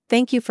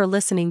Thank you for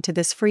listening to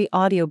this free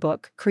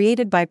audiobook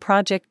created by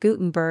Project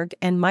Gutenberg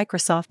and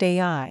Microsoft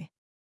AI.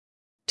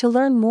 To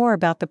learn more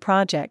about the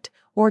project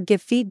or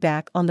give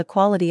feedback on the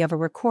quality of a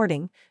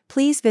recording,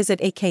 please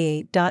visit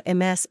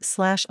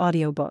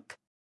aka.ms/audiobook.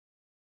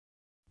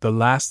 The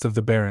Last of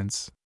the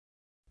Barons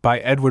by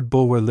Edward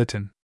Bulwer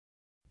Lytton.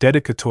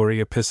 Dedicatory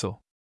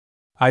Epistle.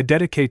 I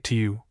dedicate to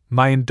you,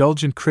 my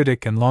indulgent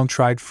critic and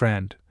long-tried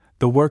friend,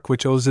 the work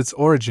which owes its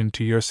origin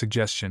to your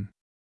suggestion.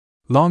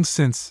 Long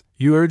since,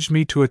 you urged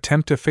me to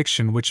attempt a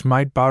fiction which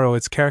might borrow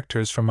its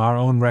characters from our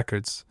own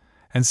records,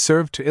 and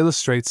serve to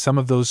illustrate some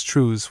of those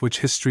truths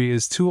which history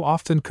is too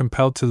often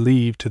compelled to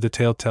leave to the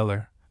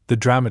tale-teller, the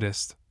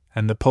dramatist,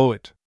 and the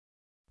poet.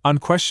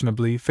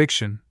 Unquestionably,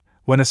 fiction,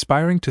 when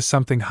aspiring to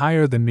something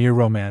higher than mere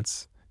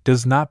romance,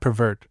 does not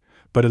pervert,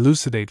 but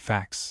elucidate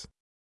facts.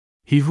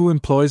 He who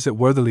employs it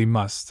worthily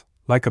must,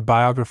 like a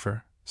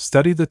biographer,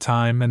 study the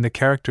time and the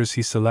characters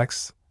he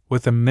selects,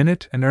 with a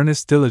minute and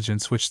earnest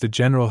diligence which the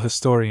general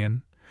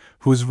historian,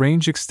 whose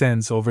range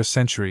extends over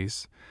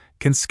centuries,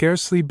 can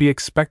scarcely be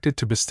expected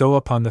to bestow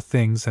upon the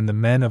things and the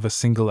men of a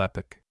single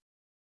epoch.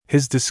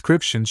 His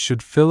descriptions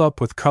should fill up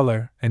with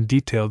color and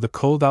detail the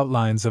cold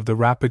outlines of the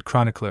rapid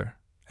chronicler,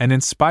 and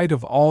in spite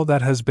of all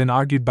that has been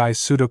argued by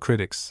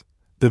pseudo-critics,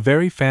 the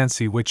very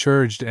fancy which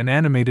urged and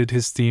animated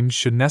his themes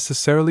should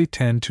necessarily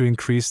tend to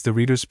increase the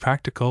reader's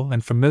practical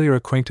and familiar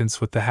acquaintance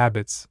with the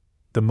habits,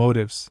 the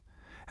motives,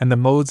 and the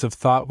modes of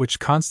thought which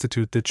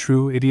constitute the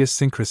true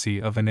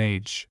idiosyncrasy of an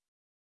age.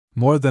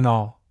 More than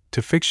all,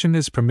 to fiction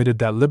is permitted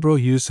that liberal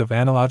use of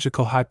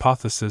analogical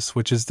hypothesis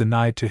which is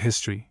denied to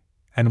history,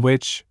 and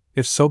which,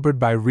 if sobered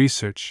by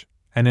research,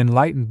 and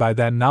enlightened by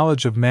that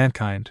knowledge of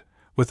mankind,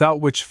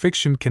 without which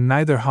fiction can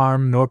neither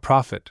harm nor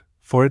profit,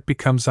 for it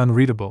becomes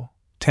unreadable,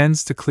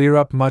 tends to clear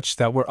up much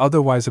that were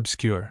otherwise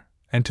obscure,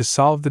 and to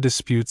solve the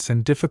disputes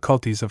and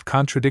difficulties of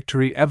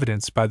contradictory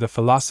evidence by the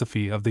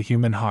philosophy of the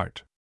human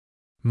heart.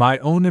 My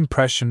own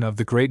impression of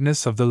the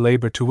greatness of the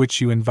labor to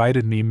which you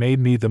invited me made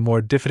me the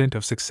more diffident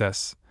of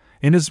success,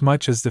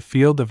 inasmuch as the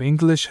field of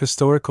English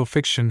historical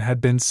fiction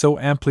had been so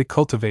amply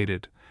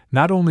cultivated,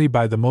 not only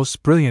by the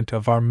most brilliant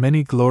of our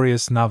many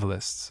glorious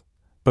novelists,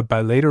 but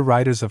by later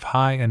writers of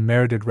high and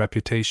merited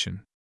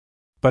reputation.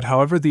 But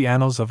however the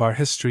annals of our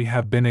history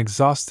have been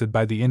exhausted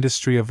by the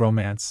industry of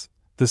romance,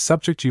 the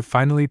subject you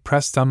finally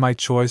pressed on my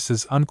choice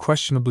is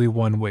unquestionably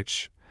one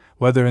which,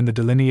 whether in the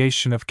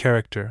delineation of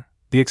character,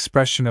 the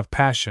expression of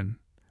passion,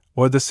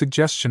 or the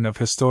suggestion of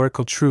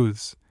historical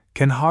truths,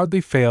 can hardly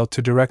fail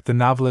to direct the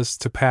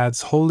novelist to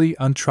paths wholly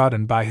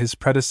untrodden by his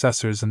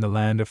predecessors in the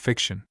land of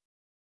fiction.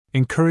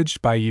 Encouraged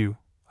by you,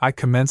 I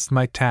commenced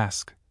my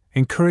task.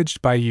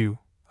 Encouraged by you,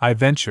 I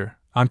venture,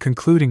 on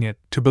concluding it,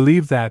 to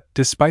believe that,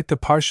 despite the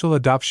partial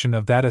adoption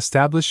of that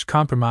established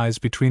compromise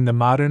between the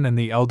modern and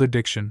the elder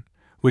diction,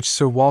 which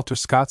Sir Walter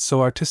Scott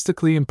so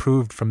artistically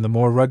improved from the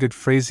more rugged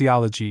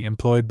phraseology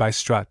employed by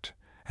Strutt,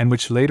 and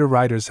which later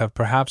writers have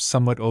perhaps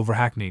somewhat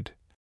over-hackneyed,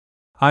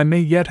 I may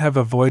yet have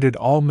avoided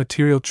all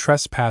material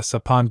trespass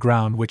upon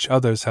ground which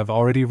others have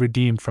already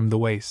redeemed from the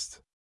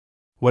waste.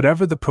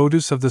 Whatever the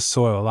produce of the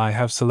soil I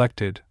have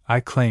selected,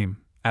 I claim,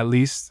 at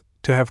least,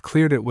 to have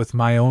cleared it with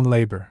my own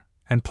labor,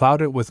 and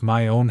plowed it with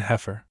my own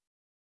heifer.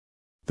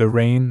 The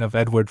Reign of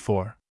Edward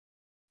IV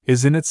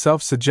is in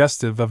itself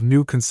suggestive of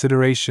new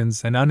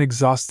considerations and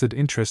unexhausted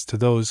interest to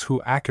those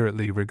who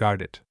accurately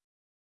regard it.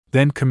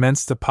 Then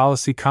commenced the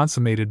policy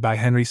consummated by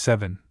Henry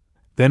VII.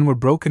 Then were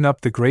broken up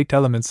the great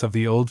elements of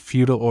the old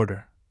feudal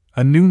order.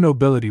 A new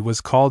nobility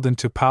was called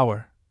into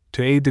power,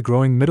 to aid the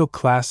growing middle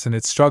class in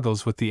its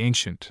struggles with the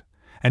ancient,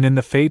 and in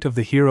the fate of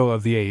the hero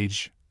of the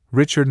age,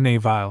 Richard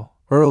Neville,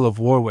 Earl of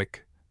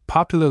Warwick,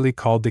 popularly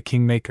called the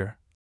Kingmaker.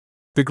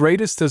 The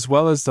greatest as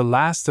well as the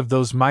last of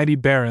those mighty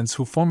barons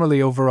who formerly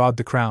overawed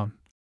the crown,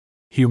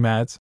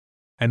 Humads,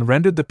 and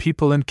rendered the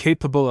people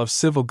incapable of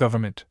civil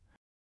government.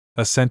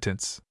 A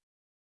sentence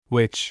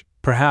which,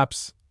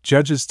 perhaps,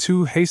 judges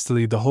too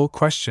hastily the whole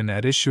question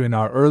at issue in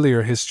our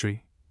earlier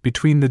history,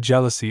 between the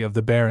jealousy of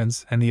the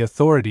barons and the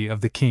authority of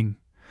the king,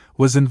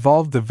 was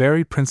involved the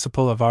very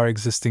principle of our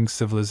existing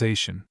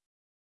civilization.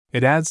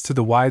 It adds to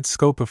the wide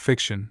scope of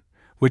fiction,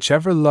 which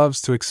ever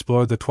loves to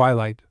explore the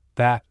twilight,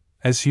 that,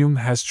 as Hume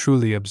has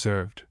truly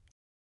observed,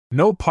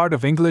 no part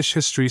of English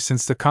history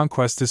since the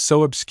Conquest is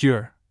so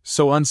obscure,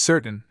 so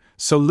uncertain,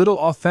 so little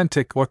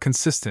authentic or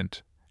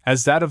consistent,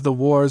 as that of the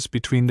wars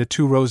between the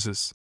two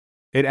Roses.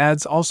 It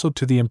adds also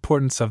to the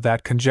importance of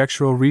that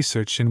conjectural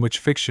research in which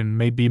fiction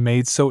may be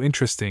made so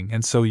interesting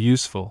and so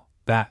useful,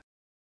 that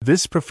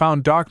this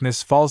profound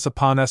darkness falls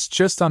upon us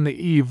just on the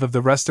eve of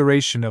the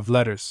restoration of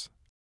letters.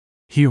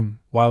 Hume,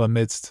 while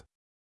amidst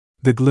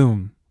the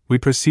gloom, we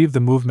perceive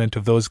the movement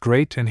of those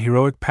great and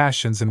heroic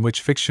passions in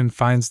which fiction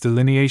finds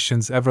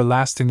delineations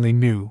everlastingly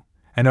new,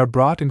 and are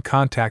brought in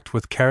contact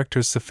with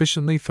characters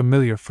sufficiently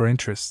familiar for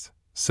interest,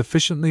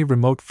 sufficiently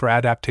remote for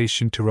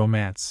adaptation to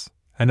romance,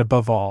 and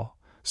above all,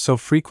 so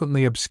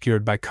frequently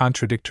obscured by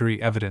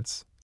contradictory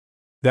evidence,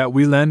 that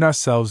we lend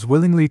ourselves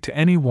willingly to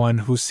any one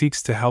who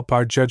seeks to help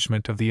our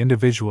judgment of the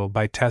individual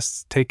by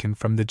tests taken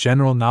from the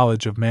general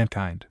knowledge of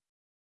mankind.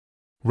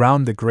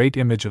 Round the great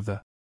image of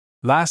the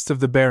last of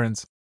the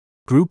barons,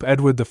 group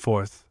Edward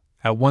IV,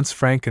 at once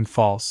frank and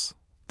false,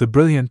 the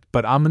brilliant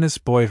but ominous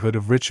boyhood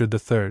of Richard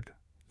III,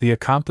 the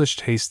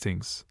accomplished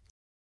Hastings,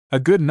 a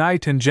good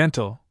knight and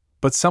gentle,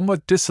 but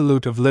somewhat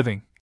dissolute of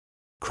living.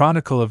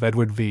 Chronicle of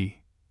Edward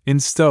V. In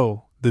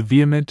Stowe, the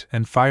vehement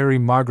and fiery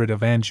Margaret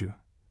of Anjou,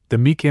 the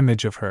meek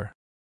image of her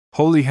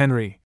holy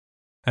Henry,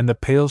 and the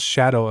pale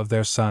shadow of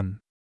their son.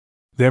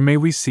 There may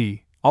we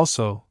see,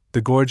 also,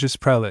 the gorgeous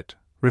prelate,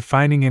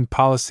 refining in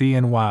policy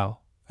and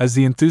while, as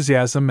the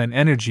enthusiasm and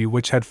energy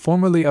which had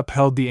formerly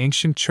upheld the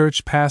ancient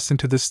church pass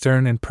into the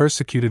stern and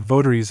persecuted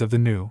votaries of the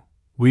new,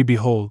 we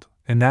behold,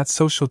 in that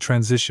social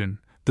transition,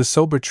 the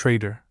sober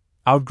trader,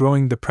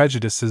 outgrowing the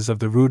prejudices of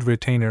the rude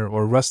retainer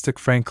or rustic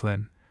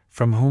franklin,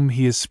 from whom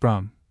he is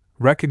sprung,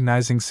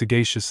 recognizing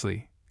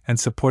sagaciously, and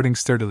supporting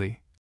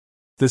sturdily,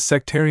 the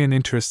sectarian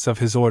interests of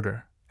his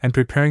order, and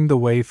preparing the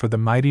way for the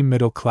mighty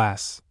middle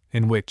class,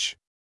 in which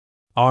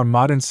our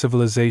modern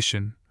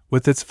civilization,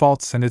 with its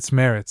faults and its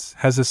merits,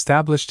 has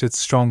established its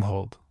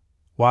stronghold,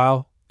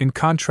 while, in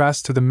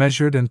contrast to the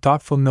measured and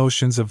thoughtful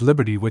notions of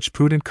liberty which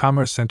prudent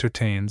commerce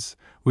entertains,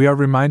 we are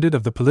reminded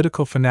of the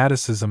political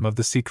fanaticism of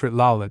the secret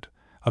Lollard,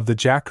 of the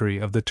jackery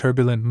of the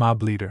turbulent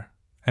mob leader,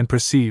 and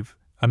perceive,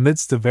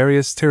 amidst the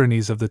various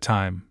tyrannies of the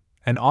time,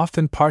 and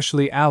often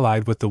partially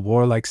allied with the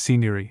warlike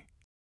seigneury.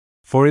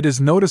 For it is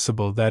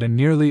noticeable that in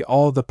nearly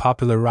all the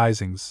popular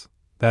risings,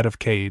 that of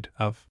Cade,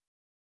 of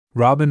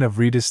Robin of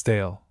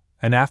Redesdale,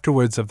 and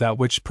afterwards of that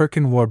which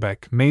Perkin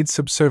Warbeck made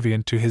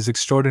subservient to his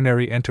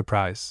extraordinary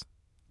enterprise,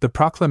 the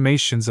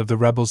proclamations of the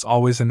rebels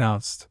always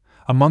announced,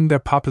 among their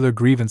popular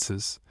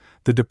grievances,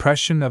 the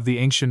depression of the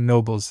ancient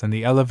nobles and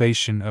the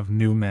elevation of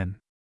new men.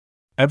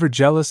 Ever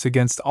jealous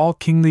against all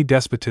kingly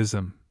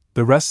despotism,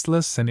 the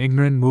restless and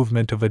ignorant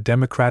movement of a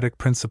democratic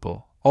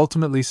principle,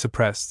 ultimately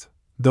suppressed,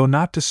 though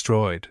not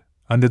destroyed,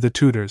 under the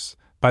Tudors,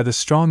 by the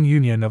strong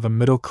union of a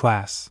middle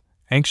class,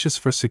 anxious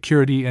for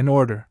security and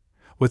order,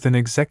 with an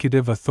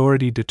executive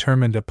authority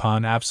determined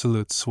upon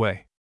absolute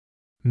sway.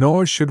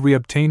 Nor should we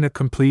obtain a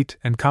complete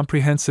and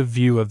comprehensive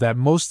view of that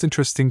most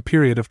interesting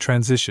period of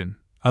transition,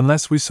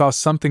 unless we saw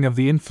something of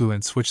the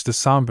influence which the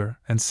somber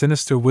and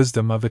sinister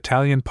wisdom of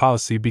Italian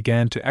policy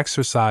began to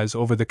exercise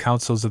over the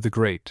councils of the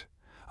great,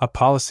 a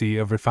policy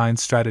of refined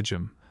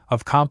stratagem,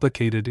 of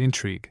complicated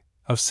intrigue,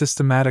 of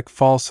systematic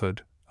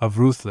falsehood, of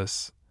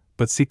ruthless,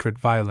 but secret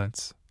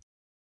violence.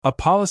 A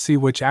policy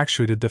which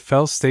actuated the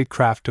fell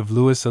statecraft of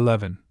Louis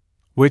XI,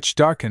 which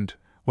darkened,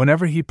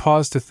 whenever he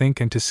paused to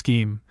think and to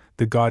scheme,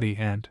 the gaudy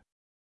and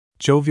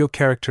jovial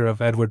character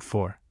of Edward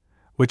IV,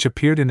 which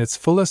appeared in its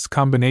fullest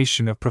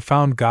combination of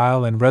profound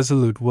guile and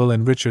resolute will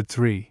in Richard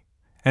III,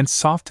 and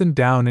softened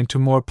down into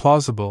more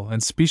plausible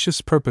and specious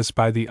purpose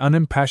by the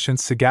unimpassioned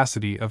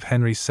sagacity of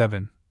Henry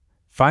VII,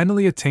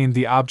 finally attained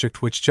the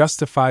object which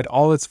justified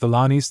all its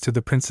villainies to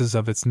the princes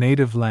of its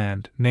native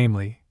land,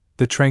 namely,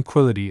 the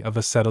tranquility of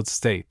a settled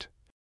state,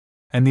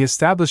 and the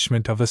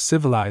establishment of a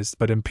civilized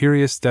but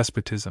imperious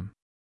despotism.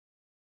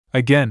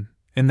 Again,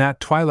 in that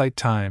twilight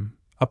time,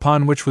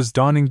 upon which was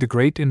dawning the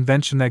great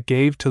invention that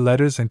gave to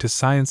letters and to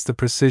science the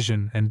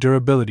precision and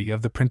durability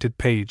of the printed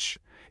page,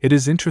 it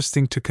is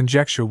interesting to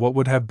conjecture what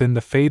would have been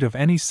the fate of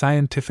any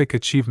scientific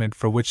achievement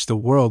for which the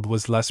world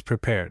was less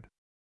prepared.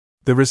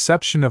 The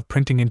reception of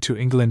printing into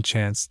England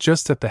chanced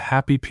just at the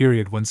happy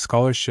period when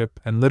scholarship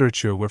and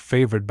literature were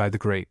favored by the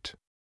great.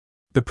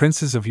 The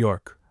princes of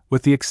York,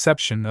 with the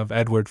exception of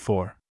Edward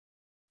IV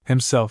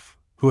himself,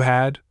 who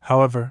had,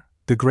 however,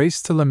 the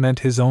grace to lament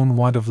his own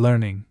want of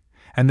learning,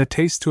 and the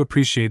taste to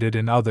appreciate it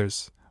in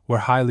others, were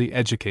highly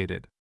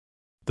educated.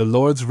 The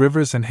Lords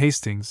Rivers and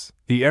Hastings,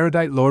 the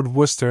erudite Lord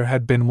Worcester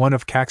had been one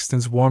of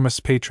Caxton's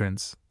warmest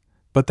patrons,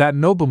 but that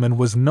nobleman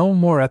was no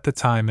more at the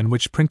time in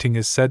which printing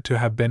is said to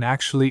have been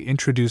actually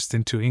introduced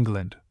into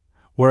England,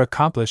 were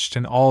accomplished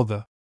in all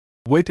the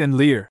wit and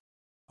leer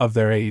of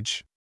their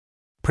age.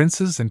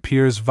 Princes and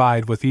peers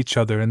vied with each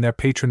other in their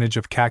patronage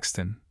of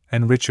Caxton,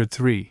 and Richard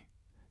III,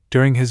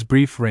 during his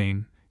brief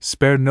reign,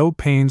 spared no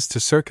pains to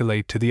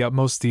circulate to the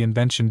utmost the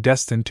invention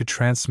destined to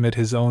transmit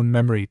his own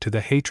memory to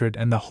the hatred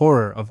and the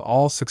horror of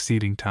all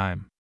succeeding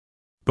time.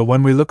 But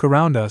when we look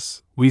around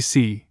us, we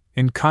see,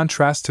 in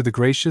contrast to the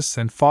gracious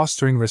and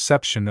fostering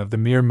reception of the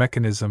mere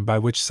mechanism by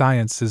which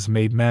science is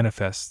made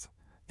manifest,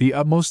 the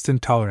utmost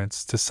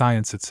intolerance to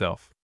science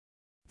itself.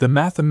 The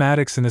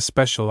mathematics in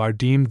especial are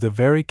deemed the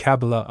very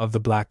Kabbalah of the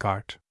black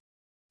art.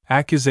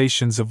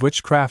 Accusations of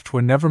witchcraft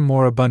were never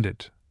more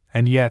abundant,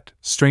 and yet,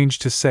 strange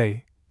to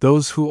say,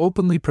 those who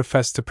openly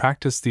professed to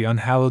practice the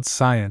unhallowed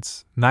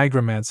science,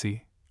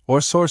 nigromancy,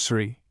 or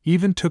sorcery,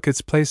 even took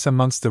its place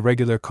amongst the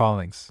regular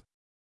callings.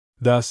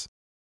 Thus,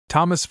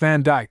 Thomas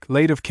Van Dyck,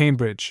 late of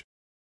Cambridge,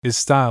 is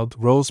styled,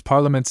 Rolls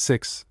Parliament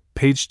 6,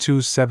 page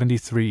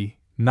 273,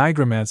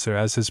 nigromancer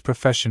as his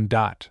profession.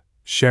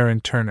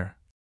 Sharon Turner,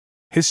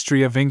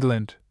 History of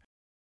England,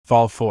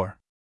 Vol. 4,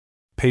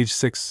 page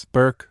 6,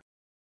 Burke,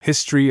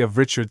 History of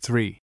Richard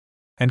III,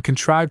 and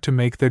contrived to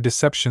make their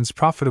deceptions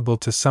profitable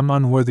to some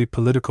unworthy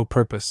political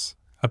purpose,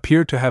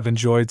 appear to have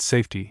enjoyed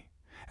safety,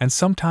 and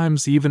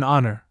sometimes even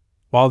honor,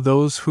 while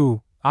those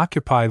who,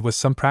 occupied with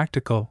some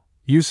practical,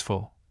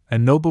 useful,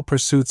 and noble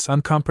pursuits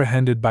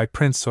uncomprehended by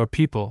prince or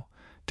people,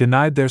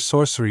 denied their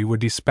sorcery were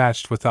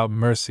dispatched without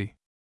mercy.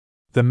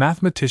 The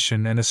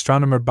mathematician and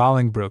astronomer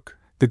Bolingbroke,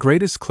 the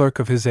greatest clerk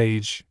of his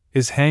age,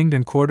 is hanged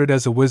and quartered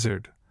as a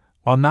wizard,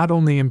 while not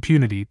only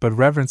impunity but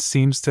reverence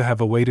seems to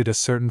have awaited a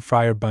certain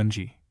Friar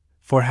Bungay,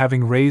 for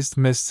having raised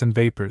mists and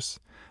vapors,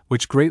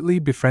 which greatly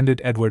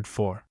befriended Edward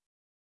IV.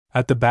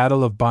 At the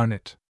Battle of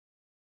Barnet.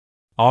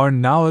 Our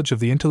knowledge of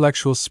the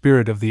intellectual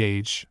spirit of the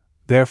age,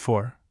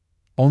 therefore,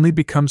 only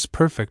becomes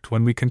perfect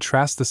when we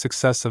contrast the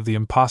success of the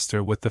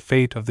impostor with the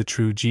fate of the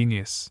true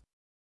genius.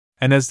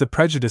 And as the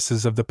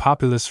prejudices of the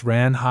populace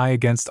ran high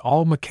against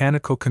all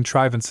mechanical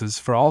contrivances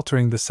for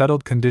altering the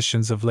settled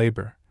conditions of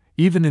labor,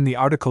 even in the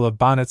article of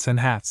bonnets and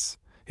hats,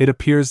 it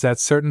appears that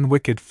certain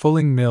wicked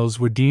fulling mills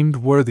were deemed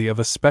worthy of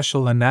a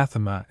special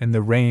anathema in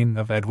the reign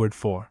of Edward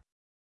IV.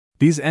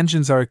 These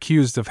engines are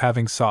accused of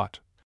having sought,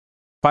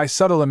 by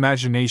subtle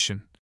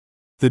imagination,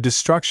 the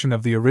destruction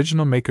of the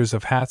original makers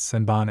of hats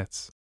and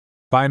bonnets.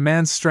 By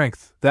man's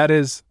strength, that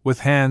is, with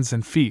hands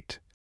and feet.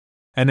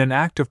 And an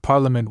Act of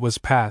Parliament was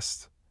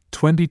passed,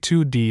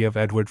 22d of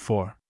Edward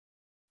IV,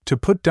 to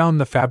put down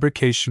the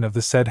fabrication of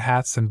the said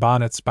hats and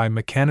bonnets by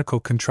mechanical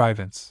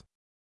contrivance.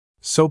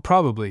 So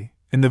probably,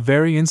 in the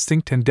very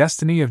instinct and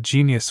destiny of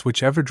genius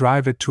which ever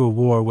drive it to a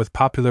war with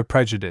popular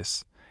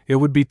prejudice, it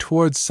would be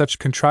towards such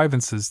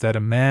contrivances that a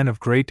man of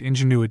great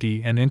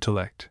ingenuity and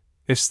intellect,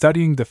 if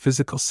studying the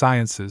physical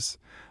sciences,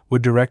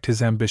 would direct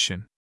his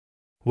ambition.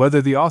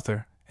 Whether the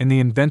author, in the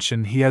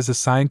invention he has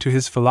assigned to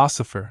his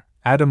philosopher,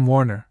 Adam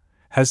Warner,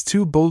 has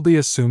too boldly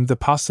assumed the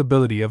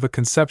possibility of a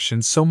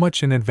conception so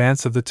much in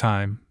advance of the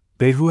time,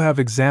 they who have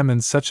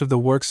examined such of the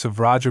works of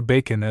Roger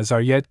Bacon as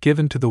are yet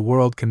given to the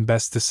world can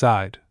best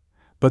decide,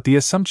 but the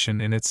assumption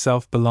in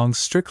itself belongs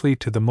strictly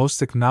to the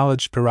most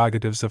acknowledged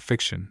prerogatives of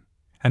fiction,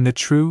 and the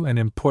true and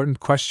important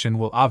question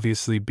will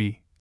obviously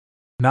be,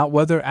 not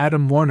whether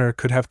Adam Warner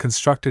could have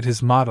constructed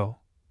his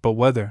model, but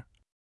whether,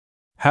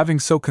 having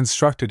so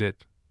constructed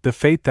it, the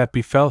fate that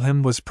befell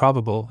him was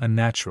probable and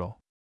natural.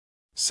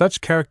 Such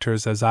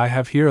characters as I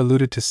have here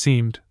alluded to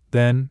seemed,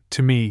 then,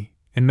 to me,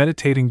 in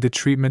meditating the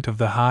treatment of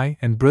the high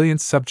and brilliant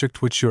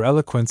subject which your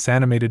eloquence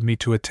animated me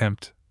to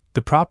attempt,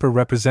 the proper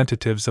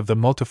representatives of the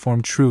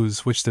multiform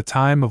truths which the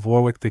time of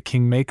Warwick the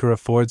King-Maker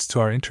affords to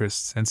our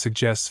interests and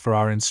suggests for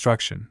our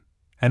instruction,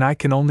 and I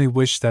can only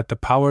wish that the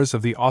powers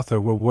of the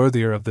author were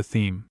worthier of the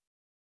theme.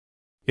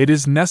 It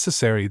is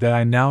necessary that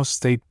I now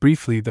state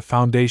briefly the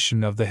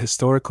foundation of the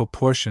historical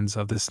portions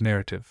of this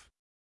narrative.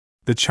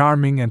 The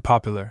charming and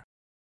popular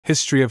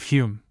History of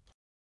Hume,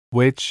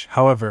 which,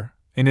 however,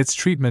 in its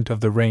treatment of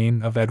the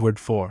reign of Edward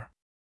IV,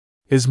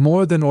 is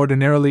more than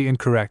ordinarily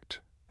incorrect,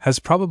 has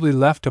probably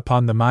left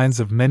upon the minds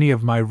of many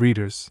of my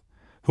readers,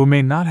 who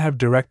may not have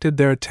directed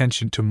their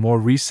attention to more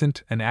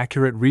recent and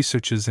accurate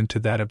researches into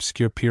that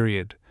obscure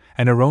period,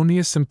 an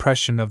erroneous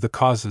impression of the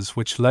causes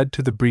which led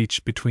to the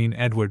breach between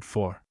Edward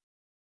IV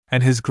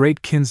and his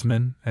great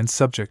kinsman and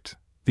subject,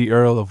 the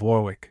Earl of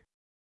Warwick.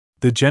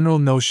 The general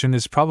notion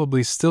is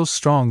probably still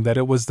strong that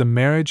it was the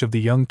marriage of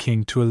the young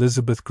king to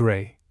Elizabeth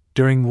Grey,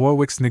 during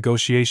Warwick's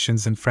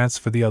negotiations in France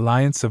for the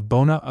alliance of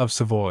Bona of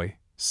Savoy,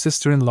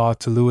 sister-in-law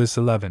to Louis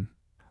XI,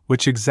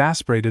 which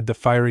exasperated the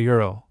fiery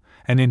earl,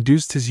 and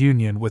induced his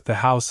union with the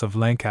House of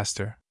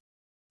Lancaster.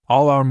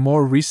 All our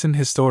more recent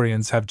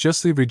historians have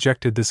justly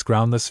rejected this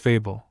groundless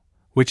fable,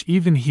 which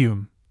even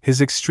Hume, his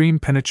extreme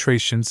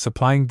penetration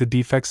supplying the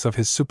defects of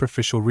his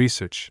superficial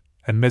research,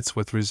 admits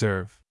with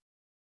reserve.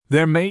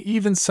 There may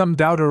even some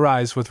doubt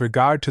arise with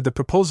regard to the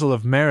proposal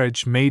of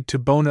marriage made to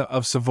Bona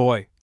of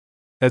Savoy,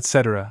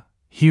 etc.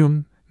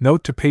 Hume,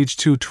 note to page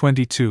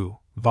 222,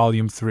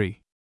 volume 3.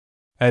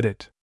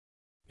 Edit.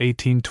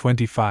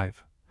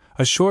 1825.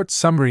 A short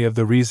summary of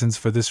the reasons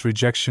for this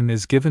rejection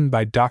is given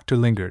by Dr.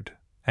 Lingard,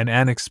 and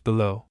annexed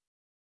below.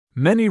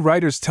 Many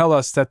writers tell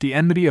us that the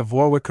enmity of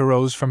Warwick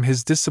arose from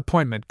his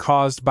disappointment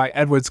caused by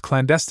Edward's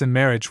clandestine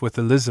marriage with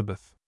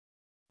Elizabeth.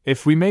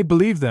 If we may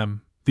believe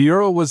them, the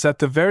Earl was at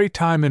the very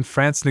time in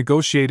France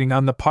negotiating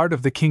on the part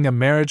of the king a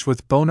marriage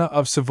with Bona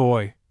of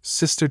Savoy,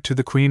 sister to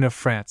the Queen of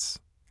France,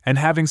 and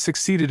having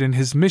succeeded in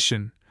his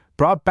mission,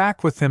 brought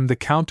back with him the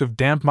Count of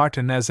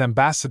Dampmartin as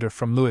ambassador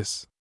from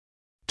Louis.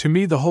 To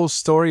me the whole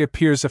story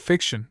appears a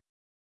fiction.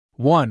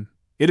 1.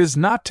 It is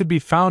not to be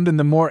found in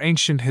the more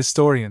ancient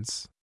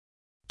historians.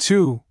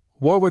 2.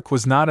 Warwick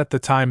was not at the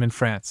time in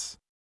France.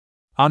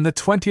 On the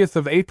 20th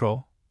of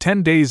April,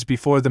 10 days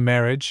before the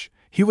marriage,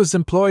 he was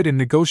employed in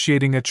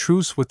negotiating a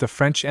truce with the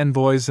French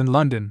envoys in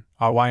London,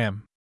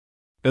 Rym.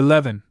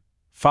 11.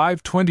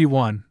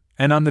 521,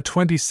 and on the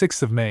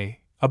 26th of May,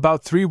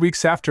 about 3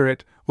 weeks after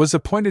it, was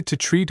appointed to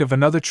treat of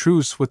another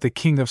truce with the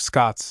King of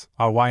Scots,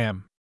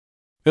 Rym.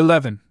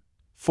 11.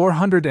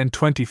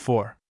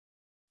 424.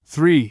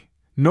 3.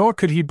 Nor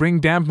could he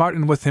bring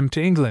Dampmartin with him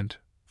to England,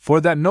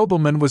 for that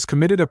nobleman was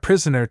committed a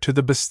prisoner to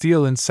the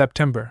Bastille in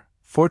September,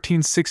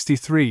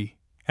 1463,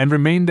 and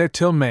remained there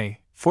till May,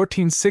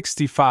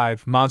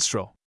 1465,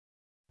 monstral.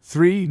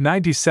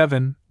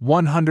 397,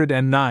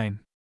 109.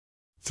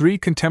 Three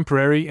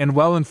contemporary and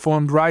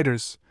well-informed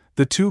writers,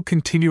 the two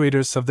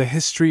continuators of the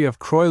history of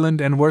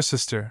Croyland and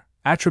Worcester,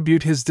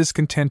 attribute his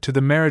discontent to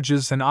the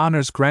marriages and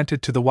honors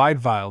granted to the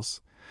Whitevilles,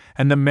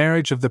 and the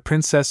marriage of the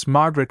Princess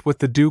Margaret with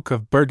the Duke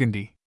of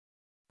Burgundy.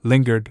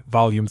 Lingard,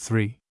 Volume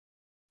 3.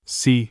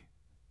 c.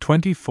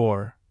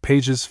 24,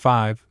 pages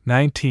 5,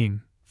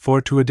 19,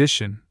 4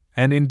 edition,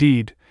 and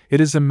indeed, it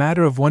is a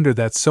matter of wonder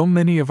that so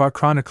many of our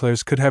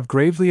chroniclers could have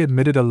gravely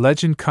admitted a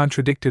legend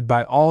contradicted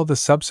by all the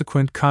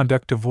subsequent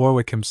conduct of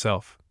Warwick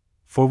himself,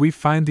 for we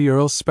find the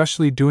Earl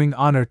specially doing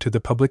honor to the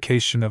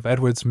publication of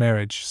Edward's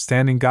marriage,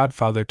 standing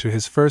godfather to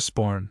his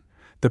firstborn,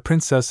 the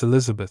Princess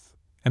Elizabeth,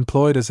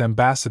 employed as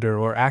ambassador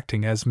or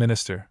acting as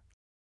minister,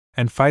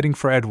 and fighting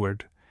for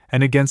Edward,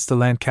 and against the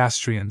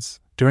Lancastrians,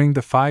 during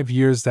the 5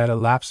 years that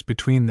elapsed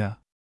between the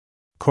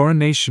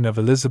coronation of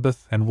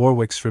Elizabeth and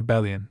Warwick's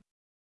rebellion.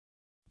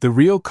 The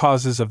real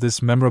causes of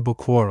this memorable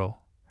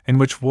quarrel, in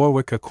which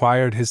Warwick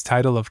acquired his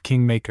title of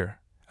Kingmaker,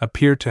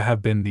 appear to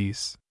have been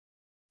these.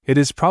 It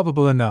is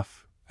probable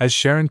enough, as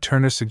Sharon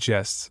Turner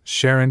suggests,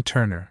 Sharon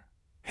Turner,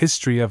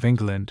 History of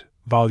England,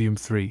 Volume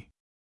 3.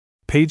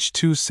 Page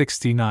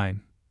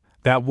 269,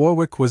 that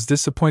Warwick was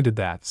disappointed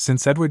that,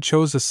 since Edward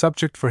chose a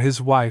subject for his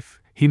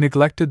wife, he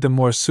neglected the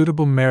more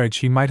suitable marriage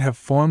he might have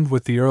formed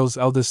with the Earl's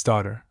eldest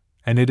daughter,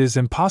 and it is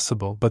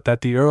impossible but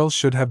that the Earl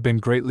should have been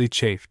greatly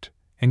chafed,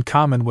 in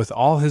common with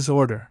all his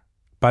order,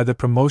 by the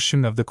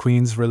promotion of the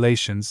Queen's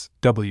relations.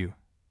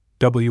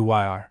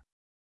 Wyr.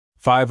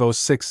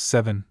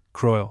 5067,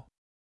 Croyle.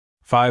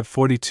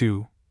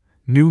 542,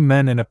 new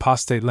men and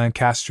apostate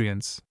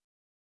Lancastrians.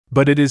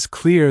 But it is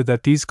clear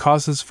that these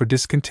causes for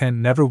discontent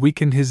never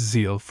weakened his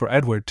zeal for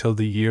Edward till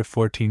the year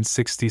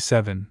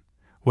 1467,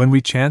 when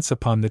we chance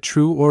upon the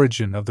true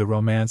origin of the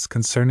romance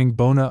concerning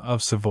Bona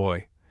of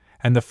Savoy,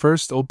 and the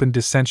first open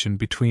dissension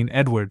between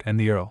Edward and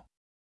the Earl.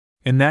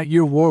 In that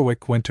year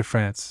Warwick went to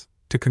France,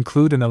 to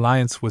conclude an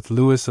alliance with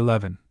Louis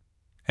XI,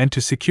 and to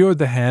secure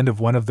the hand of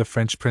one of the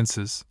French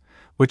princes.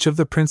 Which of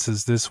the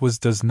princes this was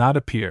does not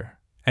appear,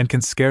 and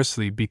can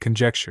scarcely be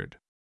conjectured.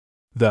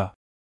 The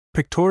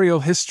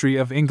Pictorial History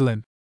of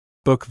England,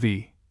 Book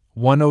V,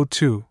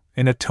 102,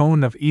 in a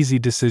tone of easy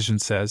decision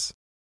says,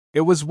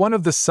 it was one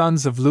of the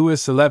sons of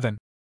Louis XI,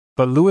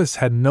 but Louis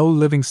had no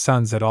living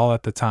sons at all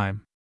at the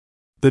time.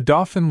 The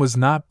Dauphin was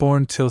not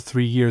born till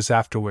 3 years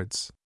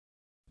afterwards.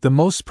 The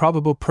most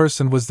probable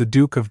person was the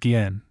Duke of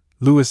Guienne,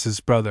 Louis's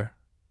brother,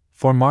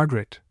 for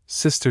Margaret,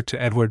 sister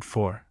to Edward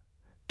IV.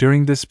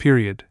 During this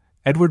period,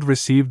 Edward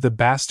received the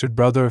bastard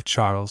brother of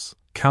Charles,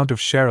 Count of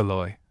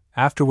Charolais,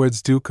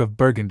 afterwards Duke of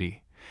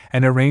Burgundy,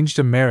 and arranged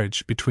a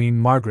marriage between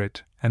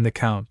Margaret and the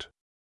Count.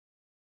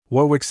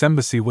 Warwick's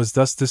embassy was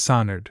thus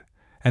dishonored,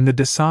 and the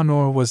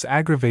dishonor was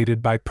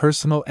aggravated by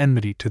personal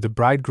enmity to the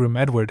bridegroom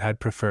Edward had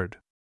preferred.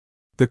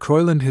 The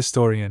Croyland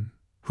historian,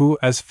 who,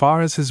 as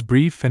far as his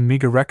brief and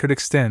meager record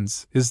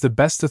extends, is the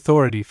best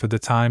authority for the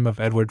time of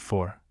Edward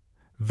IV,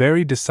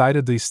 very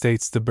decidedly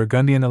states the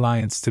Burgundian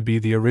alliance to be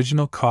the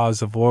original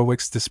cause of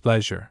Warwick's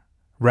displeasure,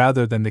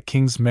 rather than the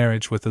king's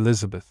marriage with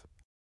Elizabeth.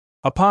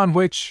 Upon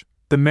which,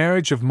 the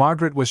marriage of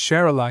Margaret with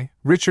Charolais,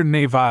 Richard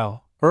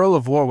Neville, Earl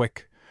of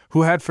Warwick,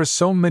 who had for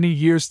so many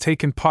years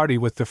taken party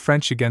with the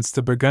French against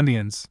the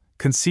Burgundians,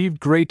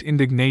 conceived great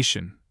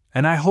indignation,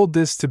 and I hold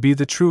this to be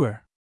the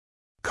truer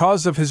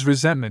cause of his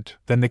resentment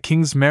than the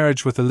king's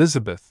marriage with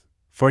Elizabeth,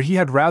 for he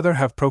had rather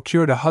have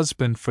procured a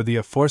husband for the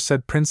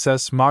aforesaid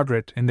Princess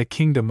Margaret in the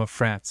kingdom of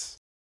France.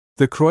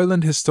 The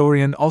Croyland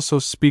historian also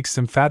speaks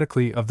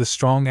emphatically of the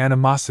strong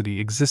animosity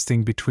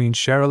existing between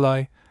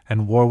Charolais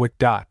and Warwick.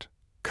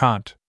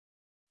 Comte.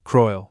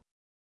 Croyle.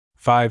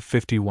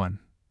 551.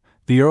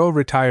 The Earl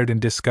retired in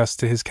disgust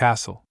to his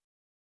castle.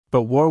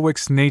 But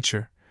Warwick's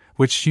nature,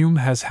 which Hume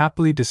has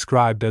happily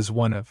described as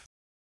one of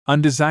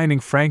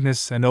undesigning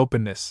frankness and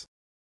openness,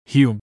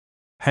 Hume,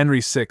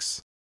 Henry VI,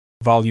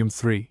 Volume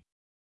 3,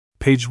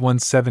 page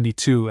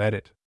 172,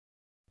 edit.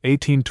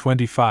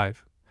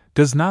 1825,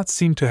 does not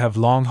seem to have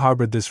long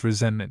harbored this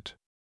resentment.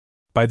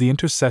 By the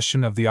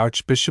intercession of the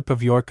Archbishop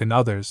of York and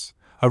others,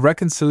 a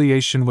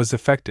reconciliation was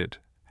effected,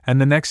 and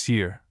the next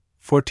year,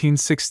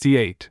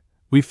 1468,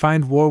 we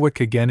find Warwick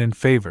again in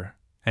favor,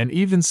 and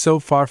even so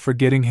far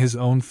forgetting his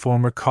own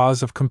former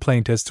cause of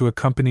complaint as to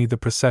accompany the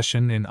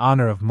procession in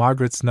honor of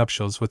Margaret's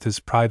nuptials with his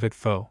private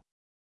foe.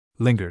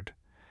 Lingard.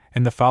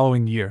 In the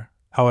following year,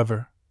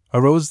 however,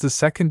 arose the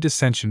second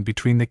dissension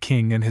between the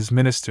king and his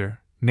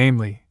minister,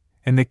 namely,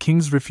 in the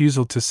king's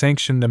refusal to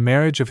sanction the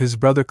marriage of his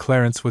brother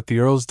Clarence with the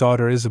earl's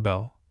daughter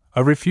Isabel,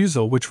 a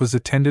refusal which was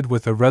attended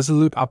with a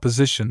resolute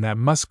opposition that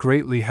must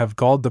greatly have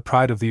galled the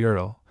pride of the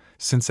earl,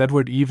 since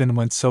Edward even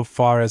went so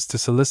far as to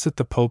solicit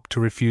the Pope to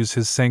refuse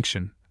his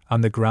sanction,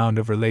 on the ground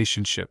of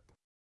relationship.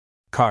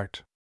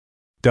 Cart.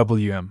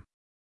 W.M.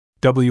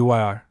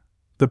 Wyr.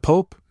 The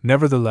Pope,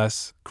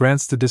 nevertheless,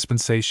 grants the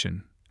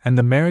dispensation, and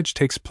the marriage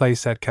takes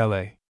place at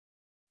Calais.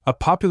 A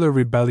popular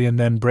rebellion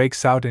then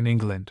breaks out in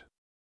England.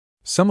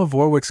 Some of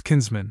Warwick's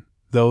kinsmen,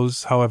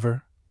 those,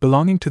 however,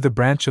 belonging to the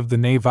branch of the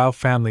Neville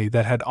family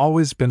that had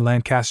always been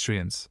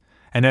Lancastrians,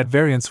 and at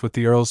variance with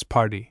the Earl's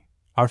party,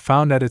 are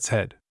found at its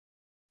head.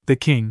 The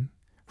king,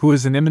 who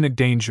is in imminent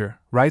danger,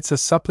 writes a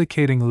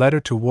supplicating letter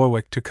to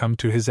Warwick to come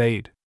to his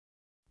aid.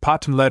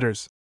 Potem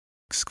Letters,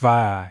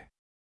 Xvi.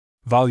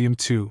 Volume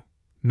 2,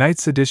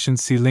 Knight's Edition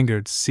C.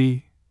 Lingard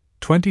c.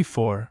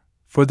 24,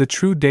 for the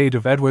true date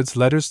of Edward's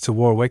letters to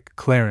Warwick,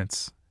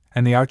 Clarence,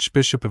 and the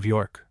Archbishop of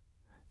York.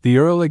 The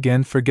Earl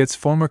again forgets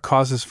former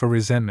causes for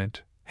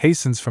resentment,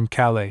 hastens from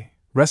Calais,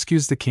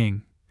 rescues the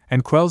king,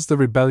 and quells the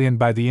rebellion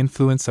by the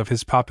influence of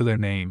his popular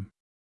name.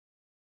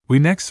 We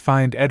next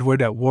find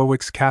Edward at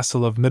Warwick's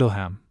castle of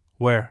Middleham,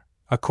 where,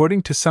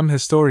 according to some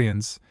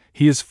historians,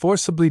 he is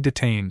forcibly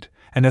detained,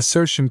 an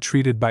assertion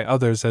treated by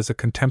others as a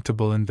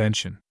contemptible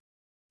invention.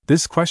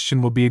 This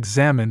question will be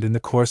examined in the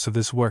course of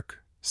this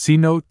work, see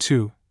Note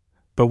 2,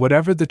 but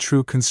whatever the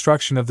true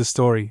construction of the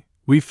story,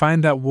 we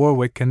find that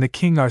Warwick and the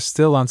king are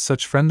still on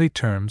such friendly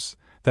terms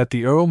that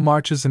the Earl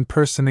marches in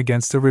person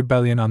against a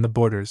rebellion on the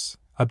borders,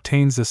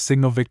 obtains a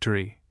signal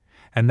victory,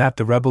 and that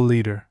the rebel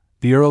leader,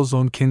 the Earl's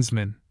own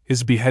kinsman,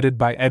 is beheaded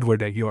by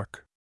Edward at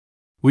York.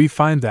 We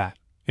find that,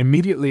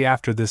 immediately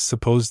after this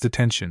supposed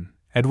detention,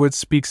 Edward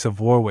speaks of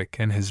Warwick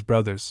and his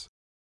brothers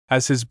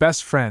as his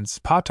best friends.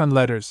 Potem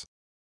Letters,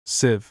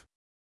 Civ.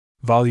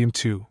 Volume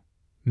 2,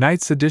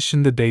 Knight's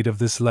Edition. The date of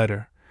this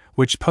letter,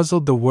 which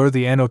puzzled the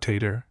worthy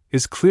annotator,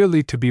 is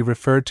clearly to be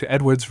referred to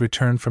Edward's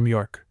return from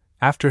York,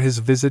 after his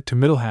visit to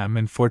Middleham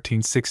in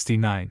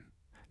 1469.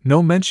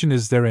 No mention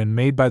is therein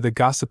made by the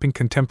gossiping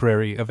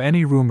contemporary of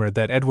any rumor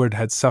that Edward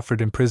had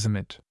suffered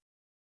imprisonment.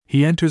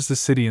 He enters the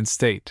city in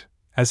state,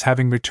 as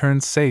having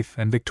returned safe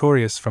and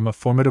victorious from a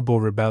formidable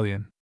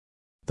rebellion.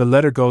 The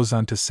letter goes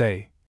on to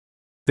say,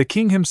 "The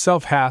king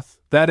himself hath,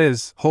 that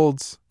is,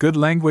 holds, good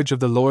language of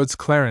the lords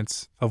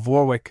Clarence, of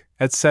Warwick,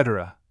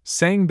 etc.,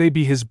 saying they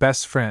be his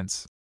best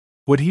friends."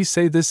 Would he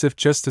say this if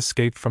just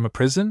escaped from a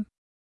prison?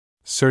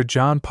 Sir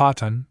John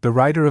Potten, the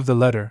writer of the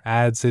letter,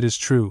 adds it is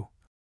true.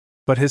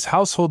 But his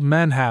household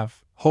men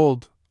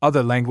hold,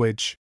 other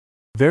language.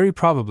 Very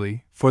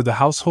probably, for the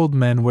household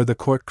men were the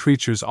court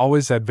creatures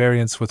always at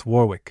variance with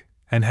Warwick,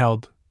 and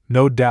held,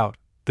 no doubt,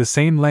 the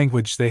same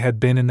language they had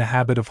been in the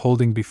habit of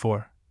holding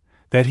before,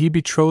 that he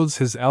betroths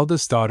his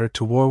eldest daughter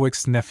to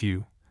Warwick's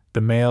nephew,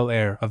 the male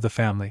heir of the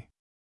family.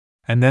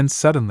 And then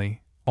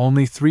suddenly,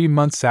 only 3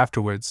 months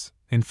afterwards,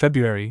 in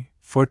February,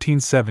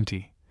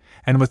 1470,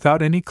 and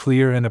without any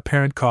clear and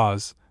apparent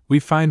cause, we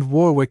find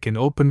Warwick in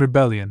open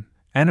rebellion,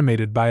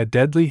 animated by a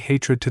deadly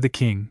hatred to the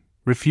king,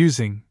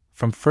 refusing,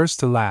 from first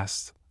to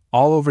last,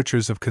 all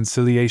overtures of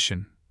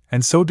conciliation,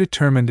 and so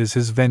determined is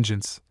his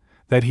vengeance,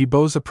 that he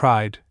bows a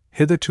pride,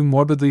 hitherto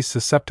morbidly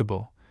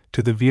susceptible,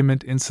 to the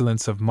vehement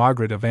insolence of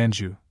Margaret of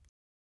Anjou,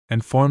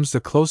 and forms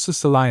the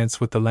closest alliance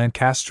with the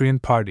Lancastrian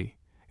party,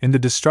 in the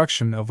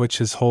destruction of which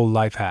his whole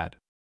life had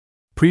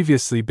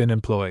previously been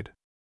employed.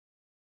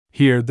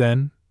 Here,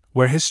 then,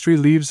 where history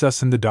leaves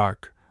us in the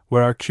dark,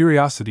 where our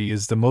curiosity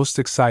is the most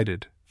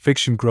excited,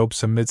 fiction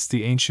gropes amidst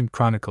the ancient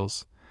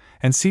chronicles,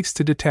 and seeks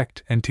to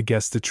detect and to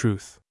guess the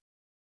truth.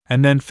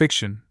 And then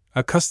fiction,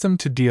 accustomed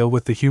to deal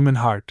with the human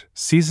heart,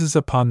 seizes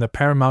upon the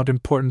paramount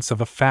importance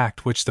of a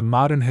fact which the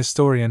modern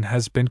historian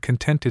has been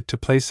contented to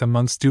place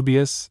amongst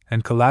dubious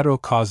and collateral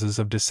causes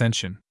of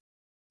dissension.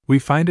 We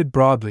find it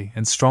broadly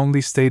and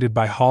strongly stated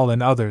by Hall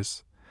and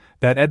others,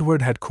 that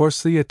Edward had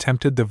coarsely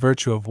attempted the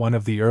virtue of one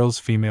of the Earl's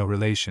female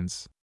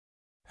relations.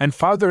 "And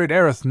farther it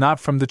erreth not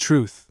from the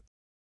truth,"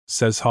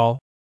 says Hall,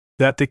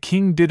 "that the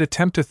king did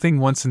attempt a thing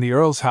once in the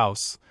Earl's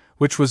house,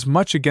 which was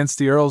much against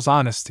the Earl's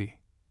honesty,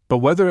 but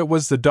whether it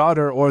was the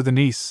daughter or the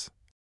niece,"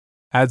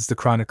 adds the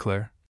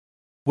chronicler,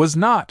 "was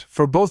not,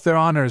 for both their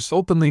honours,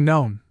 openly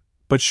known,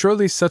 but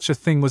surely such a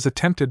thing was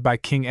attempted by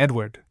King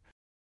Edward,"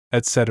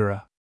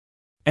 etc.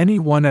 Any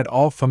one at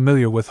all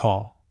familiar with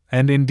Hall,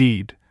 and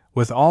indeed,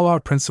 with all our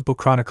principal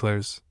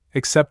chroniclers,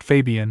 except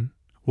Fabian,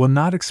 will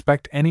not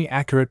expect any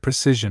accurate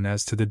precision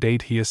as to the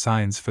date he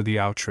assigns for the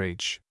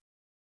outrage.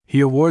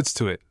 He awards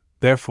to it,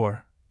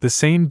 therefore, the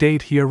same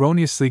date he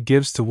erroneously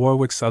gives to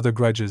Warwick's other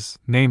grudges,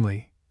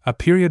 namely, a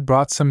period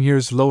brought some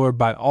years lower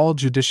by all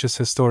judicious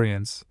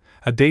historians,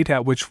 a date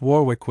at which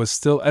Warwick was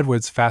still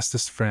Edward's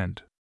fastest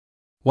friend.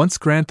 Once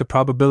grant the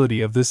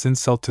probability of this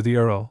insult to the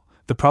Earl,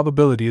 the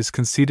probability is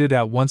conceded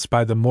at once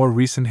by the more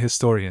recent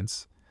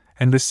historians,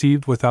 and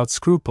received without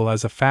scruple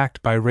as a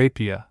fact by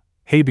Rapier,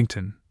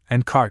 Habington,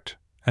 and Carte,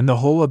 and the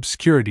whole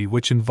obscurity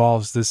which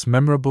involves this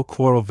memorable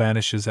quarrel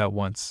vanishes at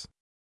once.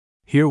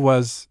 Here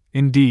was,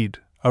 indeed,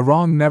 a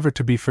wrong never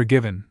to be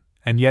forgiven,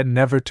 and yet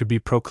never to be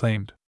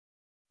proclaimed.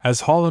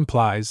 As Hall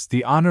implies,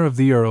 the honour of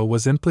the Earl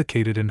was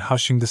implicated in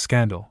hushing the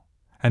scandal,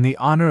 and the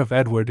honour of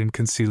Edward in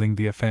concealing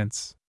the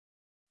offence.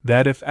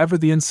 That if ever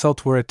the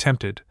insult were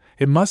attempted,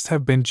 it must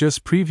have been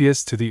just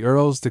previous to the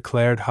Earl's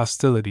declared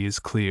hostility is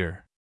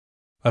clear.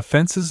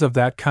 Offences of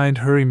that kind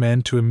hurry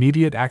men to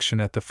immediate action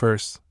at the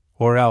first,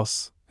 or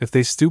else, if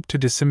they stoop to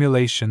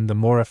dissimulation the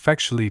more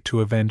effectually to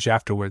avenge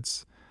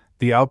afterwards,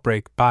 the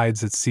outbreak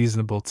bides its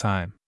seasonable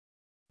time.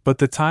 But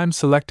the time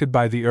selected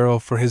by the Earl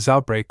for his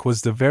outbreak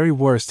was the very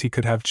worst he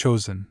could have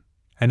chosen,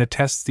 and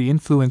attests the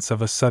influence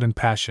of a sudden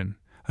passion,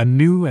 a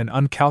new and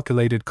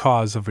uncalculated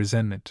cause of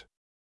resentment.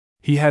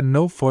 He had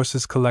no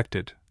forces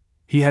collected.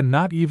 He had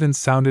not even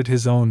sounded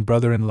his own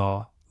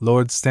brother-in-law,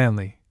 Lord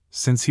Stanley,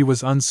 since he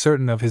was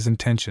uncertain of his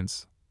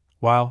intentions,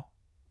 while,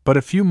 but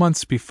a few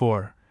months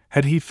before,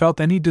 had he felt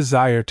any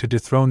desire to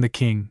dethrone the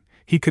king,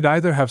 he could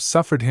either have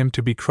suffered him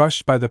to be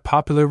crushed by the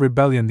popular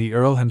rebellion the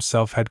Earl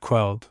himself had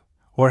quelled,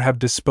 or have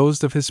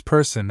disposed of his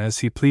person as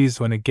he pleased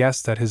when a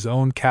guest at his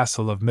own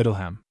castle of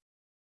Middleham.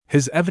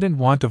 His evident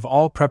want of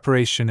all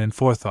preparation and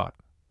forethought,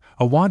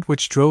 a want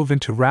which drove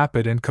into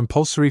rapid and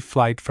compulsory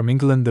flight from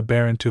England the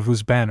Baron to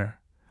whose banner,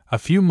 a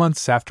few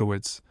months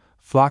afterwards,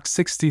 flocked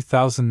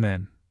 60,000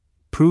 men,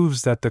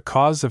 proves that the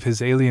cause of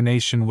his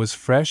alienation was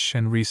fresh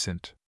and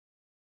recent.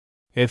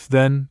 If,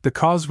 then, the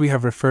cause we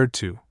have referred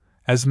to,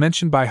 as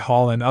mentioned by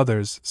Hall and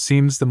others,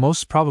 seems the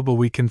most probable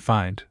we can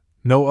find,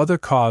 no other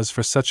cause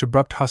for such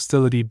abrupt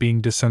hostility being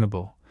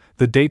discernible,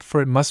 the date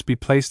for it must be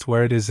placed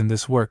where it is in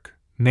this work,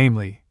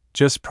 namely,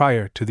 just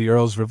prior to the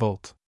Earl's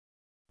revolt.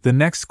 The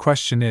next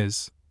question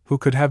is, who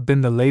could have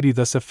been the lady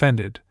thus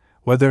offended,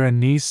 whether a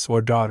niece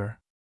or daughter?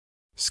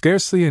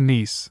 Scarcely a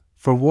niece,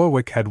 for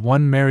Warwick had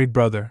one married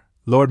brother,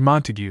 Lord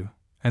Montague,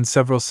 and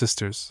several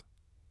sisters.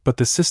 But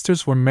the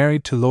sisters were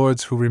married to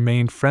lords who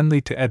remained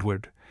friendly to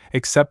Edward,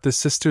 except the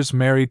sisters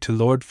married to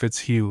Lord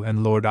Fitzhugh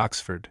and Lord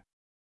Oxford.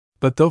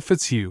 But though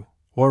Fitzhugh,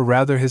 or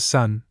rather his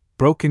son,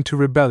 broke into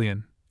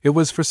rebellion, it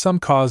was for some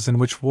cause in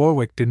which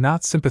Warwick did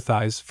not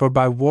sympathize, for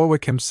by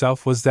Warwick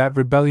himself was that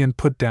rebellion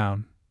put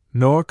down,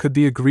 nor could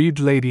the aggrieved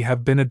lady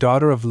have been a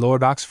daughter of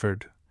Lord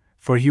Oxford,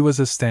 for he was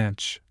a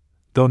stanch,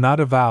 though not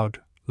avowed,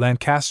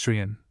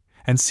 Lancastrian,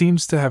 and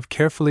seems to have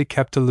carefully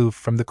kept aloof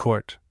from the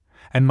court,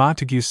 and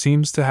Montague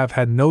seems to have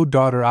had no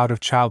daughter out of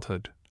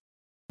childhood.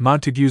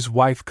 Montague's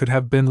wife could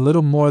have been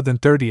little more than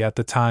 30 at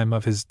the time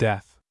of his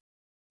death.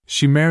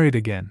 She married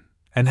again,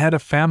 and had a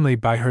family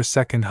by her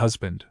second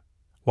husband,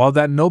 while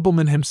that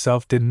nobleman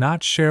himself did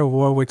not share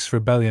Warwick's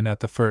rebellion at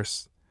the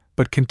first,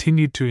 but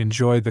continued to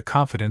enjoy the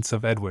confidence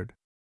of Edward.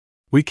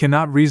 We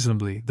cannot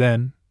reasonably,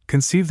 then,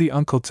 conceive the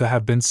uncle to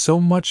have been so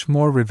much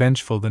more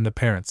revengeful than the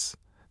parents,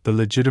 the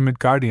legitimate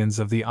guardians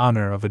of the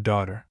honor of a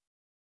daughter.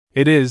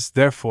 It is,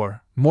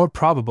 therefore, more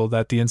probable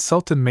that the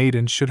insulted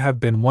maiden should have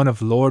been one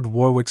of Lord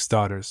Warwick's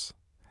daughters,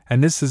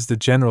 and this is the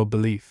general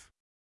belief.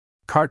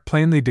 Carte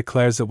plainly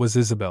declares it was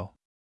Isabel.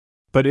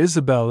 But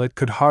Isabel it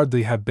could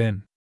hardly have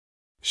been.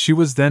 She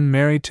was then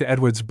married to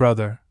Edward's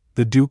brother,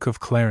 the Duke of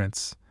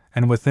Clarence,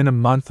 and within a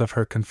month of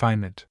her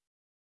confinement.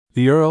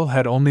 The Earl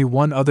had only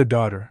one other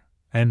daughter,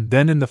 and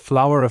then in the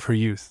flower of her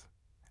youth,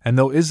 and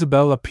though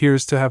Isabel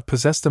appears to have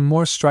possessed a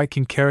more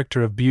striking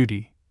character of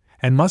beauty,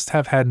 and must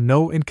have had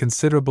no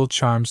inconsiderable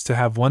charms to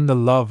have won the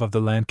love of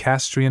the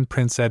Lancastrian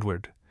Prince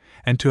Edward,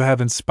 and to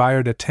have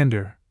inspired a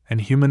tender and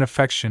human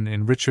affection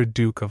in Richard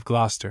Duke of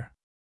Gloucester.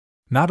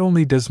 Not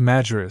only does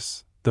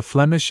Majerus, the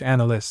Flemish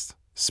annalist,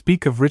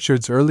 speak of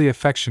Richard's early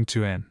affection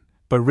to Anne,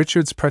 but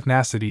Richard's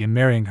pertinacity in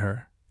marrying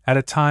her, at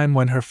a time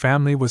when her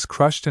family was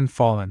crushed and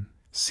fallen,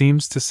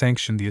 seems to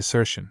sanction the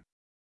assertion.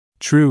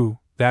 True,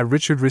 that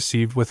Richard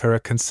received with her a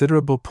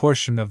considerable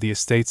portion of the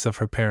estates of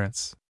her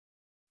parents.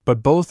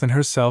 But both in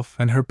herself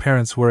and her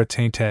parents were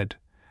attainted,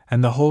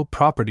 and the whole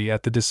property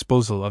at the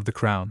disposal of the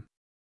crown.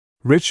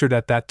 Richard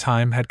at that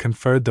time had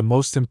conferred the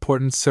most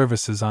important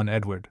services on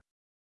Edward.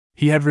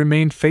 He had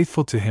remained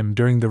faithful to him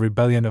during the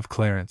rebellion of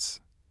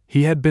Clarence.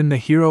 He had been the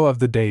hero of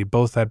the day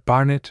both at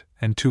Barnet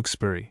and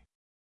Tewkesbury.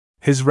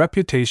 His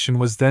reputation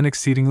was then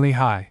exceedingly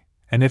high,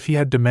 and if he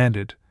had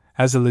demanded,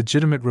 as a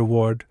legitimate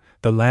reward,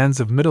 the lands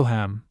of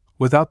Middleham,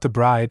 without the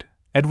bride,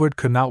 Edward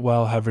could not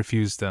well have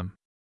refused them.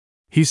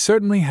 He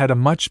certainly had a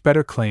much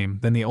better claim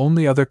than the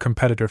only other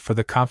competitor for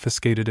the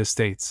confiscated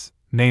estates,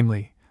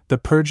 namely, the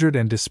perjured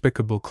and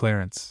despicable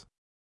Clarence.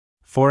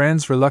 For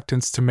Anne's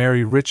reluctance to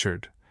marry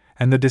Richard,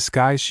 and the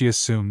disguise she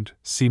assumed,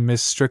 see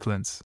Miss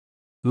Strickland's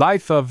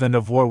Life of and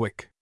of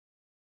Warwick.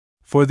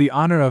 For the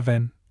honor of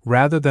Anne,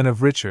 rather than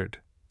of Richard,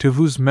 to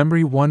whose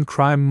memory one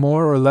crime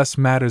more or less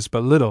matters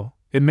but little,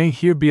 it may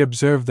here be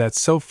observed that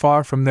so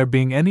far from there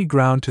being any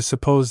ground to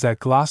suppose that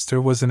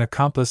Gloucester was an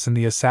accomplice in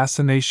the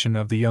assassination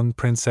of the young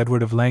Prince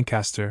Edward of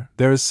Lancaster,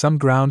 there is some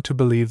ground to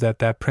believe that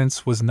that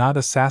prince was not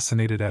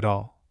assassinated at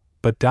all,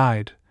 but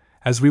died,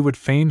 as we would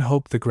fain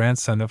hope the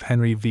grandson of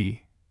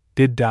Henry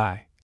did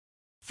die,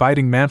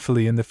 fighting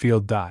manfully in the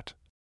field.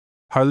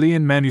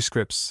 Harleian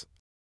Manuscripts.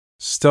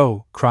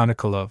 Stowe,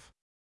 Chronicle of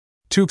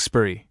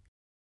Tewkesbury.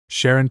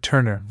 Sharon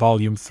Turner,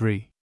 Volume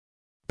 3.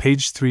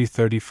 Page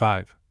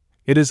 335.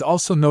 It is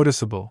also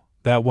noticeable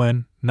that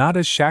when, not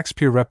as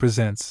Shakespeare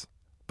represents,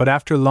 but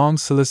after long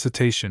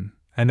solicitation,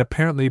 and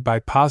apparently by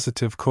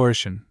positive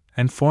coercion,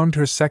 and formed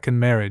her second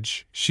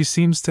marriage, she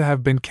seems to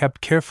have been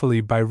kept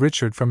carefully by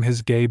Richard from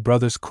his gay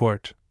brother's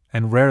court,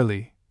 and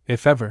rarely,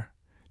 if ever,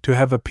 to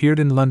have appeared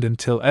in London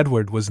till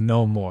Edward was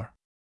no more.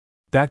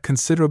 That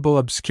considerable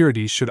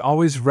obscurity should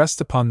always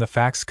rest upon the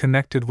facts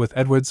connected with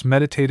Edward's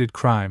meditated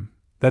crime,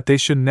 that they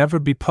should never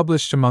be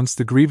published amongst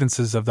the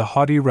grievances of the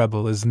haughty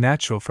rebel is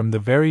natural from the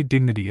very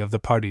dignity of the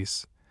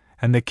parties,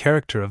 and the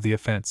character of the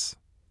offense.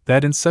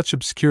 That in such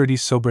obscurity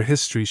sober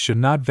history should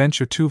not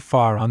venture too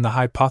far on the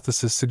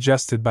hypothesis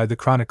suggested by the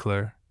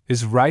chronicler,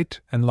 is right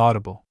and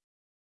laudable.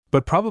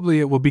 But probably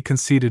it will be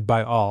conceded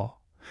by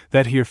all,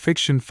 that here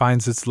fiction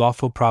finds its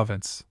lawful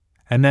province,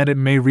 and that it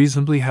may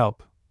reasonably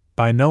help,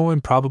 by no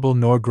improbable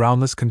nor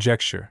groundless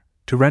conjecture,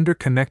 to render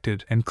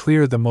connected and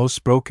clear the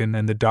most broken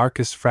and the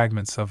darkest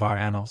fragments of our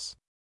annals.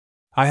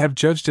 I have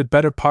judged it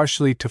better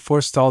partially to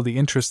forestall the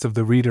interest of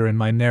the reader in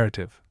my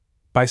narrative,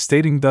 by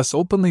stating thus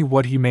openly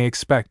what he may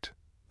expect,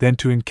 than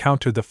to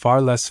encounter the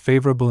far less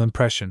favorable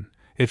impression,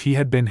 if he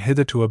had been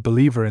hitherto a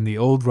believer in the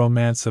old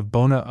romance of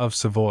Bona of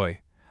Savoy.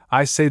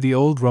 I say the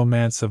old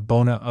romance of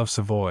Bona of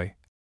Savoy,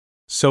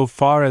 so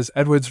far as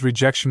Edward's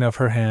rejection of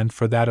her hand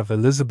for that of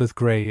Elizabeth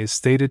Grey is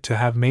stated to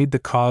have made the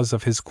cause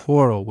of his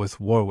quarrel with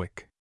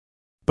Warwick.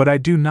 But I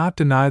do not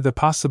deny the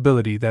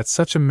possibility that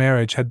such a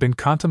marriage had been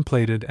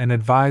contemplated and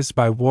advised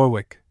by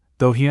Warwick,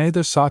 though he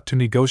neither sought to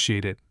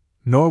negotiate it,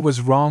 nor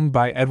was wronged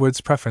by Edward's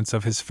preference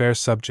of his fair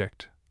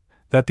subject.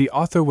 That the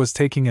author was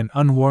taking an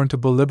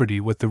unwarrantable liberty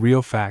with the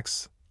real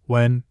facts,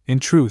 when, in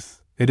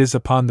truth, it is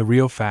upon the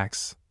real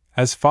facts,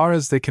 as far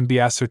as they can be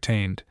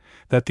ascertained,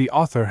 that the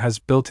author has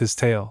built his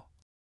tale.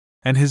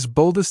 And his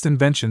boldest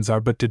inventions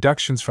are but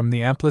deductions from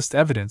the amplest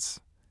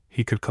evidence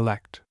he could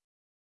collect.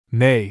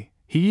 Nay,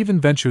 he even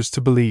ventures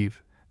to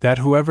believe that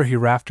whoever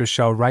hereafter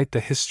shall write the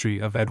history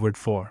of Edward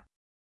IV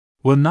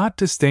will not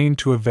disdain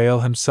to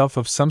avail himself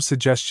of some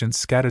suggestions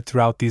scattered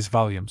throughout these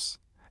volumes,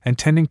 and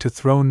tending to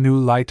throw new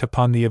light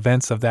upon the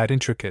events of that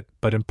intricate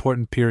but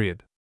important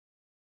period.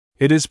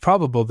 It is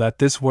probable that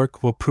this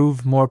work will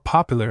prove more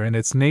popular in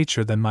its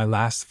nature than my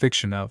last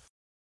fiction of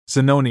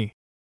Zanoni,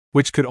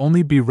 which could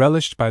only be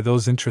relished by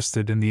those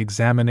interested in the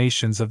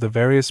examinations of the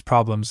various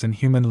problems in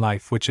human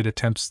life which it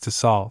attempts to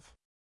solve.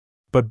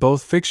 But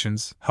both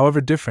fictions,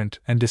 however different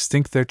and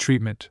distinct their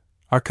treatment,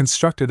 are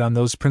constructed on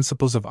those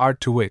principles of art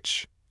to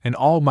which, in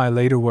all my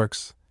later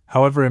works,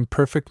 however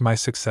imperfect my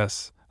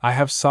success, I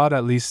have sought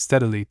at least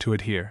steadily to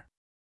adhere.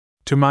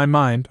 To my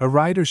mind, a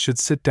writer should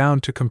sit down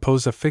to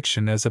compose a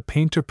fiction as a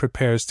painter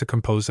prepares to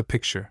compose a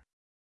picture.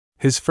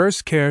 His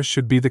first care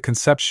should be the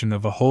conception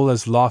of a whole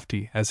as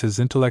lofty as his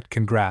intellect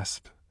can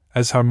grasp,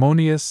 as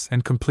harmonious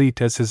and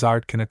complete as his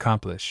art can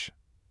accomplish.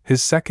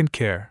 His second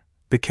care,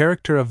 the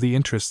character of the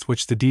interest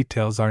which the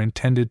details are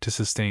intended to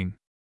sustain.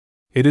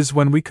 It is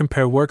when we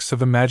compare works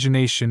of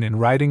imagination in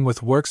writing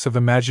with works of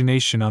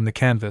imagination on the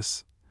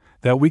canvas,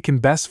 that we can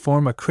best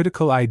form a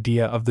critical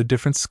idea of the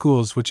different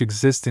schools which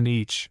exist in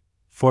each,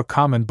 for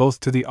common both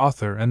to the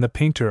author and the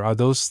painter are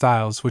those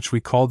styles which we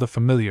call the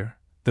familiar,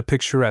 the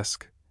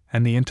picturesque,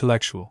 and the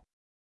intellectual.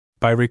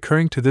 By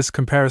recurring to this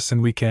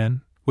comparison we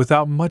can,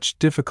 without much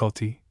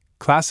difficulty,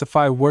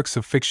 classify works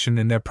of fiction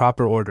in their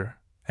proper order,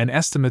 and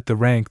estimate the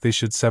rank they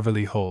should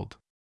severally hold.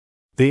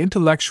 The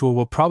intellectual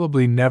will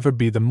probably never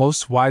be the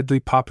most widely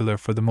popular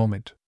for the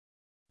moment.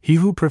 He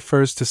who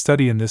prefers to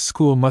study in this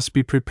school must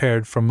be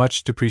prepared for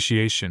much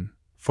depreciation,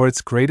 for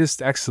its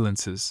greatest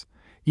excellences,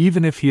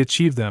 even if he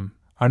achieve them,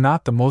 are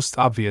not the most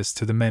obvious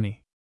to the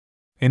many.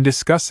 In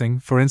discussing,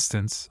 for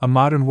instance, a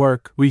modern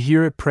work, we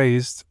hear it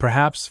praised,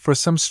 perhaps, for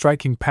some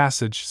striking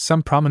passage,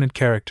 some prominent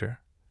character.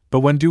 But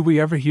when do we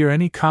ever hear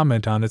any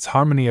comment on its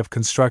harmony of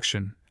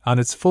construction, on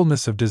its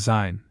fullness of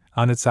design,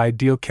 on its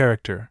ideal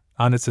character,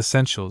 on its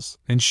essentials,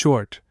 in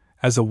short,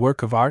 as a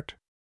work of art?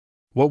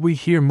 What we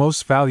hear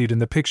most valued in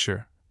the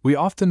picture, we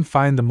often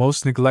find the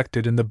most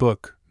neglected in the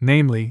book,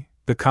 namely,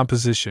 the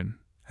composition,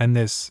 and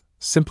this,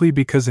 simply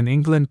because in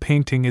England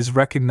painting is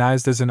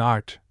recognized as an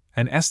art,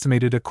 and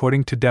estimated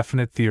according to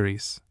definite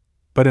theories.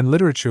 But in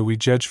literature we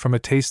judge from a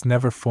taste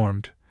never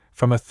formed,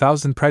 from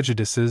 1,000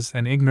 prejudices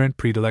and ignorant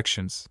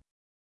predilections.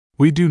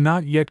 We do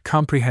not yet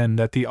comprehend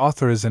that the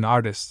author is an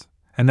artist,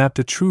 and that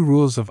the true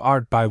rules of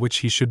art by which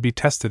he should be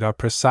tested are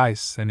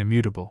precise and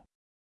immutable.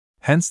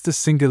 Hence the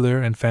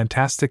singular and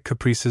fantastic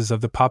caprices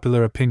of the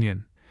popular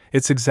opinion,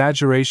 its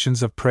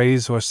exaggerations of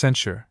praise or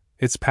censure,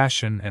 its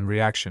passion and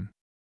reaction.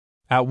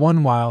 At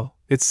one while,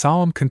 its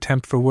solemn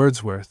contempt for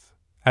Wordsworth,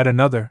 at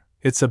another,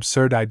 its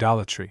absurd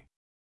idolatry.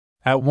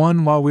 At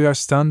one while we are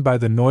stunned by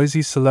the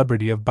noisy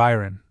celebrity of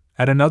Byron,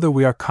 at another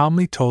we are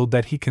calmly told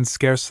that he can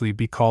scarcely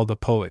be called a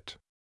poet.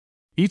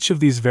 Each of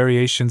these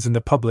variations in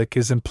the public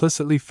is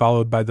implicitly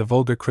followed by the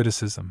vulgar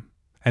criticism,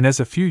 and as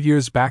a few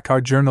years back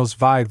our journals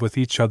vied with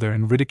each other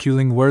in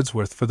ridiculing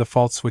Wordsworth for the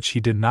faults which he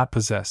did not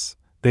possess,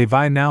 they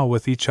vie now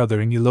with each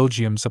other in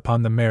eulogiums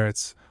upon the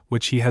merits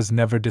which he has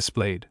never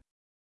displayed.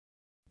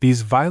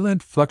 These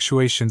violent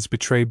fluctuations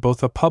betray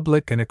both a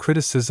public and a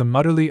criticism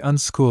utterly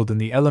unschooled in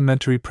the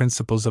elementary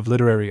principles of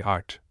literary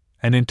art,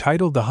 and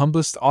entitle the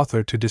humblest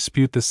author to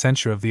dispute the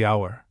censure of the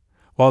hour,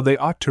 while they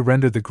ought to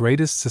render the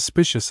greatest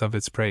suspicious of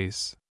its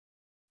praise.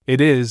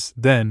 It is,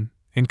 then,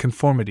 in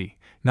conformity,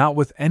 not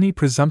with any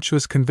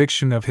presumptuous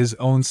conviction of his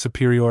own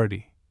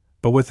superiority,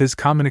 but with his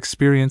common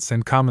experience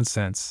and common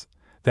sense,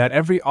 that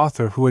every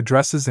author who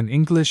addresses an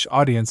English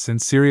audience in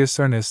serious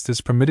earnest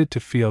is permitted to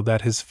feel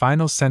that his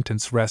final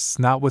sentence rests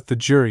not with the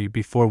jury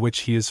before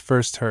which he is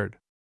first heard.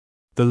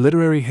 The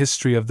literary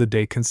history of the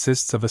day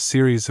consists of a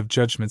series of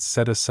judgments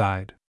set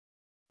aside.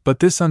 But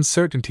this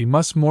uncertainty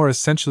must more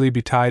essentially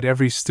betide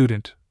every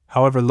student,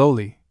 however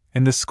lowly,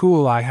 in the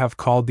school I have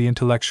called the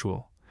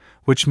intellectual,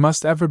 which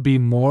must ever be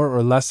more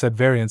or less at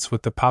variance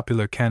with the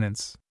popular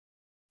canons.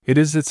 It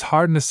is its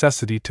hard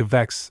necessity to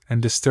vex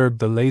and disturb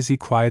the lazy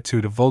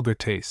quietude of vulgar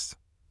taste,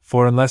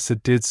 for unless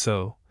it did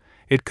so,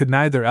 it could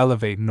neither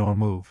elevate nor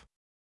move.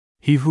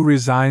 He who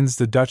resigns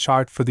the Dutch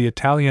art for the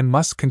Italian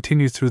must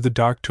continue through the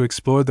dark to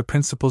explore the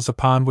principles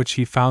upon which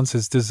he founds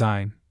his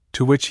design,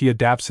 to which he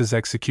adapts his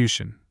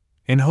execution,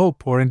 in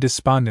hope or in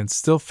despondence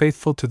still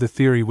faithful to the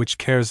theory which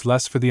cares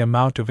less for the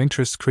amount of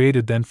interest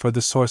created than for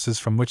the sources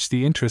from which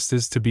the interest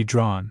is to be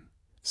drawn,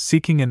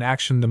 seeking in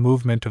action the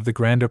movement of the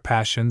grander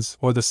passions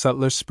or the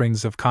subtler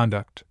springs of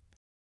conduct,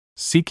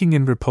 seeking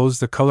in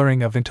repose the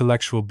coloring of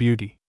intellectual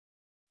beauty.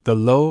 The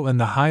low and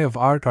the high of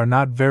art are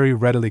not very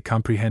readily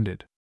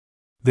comprehended.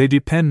 They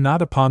depend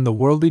not upon the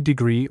worldly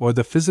degree or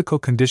the physical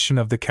condition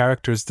of the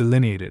characters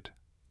delineated.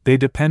 They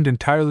depend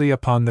entirely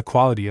upon the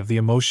quality of the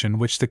emotion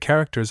which the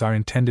characters are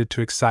intended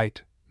to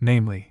excite,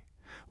 namely,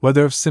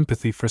 whether of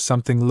sympathy for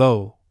something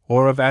low,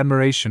 or of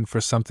admiration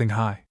for something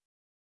high.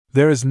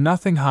 There is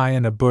nothing high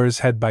in a Boer's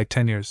Head by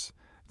Teniers,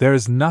 there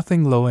is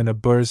nothing low in a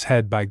Boer's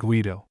Head by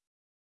Guido.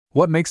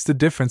 What makes the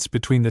difference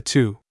between the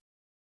two?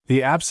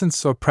 The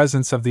absence or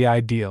presence of the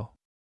ideal.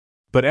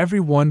 But every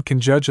one can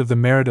judge of the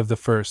merit of the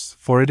first,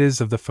 for it is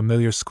of the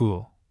familiar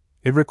school.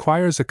 It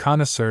requires a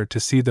connoisseur to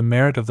see the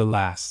merit of the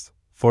last,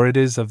 for it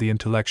is of the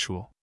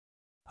intellectual.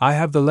 I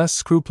have the less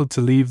scruple to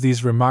leave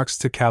these remarks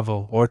to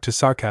cavil or to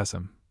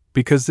sarcasm,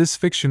 because this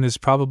fiction is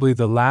probably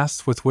the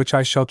last with which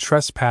I shall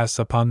trespass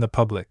upon the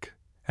public,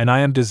 and I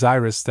am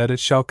desirous that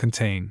it shall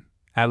contain,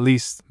 at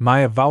least, my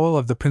avowal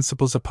of the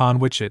principles upon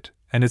which it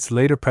and its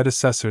later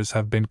predecessors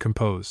have been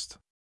composed.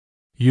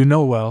 You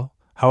know well,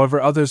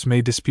 however others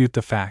may dispute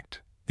the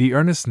fact, the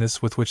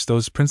earnestness with which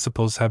those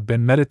principles have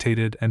been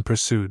meditated and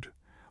pursued,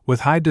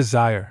 with high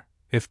desire,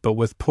 if but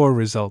with poor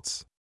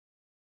results.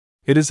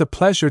 It is a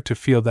pleasure to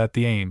feel that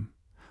the aim,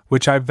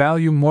 which I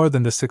value more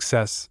than the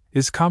success,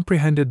 is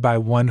comprehended by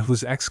one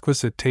whose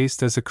exquisite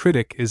taste as a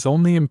critic is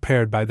only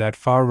impaired by that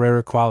far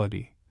rarer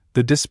quality,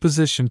 the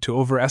disposition to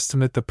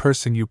overestimate the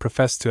person you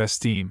profess to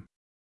esteem.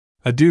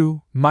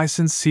 Adieu, my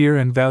sincere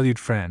and valued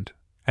friend,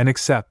 and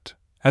accept,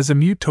 as a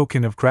mute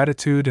token of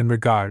gratitude and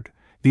regard,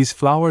 these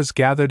flowers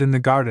gathered in the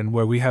garden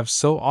where we have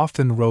so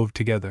often roved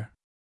together.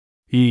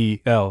 E.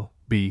 L.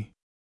 B.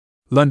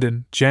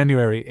 London,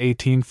 January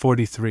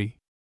 1843.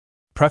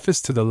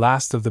 Preface to The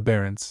Last of the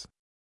Barons.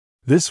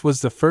 This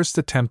was the first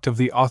attempt of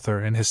the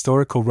author in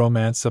historical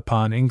romance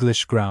upon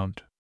English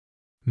ground.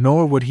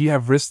 Nor would he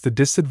have risked the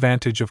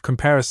disadvantage of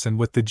comparison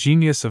with the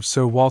genius of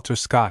Sir Walter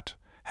Scott,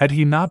 had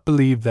he not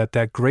believed that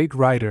that great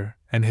writer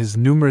and his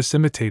numerous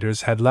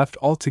imitators had left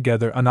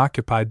altogether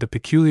unoccupied the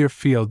peculiar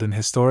field in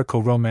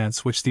historical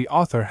romance which the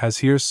author has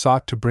here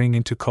sought to bring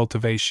into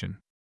cultivation.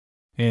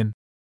 In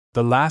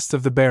The Last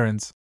of the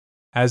Barons,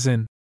 as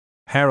in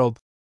Harold,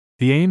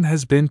 the aim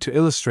has been to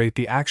illustrate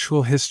the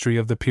actual history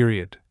of the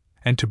period,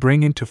 and to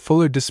bring into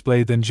fuller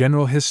display than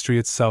general history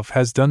itself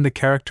has done the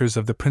characters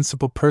of the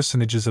principal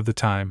personages of the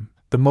time,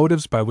 the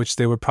motives by which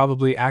they were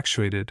probably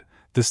actuated,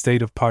 the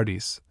state of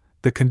parties,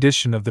 the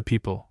condition of the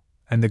people,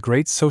 and the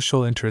great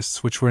social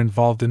interests which were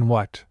involved in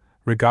what,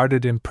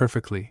 regarded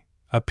imperfectly,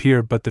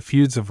 appear but the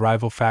feuds of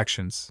rival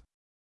factions.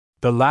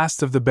 The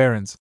Last of the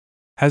Barons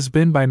has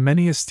been by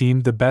many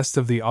esteemed the best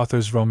of the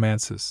author's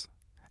romances,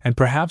 and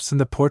perhaps in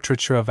the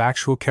portraiture of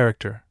actual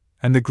character,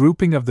 and the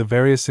grouping of the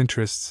various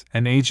interests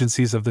and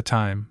agencies of the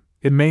time,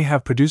 it may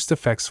have produced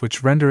effects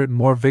which render it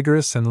more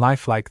vigorous and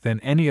lifelike than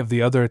any of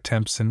the other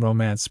attempts in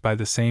romance by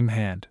the same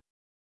hand.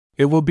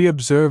 It will be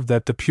observed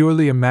that the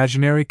purely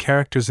imaginary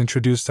characters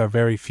introduced are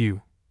very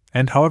few,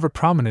 and however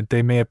prominent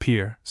they may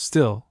appear,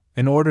 still,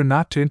 in order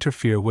not to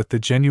interfere with the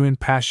genuine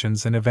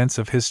passions and events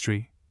of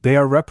history, they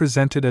are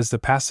represented as the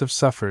passive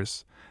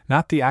sufferers,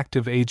 not the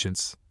active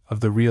agents,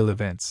 of the real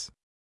events.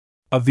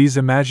 Of these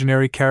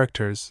imaginary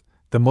characters,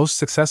 the most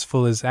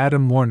successful is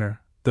Adam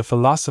Warner, the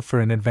philosopher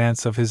in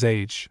advance of his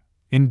age.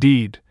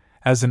 Indeed,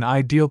 as an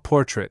ideal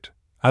portrait,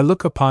 I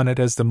look upon it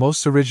as the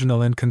most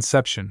original in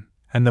conception,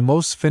 and the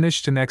most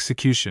finished in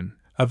execution,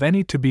 of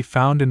any to be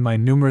found in my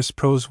numerous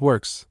prose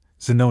works,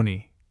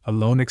 Zanoni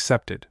alone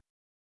excepted.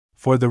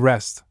 For the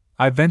rest,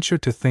 I venture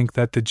to think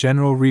that the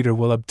general reader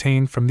will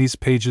obtain from these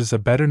pages a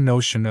better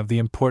notion of the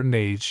important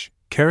age,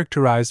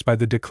 characterized by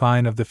the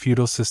decline of the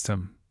feudal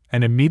system,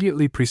 and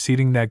immediately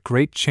preceding that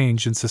great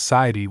change in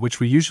society which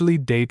we usually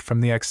date from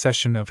the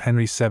accession of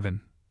Henry VII,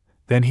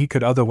 than he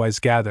could otherwise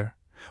gather,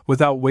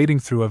 without wading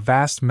through a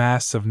vast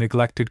mass of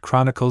neglected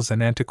chronicles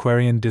and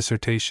antiquarian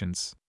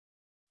dissertations.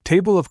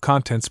 Table of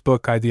Contents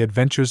Book I The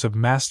Adventures of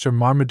Master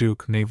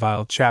Marmaduke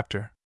Neville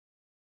Chapter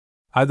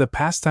I The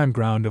Pastime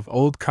Ground of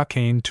Old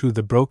Cockaigne 2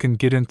 The Broken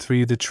Giddon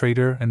 3 The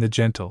Traitor and the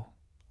Gentle,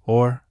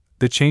 or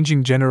The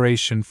changing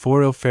generation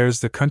 4 ill fares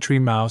the country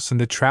mouse and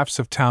the traps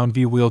of town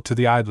v wheel to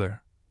the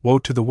idler. Woe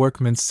to the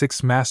workman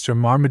 6 Master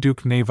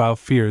Marmaduke Navile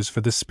fears for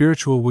the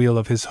spiritual weal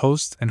of his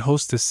host and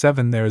hostess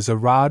 7 There is a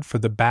rod for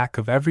the back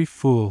of every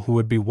fool who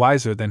would be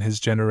wiser than his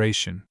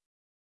generation.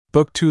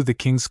 Book 2 The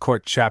King's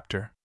Court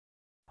Chapter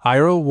I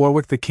Earl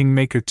Warwick the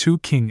Kingmaker 2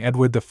 King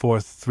Edward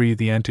IV 3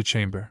 The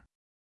Antechamber.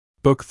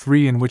 Book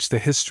 3 in which the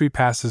history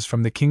passes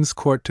from the King's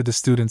Court to the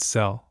student's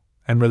cell,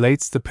 and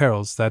relates the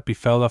perils that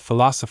befell a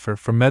philosopher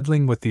for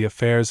meddling with the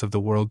affairs of the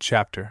world.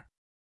 Chapter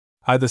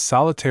I The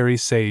solitary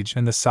sage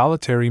and the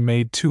solitary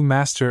maid 2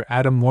 Master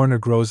Adam Warner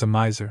grows a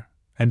miser,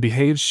 and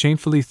behaves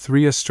shamefully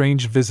 3 A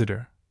strange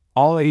visitor,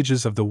 all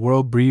ages of the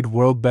world breed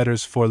world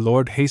betters 4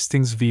 Lord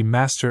Hastings v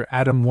Master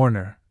Adam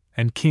Warner,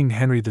 and King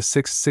Henry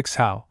VI 6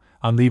 How,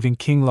 on leaving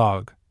King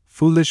Log,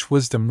 foolish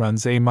wisdom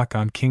runs amok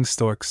on King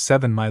Stork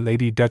 7 My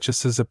Lady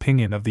Duchess's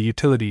opinion of the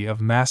utility of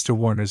Master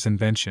Warner's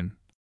invention,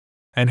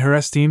 and her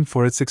esteem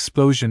for its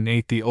explosion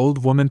 8 The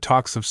old woman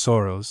talks of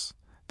sorrows,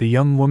 the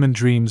young woman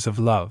dreams of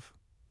love,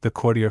 the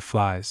courtier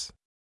flies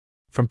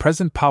from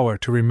present power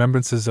to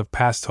remembrances of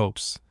past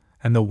hopes,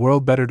 and the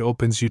world bettered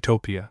opens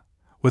utopia,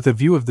 with a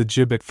view of the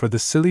gibbet for the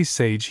silly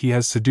sage he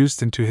has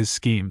seduced into his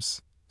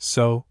schemes.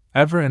 So,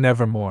 ever and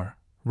evermore,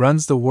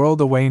 runs the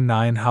world away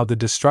 9 How the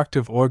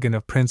destructive organ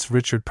of Prince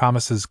Richard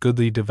promises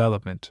goodly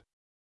development.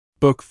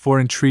 Book 4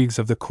 Intrigues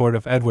of the Court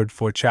of Edward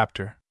 4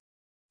 Chapter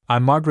I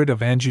Margaret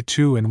of Anjou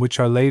 2 in which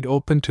are laid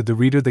open to the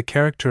reader the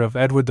character of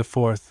Edward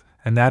IV,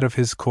 and that of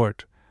his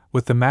court,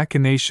 with the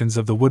machinations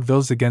of the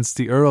Woodvilles against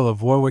the Earl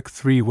of Warwick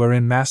 3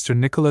 wherein Master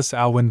Nicholas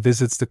Alwyn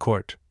visits the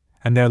court,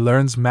 and there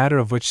learns matter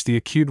of which the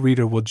acute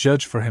reader will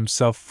judge for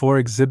himself 4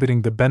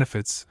 Exhibiting the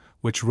benefits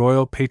which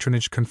royal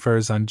patronage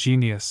confers on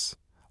genius,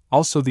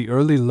 also the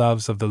early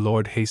loves of the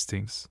Lord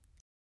Hastings.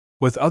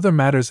 With other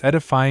matters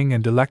edifying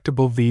and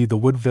delectable the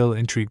Woodville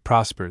intrigue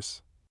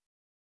prospers.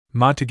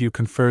 Montague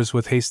confers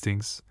with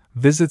Hastings,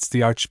 visits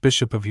the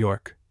Archbishop of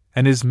York,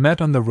 and is met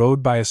on the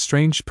road by a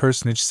strange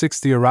personage 6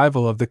 The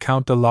arrival of the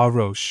Count de la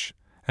Roche,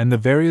 and the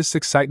various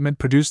excitement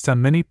produced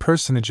on many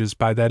personages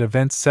by that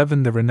event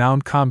 7 The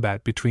renowned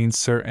combat between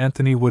Sir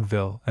Anthony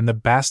Woodville and the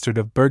Bastard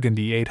of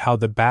Burgundy 8 How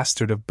the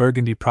Bastard of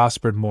Burgundy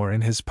prospered more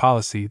in his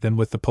policy than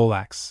with the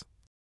poleaxe,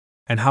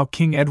 and how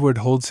King Edward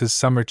holds his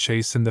summer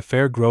chase in the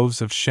fair groves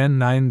of Shen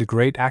 9 The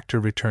great actor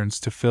returns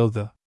to fill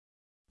the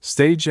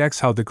stage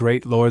X How the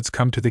great lords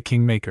come to the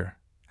Kingmaker,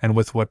 and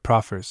with what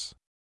proffers.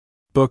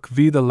 Book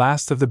V The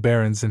Last of the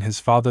Barons in his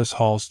father's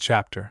halls.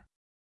 Chapter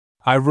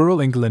I Rural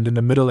England in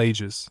the Middle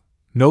Ages.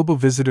 Noble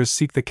visitors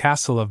seek the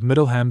castle of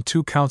Middleham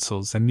 2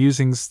 Counsels and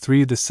Musings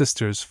 3 The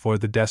Sisters for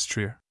the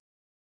Destrier.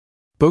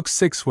 Book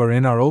 6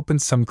 wherein are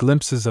opened some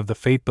glimpses of the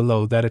fate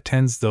below that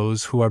attends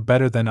those who are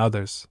better than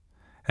others,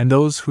 and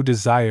those who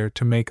desire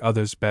to make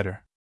others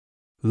better.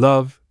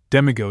 Love,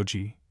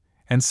 demagogy,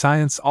 and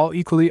science all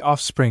equally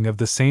offspring of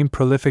the same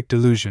prolific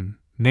delusion,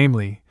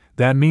 namely,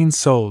 that mean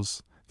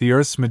souls, the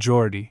earth's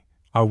majority,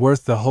 are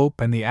worth the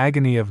hope and the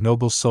agony of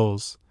noble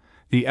souls,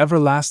 the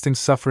everlasting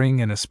suffering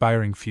and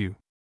aspiring few.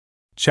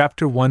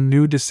 Chapter 1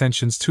 New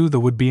dissensions 2 The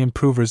would-be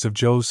improvers of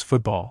Joe's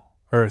football,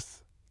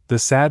 Earth, the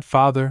sad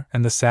father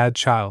and the sad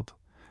child,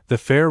 the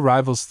fair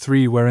rivals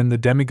 3 wherein the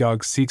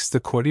demagogue seeks the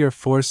courtier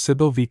 4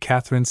 Sybil v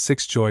Catherine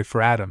 6 Joy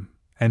for Adam,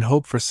 and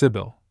hope for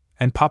Sybil,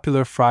 and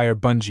popular Friar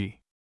Bungee.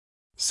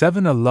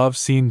 7 A love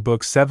scene.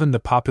 Book 7 The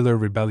popular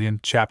rebellion.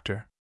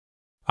 Chapter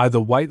I The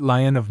White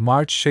Lion of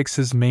March shakes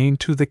his mane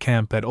to the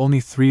camp at only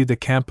 3 The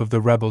camp of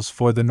the rebels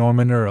for the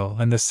Norman Earl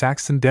and the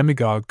Saxon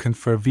demagogue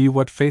confer v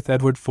What faith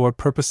Edward IV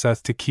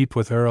purposeth to keep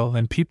with Earl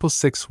and people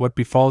 6 What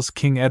befalls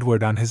King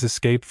Edward on his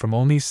escape from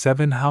only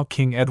 7 How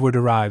King Edward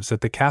arrives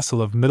at the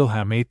castle of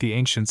Middleham 8 The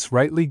ancients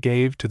rightly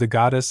gave to the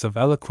goddess of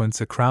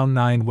eloquence a crown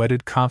 9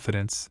 Wedded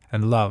confidence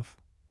and love,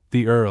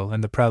 the Earl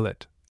and the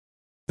Prelate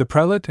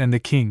and the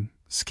King,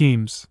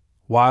 schemes,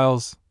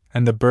 wiles,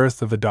 and the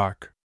birth of a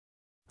dark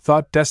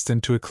thought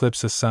destined to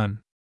eclipse a sun.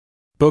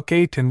 Book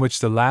 8 in which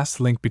the last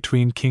link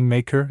between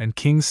Kingmaker and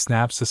King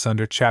snaps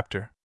asunder.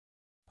 Chapter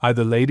I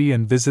The Lady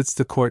and visits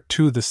the court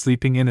 2 The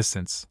sleeping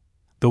innocents,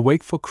 the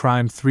wakeful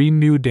crime 3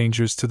 New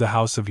dangers to the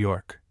House of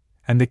York,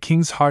 and the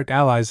King's heart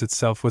allies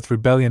itself with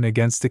rebellion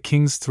against the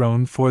King's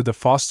throne 4 The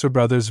foster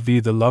brothers v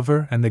The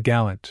lover and the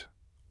gallant,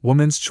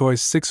 woman's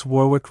choice 6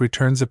 Warwick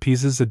returns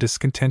appeases a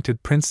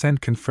discontented prince and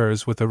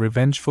confers with a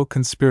revengeful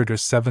conspirator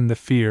 7 The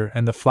fear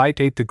and the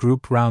flight 8 The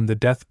group round the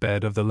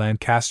deathbed of the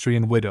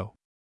Lancastrian widow.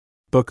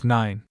 Book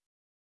 9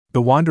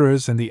 The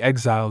Wanderers and the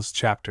Exiles.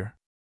 Chapter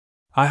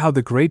I How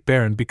the great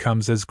baron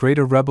becomes as great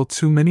a rebel.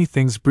 Too many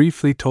things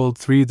briefly told.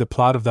 3 The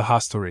plot of the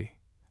hostelry,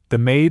 the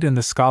maid and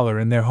the scholar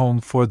in their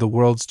home for the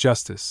world's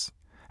justice,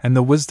 and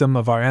the wisdom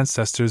of our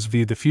ancestors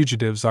v The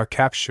fugitives are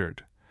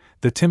captured,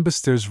 the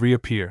Timbusters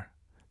reappear.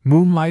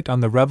 Moonlight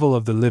on the revel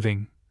of the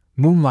living,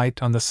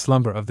 moonlight on the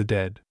slumber of the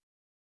dead.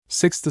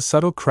 6 The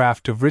subtle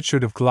craft of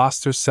Richard of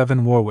Gloucester.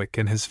 7 Warwick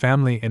and his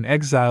family in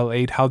exile.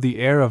 8 How the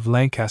heir of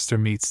Lancaster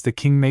meets the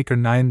Kingmaker.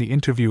 9 The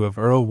interview of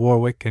Earl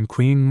Warwick and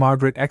Queen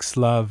Margaret.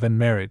 Love and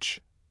marriage,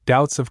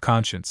 doubts of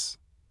conscience,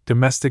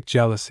 domestic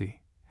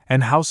jealousy,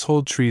 and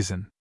household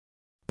treason.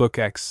 Book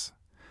X.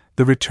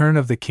 The Return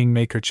of the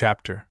Kingmaker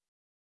Chapter.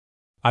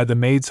 I the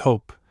maid's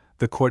hope,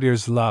 the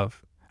courtier's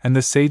love, and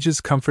the sage's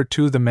comfort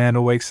too. The man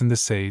awakes in the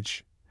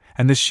sage,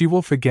 and the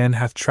she-wolf again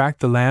hath tracked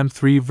the lamb.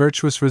 3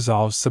 virtuous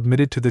resolves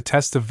submitted to the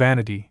test of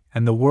vanity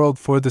and the world.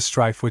 For the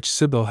strife which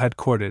Sibyl had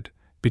courted,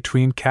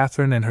 between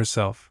Catherine and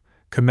herself,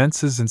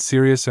 commences in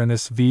serious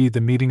earnest. The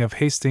meeting of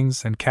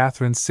Hastings and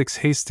Catherine. 6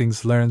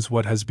 Hastings learns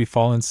what has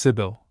befallen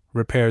Sibyl,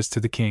 repairs to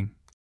the king,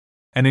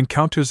 and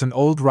encounters an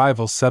old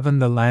rival. 7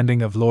 The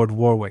landing of Lord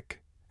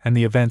Warwick, and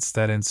the events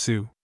that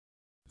ensue.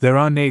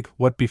 Thereon. 8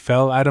 What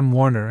befell Adam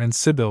Warner and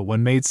Sibyl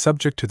when made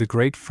subject to the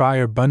great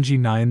Friar Bungay.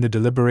 9 The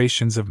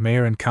deliberations of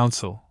mayor and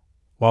council,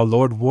 while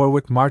Lord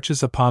Warwick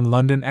marches upon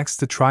London. X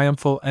The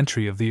triumphal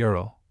entry of the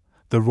Earl,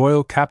 the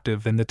royal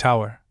captive in the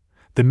Tower,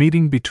 the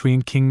meeting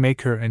between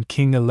Kingmaker and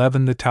King.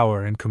 11 The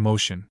Tower in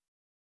commotion.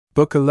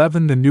 Book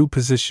 11 The new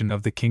position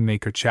of the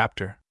Kingmaker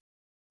Chapter.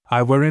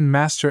 I wherein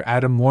Master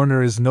Adam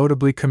Warner is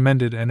notably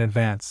commended and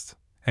advanced,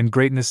 and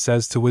greatness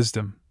says to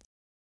wisdom,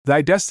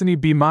 Thy destiny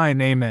be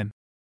mine, amen.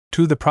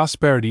 2 The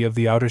prosperity of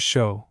the outer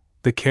show,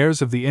 the cares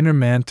of the inner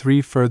man.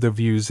 3 Further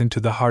views into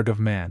the heart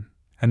of man,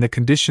 and the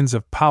conditions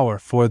of power.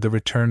 4 The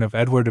return of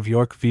Edward of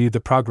York.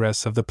 The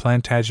progress of the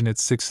Plantagenet.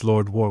 6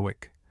 Lord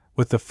Warwick,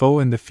 with the foe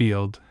in the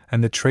field,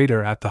 and the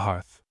traitor at the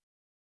hearth.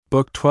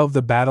 Book 12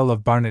 The Battle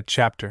of Barnet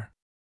Chapter.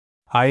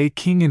 A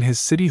king in his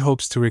city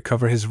hopes to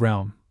recover his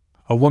realm.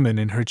 A woman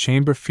in her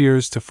chamber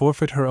fears to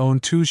forfeit her own.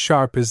 2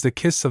 Sharp is the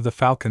kiss of the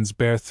falcon's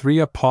bear. 3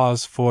 A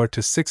pause. 4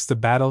 to 6 The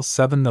battle.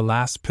 7 The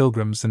last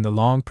pilgrims in the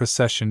long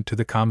procession to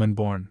the common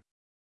bourne.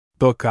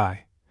 Book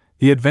I.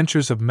 The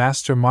Adventures of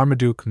Master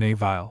Marmaduke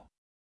Neville.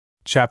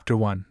 Chapter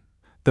 1.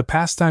 The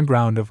pastime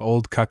ground of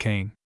Old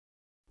Cockaigne.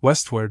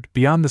 Westward,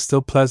 beyond the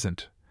still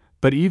pleasant,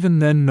 but even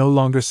then no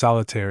longer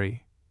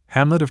solitary,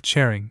 hamlet of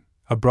Charing,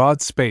 a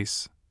broad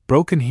space,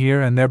 broken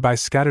here and there by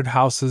scattered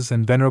houses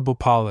and venerable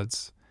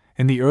pollards,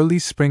 in the early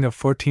spring of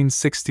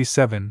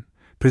 1467,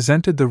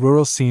 presented the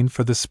rural scene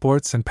for the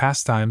sports and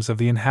pastimes of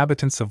the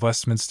inhabitants of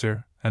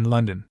Westminster and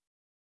London.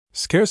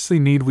 Scarcely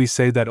need we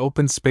say that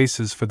open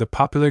spaces for the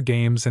popular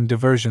games and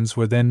diversions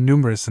were then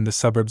numerous in the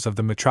suburbs of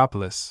the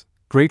metropolis,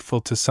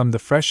 grateful to some the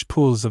fresh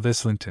pools of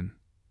Islington,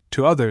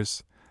 to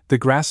others, the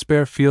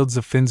grass-bare fields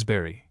of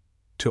Finsbury,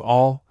 to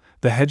all,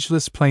 the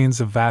hedgeless plains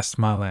of vast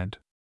Miland.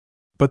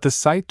 But the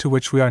site to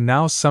which we are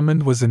now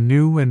summoned was a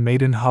new and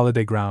maiden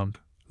holiday ground,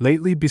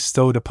 lately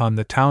bestowed upon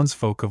the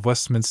townsfolk of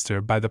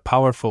Westminster by the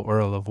powerful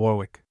Earl of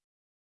Warwick.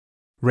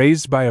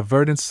 Raised by a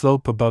verdant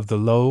slope above the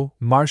low,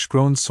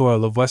 marsh-grown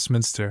soil of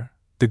Westminster,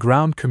 the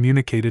ground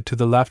communicated to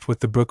the left with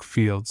the brook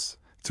fields,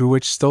 through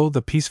which stole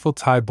the peaceful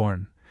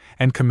Tyburn,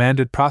 and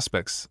commanded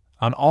prospects,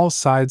 on all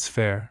sides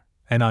fair,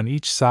 and on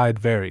each side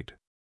varied.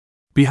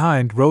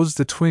 Behind rose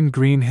the twin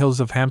green hills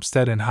of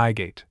Hampstead and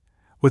Highgate,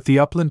 with the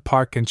upland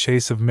park and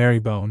chase of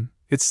Marybone,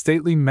 its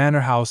stately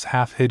manor house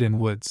half hid in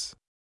woods.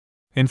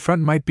 In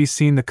front might be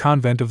seen the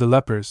convent of the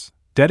lepers,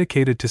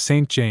 dedicated to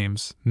St.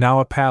 James, now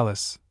a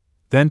palace.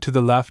 Then to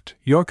the left,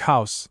 York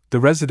House, the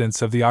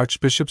residence of the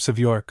Archbishops of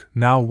York,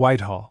 now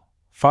Whitehall.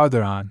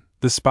 Farther on,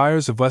 the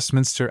spires of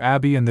Westminster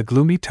Abbey and the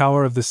gloomy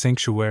tower of the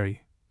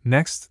Sanctuary.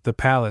 Next, the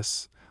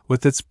palace,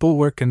 with its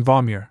bulwark and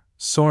vomir,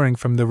 soaring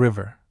from the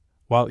river,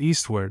 while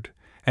eastward,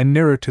 and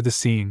nearer to the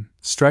scene,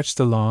 stretched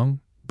the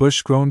long,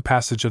 bush-grown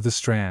passage of the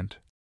Strand,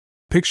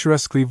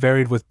 picturesquely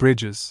varied with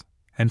bridges,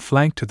 and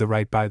flanked to the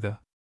right by the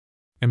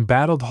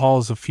embattled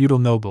halls of feudal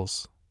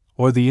nobles,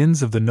 or the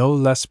inns of the no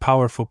less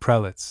powerful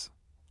prelates,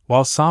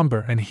 while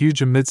sombre and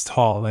huge amidst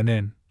hall and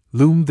inn,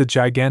 loomed the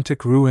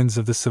gigantic ruins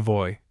of the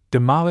Savoy,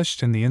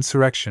 demolished in the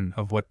insurrection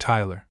of Wat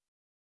Tyler.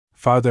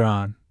 Farther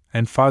on,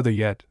 and farther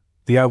yet,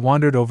 the eye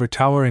wandered over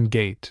tower and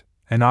gate,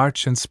 and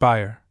arch and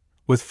spire,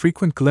 with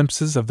frequent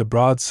glimpses of the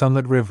broad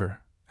sunlit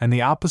river, and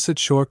the opposite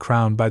shore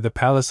crowned by the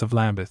Palace of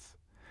Lambeth,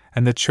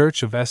 and the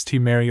church of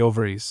St. Mary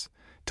Overies,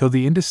 till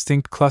the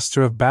indistinct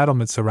cluster of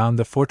battlements around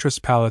the Fortress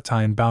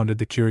Palatine bounded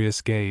the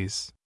curious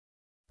gaze.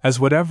 As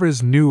whatever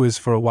is new is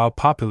for a while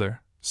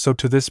popular, so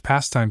to this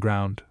pastime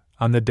ground,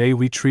 on the day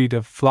we treat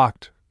of,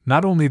 flocked,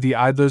 not only the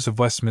idlers of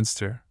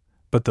Westminster,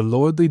 but the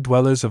lordly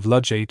dwellers of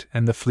Ludgate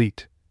and the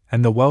Fleet,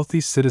 and the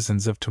wealthy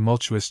citizens of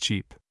tumultuous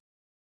Cheap.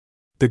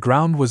 The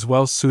ground was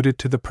well suited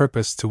to the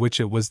purpose to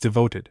which it was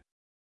devoted.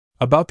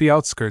 About the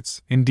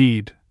outskirts,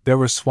 indeed, there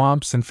were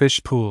swamps and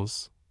fish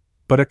pools,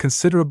 but a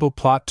considerable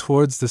plot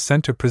towards the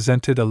center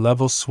presented a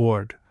level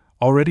sward,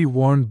 already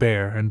worn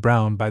bare and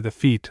brown by the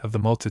feet of the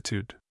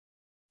multitude.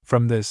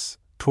 From this,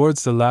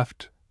 towards the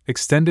left,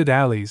 extended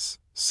alleys,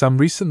 some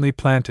recently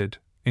planted,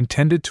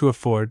 intended to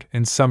afford,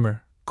 in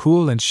summer,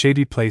 cool and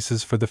shady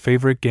places for the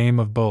favorite game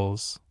of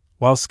bowls,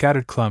 while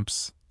scattered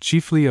clumps,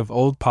 chiefly of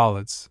old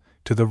pollards,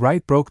 to the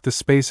right broke the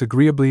space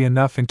agreeably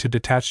enough into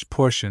detached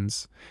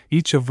portions,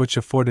 each of which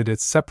afforded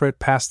its separate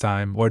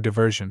pastime or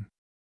diversion.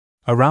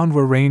 Around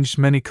were ranged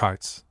many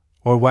carts,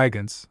 or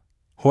wagons.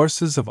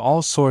 Horses of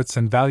all sorts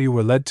and value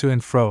were led to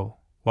and fro,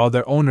 while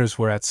their owners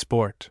were at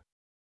sport.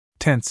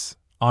 Tents,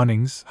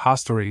 awnings,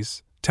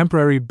 hostelries,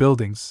 temporary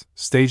buildings,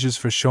 stages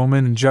for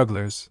showmen and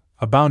jugglers,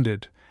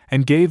 abounded,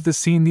 and gave the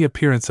scene the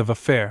appearance of a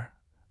fair.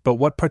 But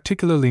what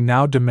particularly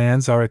now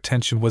demands our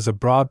attention was a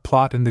broad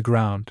plot in the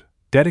ground,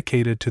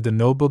 dedicated to the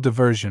noble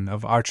diversion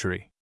of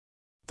archery.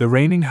 The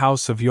reigning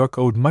House of York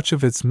owed much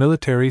of its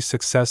military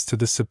success to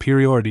the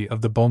superiority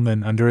of the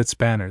bowmen under its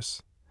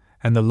banners,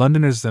 and the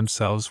Londoners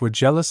themselves were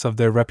jealous of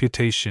their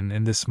reputation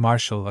in this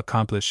martial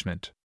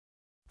accomplishment.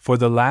 For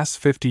the last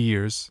 50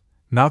 years,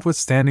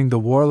 notwithstanding the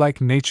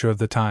warlike nature of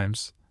the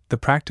times, the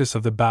practice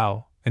of the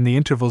bow, in the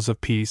intervals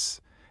of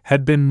peace,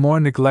 had been more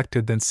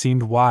neglected than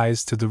seemed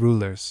wise to the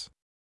rulers.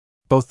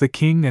 Both the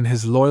king and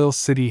his loyal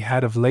city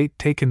had of late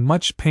taken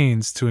much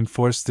pains to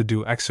enforce the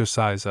due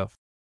exercise of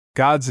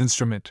God's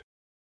instrument,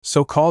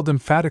 so called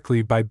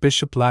emphatically by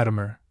Bishop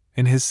Latimer,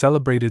 in his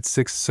celebrated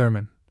sixth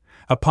sermon,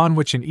 upon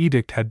which an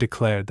edict had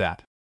declared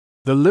that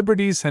the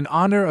liberties and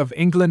honor of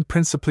England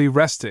principally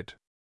rested.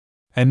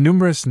 And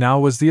numerous now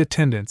was the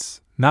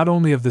attendance, not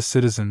only of the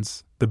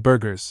citizens, the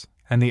burghers,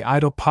 and the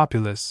idle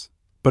populace,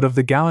 but of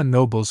the gallant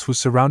nobles who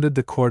surrounded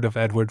the court of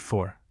Edward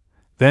IV,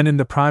 then in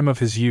the prime of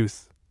his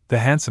youth, the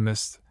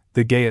handsomest,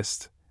 the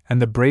gayest, and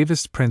the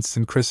bravest prince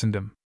in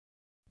Christendom.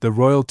 The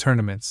royal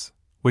tournaments,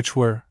 which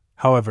were,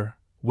 however,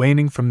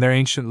 waning from their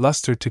ancient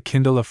luster to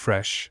kindle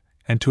afresh,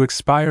 and to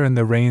expire in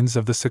the reigns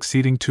of the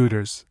succeeding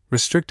Tudors,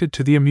 restricted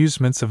to the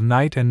amusements of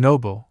knight and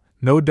noble,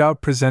 no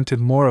doubt presented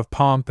more of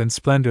pomp and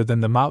splendor than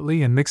the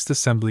motley and mixed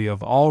assembly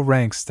of all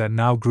ranks that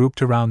now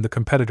grouped around the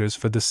competitors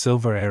for the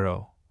silver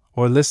arrow,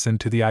 or listened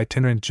to the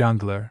itinerant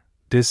jongleur,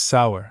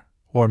 dissauer,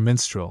 or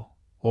minstrel,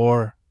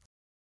 or,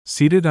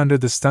 seated under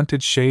the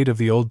stunted shade of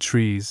the old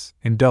trees,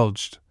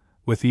 indulged,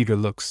 with eager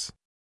looks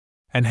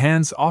and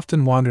hands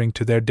often wandering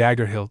to their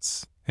dagger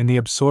hilts, in the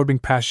absorbing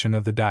passion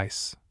of the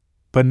dice.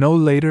 But no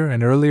later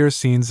and earlier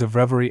scenes of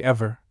revelry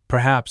ever,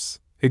 perhaps,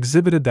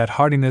 exhibited that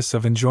heartiness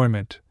of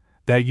enjoyment,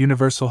 that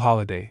universal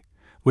holiday,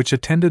 which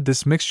attended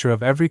this mixture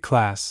of every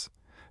class,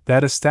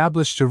 that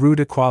established a rude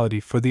equality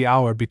for the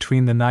hour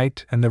between the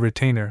knight and the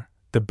retainer,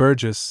 the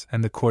burgess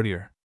and the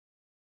courtier.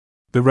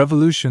 The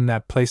revolution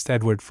that placed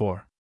Edward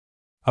IV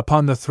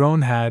upon the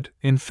throne had,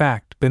 in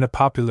fact, been a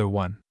popular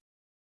one.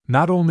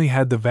 Not only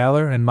had the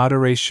valor and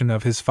moderation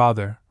of his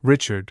father,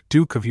 Richard,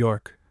 Duke of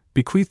York,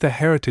 bequeathed a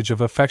heritage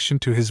of affection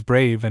to his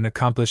brave and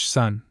accomplished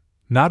son,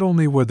 not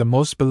only were the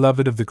most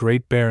beloved of the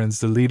great barons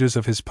the leaders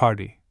of his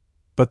party,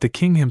 but the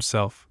king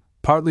himself,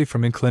 partly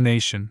from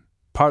inclination,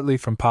 partly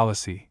from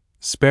policy,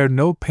 spared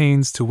no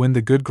pains to win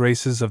the good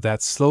graces of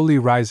that slowly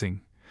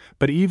rising,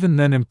 but even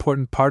then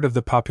important part of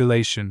the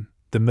population,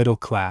 the middle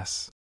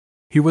class.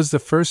 He was the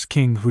first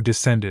king who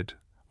descended,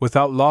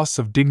 without loss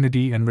of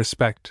dignity and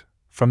respect,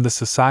 from the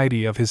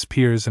society of his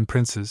peers and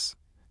princes,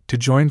 to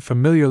join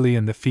familiarly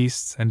in the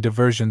feasts and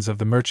diversions of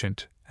the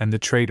merchant and the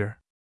trader.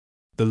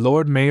 The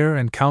Lord Mayor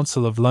and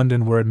Council of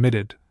London were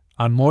admitted,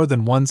 on more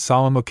than one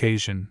solemn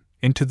occasion,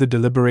 into the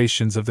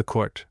deliberations of the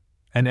court,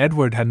 and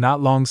Edward had not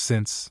long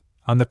since,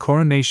 on the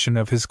coronation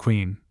of his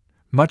queen,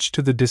 much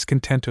to the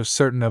discontent of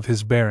certain of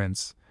his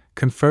barons,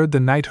 conferred the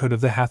knighthood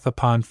of the Hath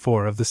upon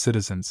 4 of the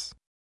citizens.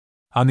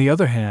 On the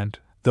other hand,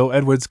 though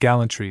Edward's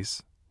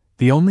gallantries,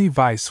 the only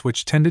vice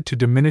which tended to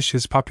diminish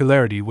his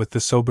popularity with the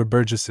sober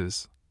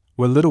burgesses,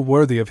 were little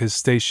worthy of his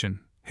station,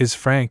 his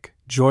frank,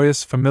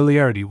 joyous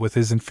familiarity with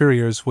his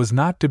inferiors was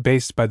not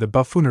debased by the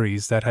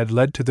buffooneries that had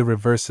led to the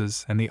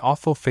reverses and the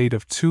awful fate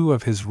of 2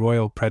 of his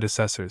royal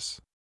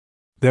predecessors.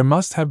 There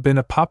must have been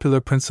a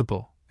popular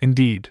principle,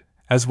 indeed,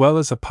 as well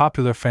as a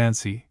popular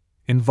fancy,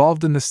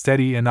 involved in the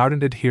steady and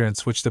ardent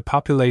adherence which the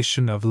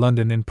population of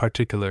London in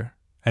particular,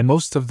 and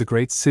most of the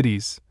great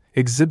cities,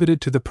 exhibited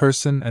to the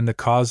person and the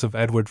cause of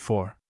Edward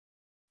IV.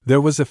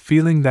 There was a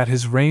feeling that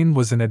his reign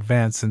was an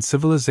advance in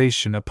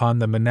civilization upon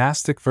the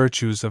monastic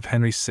virtues of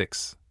Henry VI,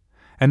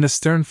 and the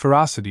stern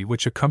ferocity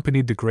which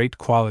accompanied the great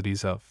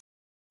qualities of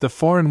the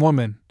foreign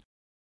woman,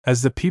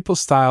 as the people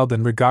styled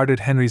and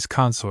regarded Henry's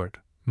consort,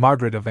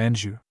 Margaret of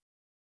Anjou.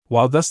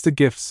 While thus the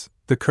gifts,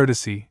 the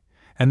courtesy,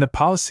 and the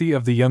policy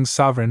of the young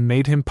sovereign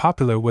made him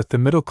popular with the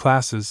middle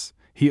classes,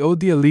 he owed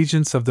the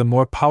allegiance of the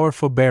more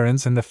powerful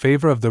barons and the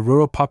favor of the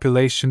rural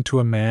population to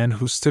a man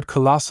who stood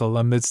colossal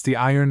amidst the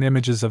iron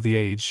images of the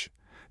age,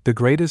 the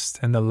greatest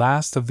and the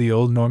last of the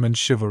old Norman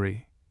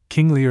chivalry,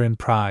 kinglier in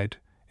pride,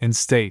 in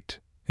state,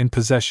 in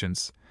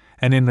possessions,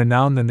 and in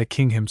renown than the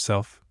king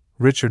himself,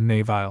 Richard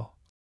Neville,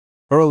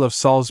 Earl of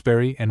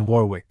Salisbury and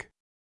Warwick.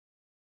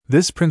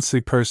 This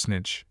princely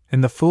personage,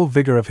 in the full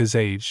vigor of his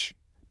age,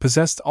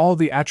 possessed all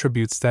the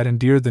attributes that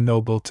endear the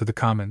noble to the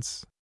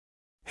commons.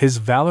 His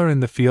valor in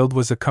the field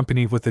was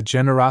accompanied with a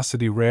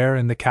generosity rare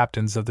in the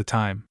captains of the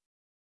time.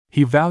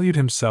 He valued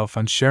himself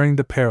on sharing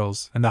the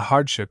perils and the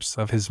hardships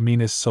of his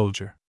meanest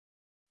soldier.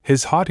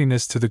 His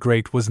haughtiness to the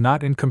great was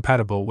not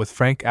incompatible with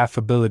frank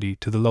affability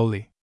to the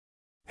lowly.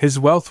 His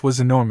wealth was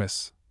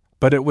enormous,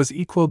 but it was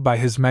equaled by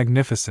his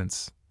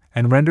magnificence,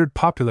 and rendered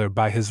popular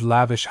by his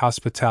lavish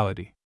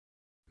hospitality.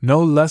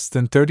 No less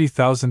than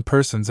 30,000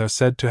 persons are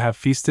said to have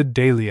feasted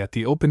daily at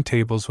the open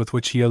tables with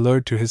which he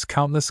allured to his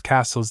countless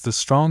castles the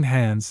strong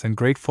hands and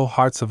grateful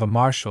hearts of a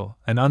martial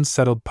and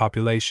unsettled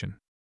population.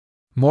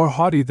 More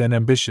haughty than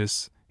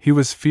ambitious, he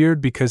was feared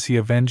because he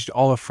avenged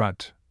all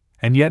affront,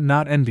 and yet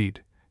not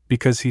envied,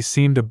 because he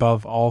seemed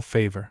above all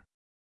favor.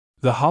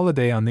 The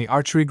holiday on the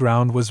archery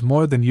ground was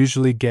more than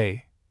usually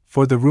gay,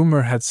 for the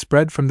rumor had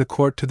spread from the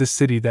court to the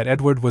city that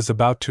Edward was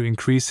about to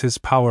increase his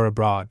power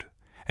abroad,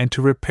 and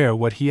to repair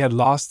what he had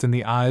lost in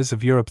the eyes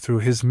of Europe through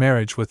his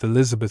marriage with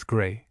Elizabeth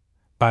Grey,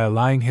 by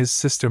allying his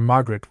sister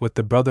Margaret with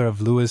the brother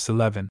of Louis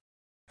XI,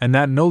 and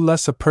that no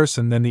less a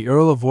person than the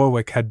Earl of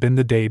Warwick had been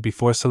the day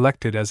before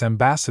selected as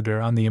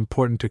ambassador on the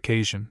important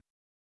occasion.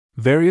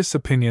 Various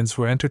opinions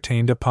were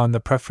entertained upon the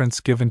preference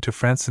given to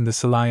France in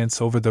this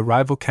alliance over the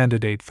rival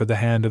candidate for the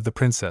hand of the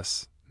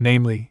princess,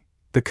 namely,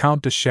 the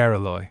Count de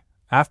Charolais,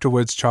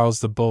 afterwards Charles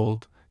the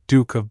Bold,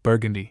 Duke of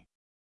Burgundy.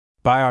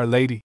 "By Our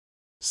Lady,"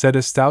 said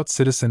a stout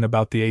citizen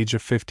about the age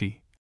of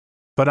 50,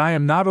 "but I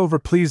am not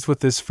overpleased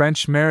with this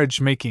French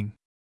marriage-making.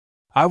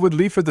 I would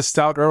liefer the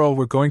stout Earl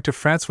were going to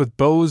France with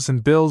bows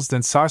and bills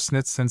than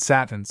sarcenets and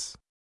satins.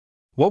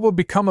 What will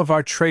become of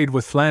our trade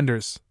with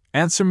Flanders?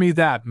 Answer me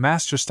that,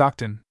 Master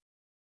Stockton.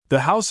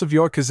 The House of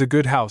York is a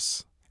good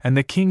house, and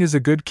the King is a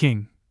good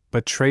king,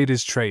 but trade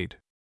is trade.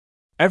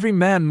 Every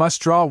man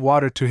must draw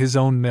water to his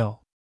own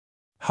mill."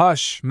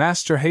 "Hush,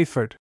 Master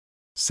Hayford,"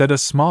 said a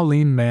small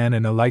lean man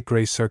in a light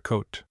grey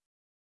surcoat.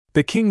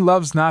 "The king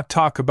loves not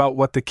talk about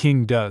what the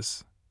king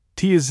does.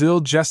 'T is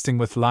ill jesting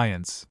with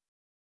lions.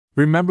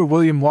 Remember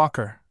William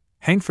Walker,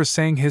 hanged for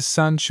saying his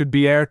son should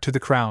be heir to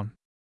the crown."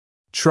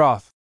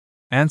 "Troth,"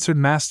 answered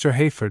Master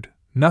Hayford,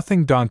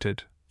 nothing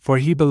daunted, for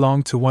he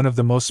belonged to one of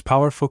the most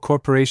powerful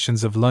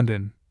corporations of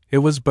London. It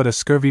was but a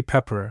scurvy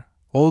pepperer,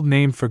 old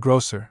name for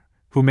grocer,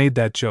 who made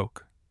that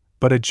joke,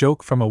 but a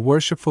joke from a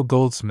worshipful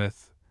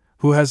goldsmith,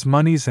 who has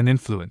moneys and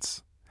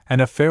influence, and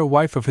a fair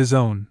wife of his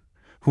own,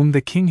 whom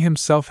the king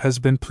himself has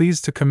been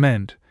pleased to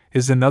commend,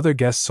 is another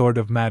guess sort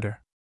of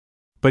matter.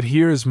 But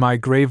here is my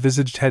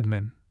grey-visaged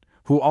headman,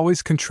 who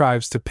always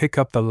contrives to pick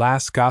up the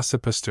last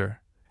gossip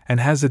astir, and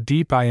has a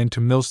deep eye into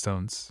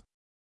millstones.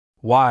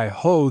 Why,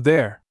 ho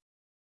there!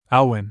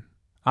 Alwyn,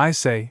 I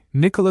say,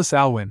 Nicholas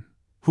Alwyn,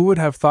 who would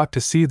have thought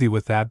to see thee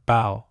with that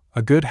bow,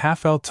 a good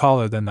half-ell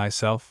taller than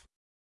thyself?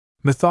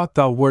 Methought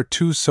thou wert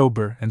too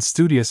sober and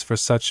studious for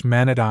such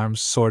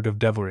man-at-arms sort of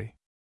devilry.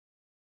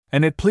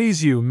 "An it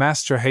please you,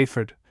 Master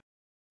Hayford,"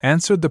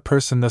 answered the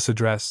person thus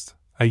addressed,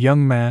 a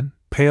young man,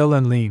 pale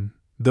and lean,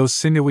 though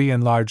sinewy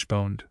and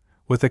large-boned,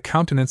 with a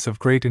countenance of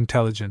great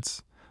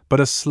intelligence, but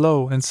a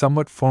slow and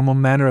somewhat formal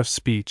manner of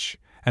speech,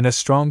 and a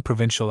strong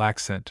provincial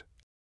accent.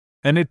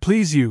 "An it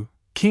please you,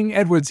 King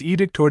Edward's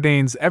edict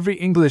ordains every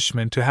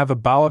Englishman to have a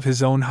bow of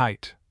his own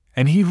height,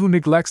 and he who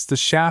neglects the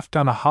shaft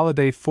on a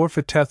holiday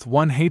forfeiteth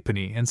 1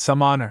 halfpenny and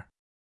some honour.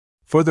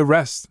 For the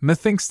rest,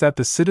 methinks that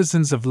the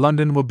citizens of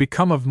London will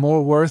become of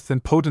more worth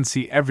and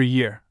potency every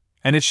year,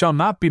 and it shall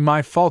not be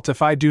my fault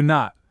if I do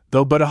not,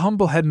 though but a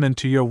humble headman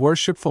to your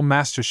worshipful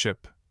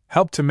mastership,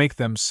 help to make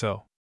them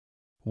so."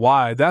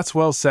 "Why, that's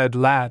well said,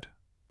 lad,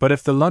 but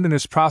if the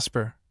Londoners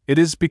prosper, it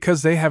is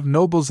because they have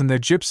nobles in their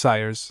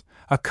gipsires,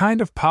 a kind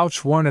of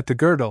pouch worn at the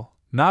girdle,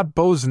 not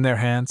bows in their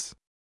hands.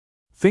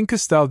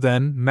 Thinkest thou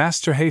then,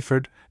 Master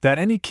Hayford, that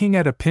any king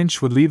at a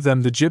pinch would leave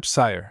them the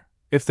gipsire,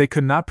 if they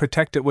could not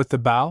protect it with the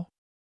bow?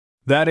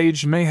 That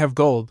age may have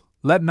gold,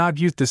 let not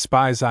youth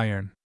despise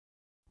iron."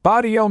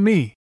 "Body o'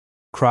 me!"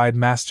 cried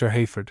Master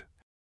Hayford.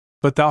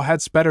 "But thou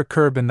hadst better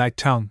curb in thy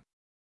tongue.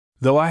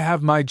 Though I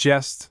have my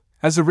jest,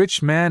 as a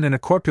rich man and a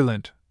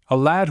corpulent, a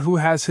lad who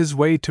has his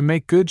way to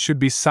make good should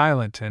be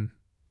silent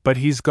but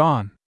he's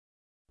gone."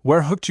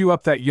 "Where hooked you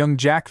up that young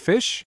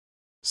Jack-fish?"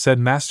 said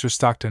Master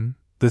Stockton,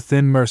 the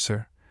thin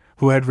mercer,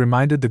 who had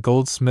reminded the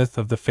goldsmith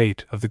of the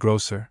fate of the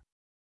grocer.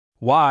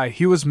 "Why,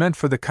 he was meant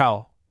for the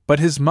cowl, but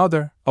his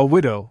mother, a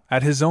widow,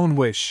 at his own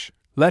wish,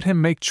 let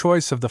him make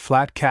choice of the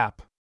flat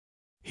cap.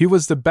 He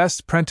was the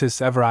best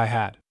prentice ever I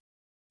had.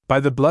 By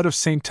the blood of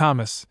St.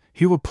 Thomas,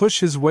 he will push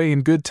his way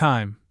in good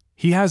time.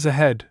 He has a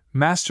head,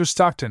 Master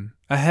Stockton,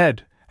 a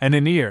head, and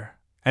an ear,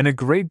 and a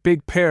great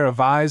big pair of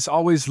eyes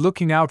always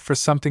looking out for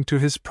something to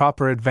his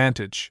proper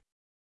advantage."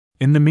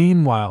 In the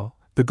meanwhile,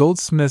 the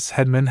goldsmith's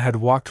headman had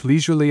walked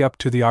leisurely up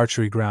to the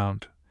archery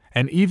ground,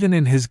 and even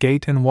in his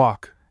gait and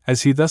walk,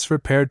 as he thus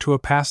repaired to a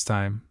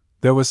pastime,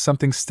 there was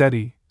something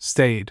steady,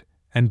 staid,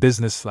 and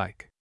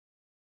businesslike.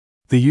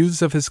 The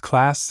youths of his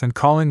class and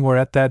calling were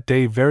at that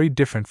day very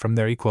different from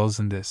their equals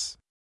in this.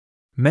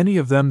 Many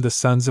of them the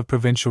sons of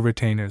provincial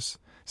retainers,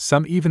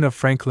 some even of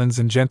franklins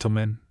and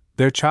gentlemen.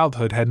 Their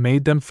childhood had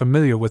made them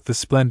familiar with the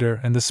splendor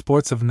and the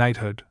sports of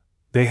knighthood.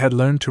 They had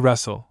learned to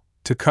wrestle,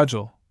 to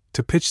cudgel,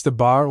 to pitch the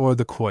bar or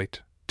the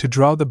quoit, to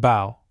draw the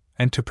bow,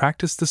 and to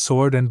practice the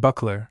sword and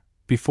buckler,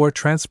 before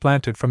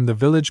transplanted from the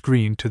village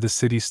green to the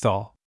city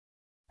stall.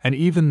 And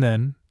even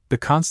then, the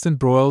constant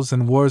broils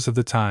and wars of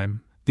the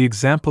time, the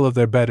example of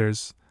their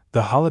betters,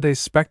 the holiday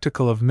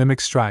spectacle of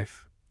mimic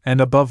strife, and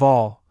above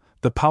all,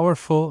 the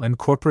powerful and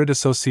corporate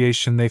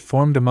association they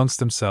formed amongst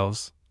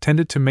themselves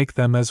tended to make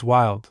them as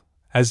wild,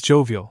 as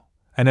jovial,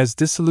 and as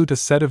dissolute a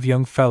set of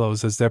young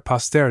fellows as their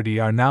posterity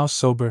are now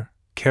sober,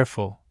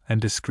 careful, and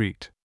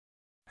discreet.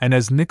 And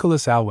as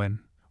Nicholas Alwyn,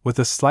 with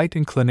a slight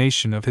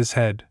inclination of his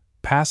head,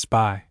 passed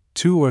by,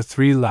 2 or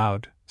 3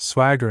 loud,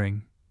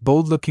 swaggering,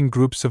 bold-looking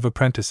groups of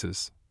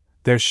apprentices,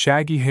 their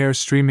shaggy hair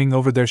streaming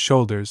over their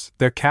shoulders,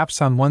 their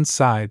caps on one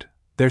side,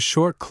 their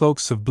short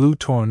cloaks of blue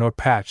torn or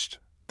patched,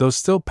 though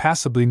still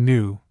passably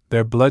new,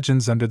 their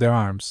bludgeons under their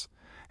arms,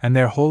 and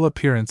their whole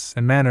appearance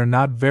and manner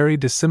not very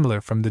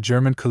dissimilar from the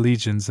German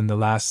collegians in the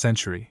last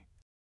century,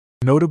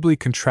 notably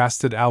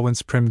contrasted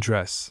Alwyn's prim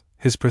dress,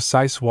 his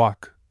precise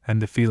walk,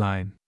 and the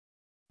feline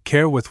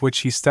care with which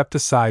he stepped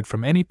aside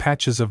from any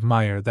patches of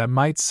mire that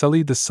might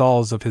sully the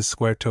soles of his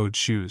square-toed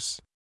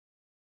shoes.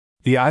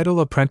 The idle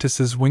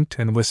apprentices winked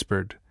and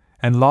whispered,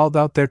 and lolled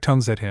out their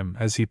tongues at him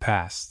as he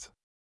passed.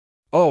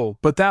 "Oh,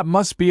 but that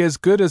must be as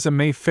good as a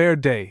Mayfair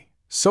day,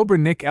 sober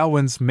Nick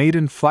Alwyn's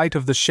maiden flight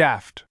of the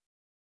shaft.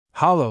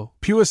 Hollo,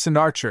 puissant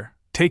archer,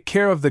 take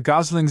care of the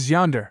goslings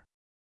yonder!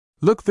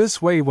 Look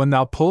this way when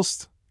thou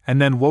pull'st,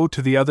 and then woe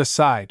to the other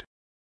side!"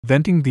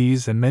 Venting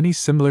these and many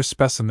similar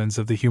specimens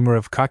of the humor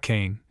of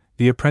cockaying,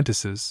 the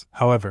apprentices,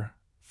 however,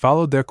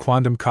 followed their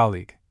quondam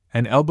colleague,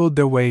 and elbowed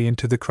their way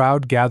into the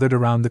crowd gathered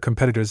around the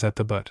competitors at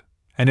the butt,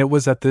 and it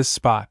was at this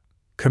spot,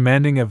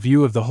 commanding a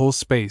view of the whole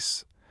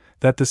space,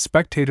 that the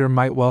spectator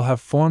might well have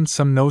formed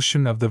some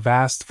notion of the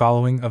vast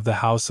following of the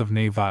House of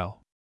Nayville.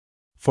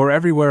 For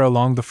everywhere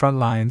along the front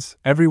lines,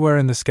 everywhere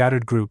in the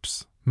scattered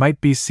groups, might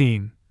be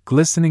seen,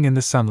 glistening in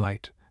the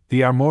sunlight,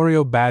 the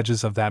armorial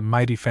badges of that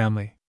mighty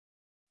family.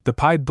 The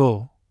pied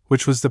bull,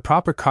 which was the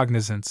proper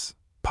cognizance,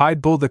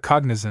 pied bull the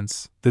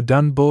cognizance, the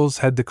dun bull's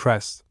head the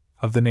crest,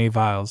 of the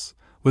Nayvilles,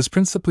 was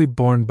principally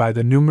borne by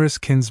the numerous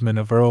kinsmen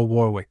of Earl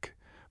Warwick,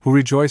 who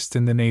rejoiced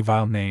in the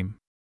Nayville name.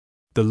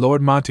 The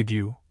Lord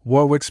Montague,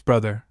 Warwick's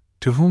brother,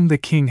 to whom the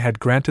king had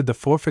granted the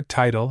forfeit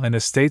title and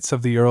estates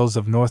of the Earls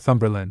of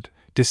Northumberland,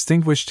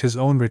 distinguished his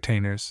own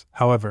retainers,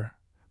 however,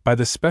 by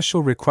the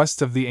special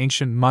request of the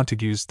ancient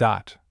Montagues.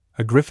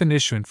 A griffin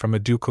issuant from a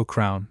ducal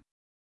crown.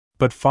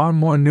 But far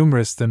more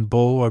numerous than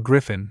bull or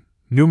griffin,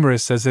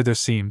 numerous as either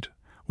seemed,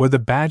 were the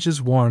badges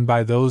worn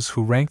by those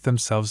who ranked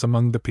themselves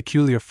among the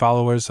peculiar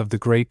followers of the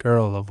great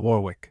Earl of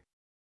Warwick.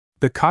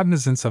 The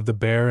cognizance of the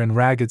bear and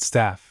ragged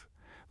staff,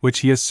 which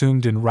he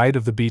assumed in right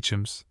of the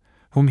Beauchamps,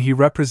 whom he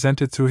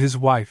represented through his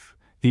wife,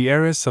 the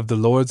heiress of the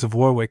Lords of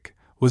Warwick,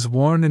 was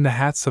worn in the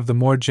hats of the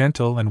more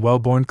gentle and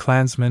well-born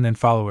clansmen and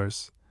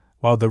followers,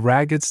 while the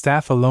ragged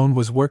staff alone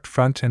was worked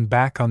front and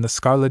back on the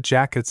scarlet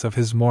jackets of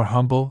his more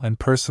humble and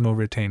personal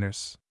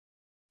retainers.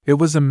 It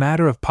was a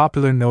matter of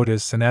popular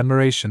notice and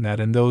admiration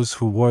that in those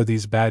who wore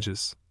these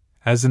badges,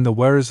 as in the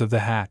wearers of the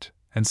hat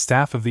and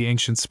staff of the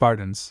ancient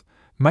Spartans,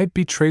 might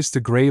be traced a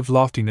grave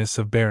loftiness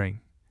of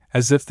bearing,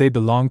 as if they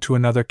belonged to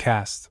another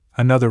caste,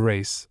 another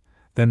race,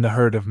 than the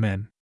herd of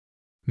men.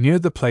 Near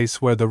the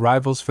place where the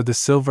rivals for the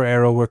silver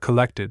arrow were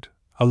collected,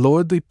 a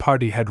lordly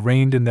party had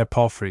reined in their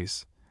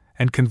palfreys,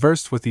 and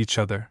conversed with each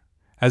other,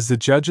 as the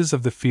judges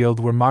of the field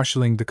were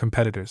marshalling the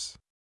competitors.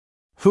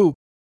 "Who,"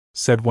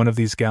 said one of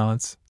these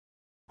gallants,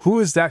 "who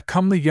is that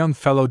comely young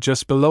fellow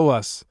just below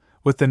us,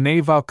 with the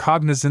Nayville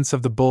cognizance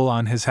of the bull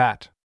on his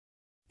hat?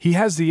 He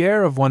has the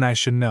air of one I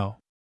should know."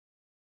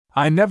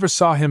 "I never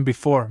saw him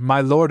before,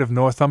 my lord of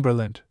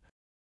Northumberland,"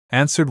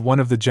 answered one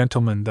of the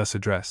gentlemen thus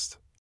addressed.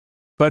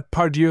 "But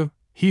pardieu,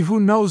 he who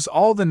knows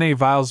all the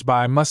Nayvilles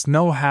by must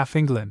know half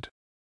England."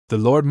 The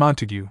Lord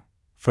Montague,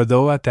 for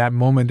though at that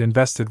moment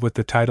invested with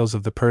the titles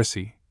of the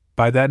Percy,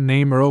 by that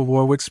name Earl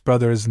Warwick's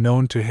brother is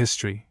known to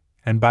history,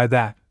 and by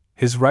that,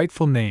 his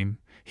rightful name,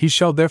 he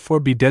shall therefore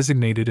be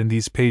designated in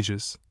these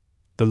pages.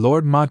 The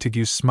Lord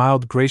Montague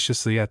smiled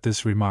graciously at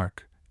this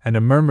remark, and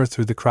a murmur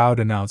through the crowd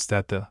announced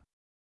that the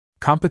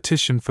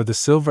competition for the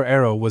silver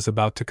arrow was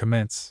about to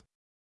commence.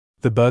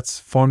 The butts,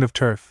 formed of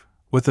turf,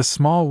 with a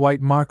small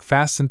white mark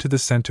fastened to the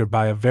center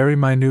by a very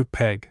minute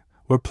peg,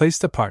 were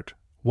placed apart,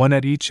 one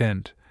at each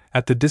end,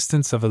 at the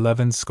distance of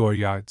 11 score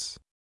yards.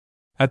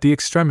 At the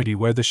extremity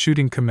where the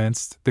shooting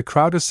commenced, the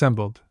crowd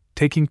assembled,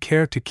 taking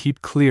care to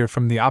keep clear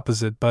from the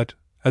opposite butt,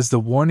 as the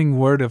warning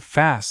word of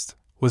 "fast"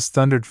 was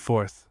thundered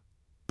forth.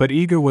 But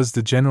eager was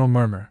the general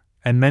murmur,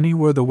 and many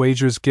were the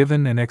wagers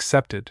given and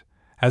accepted,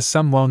 as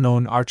some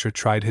well-known archer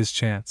tried his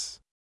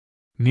chance.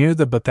 Near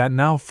the butt that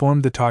now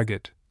formed the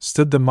target,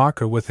 stood the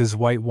marker with his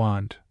white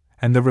wand,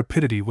 and the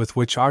rapidity with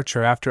which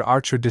archer after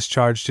archer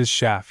discharged his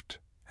shaft,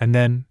 and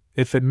then,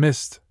 if it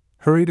missed,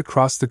 hurried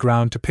across the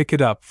ground to pick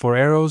it up, for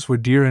arrows were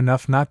dear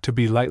enough not to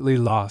be lightly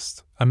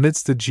lost,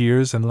 amidst the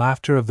jeers and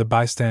laughter of the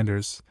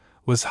bystanders,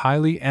 was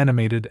highly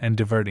animated and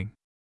diverting.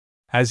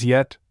 As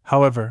yet,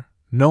 however,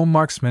 no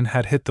marksman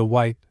had hit the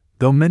white,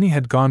 though many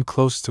had gone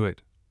close to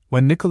it,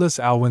 when Nicholas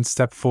Alwyn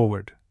stepped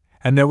forward,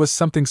 and there was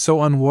something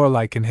so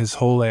unwarlike in his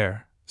whole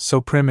air, so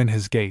prim in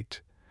his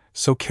gait,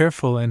 so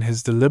careful in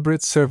his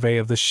deliberate survey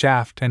of the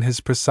shaft and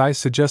his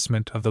precise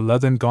adjustment of the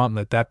leathern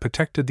gauntlet that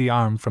protected the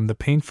arm from the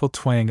painful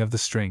twang of the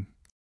string,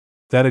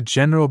 that a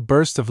general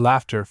burst of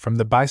laughter from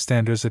the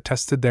bystanders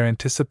attested their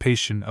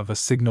anticipation of a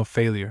signal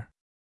failure.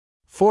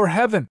 "For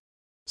heaven!"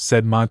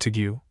 said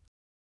Montague.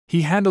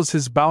 "He handles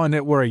his bow and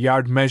it were a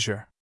yard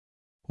measure.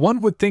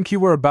 One would think he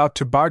were about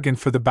to bargain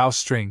for the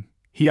bowstring,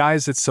 he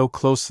eyes it so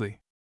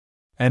closely.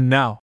 And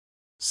now,"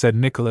 said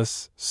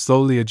Nicholas,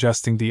 slowly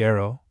adjusting the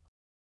arrow,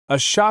 "a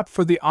shot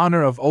for the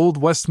honor of old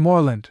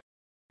Westmoreland!"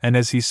 And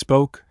as he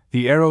spoke,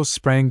 the arrow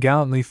sprang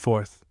gallantly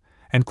forth,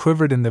 and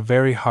quivered in the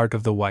very heart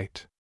of the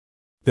white.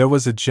 There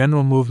was a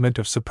general movement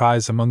of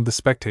surprise among the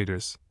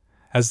spectators,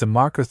 as the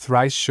marker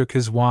thrice shook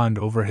his wand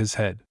over his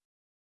head.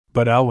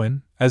 But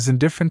Elwyn, as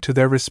indifferent to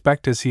their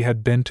respect as he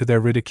had been to their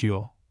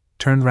ridicule,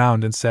 turned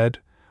round and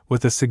said,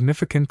 with a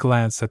significant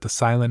glance at the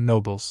silent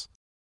nobles,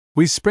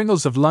 "We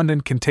Springles of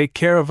London can take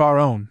care of our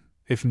own,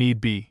 if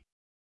need be.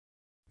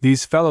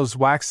 These fellows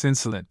wax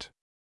insolent.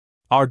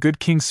 Our good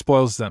king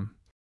spoils them,"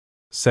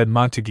 said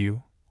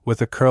Montague,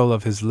 with a curl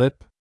of his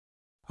lip.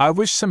 "I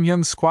wish some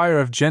young squire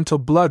of gentle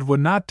blood would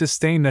not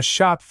disdain a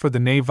shot for the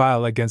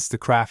knave-isle against the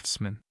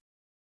craftsman.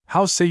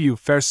 How say you,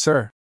 fair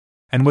sir?"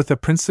 And with a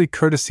princely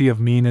courtesy of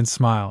mien and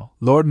smile,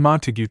 Lord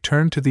Montague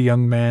turned to the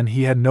young man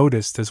he had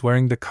noticed as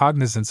wearing the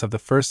cognizance of the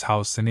first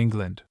house in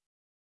England.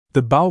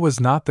 The bow was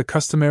not the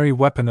customary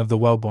weapon of the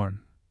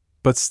Wellborn,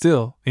 but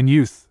still, in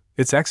youth,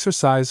 its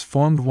exercise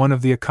formed one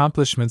of the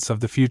accomplishments of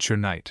the future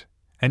knight,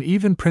 and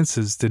even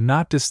princes did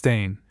not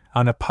disdain,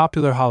 on a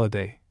popular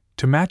holiday,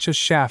 to match a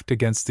shaft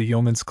against the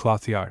yeoman's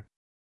cloth-yard.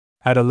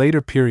 At a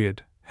later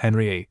period,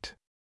 Henry VIII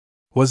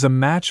was a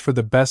match for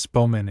the best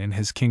bowman in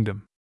his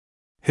kingdom.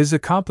 His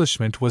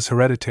accomplishment was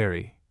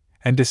hereditary,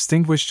 and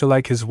distinguished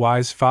alike his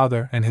wise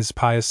father and his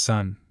pious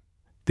son.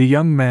 The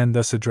young man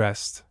thus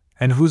addressed,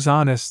 and whose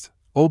honest,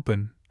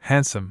 open,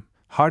 handsome,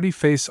 hearty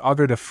face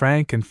augured a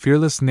frank and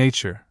fearless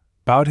nature,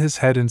 bowed his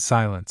head in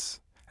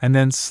silence, and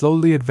then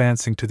slowly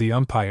advancing to the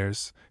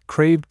umpires,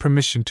 craved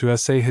permission to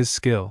essay his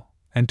skill,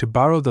 and to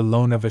borrow the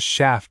loan of a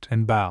shaft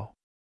and bow.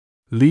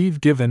 Leave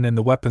given and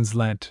the weapons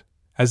lent,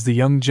 as the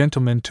young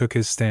gentleman took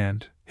his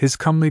stand, his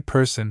comely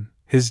person,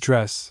 his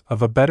dress,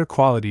 of a better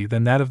quality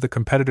than that of the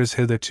competitors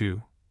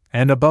hitherto,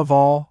 and above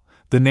all,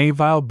 the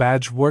knave-isle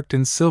badge worked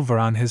in silver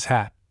on his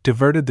hat,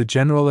 diverted the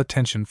general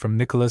attention from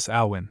Nicholas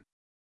Alwyn.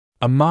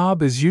 A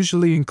mob is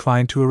usually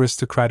inclined to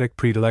aristocratic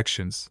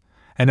predilections,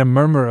 and a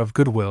murmur of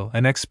goodwill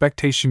and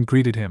expectation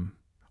greeted him,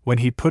 when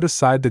he put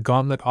aside the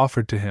gauntlet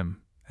offered to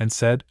him, and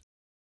said,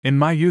 "In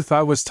my youth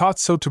I was taught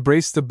so to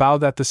brace the bow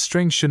that the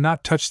string should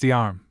not touch the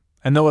arm,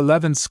 and though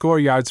 11 score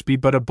yards be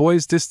but a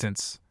boy's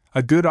distance,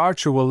 a good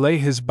archer will lay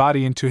his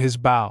body into his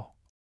bow.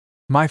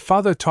 My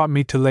father taught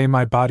me to lay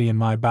my body in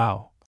my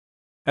bow,"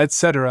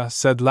 etc.,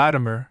 said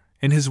Latimer,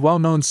 in his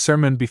well-known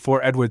sermon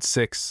before Edward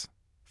VI,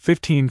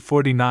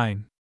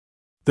 1549.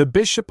 The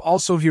bishop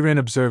also herein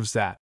observes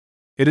that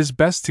it is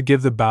best to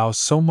give the bow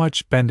so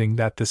much bending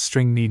that the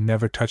string need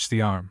never touch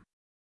the arm.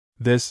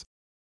 This,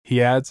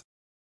 he adds,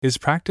 is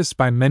practiced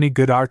by many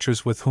good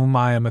archers with whom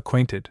I am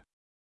acquainted.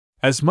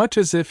 As much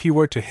as if he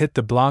were to hit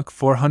the blanc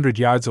 400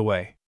 yards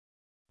away.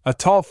 "A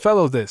tall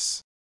fellow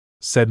this,"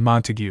 said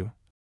Montague,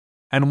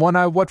 "and one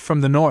I wot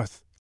from the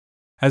north,"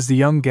 as the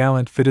young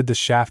gallant fitted the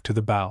shaft to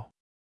the bow.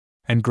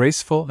 And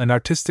graceful and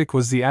artistic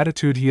was the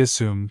attitude he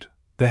assumed,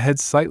 the head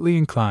slightly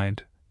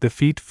inclined, the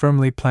feet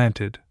firmly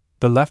planted,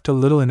 the left a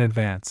little in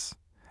advance,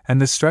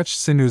 and the stretched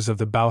sinews of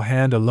the bow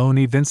hand alone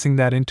evincing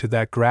that into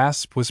that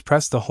grasp was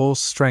pressed the whole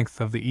strength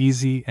of the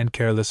easy and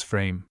careless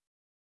frame.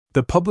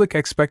 The public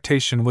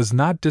expectation was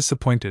not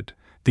disappointed.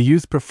 The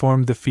youth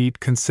performed the feat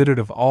considered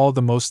of all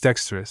the most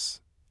dexterous.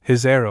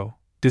 His arrow,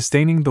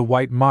 disdaining the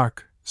white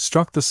mark,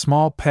 struck the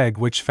small peg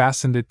which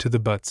fastened it to the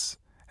butts,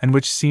 and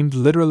which seemed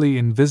literally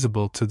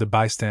invisible to the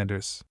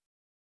bystanders.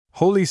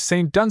 "Holy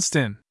St.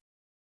 Dunstan!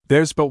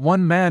 There's but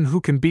one man who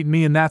can beat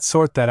me in that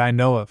sort that I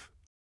know of,"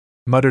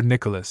 muttered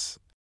Nicholas,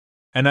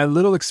 "and I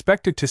little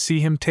expected to see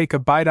him take a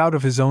bite out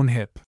of his own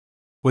hip."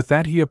 With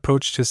that he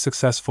approached his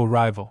successful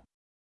rival.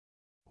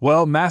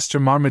 "Well, Master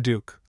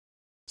Marmaduke,"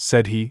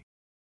 said he,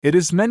 "it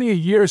is many a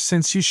year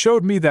since you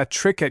showed me that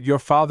trick at your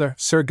father,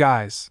 Sir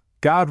Guy's,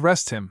 God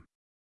rest him.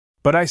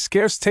 But I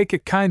scarce take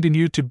it kind in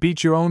you to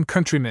beat your own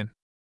countryman."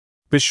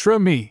 "Beshrew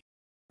me!"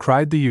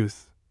 cried the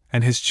youth,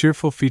 and his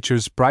cheerful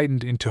features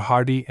brightened into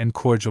hearty and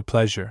cordial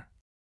pleasure.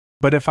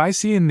 "But if I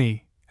see in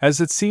thee,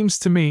 as it seems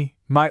to me,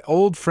 my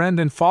old friend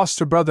and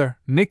foster brother,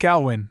 Nick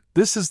Alwyn,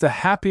 this is the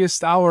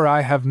happiest hour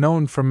I have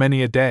known for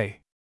many a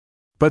day.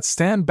 But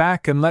stand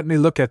back and let me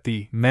look at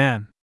thee,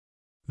 man.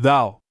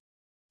 Thou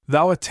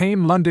a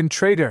tame London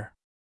traitor!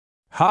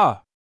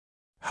 Ha!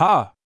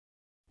 Ha!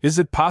 Is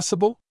it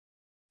possible?"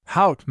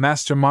 "Hout,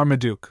 Master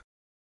Marmaduke,"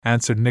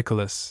 answered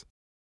Nicholas.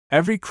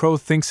 "Every crow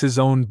thinks his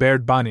own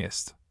bird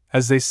bonniest,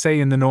 as they say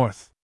in the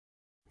north.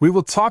 We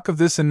will talk of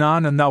this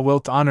anon, and thou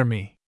wilt honor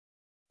me.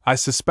 I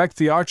suspect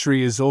the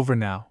archery is over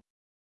now.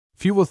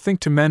 Few will think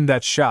to mend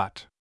that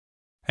shot."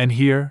 And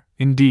here,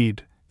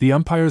 indeed, the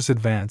umpires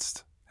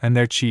advanced, and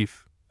their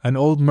chief, an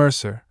old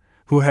mercer,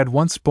 who had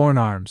once borne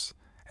arms,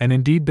 and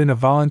indeed been a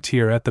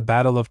volunteer at the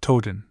Battle of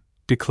Towton,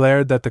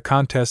 declared that the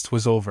contest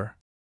was over.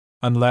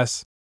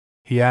 Unless,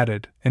 he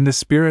added, in the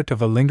spirit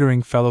of a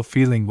lingering fellow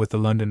feeling with the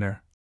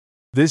Londoner,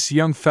 this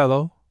young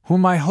fellow,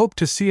 whom I hope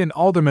to see an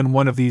alderman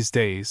one of these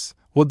days,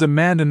 will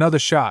demand another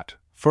shot,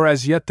 for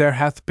as yet there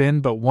hath been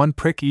but one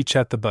prick each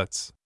at the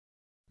butts.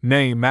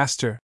 Nay,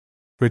 master,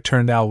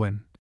 returned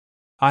Alwyn,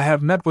 I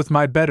have met with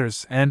my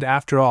betters, and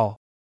after all,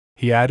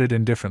 he added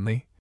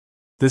indifferently,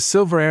 the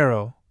silver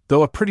arrow,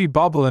 though a pretty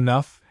bauble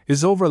enough,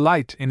 is over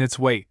light in its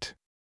weight.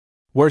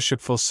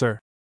 Worshipful sir,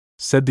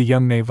 said the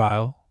young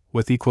Navile,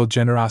 with equal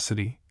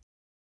generosity,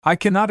 I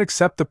cannot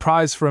accept the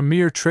prize for a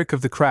mere trick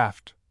of the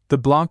craft. The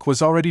blanc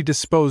was already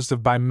disposed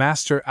of by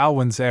Master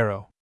Alwyn's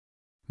arrow.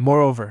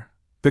 Moreover,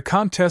 the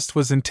contest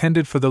was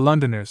intended for the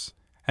Londoners,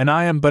 and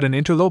I am but an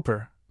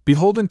interloper,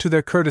 beholden to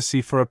their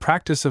courtesy for a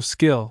practice of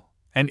skill,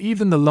 and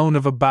even the loan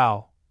of a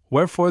bow,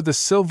 wherefore the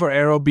silver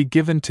arrow be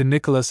given to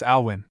Nicholas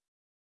Alwyn.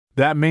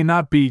 That may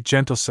not be,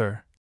 gentle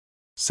sir,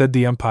 said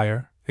the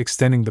umpire,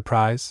 extending the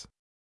prize.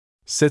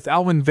 Sith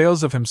Alwyn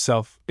vails of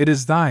himself, it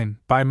is thine,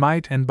 by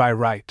might and by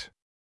right.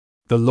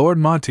 The Lord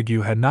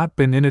Montague had not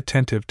been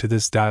inattentive to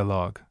this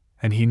dialogue,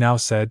 and he now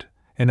said,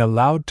 in a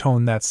loud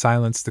tone that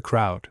silenced the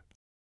crowd,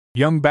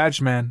 Young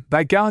badgeman,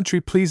 thy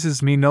gallantry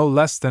pleases me no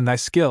less than thy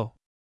skill.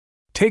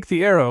 Take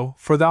the arrow,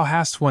 for thou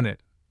hast won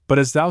it, but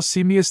as thou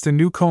seemest a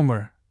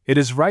newcomer, it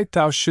is right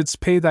thou shouldst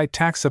pay thy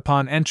tax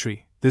upon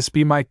entry. This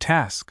be my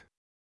task.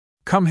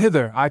 Come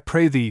hither, I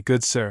pray thee,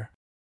 good sir.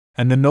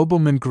 And the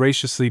nobleman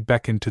graciously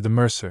beckoned to the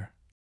mercer.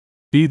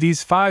 Be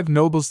these 5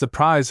 nobles the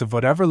prize of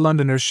whatever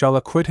Londoner shall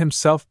acquit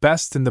himself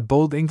best in the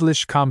bold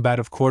English combat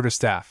of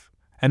quarterstaff,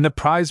 and the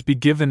prize be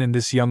given in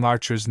this young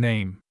archer's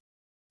name.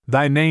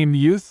 Thy name,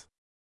 youth?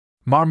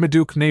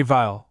 Marmaduke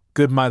Navile,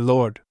 good my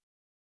lord.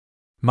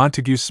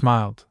 Montague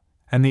smiled,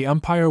 and the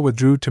umpire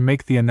withdrew to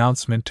make the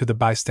announcement to the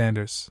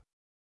bystanders.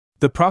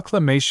 The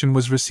proclamation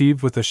was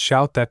received with a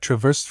shout that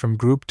traversed from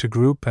group to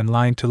group and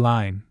line to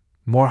line,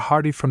 more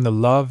hearty from the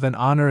love and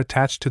honor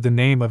attached to the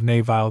name of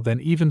Navile than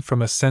even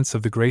from a sense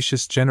of the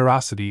gracious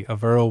generosity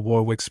of Earl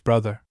Warwick's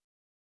brother.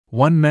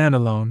 One man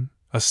alone,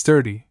 a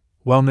sturdy,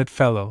 well-knit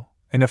fellow,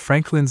 in a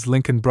Franklin's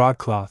Lincoln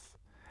broadcloth,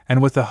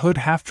 and with a hood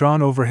half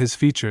drawn over his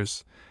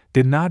features,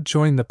 did not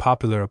join the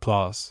popular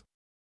applause.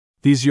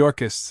 These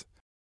Yorkists,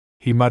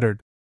 he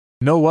muttered,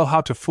 know well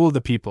how to fool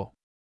the people.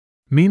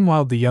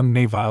 Meanwhile the young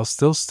Navile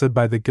still stood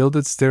by the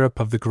gilded stirrup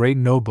of the great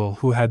noble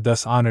who had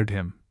thus honored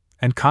him,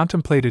 and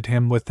contemplated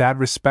him with that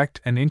respect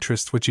and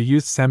interest which a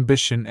youth's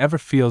ambition ever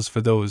feels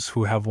for those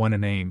who have won a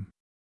name.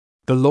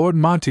 The Lord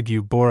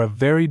Montague bore a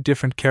very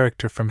different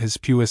character from his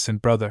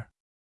puissant brother.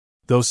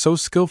 Though so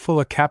skilful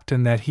a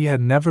captain that he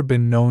had never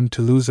been known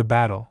to lose a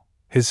battle,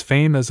 his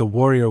fame as a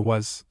warrior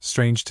was,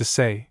 strange to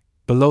say,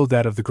 below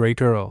that of the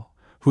great Earl,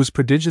 whose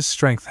prodigious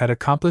strength had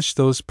accomplished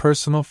those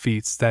personal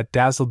feats that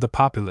dazzled the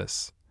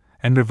populace,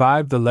 and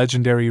revived the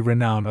legendary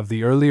renown of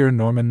the earlier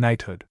Norman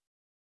knighthood.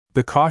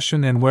 The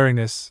caution and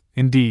wariness,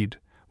 indeed,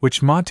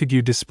 which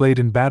Montague displayed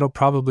in battle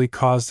probably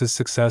caused his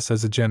success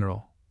as a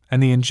general,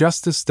 and the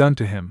injustice done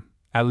to him,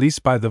 at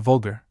least by the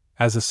vulgar,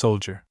 as a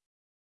soldier.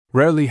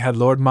 Rarely had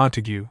Lord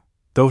Montague,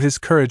 though his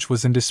courage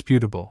was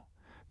indisputable,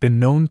 been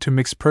known to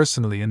mix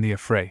personally in the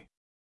affray.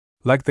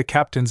 Like the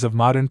captains of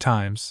modern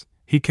times,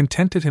 he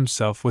contented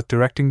himself with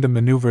directing the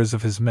maneuvers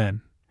of his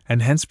men,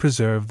 and hence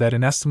preserved that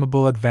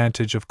inestimable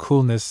advantage of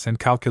coolness and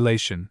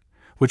calculation,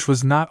 which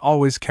was not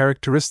always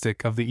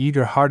characteristic of the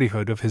eager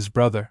hardihood of his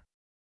brother.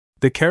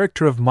 The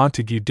character of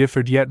Montague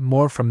differed yet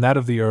more from that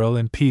of the Earl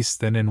in peace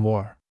than in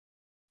war.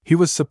 He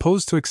was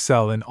supposed to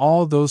excel in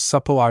all those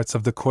supple arts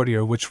of the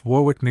courtier which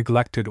Warwick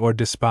neglected or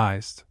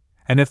despised,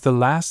 and if the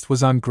last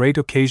was on great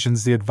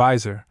occasions the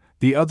adviser,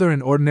 the other in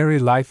ordinary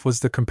life was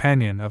the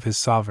companion of his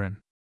sovereign.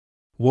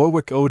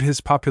 Warwick owed his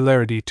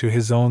popularity to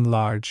his own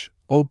large,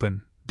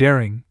 open,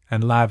 daring,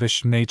 and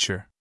lavish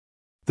nature.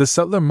 The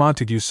subtler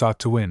Montague sought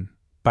to win,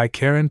 by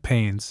care and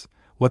pains,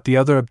 what the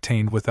other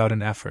obtained without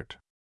an effort.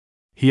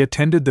 He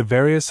attended the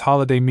various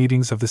holiday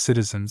meetings of the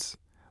citizens,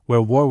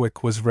 where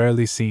Warwick was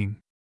rarely seen.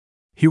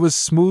 He was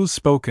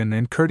smooth-spoken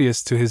and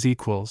courteous to his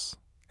equals,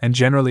 and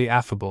generally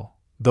affable,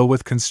 though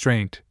with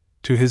constraint,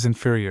 to his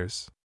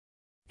inferiors.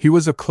 He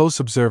was a close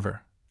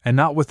observer, and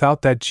not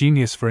without that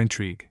genius for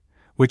intrigue,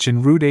 which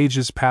in rude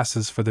ages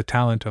passes for the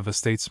talent of a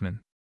statesman.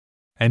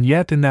 And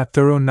yet in that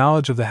thorough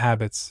knowledge of the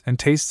habits and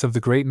tastes of the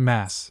great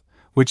mass,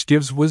 which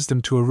gives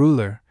wisdom to a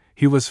ruler,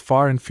 he was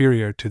far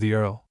inferior to the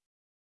Earl.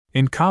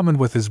 In common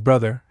with his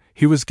brother,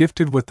 he was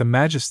gifted with the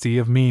majesty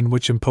of mien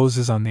which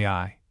imposes on the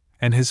eye,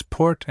 and his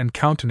port and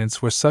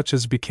countenance were such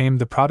as became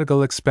the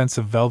prodigal expense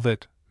of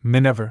velvet,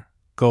 miniver,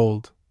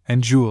 gold,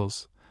 and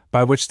jewels,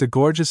 by which the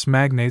gorgeous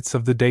magnates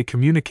of the day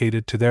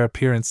communicated to their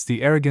appearance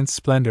the arrogant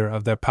splendor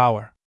of their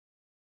power.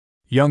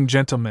 Young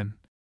gentleman,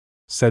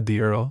 said the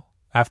Earl,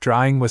 after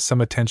eyeing with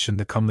some attention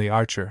the comely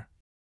archer,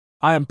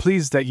 I am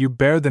pleased that you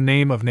bear the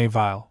name of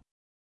Navile.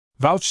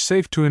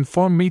 Vouchsafe to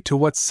inform me to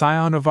what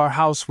scion of our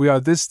house we are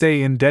this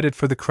day indebted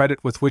for the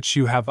credit with which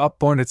you have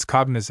upborne its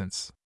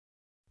cognizance.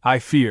 I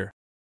fear,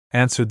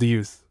 answered the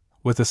youth,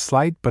 with a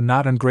slight but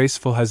not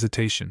ungraceful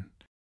hesitation,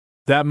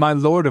 that my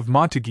Lord of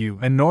Montague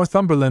and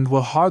Northumberland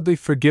will hardly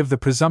forgive the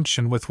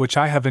presumption with which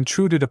I have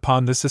intruded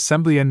upon this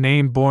assembly a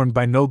name borne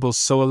by nobles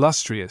so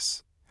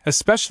illustrious,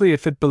 especially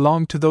if it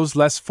belong to those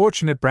less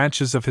fortunate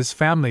branches of his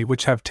family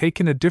which have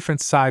taken a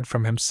different side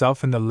from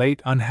himself in the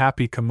late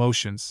unhappy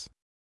commotions.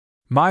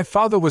 My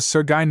father was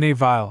Sir Guy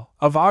Neville,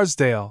 of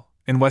Arsdale,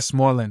 in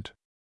Westmoreland.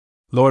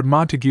 Lord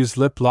Montague's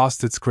lip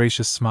lost its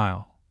gracious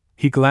smile.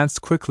 He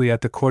glanced quickly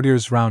at the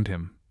courtiers round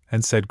him,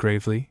 and said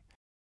gravely,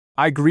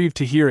 I grieve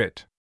to hear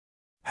it.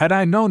 Had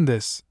I known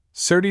this,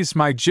 certes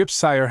my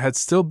gipsire had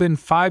still been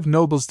 5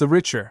 nobles the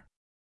richer.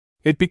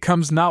 It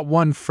becomes not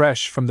one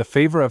fresh from the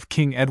favour of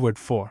King Edward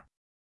IV.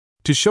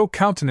 To show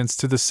countenance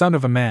to the son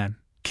of a man,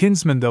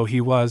 kinsman though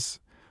he was,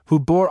 who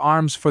bore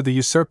arms for the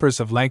usurpers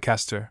of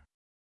Lancaster.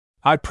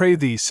 I pray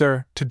thee,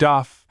 sir, to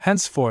doff,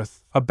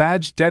 henceforth, a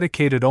badge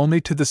dedicated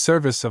only to the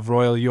service of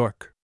Royal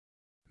York.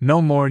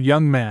 No more,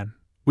 young man,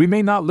 we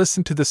may not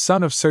listen to the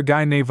son of Sir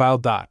Guy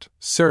Neville.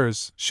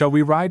 Sirs, shall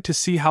we ride to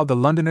see how the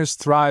Londoners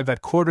thrive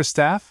at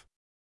quarterstaff?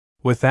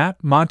 With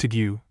that,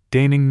 Montague,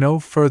 deigning no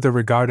further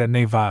regard at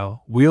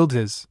Neville, wheeled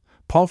his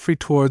palfrey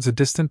towards a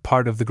distant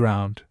part of the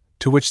ground,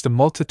 to which the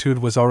multitude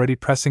was already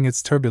pressing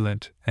its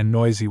turbulent and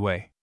noisy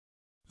way.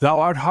 Thou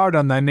art hard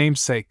on thy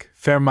namesake,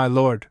 fair my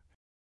lord,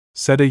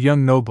 said a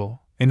young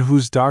noble, in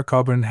whose dark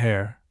auburn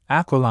hair,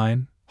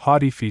 aquiline,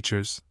 haughty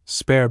features,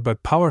 spare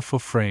but powerful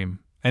frame,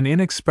 an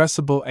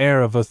inexpressible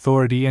air of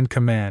authority and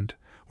command,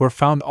 were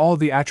found all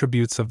the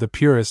attributes of the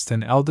purest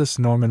and eldest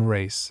Norman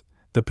race,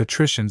 the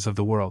patricians of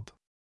the world.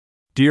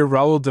 Dear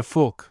Raoul de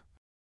Fulk,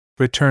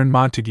 returned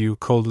Montague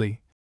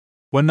coldly,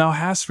 when thou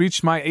hast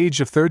reached my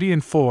age of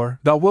 34,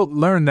 thou wilt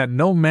learn that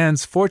no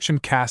man's fortune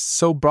casts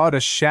so broad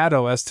a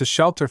shadow as to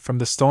shelter from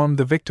the storm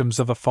the victims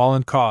of a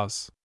fallen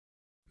cause.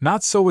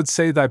 Not so would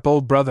say thy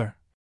bold brother,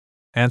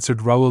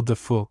 answered Raoul de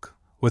Fulk,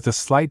 with a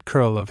slight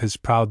curl of his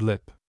proud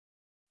lip.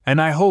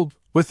 And I hold,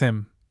 with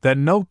him, that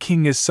no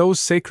king is so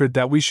sacred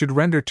that we should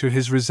render to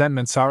his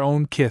resentments our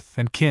own kith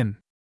and kin.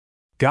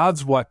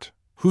 God's what,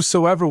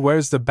 whosoever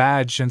wears the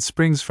badge and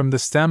springs from the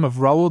stem of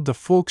Raoul de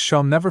Fulk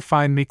shall never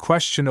find me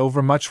question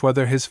overmuch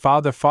whether his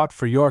father fought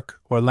for York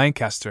or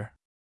Lancaster.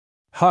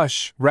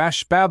 Hush,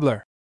 rash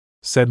babbler,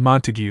 said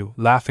Montague,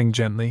 laughing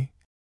gently.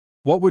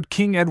 What would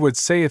King Edward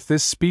say if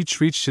this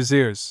speech reached his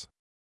ears?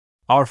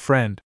 Our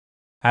friend,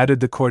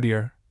 added the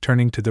courtier,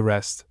 turning to the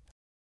rest,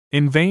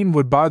 in vain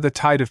would bar the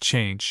tide of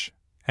change,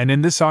 and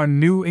in this our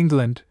New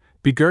England,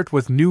 begirt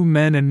with new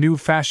men and new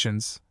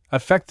fashions,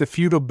 affect the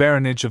feudal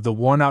baronage of the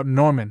worn-out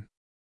Norman.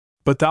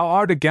 But thou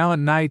art a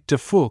gallant knight, de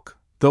Fulk,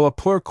 though a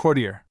poor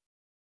courtier.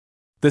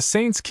 The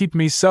saints keep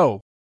me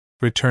so,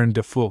 returned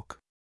de Fulk.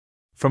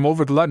 From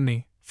over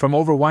gluttony, from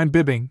over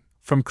wine-bibbing,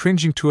 from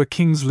cringing to a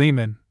king's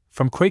leman,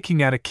 from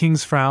quaking at a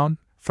king's frown,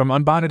 from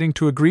unbonneting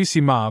to a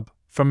greasy mob,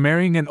 from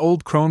marrying an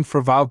old crone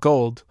for vile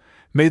gold,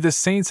 may the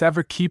saints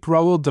ever keep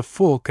Raoul de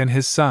Fulk and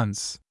his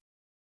sons.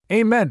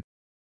 Amen.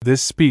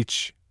 This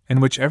speech, in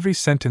which every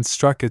sentence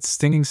struck its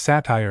stinging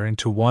satire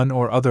into one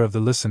or other of the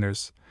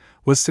listeners,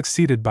 was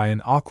succeeded by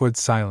an awkward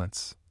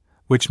silence,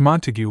 which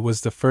Montague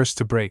was the first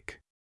to break.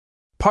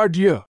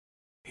 Pardieu,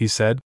 he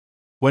said,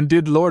 when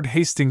did Lord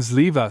Hastings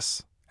leave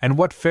us, and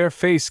what fair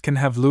face can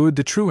have Louis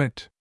de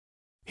Truant?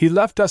 He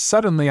left us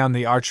suddenly on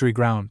the archery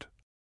ground,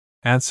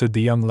 answered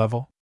the young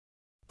Level.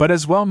 But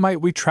as well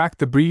might we track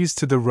the breeze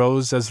to the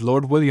rose as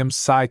Lord William's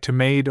sigh to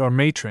maid or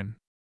matron.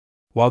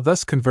 While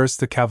thus conversed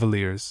the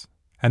cavaliers,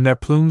 and their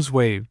plumes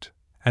waved,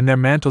 and their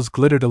mantles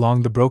glittered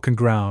along the broken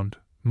ground,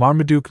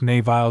 Marmaduke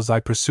Neville's eye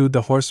pursued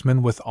the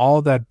horseman with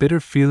all that bitter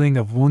feeling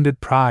of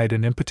wounded pride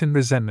and impotent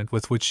resentment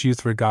with which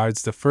youth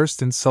regards the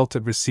first insult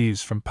it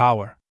receives from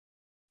power.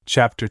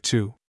 Chapter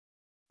 2.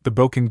 The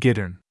Broken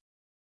Gittern.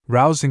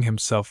 Rousing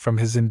himself from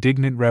his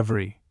indignant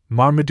reverie,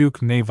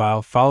 Marmaduke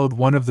Neville followed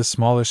one of the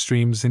smaller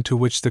streams into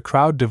which the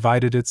crowd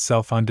divided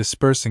itself on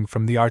dispersing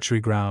from the archery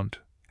ground,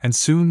 and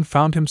soon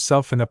found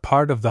himself in a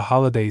part of the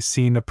holiday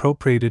scene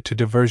appropriated to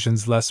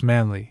diversions less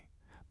manly,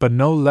 but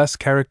no less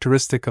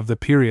characteristic of the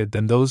period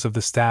than those of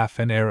the staff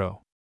and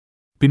arrow.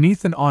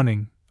 Beneath an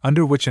awning,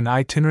 under which an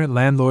itinerant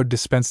landlord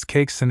dispensed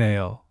cakes and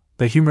ale,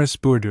 the humorous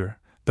bourdur,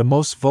 the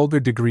most vulgar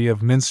degree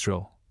of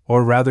minstrel,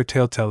 or rather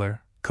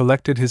tale-teller,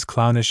 collected his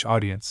clownish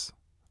audience,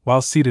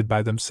 while seated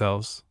by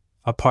themselves,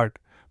 apart,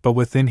 but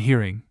within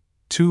hearing,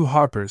 2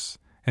 harpers,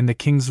 in the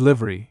king's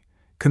livery,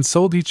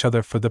 consoled each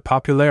other for the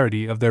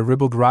popularity of their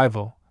ribald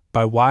rival,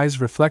 by wise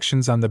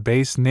reflections on the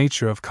base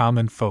nature of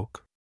common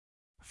folk.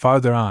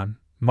 Farther on,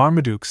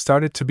 Marmaduke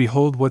started to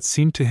behold what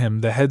seemed to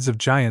him the heads of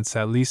giants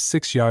at least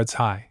 6 yards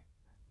high,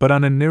 but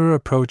on a nearer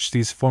approach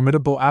these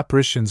formidable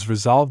apparitions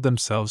resolved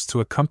themselves to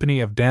a company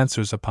of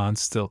dancers upon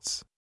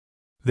stilts.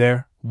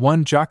 There,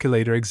 one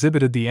joculator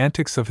exhibited the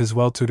antics of his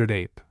well-tutored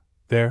ape.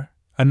 There,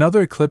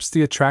 another eclipsed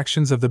the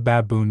attractions of the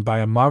baboon by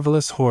a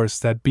marvelous horse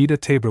that beat a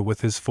tabor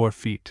with his 4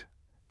 feet.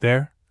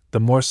 There, the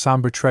more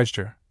somber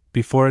treasure,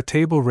 before a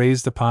table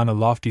raised upon a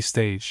lofty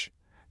stage,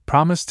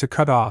 promised to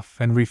cut off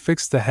and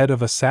refix the head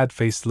of a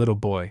sad-faced little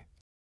boy.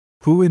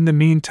 who in the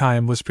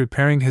meantime was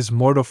preparing his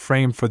mortal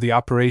frame for the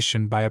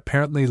operation by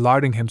apparently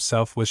larding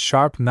himself with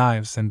sharp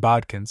knives and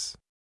bodkins.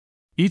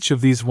 Each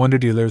of these wonder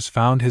dealers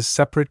found his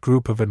separate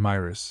group of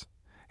admirers,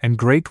 and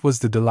great was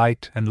the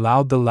delight and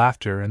loud the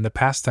laughter in the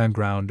pastime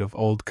ground of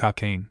old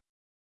Cockaigne.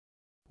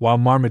 While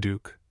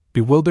Marmaduke,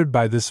 bewildered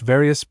by this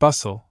various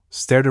bustle,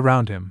 stared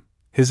around him,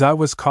 his eye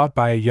was caught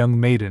by a young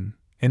maiden,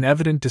 in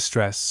evident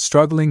distress,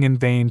 struggling in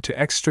vain to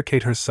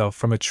extricate herself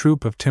from a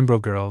troop of timbrel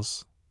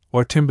girls,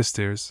 or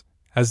timbasteers,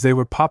 as they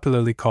were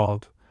popularly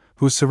called,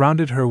 who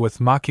surrounded her with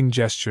mocking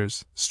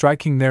gestures,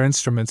 striking their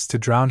instruments to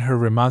drown her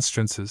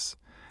remonstrances,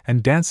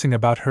 and dancing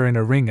about her in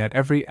a ring at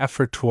every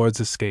effort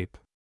towards escape.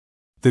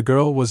 The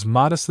girl was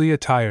modestly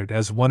attired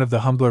as one of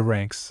the humbler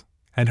ranks,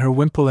 and her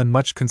wimple and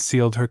much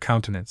concealed her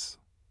countenance.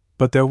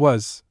 But there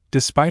was,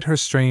 despite her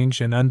strange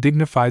and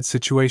undignified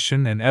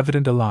situation and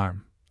evident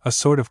alarm, a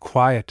sort of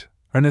quiet,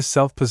 earnest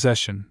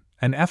self-possession,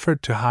 an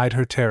effort to hide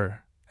her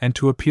terror, and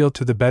to appeal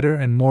to the better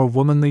and more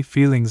womanly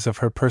feelings of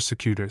her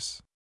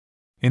persecutors.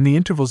 In the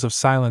intervals of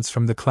silence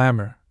from the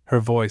clamor,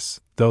 her voice,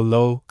 though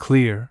low,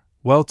 clear,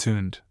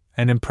 well-tuned,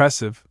 and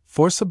impressive,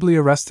 forcibly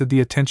arrested the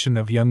attention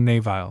of young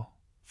Neville,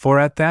 for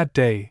at that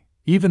day,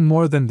 even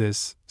more than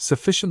this,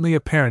 sufficiently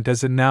apparent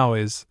as it now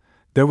is,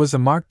 there was a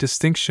marked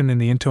distinction in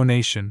the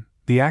intonation,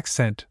 the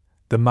accent,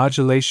 the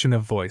modulation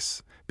of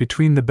voice,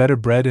 between the better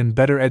bred and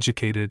better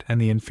educated and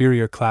the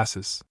inferior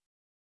classes.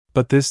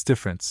 But this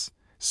difference,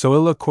 so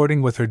ill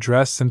according with her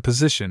dress and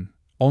position,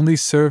 only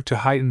served to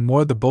heighten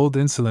more the bold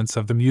insolence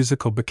of the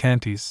musical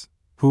bacchantes,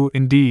 who,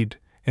 indeed,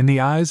 in the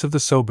eyes of the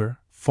sober,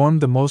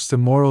 formed the most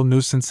immoral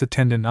nuisance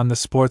attendant on the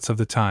sports of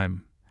the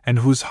time, and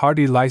whose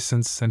hearty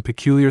license and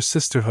peculiar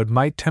sisterhood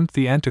might tempt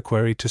the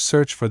antiquary to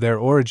search for their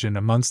origin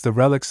amongst the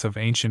relics of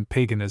ancient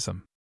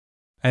paganism.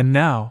 And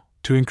now,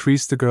 to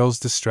increase the girl's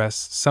distress,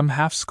 some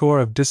half-score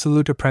of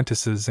dissolute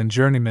apprentices and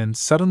journeymen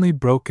suddenly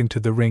broke into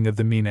the ring of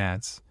the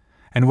Maenads,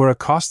 and were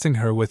accosting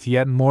her with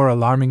yet more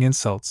alarming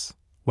insults,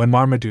 when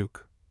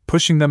Marmaduke,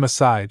 pushing them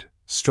aside,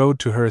 strode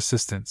to her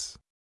assistance.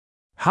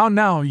 "How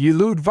now, ye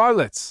lewd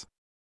varlets!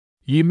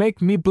 Ye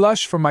make me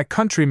blush for my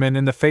countrymen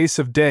in the face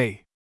of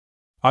day.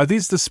 Are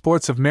these the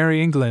sports of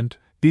merry England,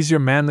 these your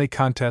manly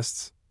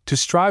contests, to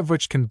strive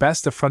which can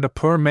best affront a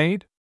poor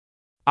maid?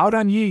 Out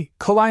on ye,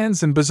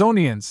 Colians and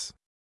Bezonians!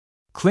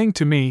 Cling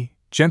to me,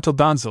 gentle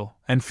donzel,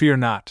 and fear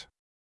not.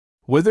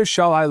 Whither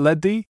shall I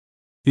lead thee?"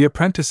 The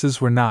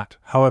apprentices were not,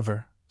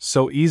 however,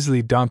 so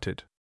easily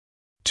daunted.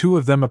 Two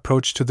of them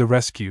approached to the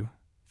rescue,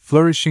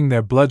 flourishing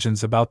their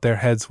bludgeons about their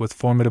heads with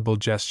formidable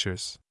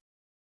gestures.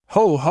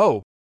 "Ho,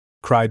 ho!"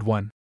 cried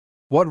one.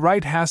 "What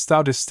right hast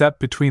thou to step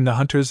between the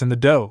hunters and the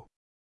doe?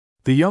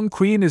 The young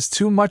queen is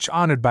too much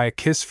honored by a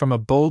kiss from a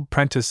bold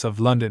prentice of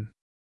London."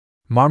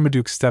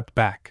 Marmaduke stepped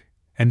back,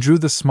 and drew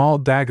the small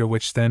dagger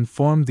which then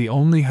formed the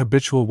only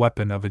habitual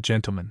weapon of a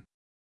gentleman.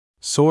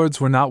 Swords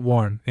were not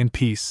worn, in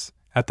peace,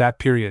 at that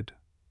period.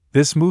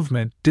 This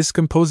movement,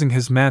 discomposing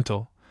his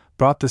mantle,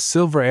 brought the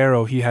silver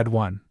arrow he had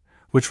won,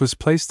 which was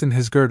placed in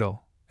his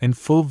girdle, in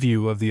full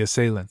view of the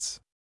assailants.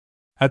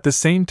 At the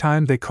same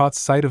time they caught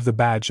sight of the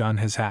badge on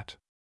his hat.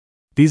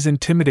 These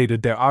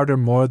intimidated their ardor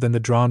more than the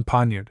drawn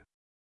poniard.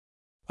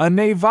 "A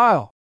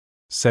Neville,"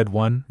 said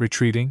one,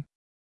 retreating.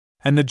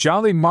 "And the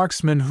jolly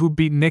marksman who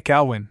beat Nick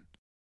Alwyn,"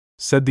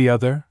 said the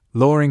other,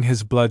 lowering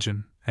his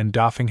bludgeon, and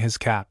doffing his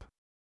cap.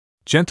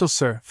 "Gentle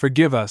sir,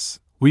 forgive us,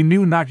 we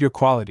knew not your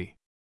quality.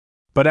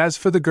 But as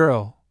for the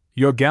girl,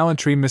 your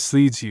gallantry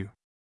misleads you.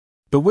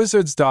 The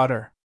wizard's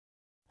daughter!"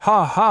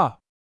 "Ha ha!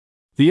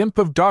 The imp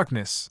of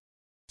darkness!"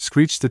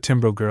 screeched the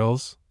timbrel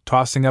girls,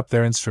 tossing up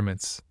their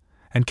instruments,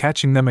 and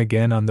catching them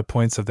again on the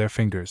points of their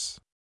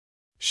fingers.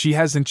 "She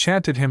has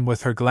enchanted him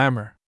with her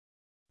glamour.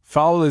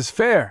 Foul is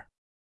fair!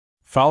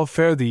 Foul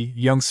fare thee,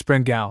 young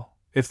springal,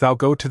 if thou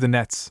go to the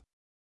nets.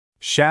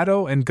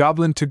 Shadow and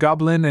goblin to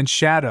goblin and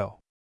shadow.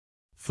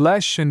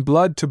 Flesh and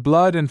blood to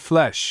blood and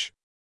flesh."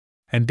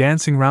 And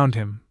dancing round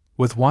him,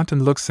 with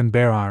wanton looks and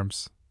bare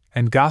arms,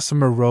 and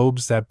gossamer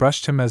robes that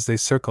brushed him as they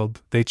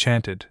circled, they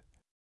chanted,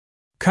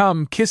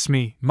 "Come, kiss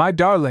me, my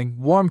darling,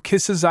 warm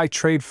kisses I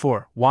trade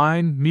for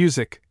wine,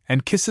 music,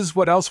 and kisses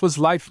what else was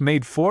life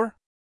made for?"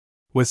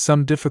 With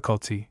some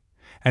difficulty,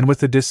 and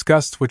with a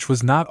disgust which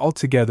was not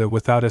altogether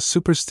without a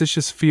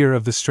superstitious fear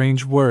of the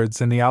strange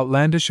words and the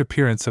outlandish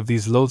appearance of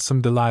these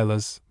loathsome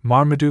Delilahs,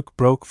 Marmaduke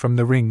broke from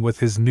the ring with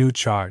his new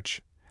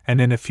charge, and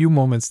in a few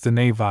moments the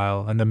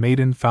Neville and the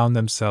maiden found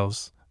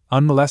themselves,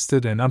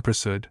 unmolested and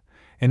unpursued,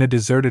 in a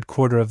deserted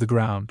quarter of the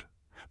ground,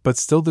 but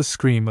still the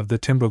scream of the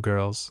timbrel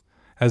girls,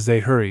 as they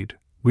hurried,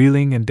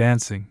 wheeling and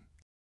dancing,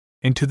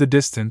 into the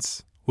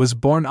distance, was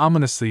borne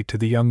ominously to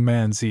the young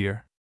man's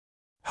ear.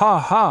 "Ha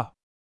ha!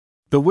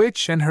 The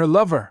witch and her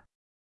lover!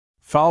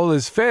 Foul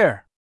is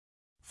fair!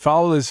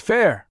 Foul is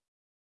fair!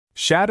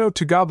 Shadow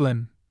to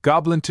goblin,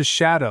 goblin to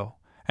shadow,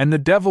 and the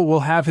devil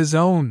will have his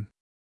own!"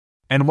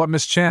 "And what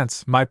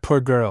mischance, my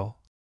poor girl,"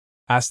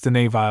 asked the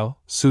Neville,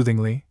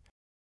 soothingly,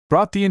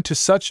 "brought thee into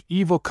such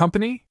evil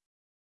company?"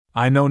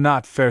 "I know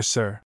not, fair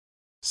sir,"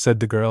 said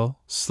the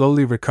girl,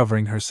 slowly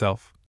recovering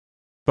herself.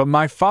 But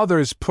my father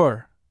is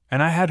poor,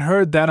 and I had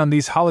heard that on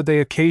these holiday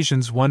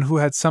occasions one who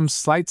had some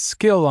slight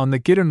skill on the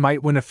gittern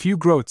might win a few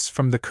groats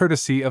from the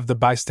courtesy of the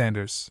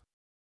bystanders.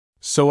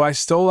 So I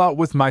stole out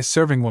with my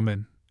serving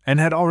woman, and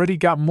had already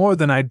got more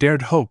than I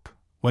dared hope,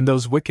 when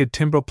those wicked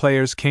timbrel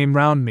players came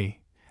round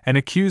me, and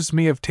accused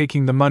me of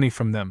taking the money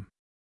from them.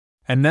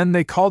 And then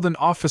they called an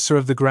officer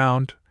of the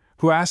ground,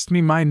 who asked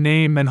me my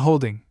name and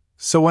holding,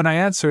 so when I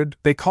answered,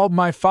 they called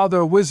my father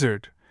a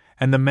wizard,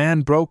 and the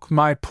man broke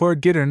my poor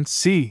gittern,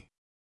 see!"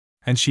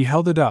 And she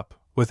held it up,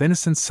 with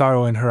innocent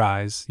sorrow in her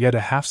eyes, yet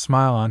a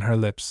half-smile on her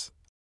lips.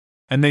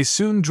 "And they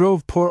soon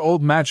drove poor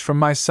old Madge from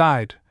my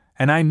side,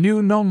 and I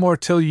knew no more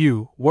till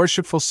you,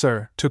 worshipful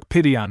sir, took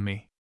pity on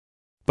me."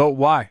 "But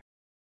why?"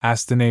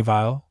 asked the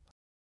Navile.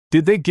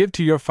 "Did they give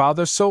to your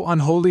father so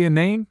unholy a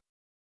name?"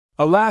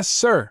 "Alas,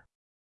 sir!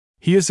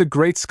 He is a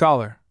great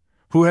scholar,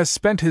 who has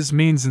spent his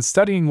means in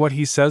studying what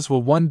he says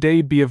will one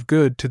day be of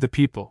good to the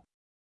people."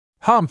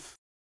 "Humph!"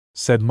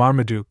 said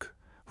Marmaduke,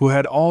 who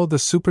had all the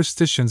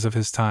superstitions of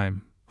his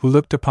time, who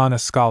looked upon a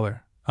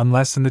scholar,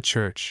 unless in the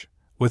church,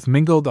 with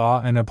mingled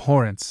awe and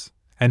abhorrence,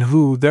 and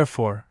who,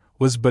 therefore,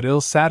 was but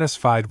ill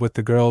satisfied with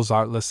the girl's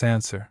artless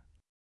answer.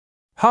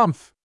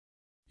 "Humph!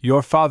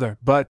 Your father,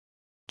 but,"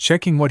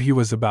 checking what he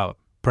was about,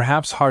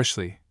 perhaps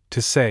harshly,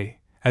 to say,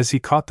 as he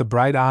caught the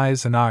bright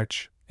eyes and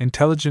arch,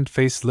 intelligent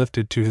face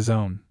lifted to his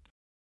own,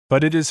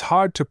 "but it is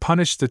hard to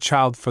punish the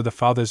child for the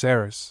father's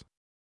errors."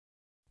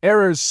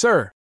 "Errors,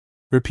 sir!"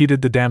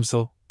 repeated the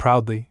damsel,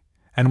 proudly,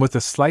 and with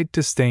a slight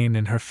disdain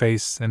in her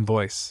face and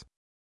voice.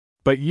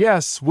 "But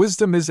yes,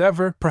 wisdom is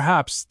ever,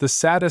 perhaps, the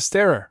saddest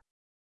error."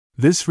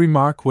 This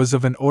remark was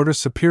of an order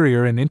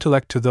superior in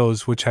intellect to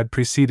those which had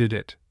preceded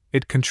it.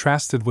 It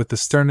contrasted with the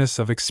sternness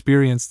of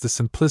experience the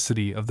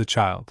simplicity of the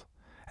child,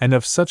 and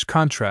of such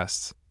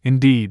contrasts,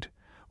 indeed,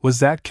 was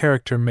that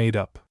character made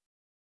up.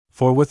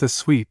 For with a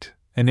sweet,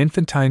 an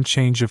infantine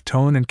change of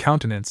tone and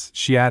countenance,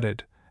 she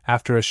added,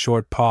 after a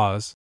short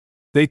pause,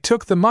 "They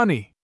took the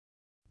money.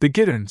 The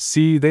gittern,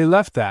 see, they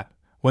left that,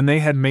 when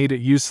they had made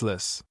it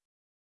useless."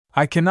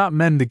 "I cannot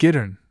mend the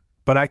gittern,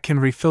 but I can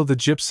refill the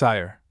jib,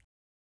 sire,"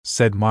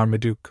 said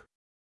Marmaduke.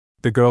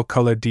 The girl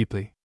colored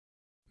deeply.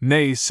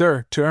 "Nay,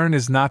 sir, to earn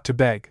is not to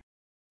beg."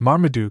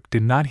 Marmaduke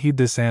did not heed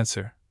this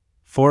answer,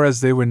 for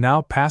as they were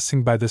now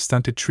passing by the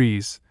stunted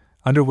trees,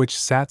 under which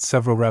sat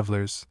several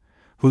revellers,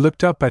 who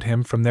looked up at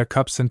him from their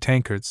cups and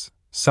tankards,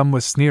 some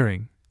with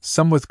sneering,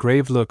 some with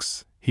grave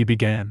looks, he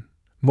began,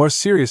 more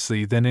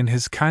seriously than in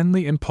his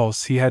kindly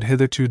impulse he had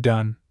hitherto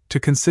done, to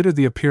consider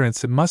the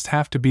appearance it must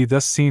have to be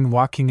thus seen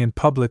walking in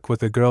public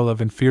with a girl of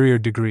inferior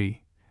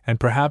degree, and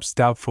perhaps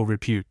doubtful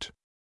repute.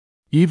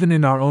 Even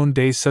in our own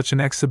day such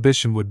an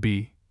exhibition would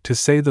be, to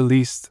say the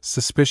least,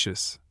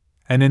 suspicious,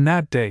 and in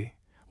that day,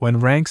 when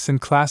ranks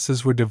and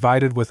classes were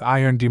divided with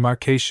iron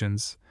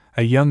demarcations,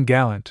 a young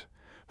gallant,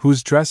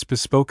 whose dress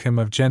bespoke him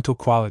of gentle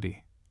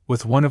quality,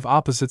 with one of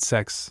opposite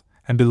sex,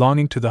 and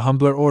belonging to the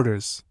humbler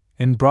orders,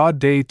 in broad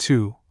day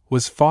too,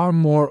 was far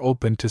more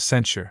open to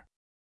censure.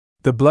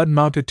 The blood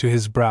mounted to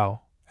his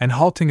brow, and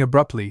halting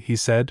abruptly, he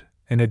said,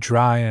 in a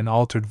dry and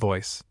altered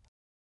voice,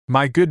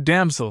 "My good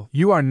damsel,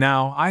 you are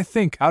now, I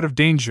think, out of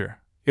danger.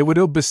 It would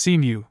ill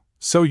beseem you,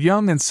 so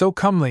young and so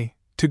comely,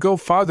 to go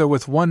farther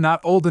with one not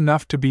old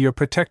enough to be your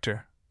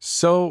protector.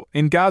 So,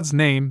 in God's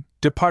name,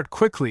 depart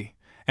quickly,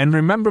 and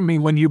remember me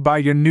when you buy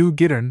your new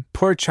gittern,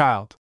 poor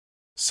child."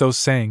 So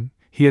saying,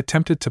 he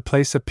attempted to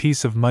place a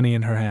piece of money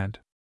in her hand.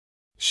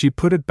 She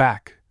put it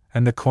back,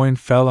 and the coin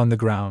fell on the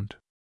ground.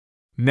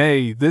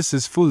 "Nay, this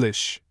is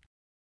foolish,"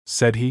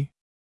 said he.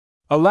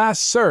 "Alas,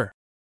 sir,"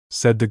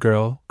 said the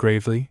girl,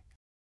 gravely,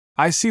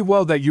 "I see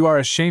well that you are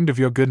ashamed of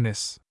your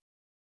goodness.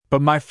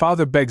 But my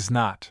father begs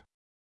not.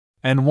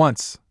 And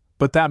once,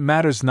 but that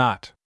matters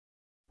not."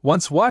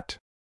 "Once what?"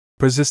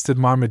 persisted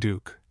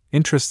Marmaduke,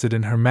 interested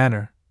in her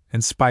manner,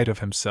 in spite of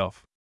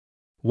himself.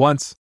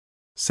 "Once,"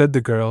 said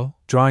the girl,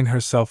 drawing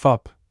herself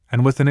up,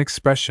 and with an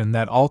expression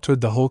that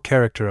altered the whole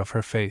character of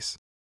her face,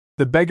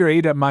 "the beggar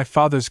ate at my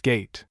father's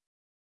gate.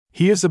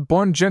 He is a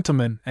born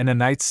gentleman and a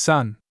knight's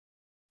son.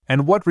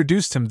 And what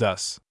reduced him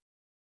thus?"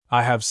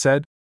 "I have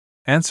said,"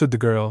 answered the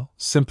girl,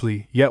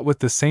 simply, yet with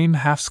the same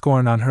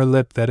half-scorn on her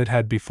lip that it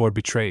had before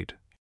betrayed.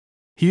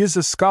 "He is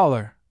a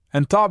scholar,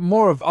 and thought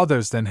more of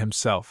others than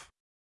himself.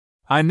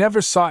 I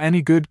never saw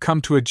any good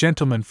come to a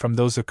gentleman from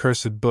those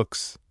accursed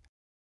books,"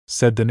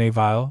 said the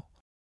Navile,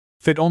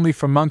 "fit only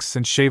for monks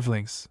and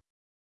shavelings.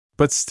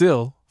 But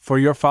still, for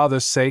your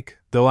father's sake,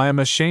 though I am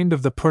ashamed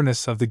of the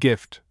poorness of the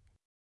gift."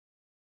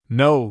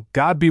 "No,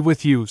 God be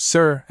with you,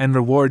 sir, and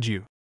reward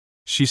you."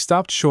 She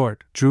stopped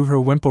short, drew her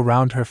wimple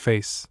round her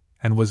face,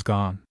 and was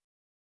gone.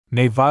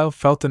 Navile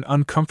felt an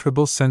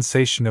uncomfortable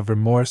sensation of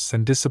remorse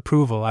and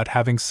disapproval at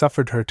having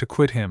suffered her to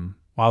quit him,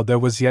 while there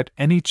was yet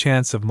any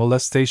chance of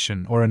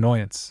molestation or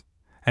annoyance,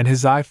 and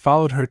his eye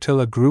followed her till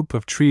a group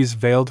of trees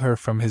veiled her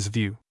from his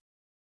view.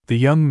 The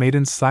young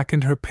maiden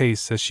slackened her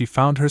pace as she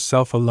found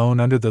herself alone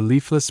under the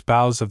leafless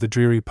boughs of the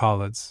dreary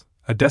pollards,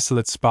 a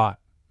desolate spot,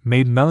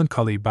 made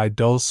melancholy by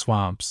dull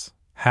swamps,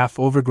 half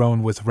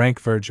overgrown with rank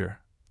verdure,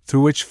 through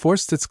which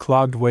forced its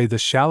clogged way the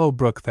shallow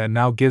brook that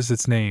now gives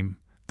its name,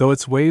 though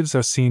its waves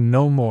are seen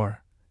no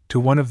more, to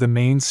one of the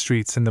main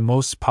streets in the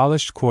most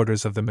polished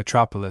quarters of the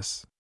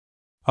metropolis.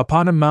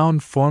 Upon a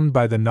mound formed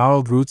by the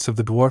gnarled roots of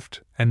the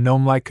dwarfed and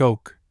gnome-like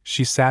oak,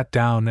 she sat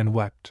down and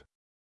wept.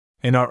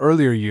 In our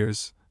earlier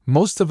years,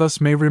 most of us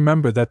may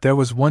remember that there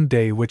was one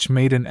day which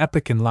made an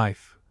epoch in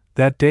life,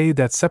 that day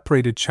that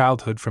separated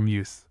childhood from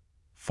youth.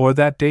 For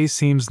that day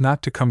seems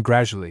not to come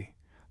gradually,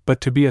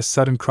 but to be a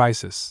sudden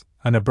crisis,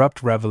 an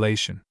abrupt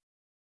revelation.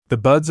 The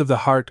buds of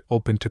the heart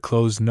open to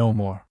close no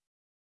more.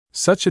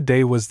 Such a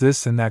day was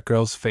this in that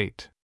girl's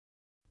fate.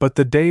 But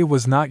the day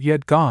was not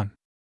yet gone.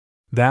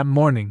 That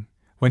morning,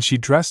 when she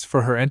dressed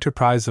for her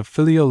enterprise of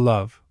filial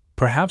love,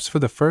 perhaps for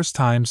the first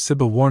time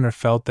Sybil Warner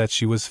felt that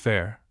she was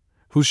fair.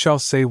 Who shall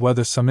say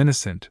whether some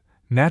innocent,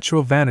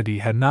 natural vanity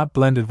had not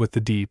blended with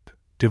the deep,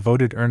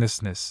 devoted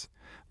earnestness,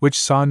 which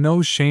saw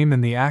no shame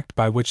in the act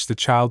by which the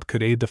child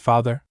could aid the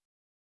father?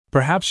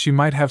 Perhaps she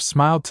might have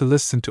smiled to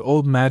listen to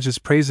old Madge's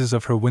praises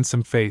of her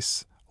winsome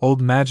face, old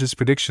Madge's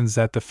predictions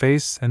that the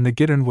face and the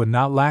Gittern would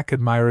not lack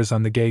admirers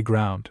on the gay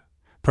ground.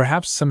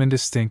 Perhaps some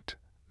indistinct,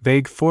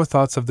 vague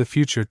forethoughts of the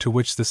future to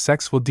which the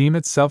sex will deem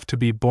itself to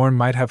be born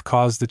might have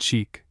caused the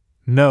cheek,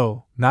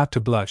 no, not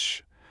to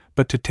blush,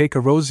 but to take a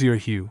rosier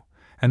hue,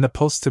 and the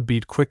pulse to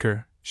beat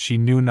quicker, she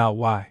knew not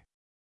why.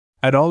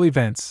 At all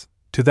events,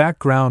 to that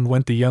ground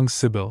went the young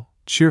Sybil,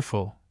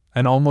 cheerful,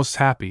 and almost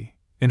happy,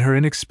 in her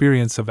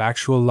inexperience of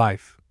actual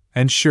life,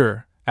 and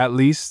sure, at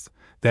least,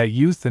 that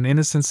youth and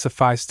innocence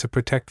sufficed to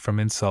protect from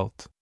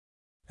insult.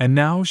 And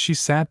now she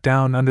sat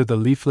down under the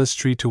leafless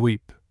tree to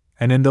weep,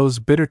 and in those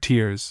bitter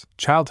tears,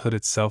 childhood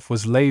itself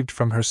was laved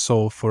from her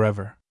soul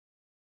forever.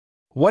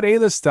 "What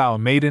ailest thou,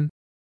 maiden?"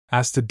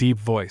 asked a deep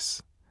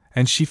voice,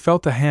 and she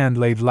felt a hand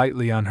laid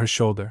lightly on her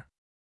shoulder.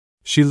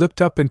 She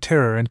looked up in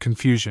terror and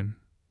confusion,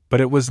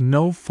 but it was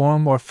no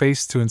form or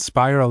face to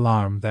inspire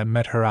alarm that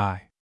met her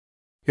eye.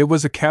 It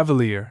was a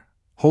cavalier,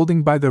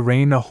 holding by the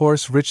rein a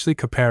horse richly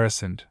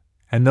caparisoned,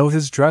 and though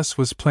his dress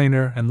was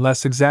plainer and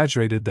less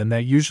exaggerated than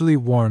that usually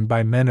worn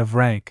by men of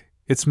rank,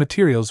 its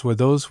materials were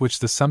those which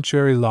the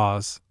sumptuary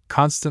laws,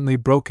 constantly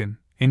broken,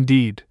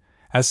 indeed,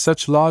 as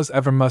such laws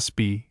ever must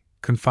be,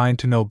 confined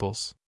to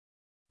nobles.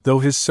 Though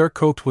his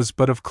surcoat was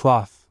but of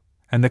cloth,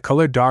 and the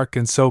color dark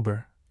and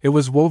sober, it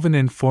was woven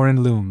in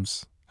foreign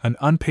looms, an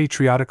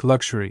unpatriotic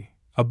luxury,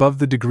 above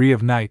the degree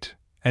of knight,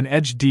 and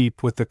edged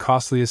deep with the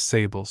costliest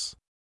sables.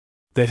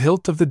 The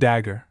hilt of the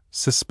dagger,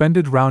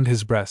 suspended round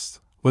his breast,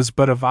 was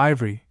but of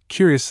ivory,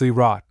 curiously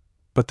wrought,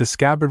 but the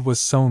scabbard was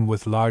sewn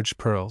with large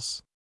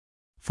pearls.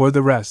 For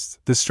the rest,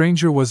 the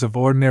stranger was of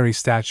ordinary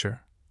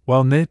stature,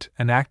 well knit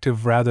and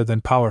active rather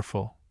than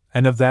powerful,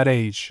 and of that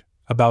age,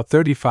 about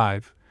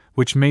 35,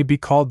 which may be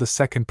called the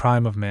second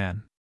prime of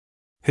man.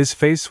 His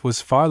face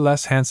was far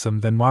less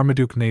handsome than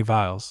Marmaduke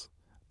Neville's,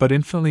 but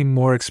infinitely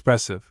more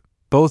expressive,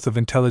 both of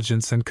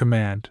intelligence and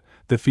command,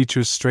 the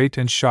features straight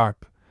and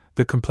sharp,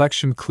 the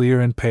complexion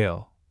clear and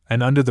pale,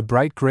 and under the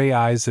bright grey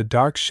eyes a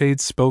dark shade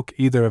spoke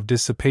either of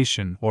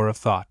dissipation or of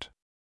thought.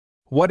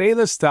 "What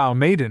ailest thou,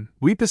 maiden?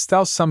 Weepest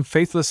thou some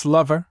faithless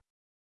lover?"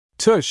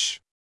 "Tush!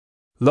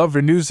 Love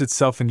renews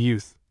itself in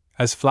youth,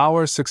 as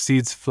flower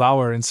succeeds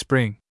flower in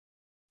spring."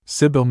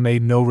 Sybil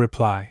made no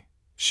reply.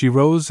 She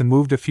rose and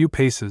moved a few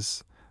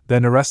paces,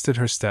 then arrested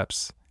her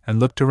steps, and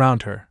looked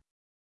around her.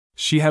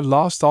 She had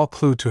lost all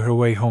clue to her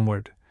way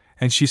homeward,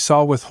 and she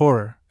saw with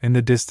horror, in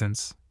the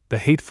distance, the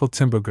hateful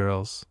timber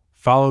girls,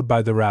 followed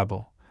by the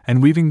rabble,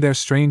 and weaving their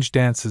strange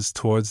dances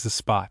towards the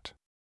spot.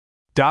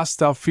 "Dost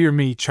thou fear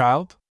me,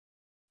 child?"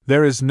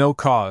 "There is no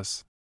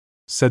cause,"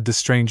 said the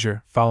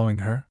stranger, following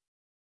her.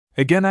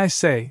 "Again I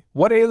say,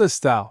 what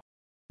ailest thou?"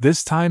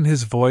 This time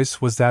his voice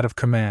was that of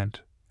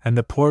command, and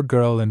the poor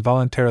girl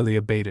involuntarily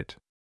obeyed it.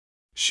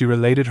 She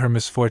related her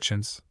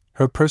misfortunes,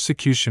 her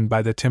persecution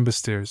by the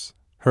Timbersteers,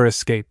 her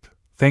escape,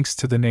 thanks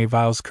to the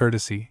Nevilles'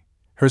 courtesy,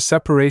 her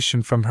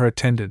separation from her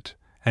attendant,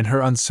 and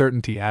her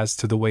uncertainty as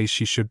to the way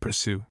she should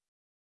pursue.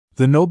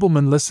 The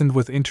nobleman listened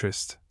with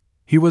interest.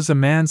 He was a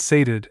man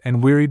sated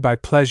and wearied by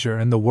pleasure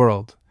and the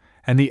world,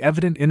 and the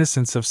evident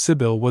innocence of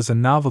Sybil was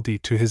a novelty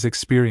to his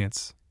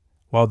experience,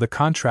 while the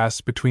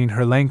contrast between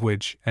her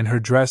language and her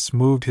dress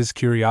moved his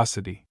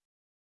curiosity.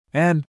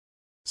 "And,"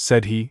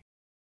 said he,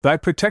 "thy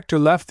protector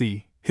left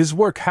thee, his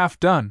work half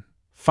done,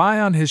 fie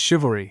on his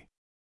chivalry.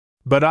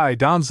 But I,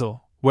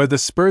 damsel, wear the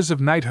spurs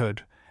of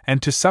knighthood, and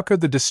to succor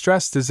the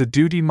distressed is a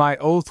duty my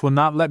oath will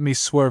not let me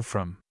swerve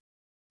from.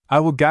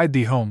 I will guide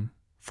thee home,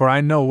 for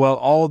I know well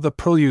all the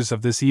purlieus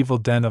of this evil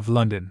den of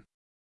London.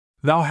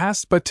 Thou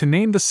hast but to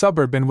name the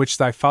suburb in which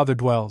thy father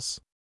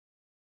dwells."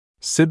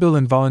 Sybil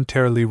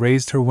involuntarily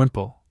raised her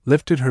wimple,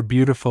 lifted her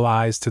beautiful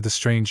eyes to the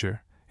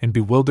stranger, in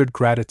bewildered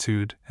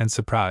gratitude and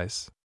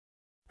surprise.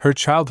 Her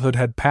childhood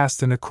had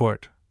passed in a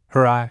court.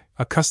 Her eye,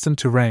 accustomed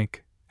to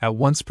rank, at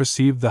once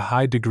perceived the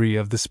high degree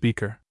of the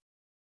speaker.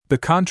 The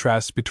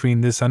contrast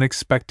between this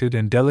unexpected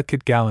and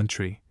delicate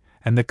gallantry,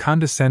 and the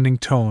condescending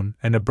tone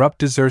and abrupt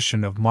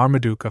desertion of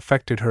Marmaduke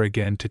affected her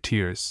again to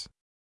tears.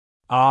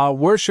 "Ah,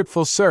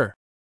 worshipful sir,"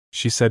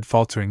 she said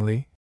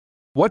falteringly,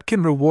 What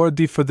can reward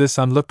thee for this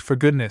unlooked-for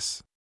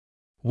goodness?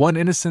 One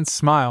innocent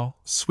smile,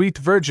 sweet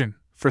virgin,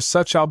 for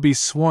such I'll be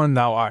sworn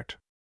thou art.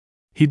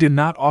 He did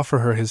not offer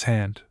her his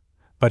hand,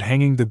 but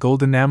hanging the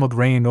gold-enameled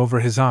rein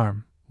over his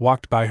arm,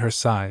 walked by her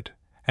side,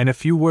 and a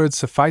few words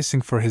sufficing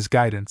for his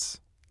guidance,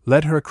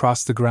 led her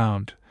across the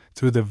ground,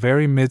 through the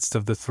very midst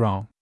of the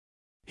throng.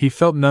 He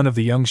felt none of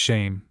the young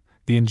shame,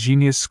 the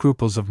ingenious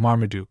scruples of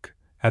Marmaduke,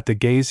 at the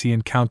gaze he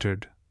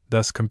encountered,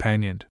 thus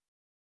companioned.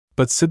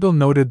 But Sybil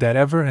noted that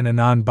ever and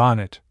anon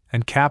bonnet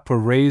and cap were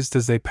raised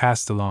as they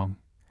passed along,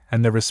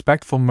 and the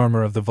respectful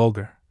murmur of the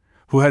vulgar,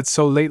 who had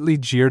so lately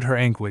jeered her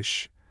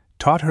anguish,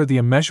 taught her the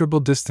immeasurable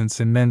distance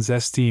in men's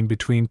esteem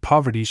between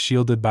poverty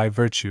shielded by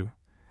virtue,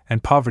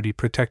 and poverty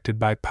protected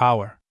by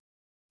power.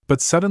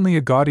 But suddenly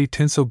a gaudy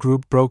tinsel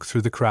group broke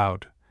through the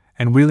crowd,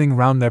 and wheeling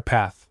round their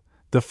path,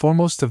 the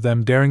foremost of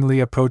them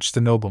daringly approached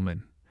the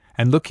nobleman,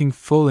 and looking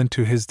full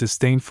into his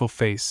disdainful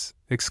face,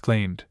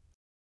 exclaimed,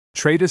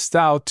 "Tradest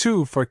thou,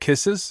 too, for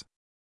kisses?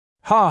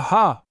 Ha,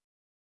 ha!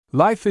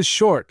 Life is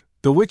short,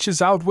 the witch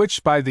is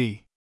outwitched by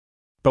thee.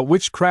 But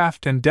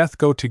witchcraft and death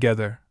go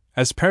together,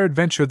 as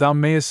peradventure thou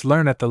mayest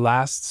learn at the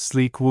last,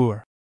 sleek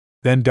wooer."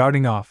 Then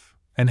darting off,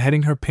 and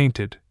heading her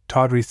painted,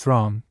 tawdry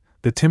throng,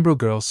 the timbrel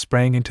girl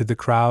sprang into the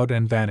crowd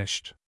and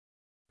vanished.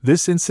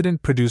 This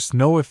incident produced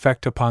no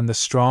effect upon the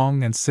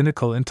strong and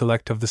cynical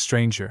intellect of the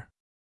stranger.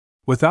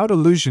 Without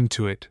allusion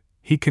to it,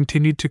 he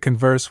continued to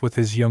converse with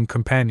his young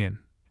companion,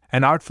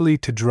 and artfully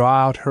to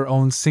draw out her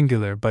own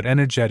singular but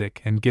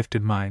energetic and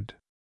gifted mind.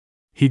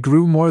 He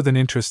grew more than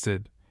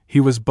interested, he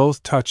was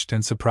both touched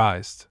and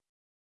surprised.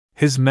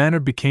 His manner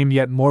became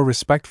yet more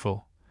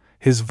respectful,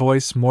 his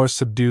voice more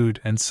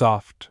subdued and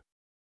soft.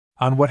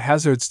 On what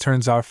hazards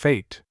turns our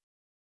fate!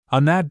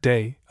 On that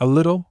day, a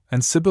little,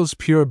 and Sybil's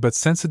pure but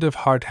sensitive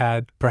heart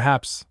had,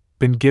 perhaps,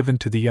 been given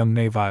to the young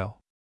Neville.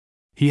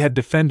 He had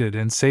defended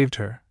and saved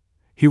her.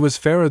 He was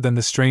fairer than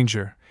the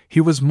stranger, he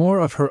was more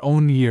of her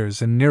own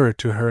years and nearer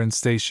to her in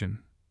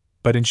station.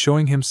 But in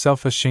showing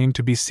himself ashamed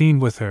to be seen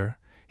with her,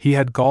 he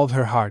had galled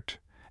her heart,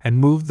 and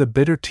moved the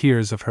bitter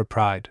tears of her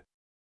pride.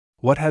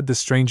 What had the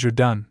stranger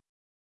done?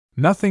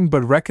 Nothing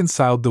but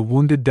reconciled the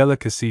wounded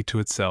delicacy to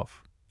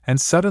itself, and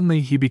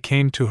suddenly he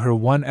became to her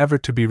one ever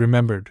to be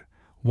remembered,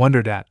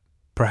 wondered at,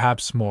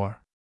 perhaps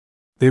more.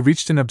 They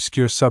reached an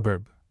obscure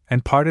suburb,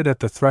 and parted at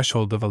the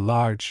threshold of a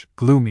large,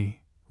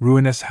 gloomy,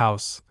 ruinous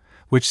house,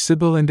 which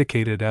Sybil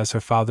indicated as her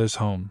father's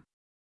home.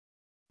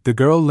 The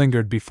girl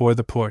lingered before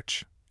the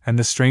porch, and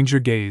the stranger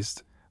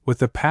gazed, with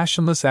the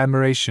passionless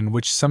admiration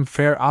which some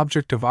fair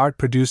object of art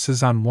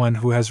produces on one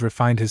who has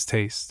refined his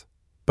taste,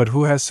 but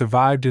who has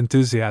survived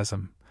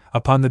enthusiasm,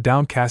 upon the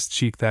downcast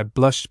cheek that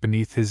blushed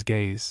beneath his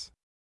gaze.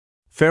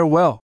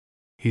 "Farewell,"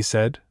 he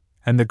said,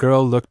 and the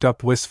girl looked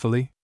up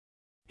wistfully.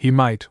 He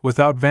might,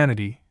 without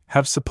vanity,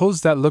 have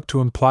supposed that look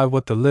to imply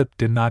what the lip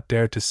did not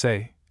dare to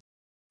say.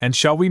 "And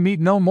shall we meet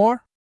no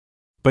more?"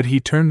 But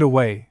he turned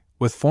away,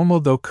 with formal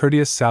though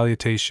courteous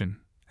salutation,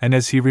 and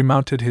as he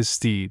remounted his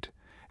steed,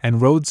 and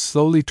rode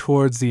slowly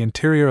towards the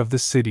interior of the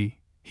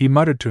city, he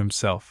muttered to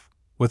himself,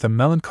 with a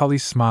melancholy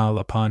smile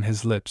upon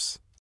his lips,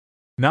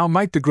 "Now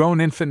might the grown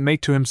infant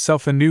make to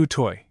himself a new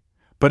toy,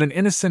 but an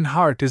innocent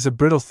heart is a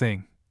brittle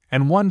thing,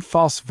 and one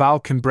false vow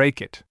can break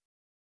it.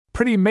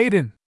 Pretty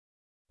maiden!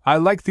 I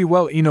like thee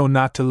well enow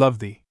not to love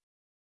thee.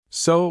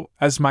 So,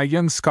 as my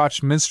young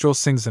Scotch minstrel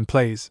sings and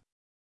plays,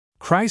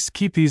 Christ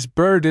keep these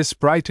birdes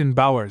bright in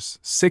bowers,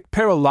 sic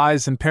peril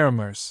lies in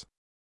perimers."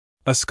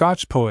 A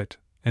Scotch poet,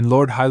 in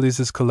Lord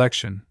Hyles's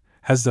collection,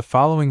 has the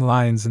following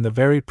lines in the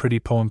very pretty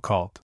poem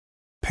called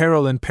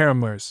Peril in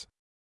Perimers.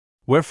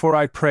 "Wherefore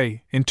I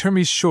pray, in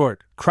termes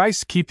short,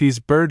 Christ keep these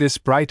birdes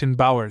bright in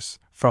bowers,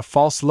 fra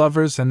false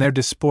lovers and their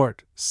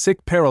disport,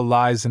 sic peril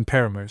lies in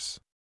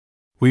perimers."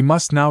 We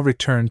must now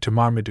return to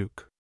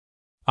Marmaduke.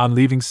 On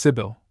leaving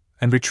Sybil,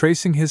 and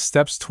retracing his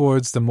steps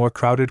towards the more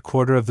crowded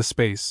quarter of the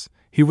space,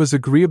 he was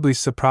agreeably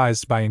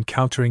surprised by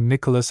encountering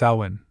Nicholas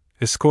Alwyn,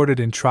 escorted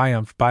in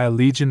triumph by a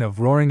legion of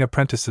roaring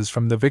apprentices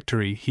from the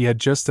victory he had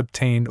just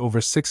obtained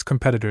over 6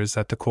 competitors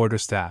at the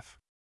quarterstaff.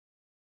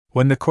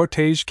 When the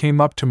cortege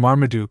came up to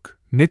Marmaduke,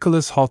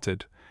 Nicholas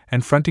halted,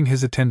 and fronting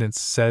his attendants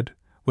said,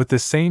 with the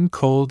same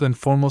cold and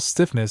formal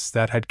stiffness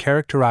that had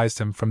characterized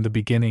him from the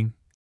beginning,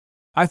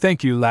 "I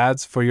thank you,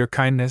 lads, for your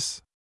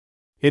kindness.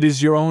 It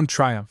is your own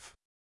triumph.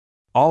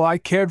 All I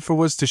cared for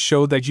was to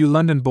show that you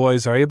London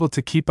boys are able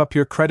to keep up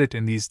your credit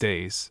in these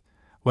days,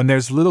 when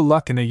there's little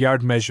luck in a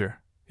yard measure,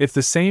 if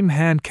the same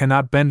hand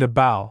cannot bend a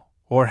bow,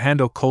 or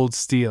handle cold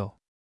steel.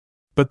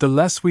 But the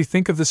less we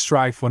think of the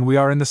strife when we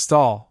are in the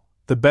stall,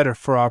 the better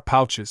for our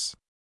pouches.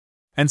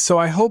 And so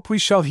I hope we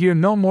shall hear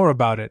no more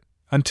about it,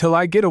 until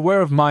I get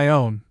aware of my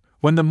own,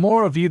 when the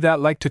more of ye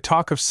that like to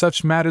talk of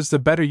such matters the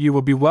better ye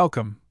will be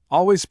welcome,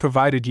 always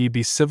provided ye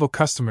be civil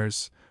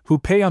customers, who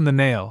pay on the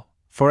nail,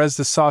 for as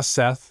the saw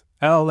saith,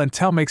 L and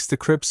tell makes the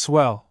crib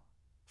swell.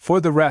 For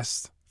the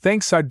rest,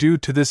 thanks are due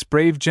to this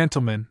brave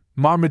gentleman,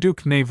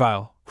 Marmaduke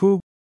Neville, who,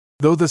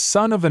 though the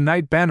son of a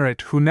knight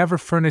banneret who never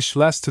furnished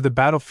less to the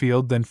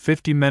battlefield than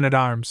 50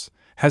 men-at-arms,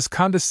 has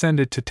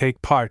condescended to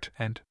take part,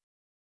 and,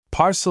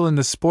 parcel in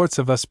the sports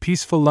of us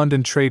peaceful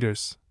London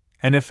traders,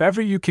 and if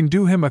ever you can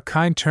do him a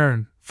kind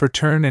turn, for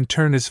turn and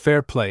turn is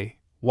fair play,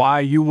 why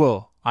you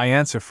will, I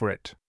answer for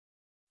it.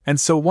 And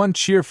so one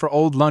cheer for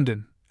old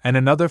London, and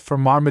another for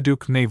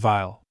Marmaduke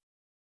Neville.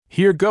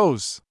 Here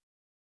goes!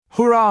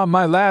 Hurrah,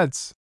 my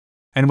lads!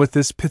 And with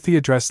this pithy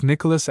address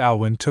Nicholas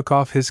Alwyn took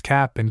off his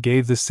cap and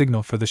gave the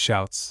signal for the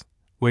shouts,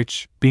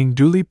 which, being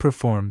duly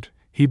performed,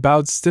 he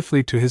bowed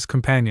stiffly to his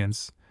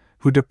companions,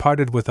 who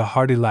departed with a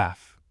hearty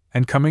laugh,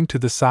 and coming to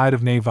the side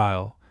of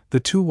Neville, the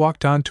two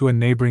walked on to a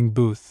neighbouring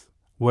booth,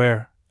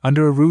 where,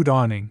 under a rude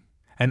awning,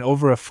 and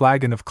over a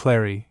flagon of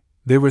clary,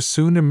 they were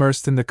soon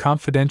immersed in the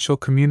confidential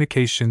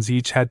communications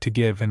each had to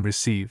give and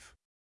receive.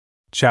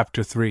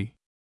 Chapter 3.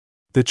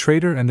 The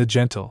Trader and the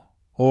Gentle,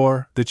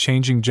 or the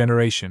Changing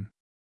Generation.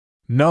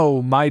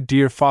 No, my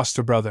dear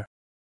foster brother,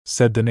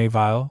 said the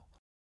Neville,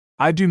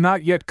 I do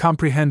not yet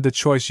comprehend the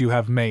choice you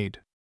have made.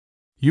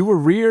 You were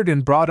reared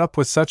and brought up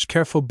with such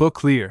careful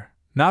book lear,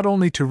 not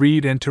only to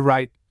read and to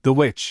write, the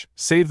which,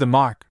 save the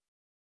mark,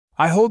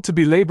 I hold to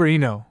be labor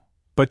eno,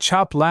 but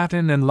chop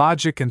Latin and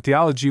logic and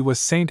theology with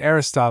Saint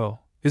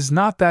Aristotle, is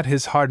not that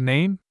his hard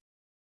name?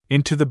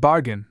 Into the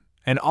bargain,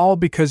 and all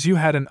because you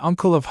had an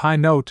uncle of high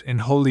note in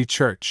Holy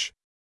Church.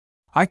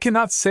 I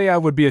cannot say I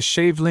would be a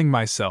shaveling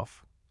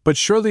myself, but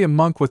surely a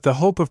monk with the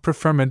hope of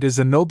preferment is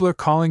a nobler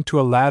calling to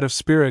a lad of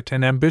spirit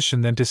and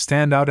ambition than to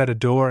stand out at a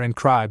door and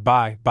cry,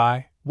 By,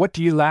 what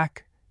do ye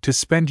lack? To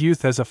spend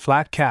youth as a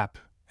flat cap,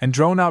 and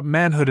drone out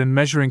manhood in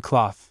measuring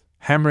cloth,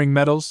 hammering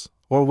metals,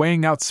 or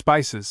weighing out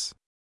spices.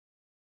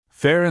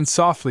 Fair and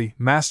softly,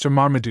 Master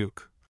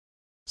Marmaduke,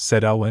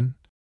 said Elwyn.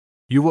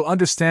 You will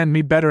understand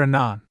me better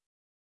anon.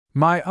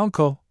 My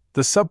uncle,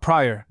 the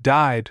sub-prior,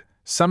 died,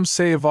 some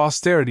say of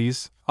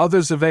austerities,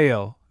 others of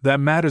ale, that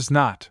matters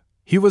not.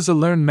 He was a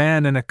learned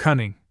man and a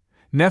cunning.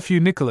 Nephew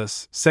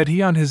Nicholas, said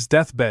he on his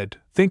deathbed,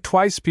 think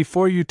twice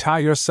before you tie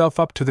yourself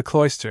up to the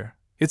cloister.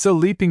 It's a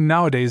leaping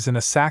nowadays in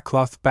a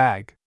sackcloth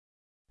bag.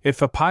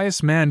 If a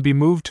pious man be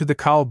moved to the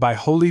cowl by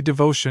holy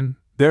devotion,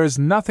 there is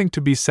nothing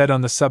to be said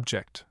on the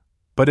subject.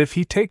 But if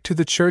he take to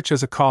the church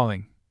as a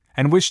calling,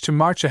 and wish to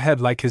march ahead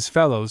like his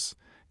fellows,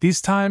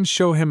 these times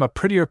show him a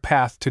prettier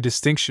path to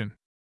distinction.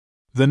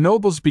 The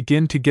nobles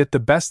begin to get the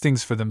best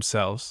things for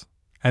themselves,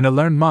 and a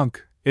learned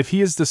monk, if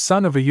he is the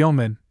son of a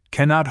yeoman,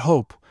 cannot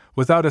hope,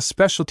 without a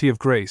specialty of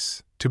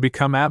grace, to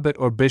become abbot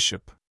or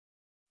bishop.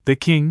 The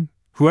king,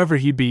 whoever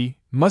he be,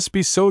 must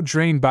be so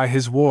drained by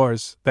his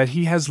wars that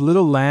he has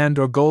little land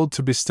or gold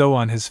to bestow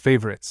on his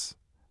favorites.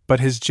 But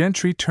his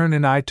gentry turn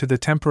an eye to the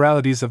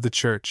temporalities of the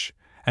church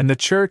and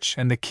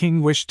the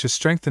king wish to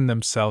strengthen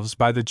themselves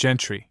by the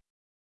gentry.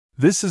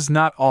 This is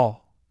not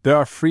all, there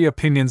are free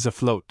opinions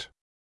afloat.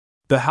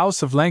 The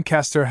house of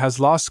Lancaster has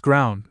lost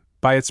ground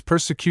by its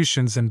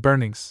persecutions and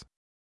burnings.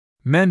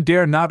 Men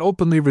dare not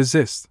openly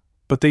resist,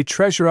 but they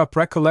treasure up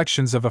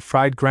recollections of a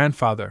fried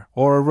grandfather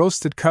or a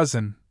roasted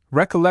cousin,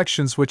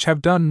 recollections which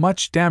have done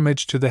much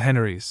damage to the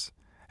Henrys,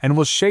 and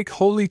will shake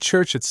Holy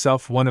Church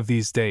itself one of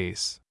these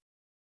days.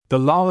 The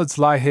Lollards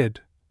lie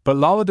hid, but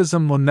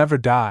Lollardism will never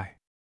die.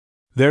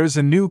 There is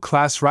a new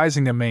class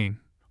rising amain,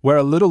 where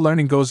a little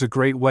learning goes a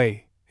great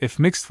way, if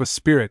mixed with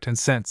spirit and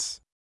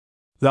sense.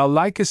 Thou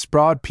likest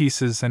broad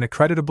pieces and a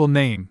creditable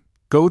name,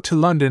 go to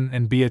London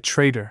and be a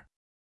trader.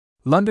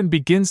 London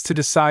begins to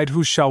decide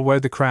who shall wear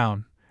the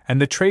crown, and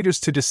the traders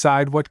to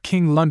decide what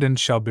King London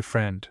shall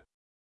befriend.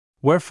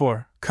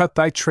 Wherefore, cut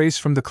thy trace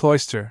from the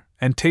cloister,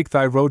 and take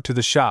thy road to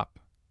the shop.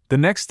 The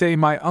next day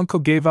my uncle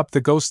gave up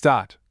the ghost.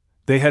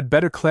 They had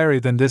better clary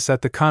than this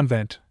at the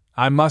convent,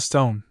 I must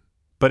own,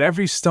 but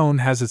every stone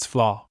has its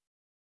flaw.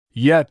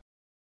 Yet,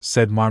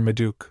 said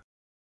Marmaduke,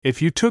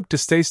 if you took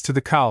distaste to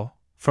the cowl,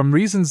 from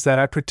reasons that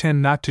I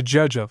pretend not to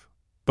judge of,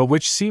 but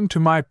which seem to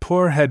my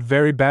poor head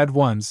very bad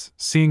ones,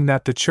 seeing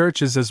that the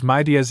church is as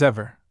mighty as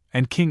ever,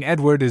 and King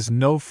Edward is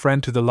no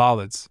friend to the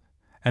Lollards,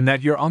 and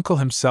that your uncle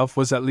himself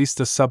was at least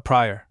a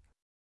sub-prior.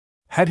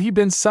 Had he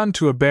been son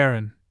to a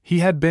baron, he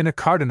had been a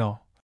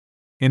cardinal,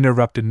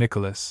 interrupted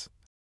Nicholas.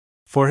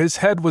 For his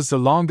head was the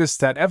longest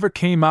that ever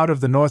came out of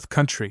the north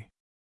country.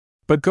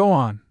 But go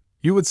on,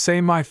 you would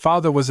say my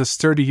father was a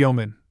sturdy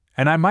yeoman,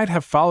 and I might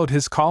have followed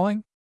his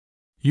calling?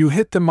 You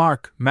hit the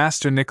mark,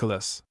 Master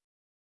Nicholas.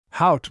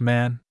 Hout,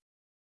 man!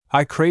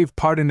 I crave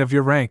pardon of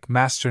your rank,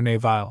 Master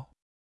Neville.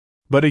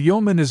 But a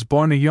yeoman is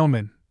born a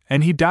yeoman,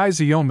 and he dies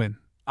a yeoman.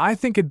 I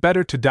think it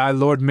better to die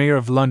Lord Mayor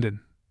of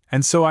London,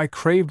 and so I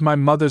craved my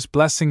mother's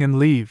blessing and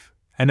leave,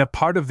 and a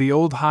part of the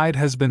old hide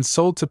has been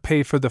sold to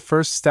pay for the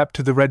first step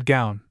to the red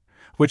gown,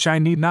 which I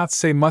need not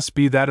say must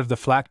be that of the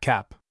flat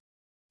cap.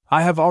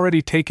 I have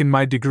already taken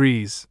my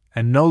degrees,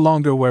 and no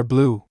longer wear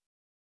blue.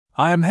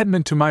 I am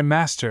headman to my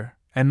master,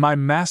 and my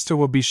master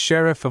will be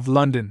Sheriff of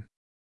London.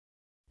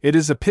 It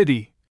is a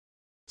pity,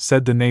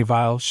 said the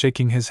Neville,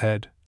 shaking his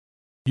head.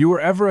 You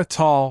were ever a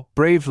tall,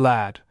 brave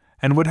lad,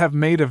 and would have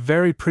made a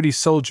very pretty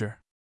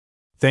soldier.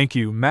 Thank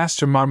you,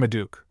 Master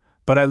Marmaduke,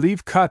 but I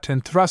leave cut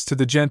and thrust to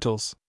the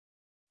gentles.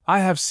 I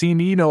have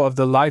seen eno of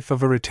the life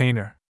of a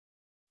retainer.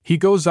 He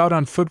goes out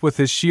on foot with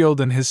his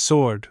shield and his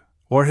sword,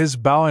 or his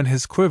bow and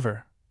his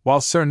quiver,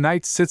 while Sir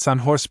Knight sits on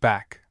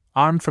horseback,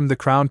 armed from the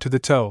crown to the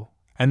toe,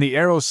 and the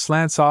arrow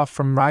slants off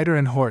from rider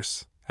and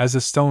horse, as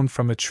a stone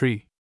from a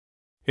tree.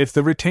 If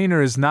the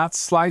retainer is not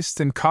sliced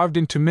and carved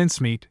into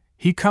mincemeat,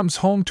 he comes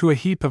home to a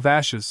heap of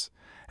ashes,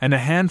 and a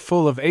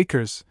handful of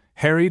acres,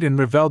 harried and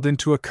revelled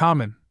into a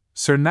common.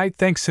 Sir Knight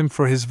thanks him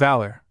for his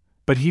valor,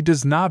 but he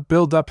does not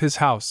build up his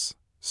house.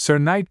 Sir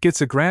Knight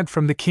gets a grant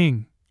from the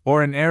king,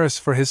 or an heiress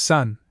for his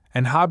son,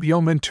 and Hob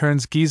Yeoman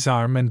turns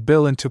Guisarme and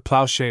Bill into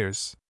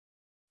plowshares.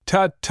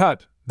 Tut,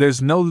 tut,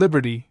 there's no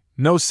liberty,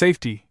 no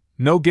safety,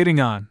 no getting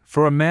on,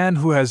 for a man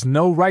who has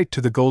no right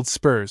to the gold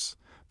spurs,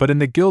 but in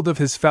the guild of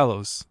his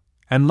fellows,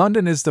 and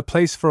London is the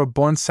place for a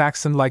born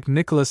Saxon like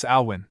Nicholas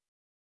Alwyn.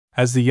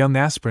 As the young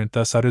aspirant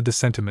thus uttered the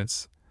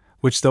sentiments,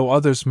 which though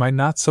others might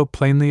not so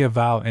plainly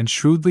avow and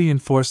shrewdly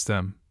enforce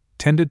them,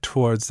 tended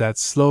towards that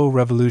slow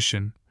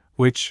revolution,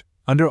 which,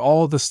 under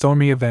all the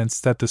stormy events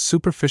that the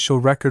superficial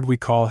record we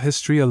call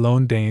history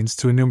alone deigns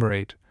to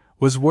enumerate,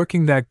 was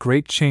working that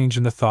great change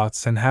in the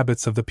thoughts and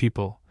habits of the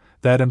people,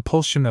 that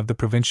impulsion of the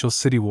provincial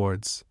city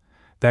wards,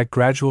 that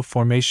gradual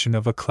formation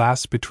of a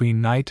class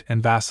between knight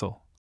and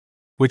vassal,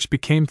 which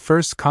became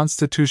first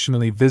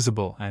constitutionally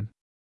visible and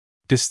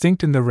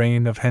distinct in the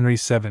reign of Henry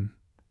VII.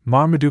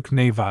 Marmaduke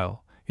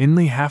Neville,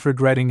 inly half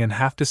regretting and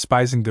half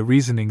despising the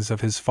reasonings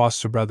of his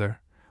foster brother,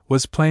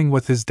 was playing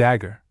with his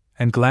dagger,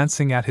 and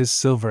glancing at his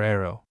silver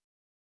arrow.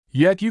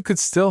 Yet you could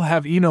still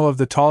have Eno of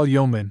the tall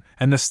yeoman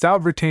and the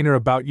stout retainer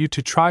about you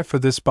to try for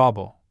this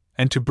bauble,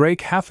 and to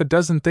break half a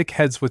dozen thick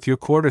heads with your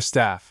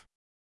quarter-staff.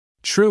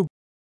 True,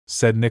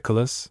 said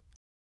Nicholas.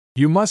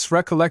 You must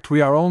recollect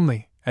we are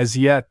only, as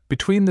yet,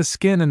 between the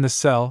skin and the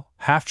cell,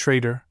 half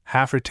traitor,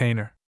 half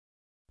retainer.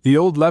 The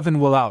old leaven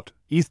will out,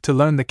 eth to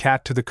learn the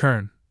cat to the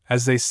kern,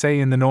 as they say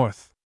in the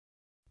north.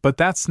 But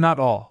that's not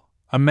all.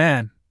 A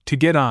man, to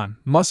get on,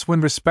 must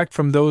win respect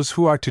from those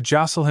who are to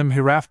jostle him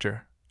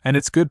hereafter, and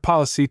it's good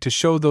policy to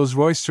show those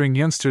roistering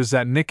youngsters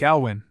that Nick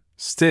Alwyn,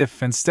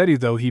 stiff and steady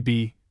though he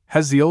be,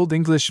 has the old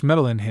English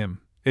mettle in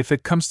him. If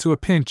it comes to a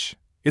pinch,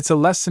 it's a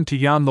lesson to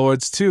yon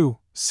lords too,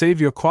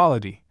 save your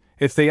quality,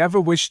 if they ever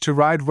wish to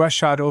ride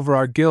roughshod over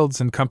our guilds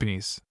and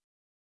companies.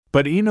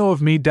 But Eno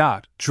of me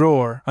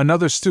drawer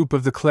another stoop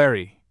of the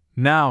clary.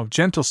 Now,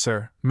 gentle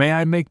sir, may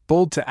I make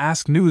bold to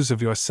ask news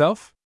of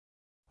yourself?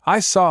 I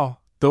saw,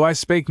 though I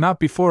spake not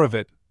before of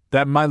it,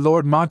 that my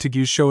Lord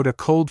Montague showed a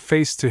cold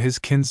face to his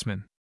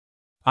kinsman.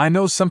 I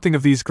know something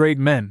of these great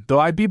men, though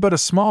I be but a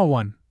small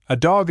one. A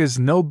dog is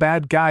no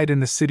bad guide in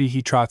the city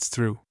he trots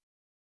through.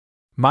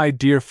 My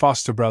dear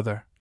foster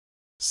brother,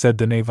 said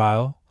the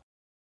Neville,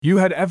 you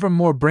had ever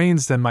more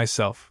brains than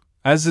myself,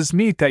 as is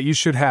meet that you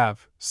should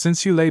have,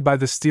 since you lay by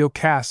the steel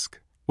cask,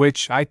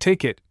 which, I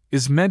take it,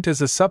 is meant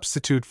as a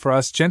substitute for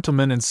us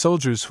gentlemen and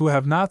soldiers who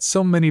have not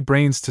so many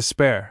brains to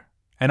spare,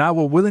 and I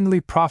will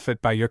willingly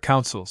profit by your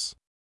counsels.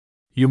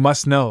 You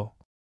must know,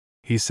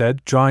 he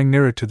said, drawing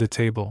nearer to the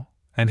table,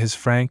 and his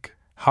frank,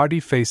 hearty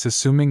face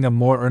assuming a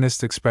more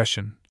earnest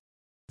expression,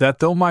 that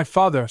though my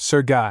father,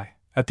 Sir Guy,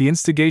 at the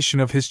instigation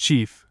of his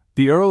chief,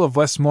 the Earl of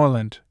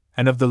Westmoreland,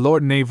 and of the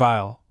Lord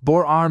Neville,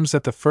 bore arms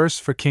at the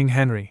first for King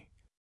Henry.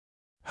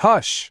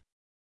 Hush!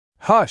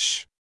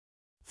 Hush!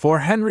 For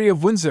Henry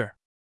of Windsor!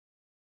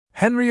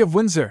 Henry of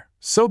Windsor,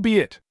 so be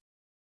it!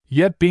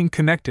 Yet being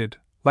connected,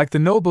 like the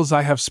nobles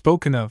I have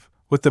spoken of,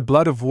 with the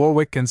blood of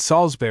Warwick and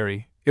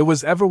Salisbury, it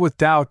was ever with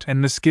doubt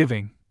and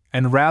misgiving,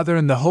 and rather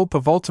in the hope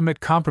of ultimate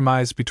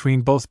compromise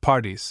between both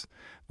parties,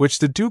 which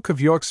the Duke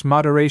of York's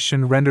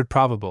moderation rendered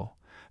probable,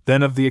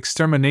 than of the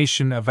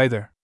extermination of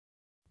either.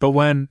 But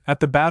when,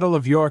 at the Battle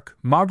of York,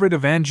 Margaret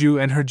of Anjou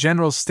and her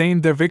generals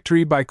stained their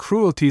victory by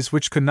cruelties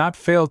which could not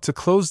fail to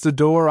close the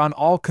door on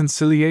all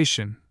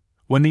conciliation,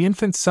 when the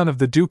infant son of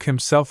the Duke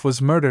himself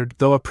was murdered,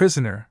 though a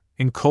prisoner,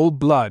 in cold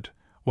blood,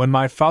 when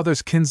my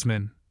father's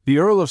kinsman, the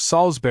Earl of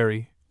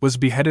Salisbury, was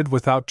beheaded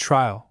without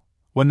trial,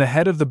 when the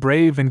head of the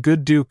brave and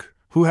good Duke,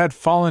 who had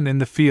fallen in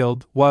the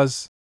field,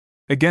 was,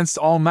 against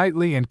all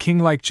knightly and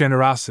king-like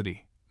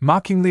generosity,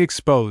 mockingly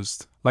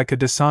exposed, like a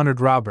dishonored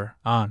robber,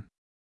 on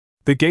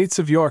the gates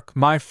of York,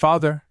 my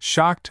father,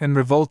 shocked and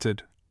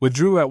revolted,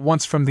 withdrew at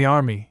once from the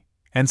army,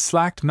 and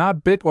slacked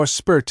not bit or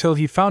spur till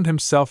he found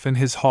himself in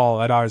his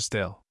hall at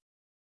Arsdale.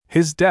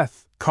 His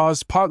death,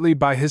 caused partly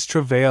by his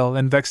travail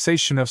and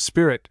vexation of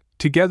spirit,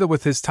 together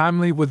with his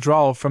timely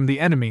withdrawal from the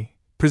enemy,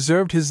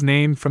 preserved his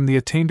name from the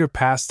attainder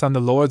passed on the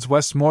Lords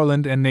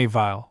Westmoreland and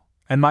Neville,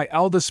 and my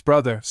eldest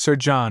brother, Sir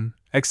John,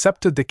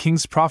 accepted the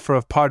king's proffer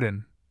of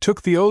pardon,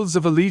 took the oaths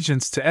of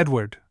allegiance to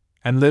Edward,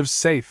 and lives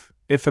safe,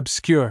 if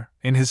obscure,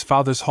 in his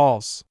father's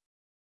halls.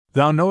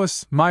 Thou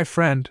knowest, my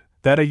friend,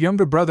 that a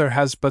younger brother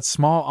has but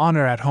small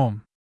honor at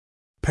home.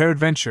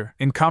 Peradventure,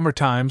 in calmer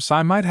times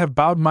I might have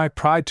bowed my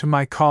pride to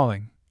my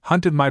calling,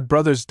 hunted my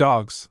brother's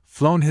dogs,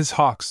 flown his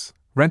hawks,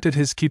 rented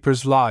his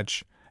keeper's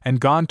lodge, and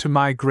gone to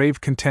my grave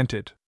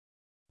contented.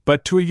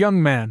 But to a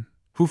young man,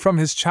 who from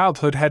his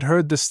childhood had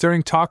heard the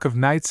stirring talk of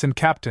knights and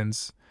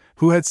captains,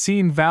 who had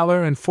seen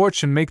valor and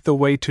fortune make the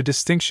way to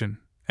distinction,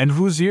 and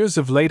whose ears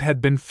of late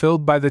had been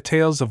filled by the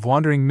tales of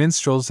wandering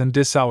minstrels and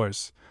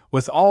dissowers,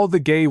 with all the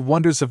gay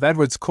wonders of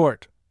Edward's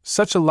court,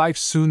 such a life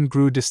soon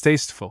grew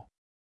distasteful.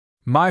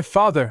 My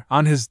father,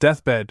 on his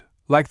deathbed,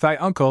 like thy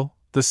uncle,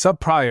 the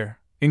sub-prior,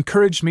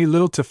 encouraged me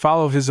little to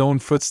follow his own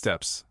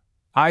footsteps.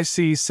 I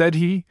see, said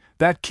he,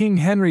 that King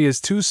Henry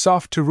is too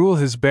soft to rule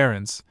his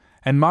barons,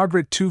 and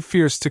Margaret too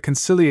fierce to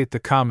conciliate the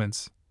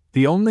commons.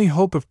 The only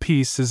hope of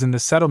peace is in the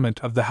settlement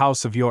of the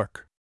House of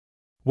York.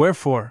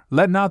 Wherefore,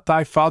 let not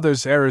thy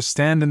father's errors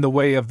stand in the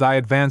way of thy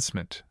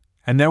advancement.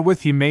 And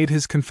therewith he made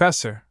his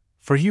confessor,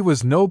 for he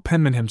was no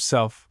penman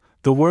himself,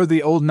 the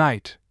worthy old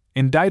knight,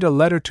 indite a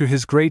letter to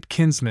his great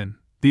kinsman,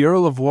 the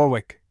Earl of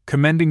Warwick,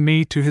 commending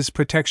me to his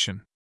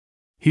protection.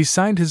 He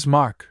signed his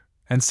mark,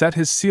 and set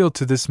his seal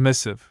to this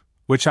missive,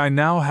 which I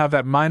now have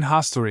at mine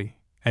hostelry,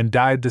 and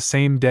died the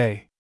same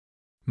day.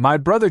 My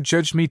brother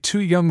judged me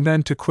too young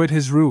then to quit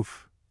his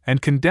roof,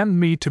 and condemned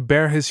me to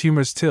bear his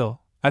humours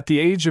till, at the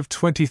age of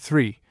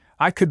 23,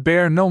 I could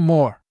bear no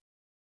more.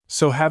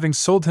 So having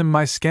sold him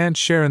my scant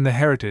share in the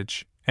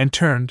heritage, and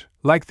turned,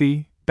 like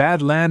thee,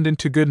 bad land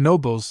into good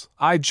nobles,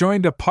 I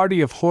joined a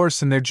party of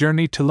horse in their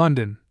journey to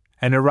London,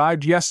 and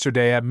arrived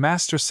yesterday at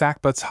Master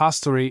Sackbut's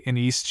hostelry in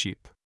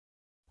Eastcheap.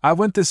 I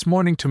went this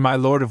morning to my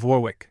Lord of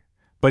Warwick,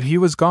 but he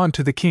was gone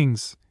to the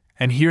King's,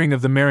 and hearing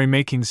of the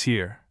merry-makings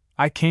here,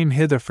 I came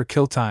hither for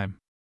kill time.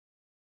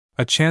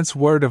 A chance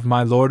word of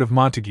my Lord of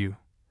Montague,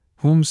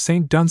 whom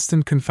St.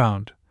 Dunstan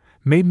confound,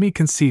 made me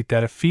conceit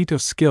that a feat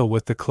of skill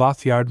with the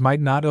cloth-yard might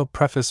not ill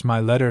preface my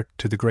letter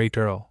to the great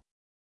Earl.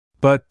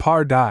 But,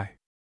 pardie,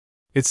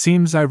 it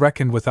seems I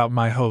reckoned without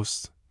my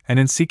host, and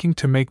in seeking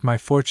to make my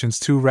fortunes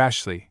too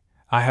rashly,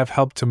 I have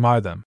helped to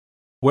mar them.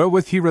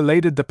 Wherewith he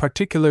related the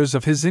particulars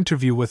of his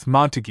interview with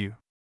Montague.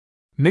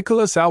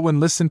 Nicholas Alwyn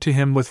listened to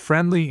him with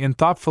friendly and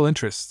thoughtful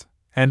interest,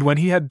 and when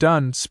he had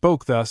done,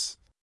 spoke thus: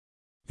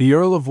 The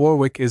Earl of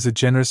Warwick is a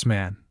generous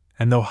man,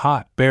 and though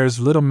hot, bears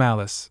little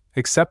malice,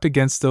 except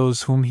against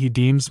those whom he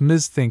deems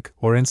misthink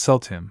or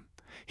insult him.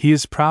 He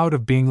is proud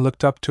of being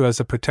looked up to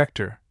as a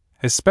protector,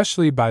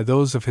 especially by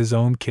those of his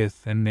own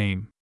kith and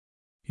name.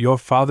 Your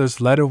father's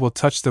letter will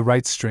touch the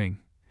right string,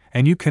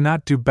 and you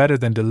cannot do better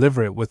than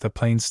deliver it with a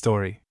plain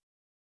story.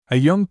 A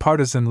young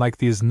partisan like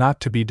thee is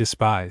not to be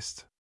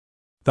despised.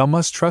 Thou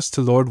must trust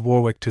to Lord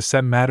Warwick to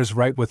set matters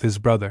right with his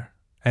brother.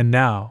 And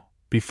now,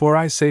 before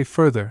I say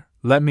further,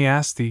 let me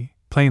ask thee,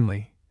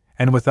 plainly,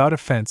 and without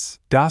offence,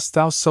 dost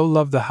thou so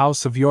love the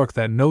House of York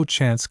that no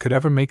chance could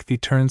ever make thee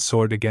turn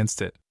sword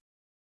against it?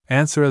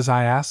 Answer as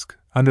I ask,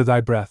 under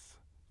thy breath.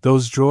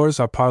 Those drawers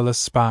are parlous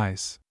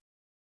spies.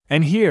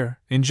 And here,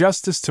 in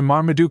justice to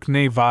Marmaduke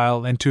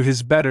Neville and to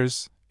his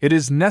betters, it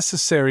is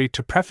necessary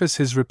to preface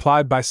his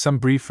reply by some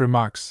brief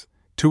remarks,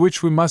 to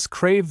which we must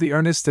crave the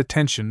earnest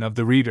attention of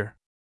the reader.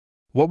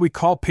 What we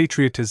call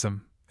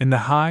patriotism, in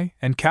the high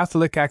and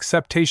Catholic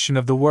acceptation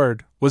of the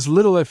word, was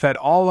little if at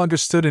all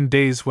understood in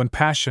days when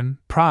passion,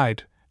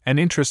 pride, and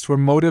interest were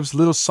motives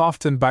little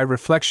softened by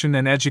reflection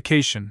and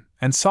education,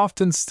 and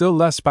softened still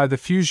less by the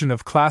fusion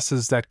of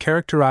classes that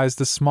characterized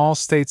the small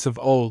states of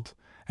old,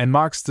 and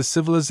marks the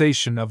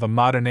civilization of a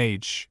modern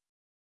age.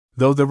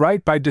 Though the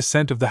right by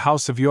descent of the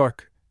House of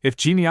York, if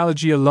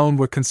genealogy alone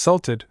were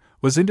consulted,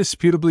 was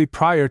indisputably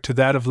prior to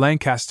that of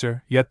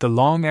Lancaster, yet the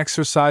long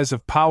exercise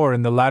of power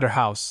in the latter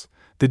house,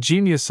 the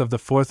genius of the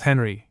fourth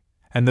Henry,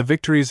 and the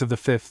victories of the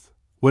fifth,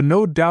 would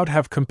no doubt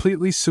have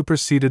completely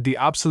superseded the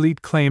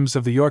obsolete claims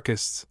of the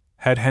Yorkists,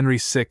 had Henry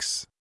VI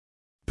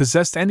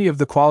possessed any of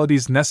the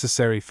qualities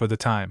necessary for the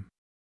time.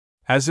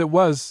 As it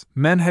was,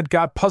 men had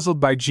got puzzled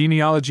by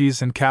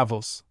genealogies and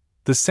cavils.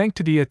 The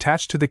sanctity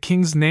attached to the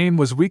king's name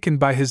was weakened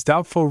by his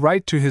doubtful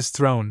right to his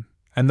throne,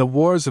 and the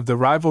wars of the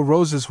rival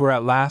roses were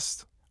at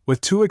last,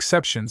 with two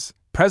exceptions,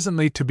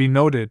 presently to be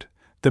noted,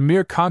 the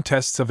mere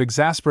contests of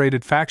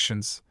exasperated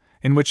factions,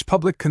 in which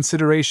public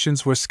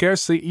considerations were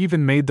scarcely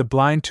even made the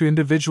blind to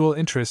individual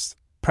interest,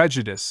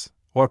 prejudice,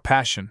 or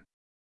passion.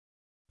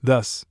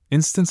 Thus,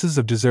 instances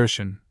of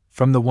desertion,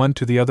 from the one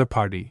to the other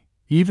party,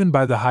 even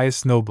by the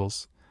highest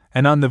nobles,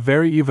 and on the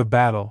very eve of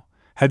battle,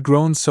 had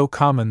grown so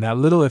common that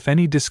little if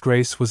any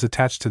disgrace was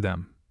attached to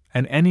them,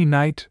 and any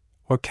knight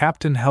or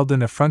captain held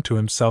in affront to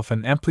himself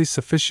an amply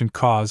sufficient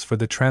cause for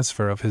the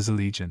transfer of his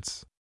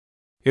allegiance.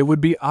 It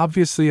would be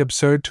obviously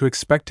absurd to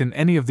expect in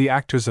any of the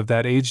actors of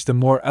that age the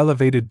more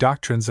elevated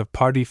doctrines of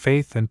party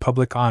faith and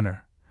public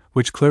honor,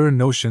 which clearer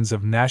notions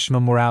of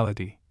national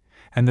morality,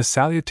 and the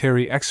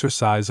salutary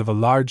exercise of a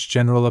large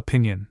general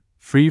opinion,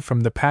 free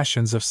from the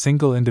passions of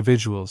single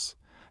individuals,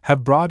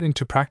 have brought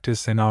into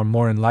practice in our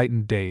more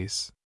enlightened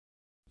days.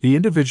 The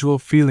individual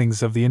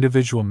feelings of the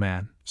individual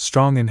man,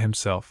 strong in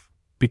himself,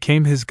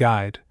 became his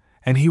guide,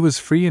 and he was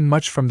free in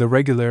much from the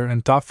regular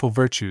and thoughtful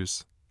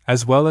virtues,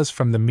 as well as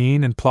from the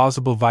mean and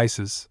plausible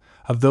vices,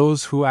 of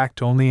those who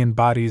act only in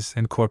bodies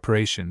and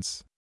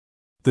corporations.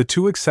 The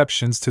two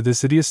exceptions to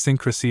this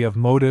idiosyncrasy of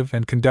motive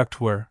and conduct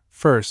were,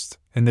 first,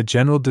 in the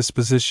general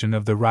disposition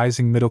of the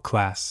rising middle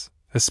class,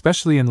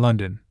 especially in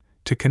London,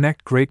 to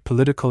connect great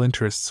political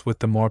interests with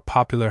the more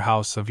popular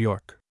House of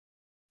York.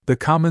 The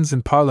Commons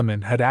in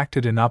Parliament had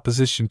acted in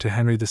opposition to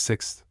Henry VI,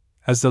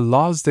 as the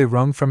laws they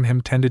wrung from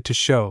him tended to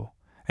show,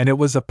 and it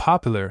was a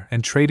popular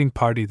and trading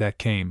party that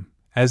came,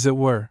 as it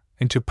were,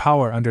 into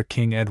power under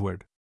King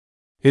Edward.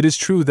 It is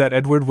true that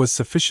Edward was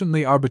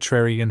sufficiently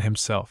arbitrary in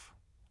himself,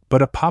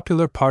 but a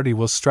popular party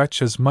will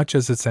stretch as much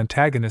as its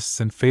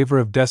antagonists in favor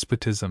of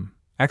despotism,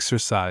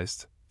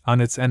 exercised on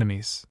its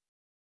enemies.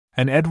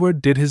 And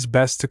Edward did his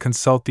best to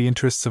consult the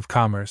interests of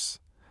commerce,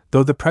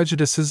 though the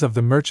prejudices of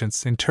the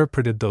merchants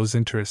interpreted those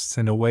interests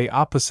in a way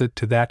opposite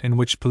to that in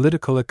which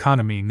political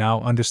economy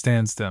now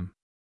understands them.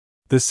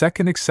 The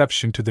second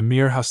exception to the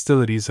mere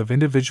hostilities of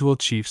individual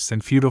chiefs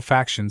and feudal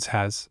factions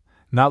has,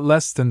 not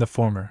less than the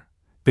former,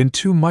 been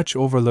too much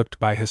overlooked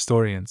by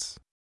historians.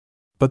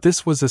 But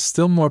this was a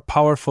still more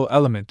powerful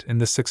element in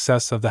the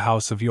success of the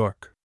House of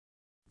York.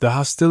 The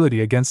hostility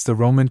against the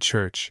Roman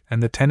Church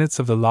and the tenets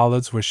of the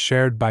Lollards were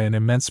shared by an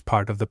immense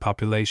part of the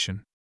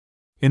population.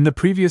 In the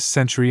previous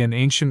century, an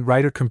ancient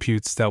writer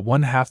computes that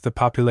 1/2 the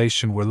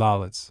population were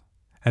Lollards,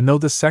 and though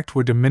the sect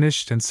were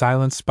diminished and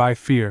silenced by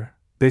fear,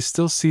 they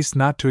still ceased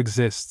not to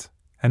exist,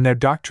 and their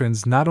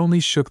doctrines not only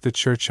shook the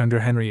Church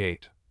under Henry VIII,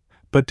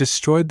 but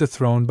destroyed the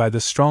throne by the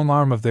strong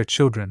arm of their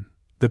children,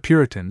 the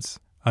Puritans,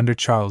 under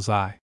Charles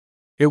I.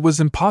 It was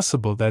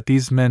impossible that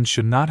these men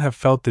should not have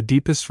felt the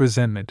deepest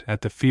resentment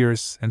at the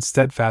fierce and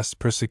steadfast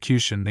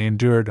persecution they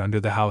endured under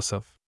the House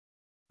of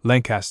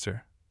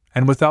Lancaster,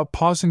 and without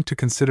pausing to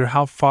consider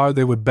how far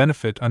they would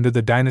benefit under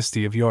the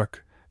dynasty of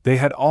York, they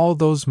had all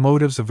those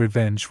motives of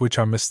revenge which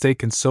are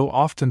mistaken so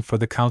often for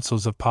the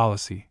counsels of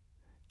policy,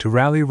 to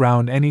rally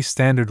round any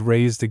standard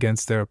raised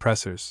against their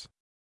oppressors.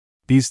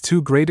 These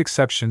two great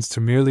exceptions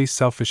to merely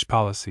selfish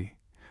policy,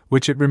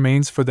 which it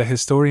remains for the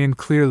historian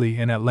clearly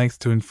and at length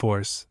to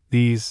enforce,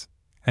 these,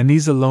 and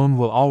these alone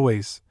will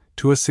always,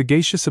 to a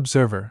sagacious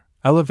observer,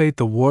 elevate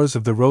the Wars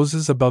of the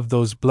Roses above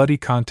those bloody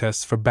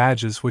contests for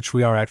badges which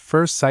we are at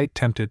first sight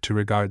tempted to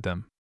regard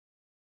them.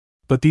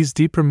 But these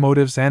deeper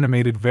motives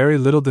animated very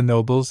little the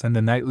nobles and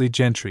the knightly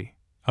gentry.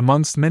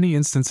 Amongst many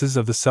instances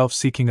of the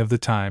self-seeking of the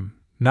time,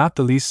 not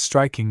the least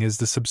striking is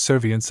the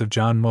subservience of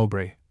John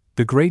Mowbray,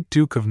 the great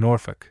Duke of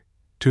Norfolk,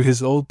 to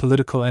his old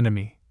political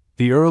enemy,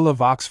 the Earl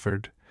of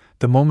Oxford,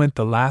 the moment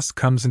the last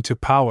comes into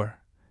power,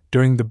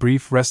 during the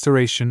brief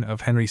restoration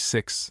of Henry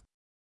VI.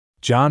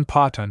 John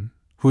Potton,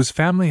 whose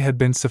family had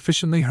been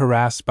sufficiently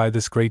harassed by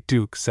this great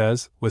Duke,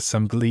 says, with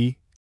some glee,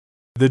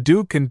 "The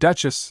Duke and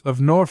Duchess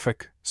of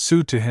Norfolk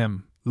sued to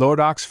him, Lord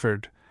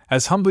Oxford,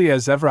 as humbly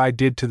as ever I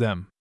did to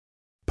them."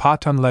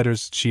 Potton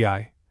letters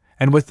Gi,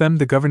 and with them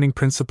the governing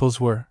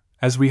principles were,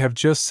 as we have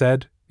just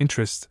said,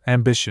 interest,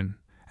 ambition,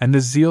 and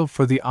the zeal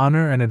for the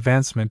honor and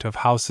advancement of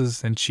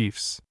houses and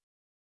chiefs.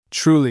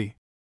 "Truly,"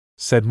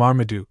 said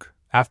Marmaduke,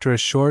 after a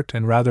short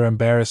and rather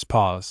embarrassed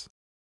pause,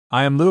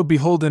 "I am little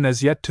beholden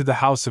as yet to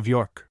the House of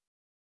York.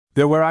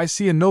 There where I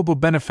see a noble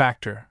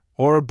benefactor,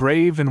 or a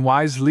brave and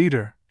wise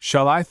leader,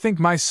 shall I think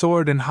my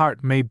sword and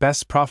heart may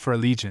best proffer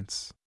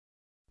allegiance."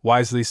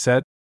 "Wisely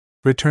said,"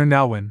 returned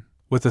Alwyn,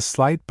 with a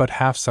slight but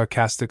half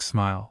sarcastic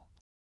smile.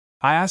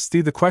 "I ask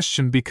thee the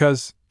question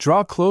because,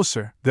 draw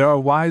closer, there are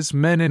wise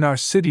men in our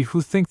city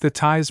who think the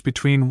ties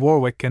between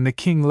Warwick and the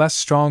king less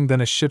strong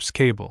than a ship's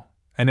cable,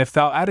 and if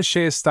thou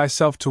attachest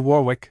thyself to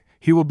Warwick,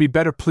 he will be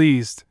better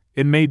pleased,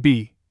 it may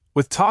be,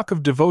 with talk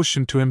of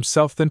devotion to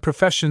himself than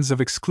professions of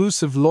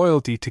exclusive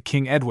loyalty to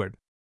King Edward.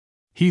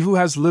 He who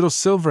has little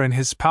silver in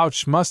his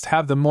pouch must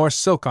have the more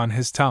silk on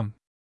his tongue.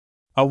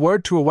 A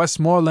word to a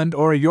Westmoreland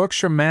or a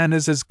Yorkshire man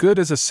is as good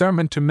as a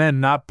sermon to men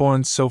not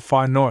born so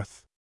far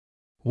north.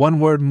 One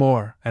word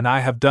more, and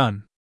I have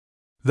done.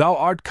 Thou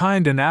art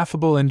kind and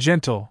affable and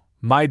gentle,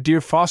 my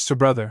dear foster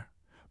brother,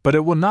 but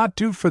it will not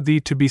do for thee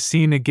to be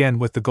seen again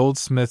with the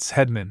goldsmith's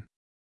headman.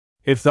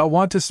 If thou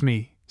wantest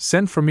me,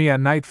 send for me at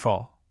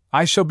nightfall.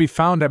 I shall be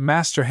found at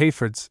Master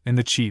Hayford's in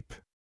the Cheap.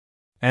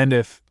 And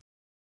if,"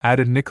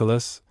 added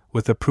Nicholas,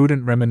 with a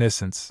prudent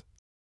reminiscence,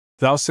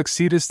 "thou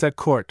succeedest at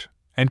court,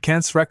 and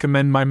canst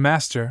recommend my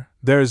master,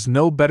 there is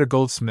no better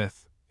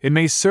goldsmith. It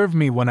may serve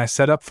me when I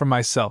set up for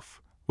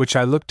myself, which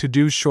I look to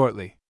do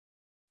shortly.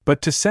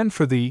 But to send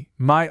for thee,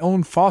 my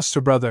own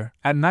foster brother,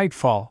 at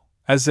nightfall,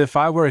 as if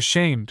I were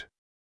ashamed.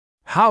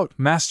 Hout,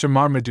 Master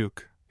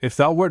Marmaduke, if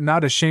thou wert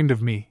not ashamed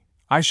of me,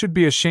 I should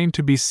be ashamed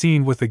to be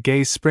seen with a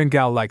gay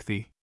springal like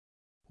thee.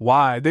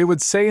 Why, they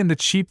would say in the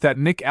Cheap that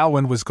Nick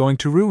Alwyn was going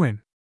to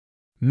ruin.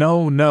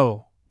 No,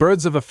 no,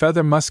 birds of a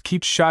feather must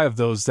keep shy of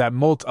those that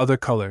molt other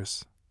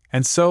colors.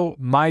 And so,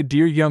 my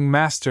dear young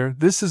master,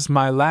 this is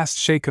my last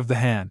shake of the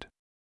hand.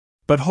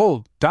 But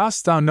hold,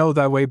 dost thou know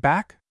thy way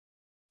back?"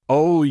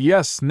 "Oh,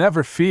 yes,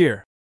 never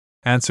fear,"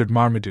 answered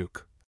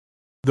Marmaduke.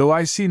 "Though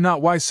I see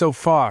not why so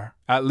far,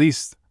 at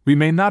least, we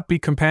may not be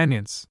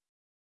companions.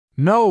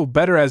 No,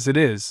 better as it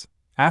is.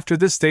 After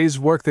this day's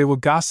work they will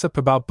gossip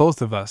about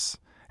both of us,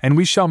 and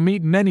we shall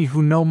meet many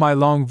who know my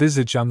long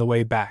visage on the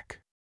way back.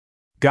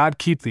 God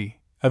keep thee,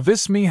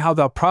 avis me how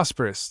thou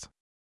prosperest."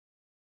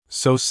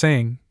 So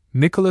saying,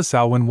 Nicholas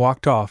Alwyn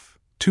walked off,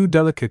 too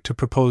delicate to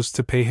propose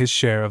to pay his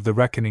share of the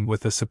reckoning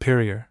with a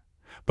superior,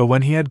 but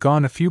when he had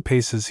gone a few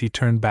paces he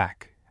turned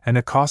back, and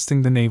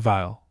accosting the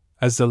Navile,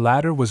 as the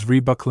latter was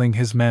rebuckling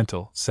his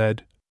mantle,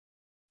 said,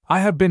 "I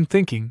have been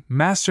thinking,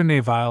 Master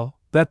Navile,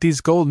 that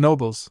these gold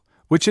nobles,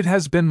 which it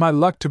has been my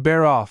luck to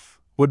bear off,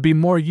 would be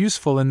more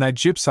useful in thy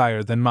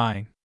gipsire than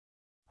mine.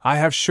 I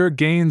have sure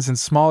gains and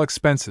small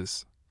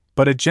expenses,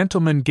 but a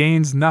gentleman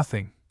gains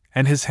nothing,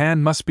 and his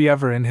hand must be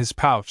ever in his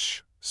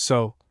pouch,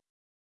 so—"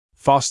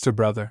 "Foster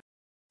brother,"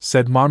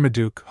 said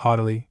Marmaduke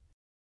haughtily,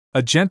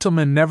 "a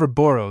gentleman never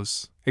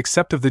borrows,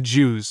 except of the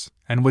Jews,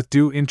 and with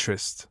due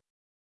interest.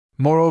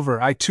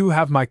 Moreover, I too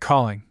have my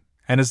calling,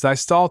 and as thy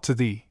stall to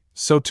thee,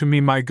 so to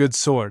me my good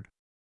sword.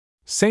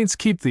 Saints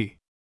keep thee!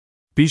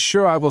 Be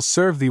sure I will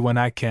serve thee when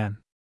I can.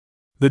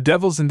 The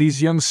devil's in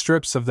these young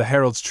strips of the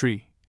herald's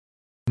tree,"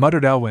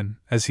 muttered Elwyn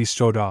as he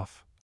strode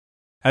off.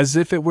 "As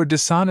if it were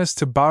dishonest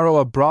to borrow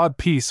a broad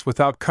piece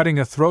without cutting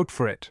a throat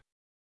for it.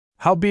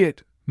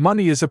 Howbeit,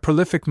 money is a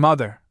prolific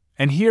mother,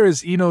 and here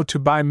is Eno to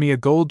buy me a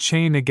gold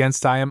chain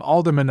against I am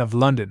Alderman of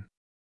London.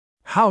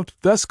 How,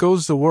 thus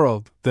goes the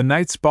world, the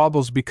knight's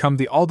baubles become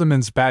the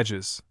alderman's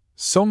badges,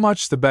 so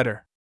much the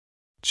better."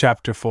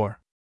 Chapter 4.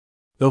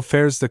 Ill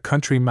fares the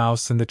country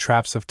mouse in the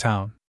traps of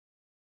town.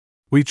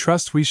 We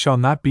trust we shall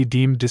not be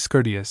deemed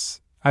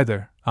discourteous,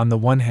 either, on the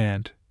one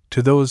hand,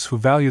 to those who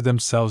value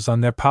themselves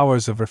on their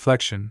powers of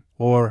reflection,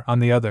 or, on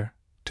the other,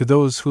 to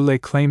those who lay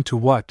claim to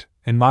what,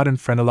 in modern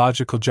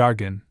phrenological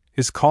jargon,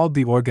 is called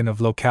the organ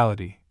of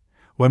locality,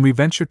 when we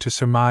venture to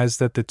surmise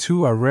that the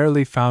two are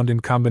rarely found in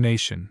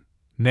combination,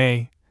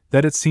 nay,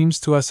 that it seems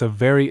to us a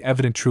very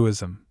evident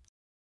truism,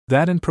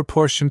 that in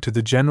proportion to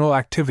the general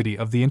activity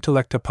of the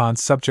intellect upon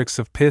subjects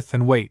of pith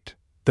and weight,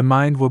 the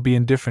mind will be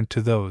indifferent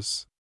to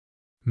those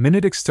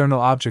minute external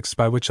objects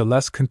by which a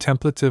less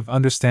contemplative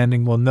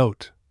understanding will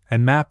note,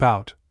 and map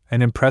out,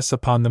 and impress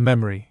upon the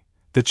memory,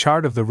 the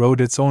chart of the road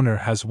its owner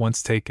has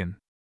once taken.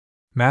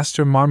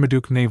 Master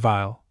Marmaduke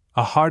Navile,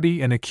 a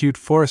hardy and acute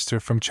forester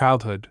from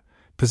childhood,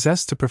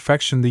 possessed to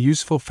perfection the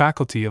useful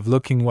faculty of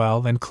looking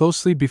well and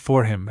closely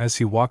before him as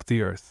he walked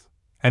the earth,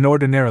 and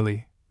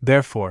ordinarily,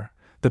 therefore,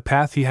 the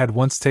path he had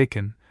once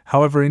taken,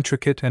 however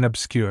intricate and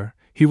obscure,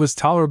 he was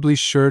tolerably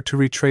sure to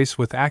retrace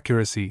with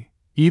accuracy,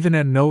 even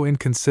at no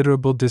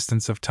inconsiderable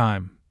distance of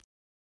time.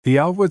 The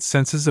outward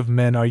senses of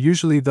men are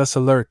usually thus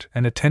alert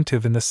and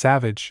attentive in the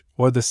savage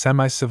or the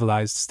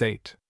semi-civilized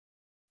state.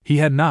 He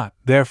had not,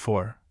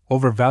 therefore,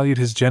 overvalued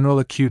his general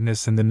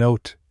acuteness in the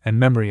note and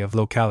memory of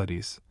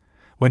localities,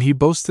 when he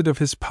boasted of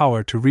his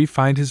power to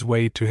re-find his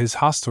way to his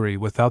hostelry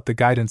without the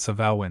guidance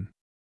of Elwyn.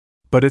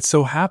 But it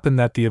so happened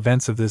that the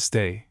events of this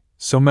day,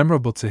 so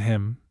memorable to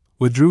him,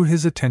 withdrew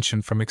his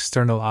attention from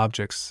external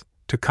objects,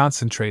 to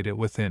concentrate it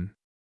within.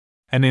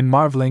 And in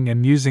marveling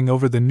and musing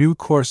over the new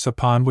course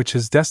upon which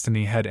his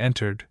destiny had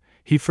entered,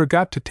 he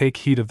forgot to take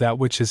heed of that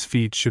which his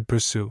feet should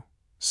pursue,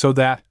 so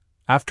that,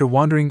 after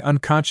wandering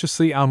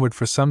unconsciously onward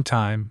for some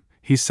time,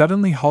 he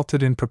suddenly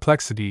halted in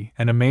perplexity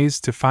and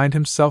amazed to find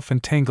himself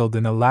entangled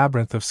in a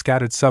labyrinth of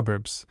scattered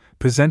suburbs,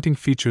 presenting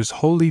features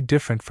wholly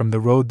different from the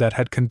road that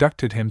had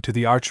conducted him to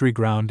the archery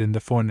ground in the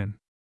forenoon.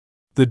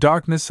 The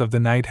darkness of the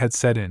night had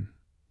set in,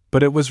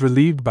 but it was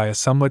relieved by a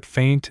somewhat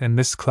faint and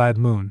mist-clad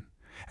moon,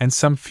 and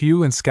some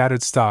few and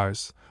scattered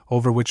stars,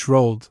 over which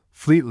rolled,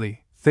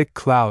 fleetly, thick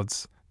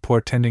clouds,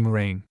 portending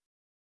rain.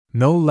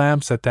 No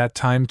lamps at that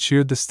time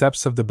cheered the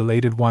steps of the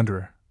belated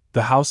wanderer.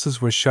 The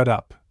houses were shut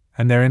up,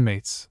 and their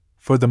inmates,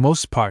 for the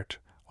most part,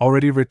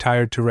 already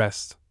retired to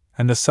rest,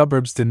 and the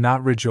suburbs did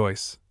not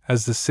rejoice,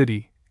 as the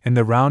city, in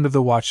the round of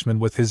the watchman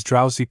with his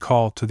drowsy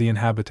call to the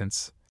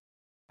inhabitants.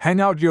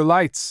 "Hang out your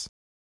lights!"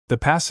 The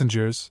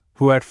passengers,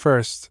 who at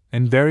first,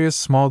 in various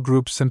small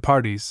groups and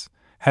parties,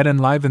 had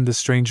enlivened the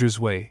stranger's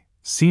way,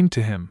 seemed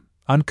to him,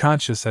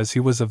 unconscious as he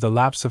was of the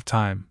lapse of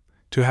time,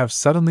 to have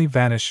suddenly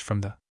vanished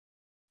from the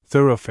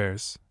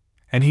thoroughfares,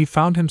 and he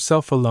found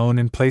himself alone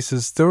in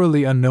places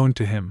thoroughly unknown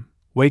to him,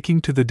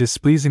 waking to the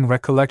displeasing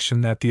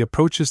recollection that the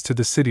approaches to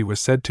the city were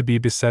said to be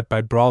beset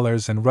by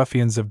brawlers and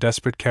ruffians of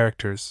desperate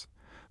characters,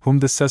 whom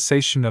the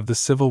cessation of the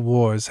civil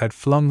wars had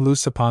flung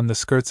loose upon the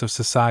skirts of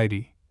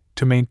society,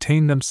 to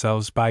maintain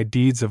themselves by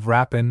deeds of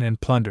rapine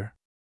and plunder.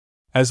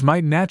 As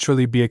might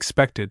naturally be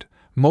expected,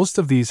 most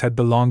of these had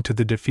belonged to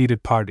the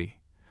defeated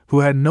party, who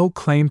had no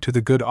claim to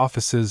the good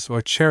offices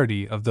or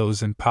charity of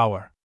those in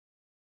power.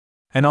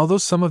 And although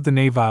some of the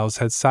Naviles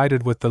had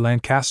sided with the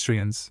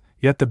Lancastrians,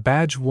 yet the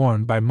badge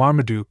worn by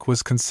Marmaduke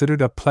was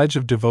considered a pledge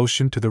of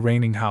devotion to the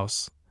reigning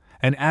house,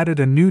 and added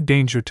a new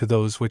danger to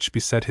those which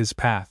beset his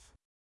path.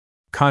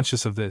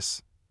 Conscious of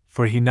this,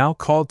 for he now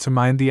called to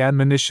mind the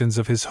admonitions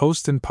of his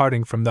host in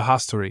parting from the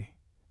hostelry,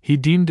 he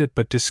deemed it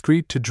but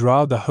discreet to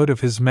draw the hood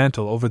of his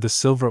mantle over the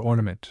silver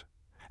ornament,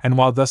 and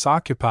while thus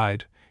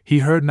occupied, he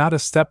heard not a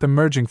step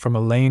emerging from a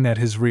lane at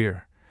his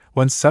rear,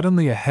 when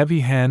suddenly a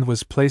heavy hand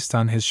was placed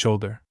on his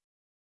shoulder.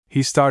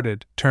 He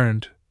started,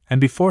 turned, and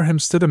before him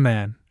stood a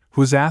man,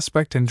 whose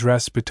aspect and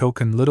dress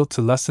betokened little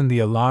to lessen the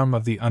alarm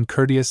of the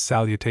uncourteous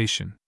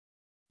salutation.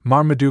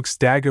 Marmaduke's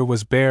dagger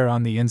was bare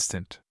on the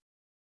instant.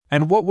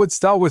 "And what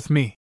wouldst thou with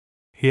me?"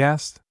 he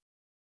asked.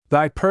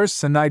 "Thy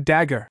purse and thy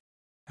dagger,"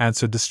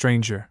 answered the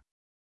stranger.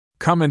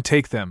 Come and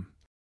take them,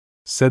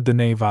 said the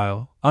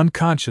Navile,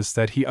 unconscious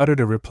that he uttered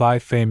a reply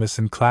famous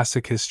in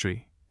classic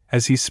history,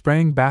 as he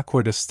sprang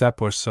backward a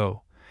step or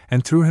so,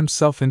 and threw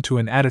himself into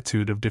an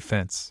attitude of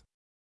defense.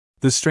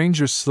 The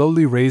stranger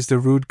slowly raised a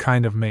rude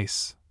kind of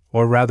mace,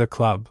 or rather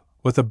club,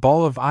 with a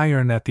ball of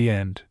iron at the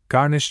end,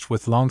 garnished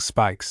with long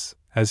spikes,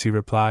 as he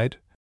replied,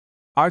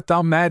 Art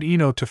thou mad,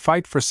 Eno, to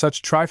fight for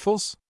such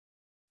trifles?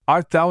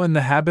 Art thou in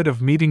the habit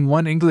of meeting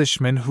one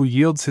Englishman who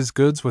yields his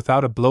goods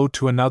without a blow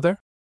to another?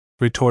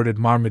 Retorted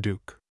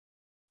Marmaduke.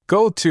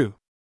 Go to!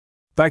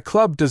 Thy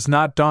club does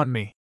not daunt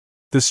me.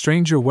 The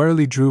stranger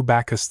warily drew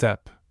back a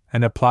step,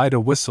 and applied a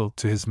whistle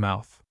to his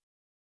mouth.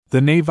 The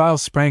Navile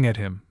sprang at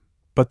him,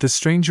 but the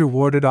stranger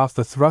warded off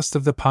the thrust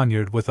of the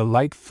poniard with a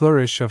light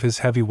flourish of his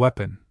heavy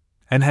weapon,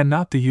 and had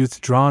not the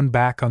youth drawn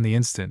back on the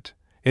instant,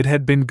 it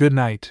had been good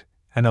night,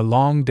 and a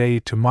long day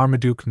to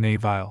Marmaduke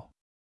Navile.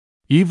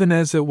 Even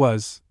as it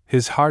was,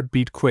 his heart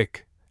beat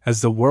quick,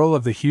 as the whirl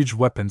of the huge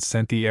weapon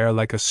sent the air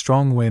like a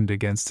strong wind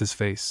against his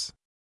face.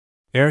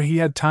 Ere he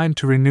had time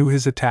to renew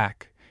his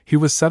attack, he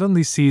was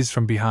suddenly seized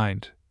from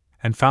behind,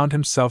 and found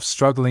himself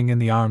struggling in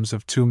the arms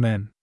of two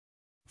men.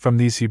 From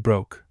these he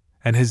broke,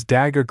 and his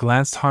dagger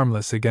glanced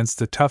harmless against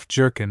the tough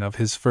jerkin of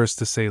his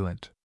first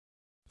assailant.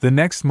 The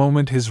next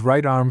moment his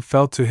right arm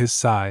fell to his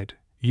side,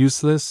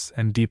 useless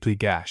and deeply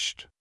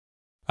gashed.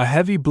 A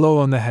heavy blow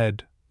on the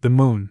head, the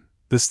moon,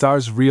 the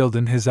stars reeled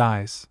in his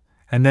eyes,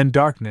 and then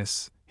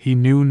darkness, he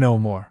knew no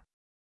more.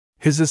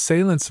 His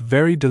assailants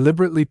very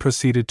deliberately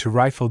proceeded to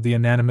rifle the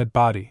inanimate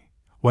body,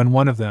 when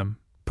one of them,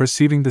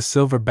 perceiving the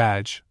silver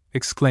badge,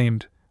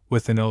 exclaimed,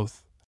 with an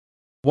oath,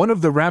 One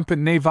of the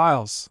rampant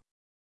Naviles!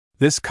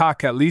 This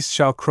cock at least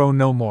shall crow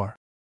no more,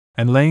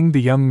 and laying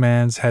the young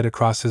man's head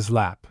across his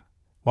lap,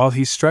 while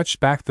he stretched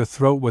back the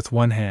throat with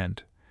one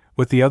hand,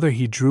 with the other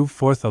he drew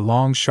forth a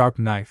long sharp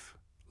knife,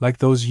 like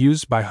those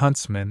used by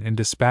huntsmen in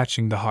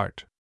dispatching the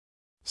hart.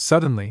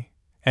 Suddenly,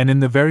 and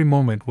in the very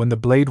moment when the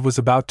blade was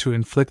about to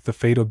inflict the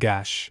fatal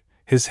gash,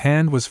 his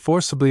hand was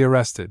forcibly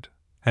arrested,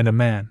 and a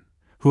man,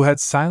 who had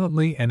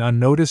silently and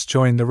unnoticed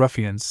joined the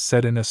ruffians,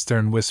 said in a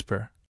stern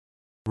whisper,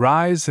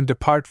 Rise and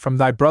depart from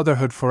thy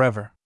brotherhood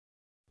forever.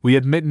 We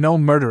admit no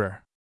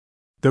murderer.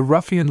 The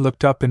ruffian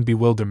looked up in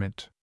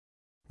bewilderment.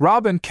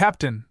 Robin,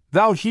 Captain,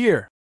 thou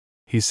here,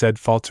 he said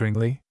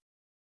falteringly.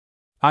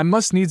 I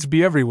must needs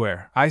be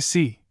everywhere, I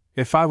see,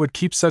 if I would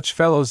keep such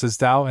fellows as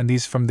thou and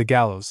these from the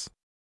gallows.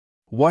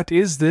 What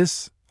is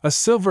this? A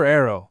silver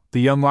arrow,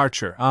 the young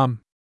archer, A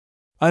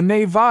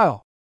Navile,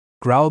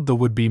 growled the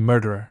would-be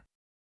murderer.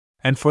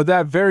 And for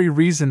that very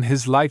reason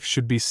his life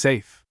should be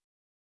safe.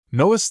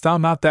 Knowest thou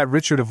not that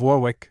Richard of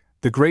Warwick,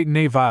 the great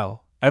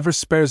Navile, ever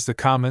spares the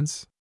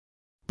commons?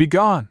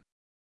 Begone!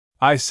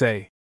 I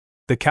say.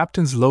 The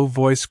captain's low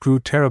voice grew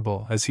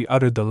terrible as he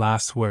uttered the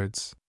last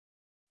words.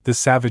 The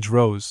savage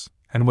rose,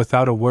 and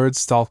without a word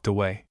stalked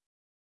away.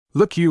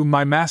 Look you,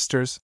 my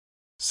masters,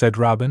 said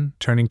Robin,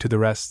 turning to the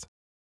rest.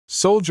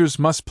 Soldiers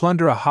must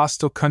plunder a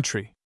hostile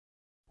country.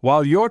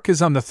 While York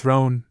is on the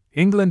throne,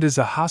 England is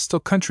a hostile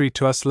country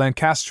to us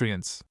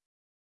Lancastrians.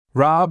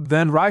 Rob,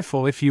 then,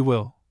 rifle if ye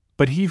will,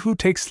 but he who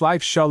takes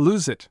life shall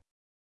lose it.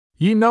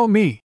 Ye know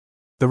me.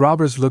 The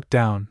robbers looked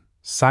down,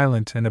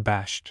 silent and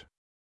abashed.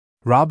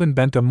 Robin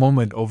bent a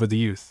moment over the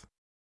youth.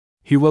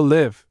 He will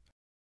live,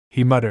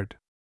 he muttered.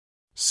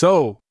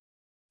 So!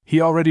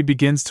 He already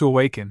begins to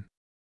awaken.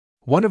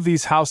 One of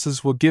these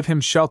houses will give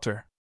him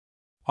shelter.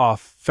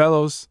 Off,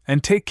 fellows,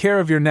 and take care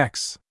of your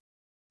necks.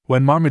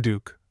 When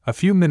Marmaduke, a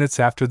few minutes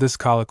after this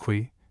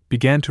colloquy,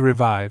 began to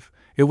revive,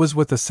 it was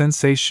with a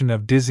sensation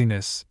of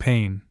dizziness,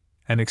 pain,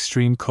 and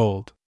extreme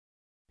cold.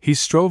 He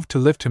strove to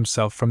lift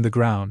himself from the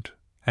ground,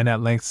 and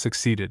at length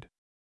succeeded.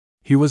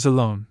 He was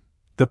alone.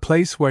 The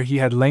place where he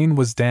had lain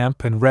was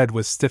damp and red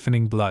with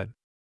stiffening blood.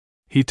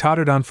 He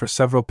tottered on for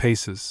several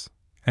paces,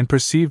 and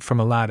perceived from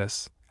a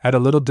lattice, at a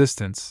little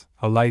distance,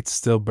 a light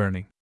still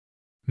burning.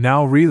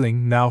 Now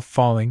reeling, now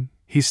falling,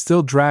 he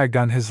still dragged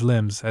on his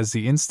limbs as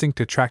the instinct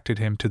attracted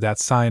him to that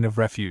sign of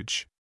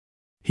refuge.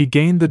 He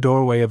gained the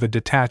doorway of a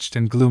detached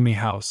and gloomy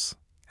house,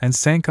 and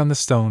sank on the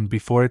stone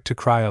before it to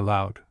cry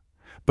aloud,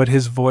 but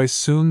his voice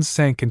soon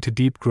sank into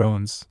deep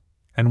groans,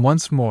 and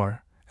once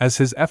more, as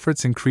his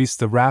efforts increased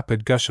the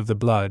rapid gush of the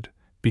blood,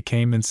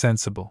 became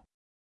insensible.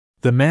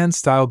 The man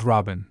styled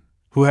Robin,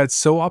 who had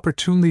so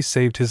opportunely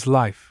saved his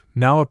life,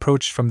 now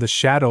approached from the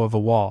shadow of a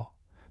wall,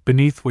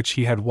 beneath which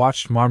he had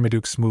watched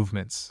Marmaduke's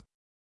movements.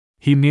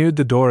 He neared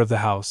the door of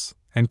the house,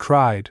 and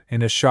cried,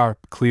 in a sharp,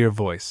 clear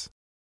voice,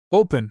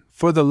 Open,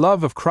 for the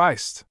love of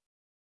Christ!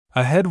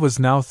 A head was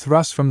now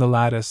thrust from the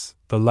lattice,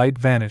 the light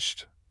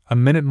vanished. A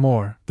minute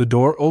more, the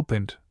door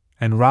opened,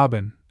 and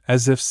Robin,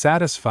 as if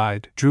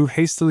satisfied, drew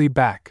hastily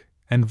back,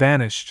 and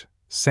vanished,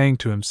 saying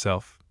to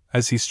himself,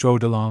 as he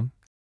strode along,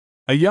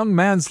 A young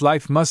man's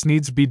life must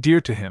needs be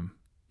dear to him,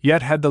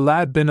 yet had the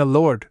lad been a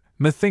lord,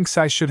 methinks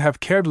I should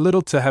have cared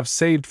little to have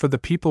saved for the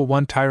people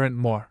one tyrant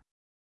more.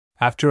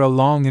 After a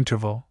long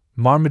interval,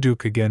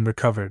 Marmaduke again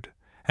recovered,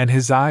 and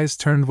his eyes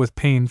turned with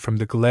pain from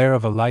the glare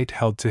of a light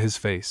held to his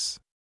face.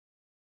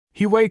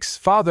 He wakes,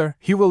 father,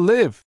 he will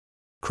live!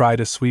 Cried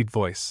a sweet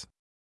voice.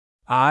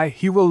 Aye,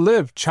 he will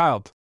live,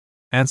 child,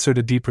 answered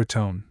a deeper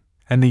tone,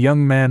 and the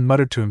young man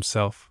muttered to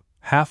himself,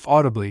 half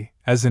audibly,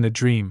 as in a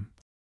dream,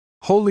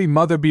 Holy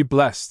Mother be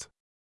blessed!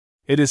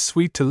 It is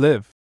sweet to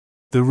live.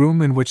 The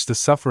room in which the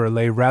sufferer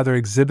lay rather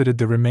exhibited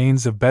the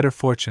remains of better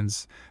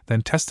fortunes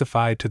than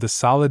testified to the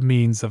solid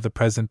means of the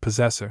present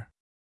possessor.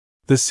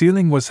 The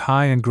ceiling was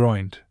high and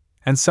groined,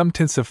 and some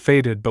tints of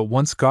faded but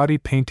once gaudy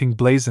painting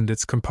blazoned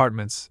its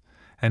compartments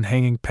and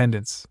hanging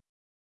pendants.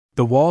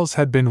 The walls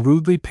had been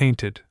rudely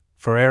painted,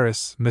 for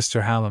heiress,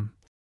 Mr. Hallam.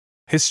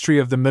 History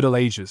of the Middle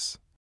Ages.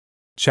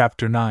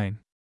 Chapter 9.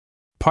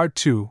 Part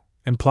 2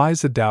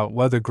 implies a doubt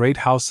whether great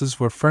houses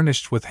were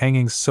furnished with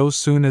hangings so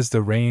soon as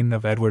the reign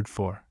of Edward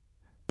IV.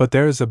 But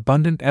there is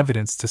abundant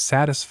evidence to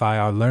satisfy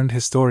our learned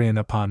historian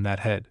upon that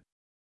head.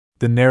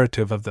 The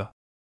narrative of the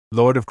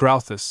Lord of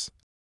Grouthus,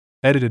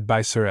 edited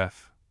by Sir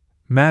F.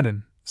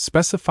 Madden,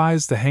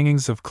 specifies the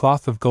hangings of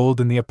cloth of gold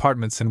in the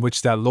apartments in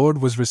which that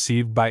lord was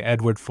received by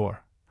Edward IV.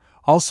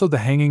 Also the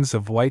hangings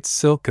of white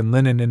silk and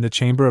linen in the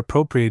chamber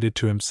appropriated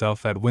to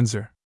himself at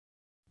Windsor.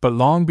 But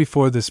long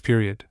before this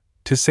period,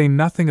 to say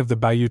nothing of the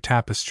Bayeux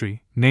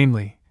tapestry,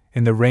 namely,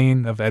 in the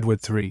reign of Edward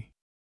III.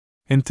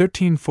 In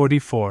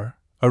 1344,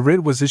 a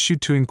writ was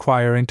issued to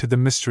inquire into the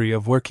mystery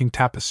of working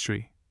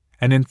tapestry,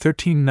 and in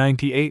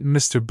 1398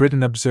 Mr.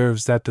 Britton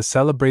observes that the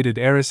celebrated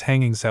arras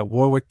hangings at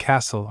Warwick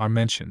Castle are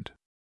mentioned.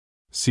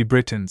 See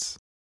Britton's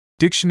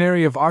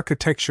Dictionary of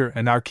Architecture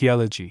and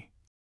Archaeology.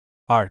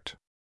 Art.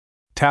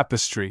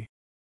 Tapestry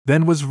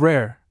then was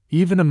rare,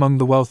 even among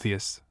the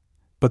wealthiest,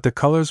 but the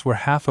colors were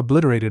half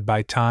obliterated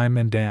by time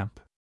and damp.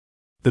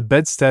 The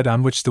bedstead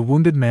on which the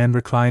wounded man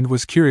reclined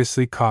was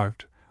curiously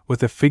carved,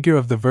 with a figure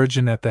of the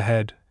Virgin at the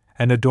head,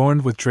 and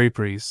adorned with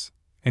draperies,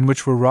 in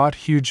which were wrought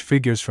huge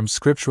figures from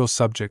scriptural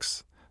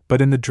subjects,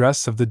 but in the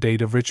dress of the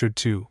date of Richard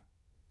II,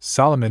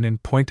 Solomon in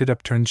pointed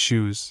upturned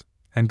shoes,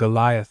 and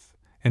Goliath,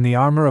 in the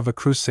armor of a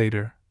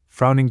crusader,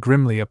 frowning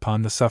grimly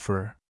upon the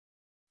sufferer.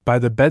 By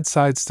the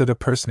bedside stood a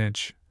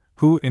personage,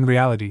 who, in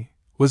reality,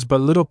 was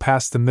but little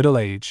past the middle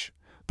age,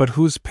 but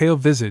whose pale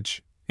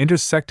visage,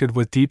 intersected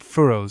with deep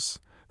furrows,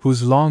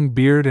 whose long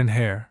beard and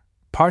hair,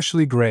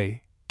 partially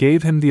grey,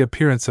 gave him the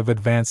appearance of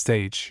advanced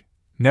age.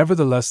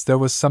 Nevertheless, there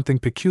was something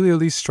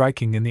peculiarly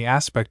striking in the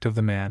aspect of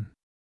the man.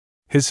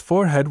 His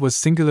forehead was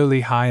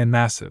singularly high and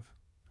massive,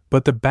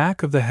 but the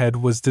back of the head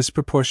was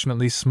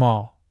disproportionately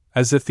small,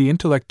 as if the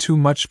intellect too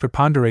much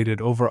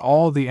preponderated over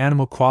all the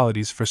animal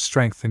qualities for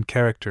strength and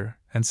character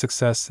and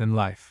success in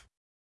life.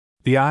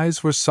 The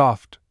eyes were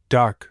soft,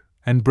 dark,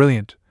 and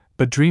brilliant,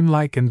 but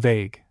dreamlike and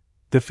vague.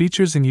 The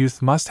features in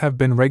youth must have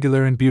been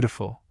regular and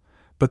beautiful,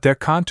 but their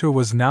contour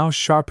was now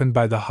sharpened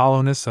by the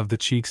hollowness of the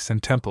cheeks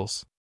and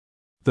temples.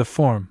 The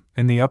form,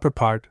 in the upper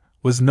part,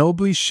 was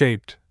nobly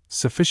shaped,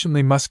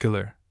 sufficiently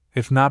muscular,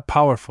 if not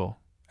powerful,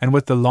 and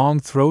with the long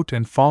throat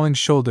and falling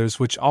shoulders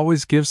which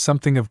always give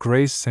something of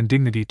grace and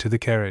dignity to the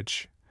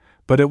carriage.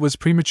 But it was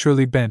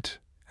prematurely bent,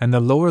 and the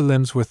lower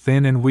limbs were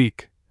thin and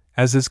weak,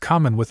 as is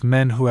common with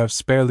men who have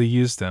sparely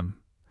used them.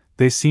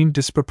 They seemed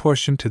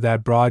disproportioned to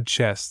that broad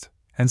chest,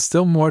 and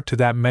still more to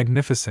that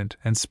magnificent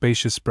and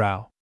spacious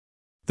brow.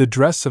 The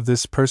dress of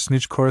this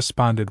personage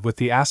corresponded with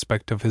the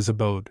aspect of his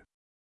abode.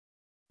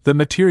 The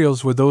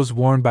materials were those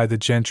worn by the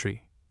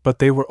gentry, but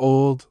they were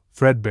old,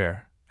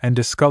 threadbare, and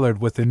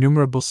discolored with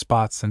innumerable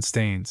spots and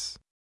stains.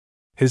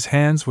 His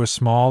hands were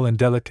small and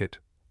delicate,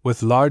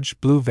 with large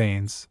blue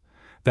veins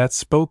that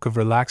spoke of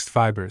relaxed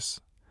fibers,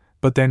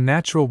 but their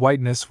natural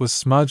whiteness was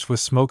smudged with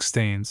smoke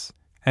stains,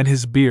 and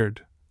his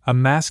beard, a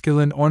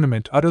masculine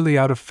ornament utterly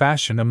out of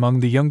fashion among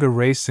the younger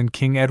race in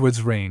King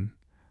Edward's reign,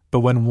 but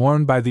when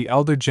worn by the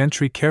elder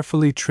gentry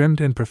carefully trimmed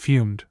and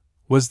perfumed,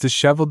 was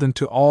disheveled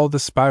into all the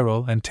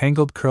spiral and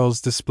tangled curls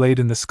displayed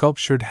in the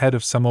sculptured head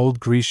of some old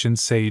Grecian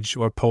sage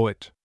or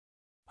poet.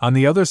 On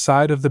the other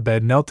side of the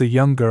bed knelt a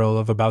young girl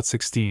of about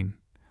 16,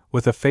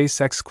 with a face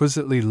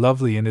exquisitely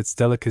lovely in its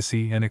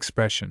delicacy and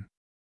expression.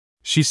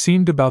 She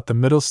seemed about the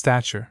middle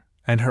stature,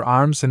 and her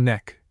arms and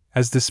neck,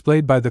 as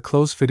displayed by the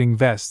close-fitting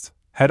vest,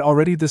 had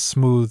already the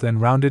smooth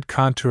and rounded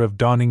contour of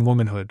dawning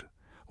womanhood,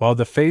 while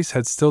the face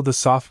had still the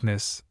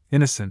softness,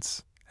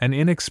 innocence, and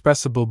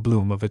inexpressible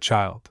bloom of a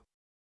child.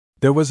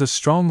 There was a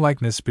strong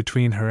likeness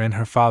between her and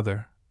her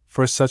father,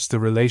 for such the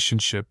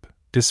relationship,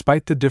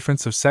 despite the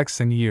difference of sex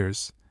and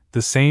years,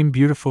 the same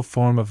beautiful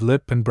form of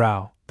lip and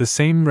brow, the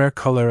same rare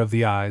color of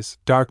the eyes,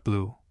 dark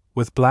blue,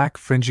 with black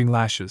fringing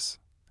lashes,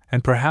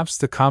 and perhaps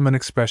the common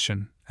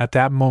expression, at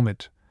that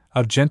moment,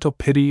 of gentle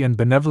pity and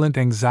benevolent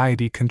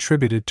anxiety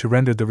contributed to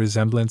render the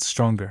resemblance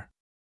stronger.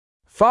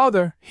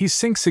 "Father, he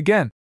sinks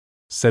again,"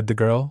 said the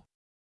girl.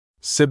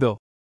 "Sibyl,"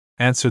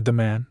 answered the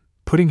man,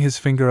 putting his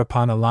finger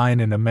upon a line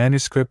in a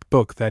manuscript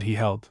book that he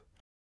held.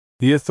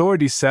 "The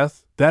authority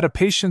saith that a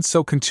patient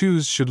so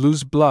contused should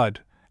lose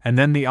blood, and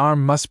then the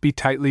arm must be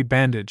tightly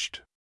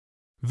bandaged.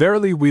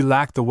 Verily we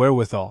lack the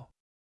wherewithal."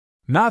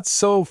 "Not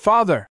so,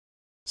 father,"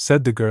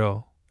 said the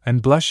girl,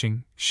 and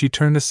blushing, she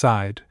turned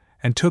aside,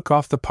 and took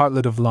off the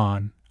partlet of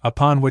lawn,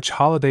 upon which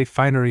holiday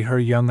finery her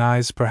young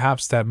eyes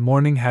perhaps that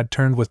morning had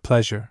turned with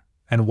pleasure,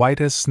 and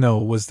white as snow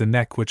was the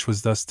neck which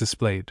was thus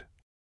displayed.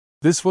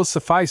 This will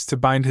suffice to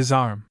bind his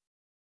arm.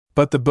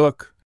 But the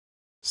book,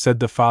 said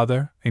the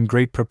father, in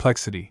great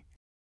perplexity.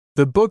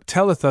 The book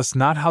telleth us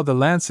not how the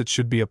lancet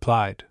should be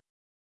applied.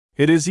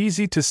 It is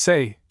easy to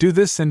say, do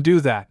this and do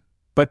that,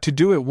 but to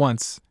do it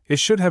once, it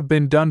should have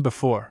been done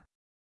before.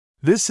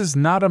 This is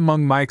not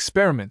among my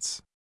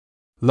experiments.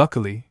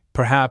 Luckily,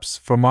 perhaps,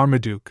 for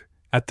Marmaduke,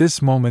 at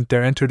this moment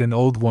there entered an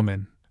old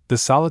woman, the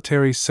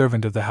solitary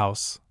servant of the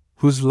house,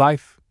 whose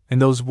life, in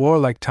those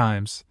warlike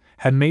times,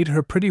 had made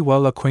her pretty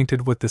well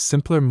acquainted with the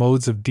simpler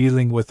modes of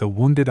dealing with a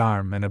wounded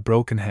arm and a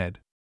broken head.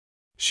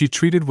 She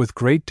treated with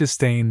great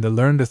disdain the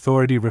learned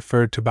authority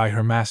referred to by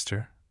her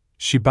master.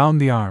 She bound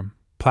the arm,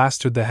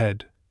 plastered the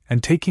head,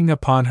 and taking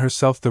upon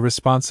herself the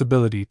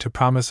responsibility to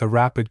promise a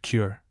rapid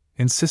cure,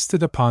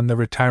 insisted upon the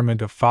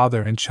retirement of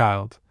father and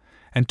child,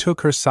 and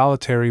took her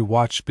solitary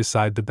watch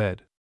beside the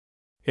bed.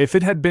 If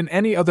it had been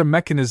any other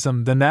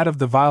mechanism than that of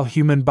the vile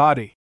human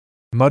body,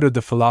 muttered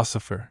the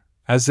philosopher,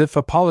 as if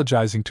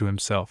apologizing to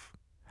himself,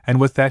 and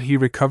with that he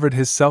recovered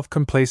his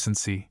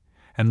self-complacency,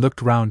 and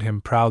looked round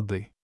him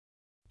proudly.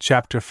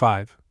 Chapter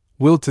 5.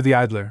 Will to the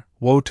idler,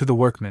 woe to the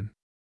workman.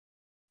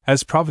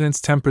 As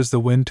Providence tempers the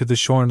wind to the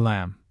shorn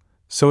lamb,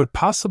 so it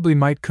possibly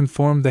might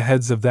conform the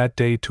heads of that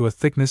day to a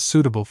thickness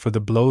suitable for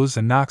the blows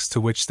and knocks to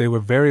which they were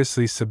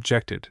variously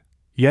subjected,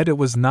 yet it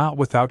was not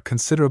without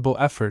considerable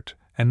effort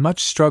and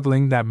much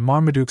struggling that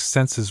Marmaduke's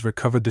senses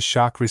recovered the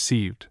shock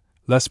received,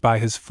 less by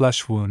his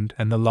flesh wound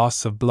and the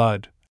loss of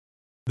blood,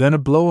 than a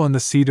blow on the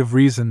seat of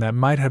reason that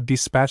might have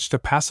dispatched a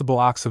passable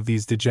ox of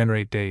these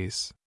degenerate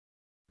days.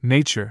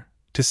 Nature,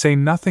 to say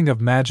nothing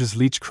of Madge's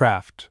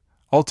leechcraft,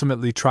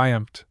 ultimately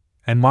triumphed,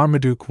 and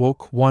Marmaduke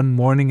woke one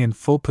morning in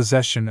full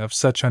possession of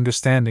such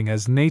understanding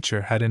as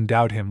nature had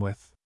endowed him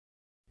with.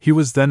 He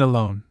was then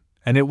alone,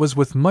 and it was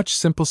with much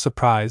simple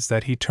surprise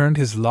that he turned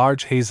his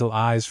large hazel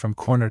eyes from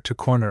corner to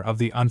corner of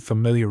the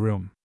unfamiliar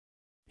room.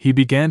 He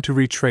began to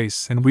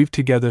retrace and weave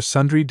together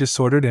sundry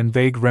disordered and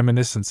vague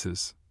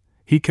reminiscences.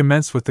 He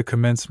commenced with the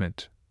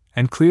commencement,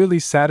 and clearly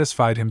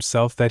satisfied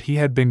himself that he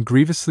had been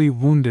grievously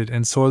wounded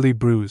and sorely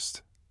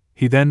bruised.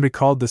 He then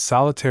recalled the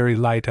solitary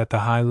light at the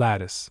high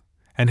lattice,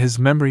 and his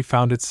memory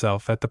found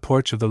itself at the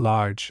porch of the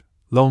large,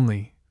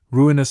 lonely,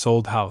 ruinous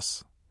old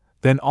house.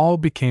 Then all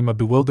became a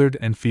bewildered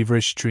and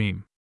feverish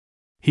dream.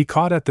 He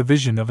caught at the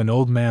vision of an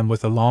old man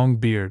with a long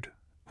beard,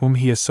 whom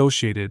he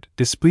associated,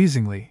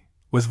 displeasingly,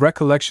 with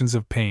recollections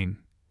of pain.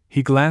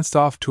 He glanced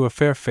off to a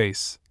fair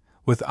face,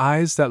 with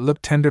eyes that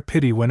looked tender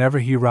pity whenever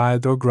he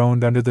writhed or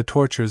groaned under the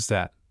tortures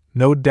that,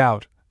 no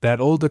doubt, that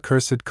old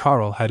accursed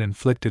Carl had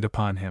inflicted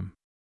upon him.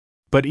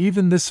 But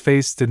even this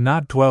face did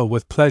not dwell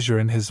with pleasure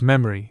in his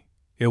memory.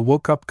 It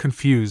woke up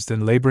confused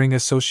and laboring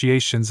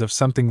associations of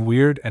something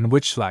weird and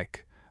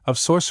witch-like, of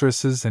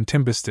sorceresses and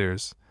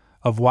timbisters,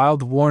 of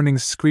wild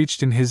warnings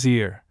screeched in his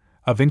ear,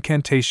 of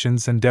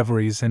incantations and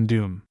devilries and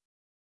doom.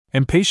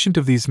 Impatient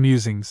of these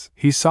musings,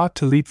 he sought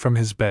to leap from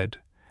his bed,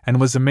 and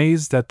was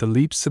amazed that the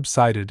leap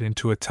subsided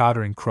into a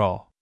tottering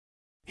crawl.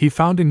 He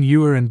found an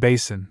ewer and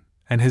basin,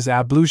 and his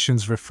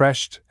ablutions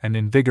refreshed and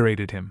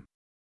invigorated him.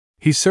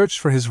 He searched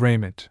for his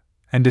raiment,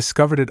 and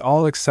discovered it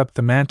all except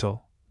the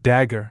mantle,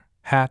 dagger,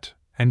 hat,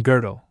 and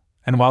girdle,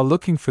 and while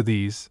looking for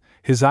these,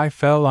 his eye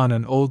fell on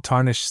an old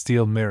tarnished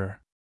steel mirror.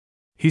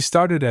 He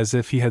started as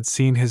if he had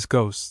seen his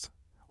ghost.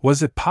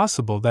 Was it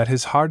possible that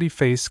his hardy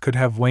face could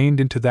have waned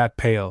into that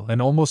pale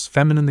and almost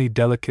femininely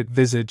delicate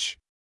visage?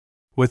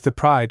 With the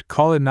pride,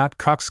 call it not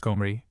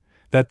coxcombry,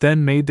 that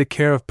then made the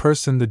care of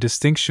person the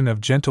distinction of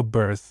gentle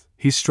birth,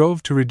 he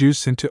strove to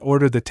reduce into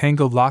order the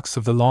tangled locks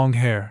of the long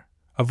hair,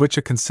 of which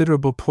a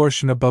considerable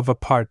portion above a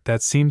part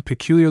that seemed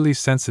peculiarly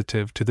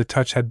sensitive to the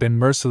touch had been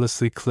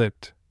mercilessly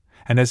clipped,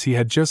 and as he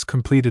had just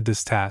completed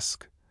this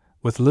task,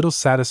 with little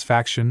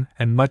satisfaction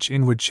and much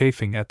inward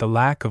chafing at the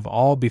lack of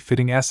all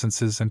befitting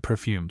essences and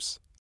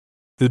perfumes,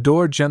 the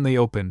door gently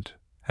opened,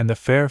 and the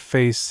fair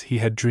face he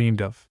had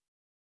dreamed of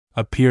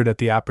appeared at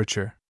the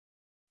aperture.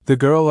 The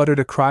girl uttered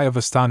a cry of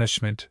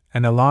astonishment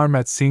and alarm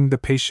at seeing the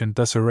patient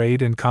thus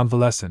arrayed and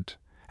convalescent,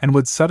 and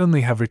would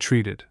suddenly have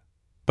retreated,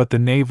 but the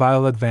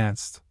Navile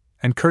advanced,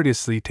 and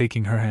courteously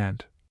taking her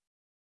hand,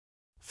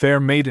 "Fair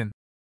maiden,"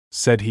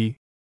 said he,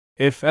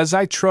 "if, as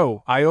I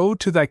trow, I owe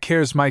to thy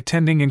cares my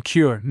tending and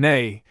cure,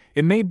 nay,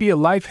 it may be a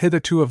life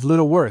hitherto of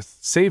little worth,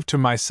 save to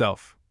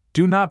myself,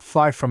 do not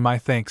fly from my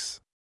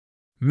thanks.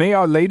 May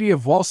Our Lady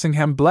of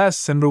Walsingham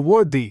bless and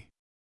reward thee!"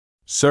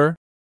 "Sir,"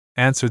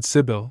 answered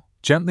Sybil,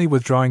 gently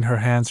withdrawing her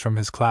hands from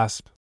his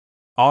clasp,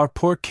 "our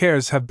poor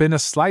cares have been a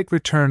slight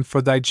return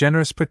for thy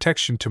generous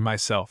protection to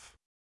myself.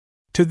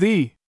 To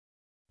thee!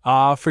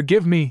 Ah,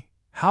 forgive me,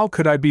 how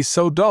could I be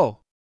so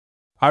dull?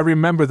 I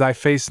remember thy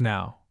face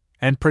now,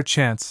 and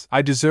perchance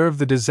I deserve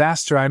the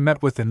disaster I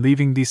met with in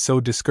leaving thee so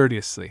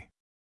discourteously.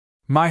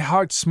 My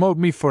heart smote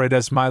me for it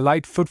as my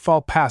light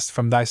footfall passed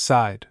from thy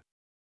side."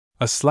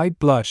 A slight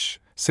blush,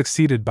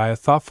 succeeded by a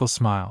thoughtful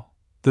smile,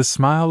 the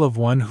smile of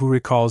one who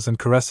recalls and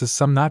caresses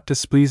some not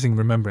displeasing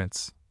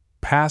remembrance,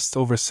 passed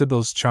over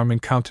Sybil's charming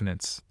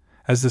countenance,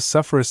 as the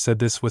sufferer said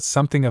this with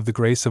something of the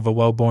grace of a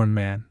well-born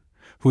man,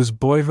 whose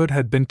boyhood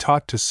had been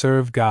taught to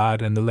serve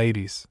God and the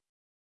ladies.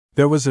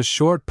 There was a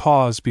short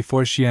pause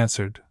before she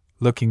answered,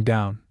 looking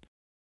down.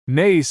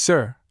 Nay,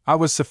 sir, I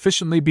was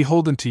sufficiently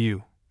beholden to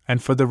you,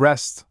 and for the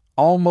rest,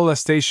 all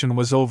molestation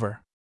was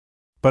over.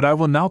 But I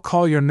will now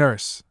call your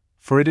nurse,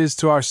 for it is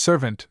to our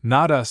servant,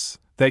 not us,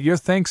 that your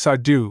thanks are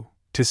due,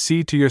 to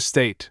see to your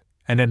state,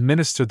 and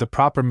administer the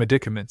proper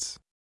medicaments.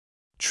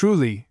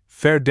 Truly,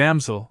 fair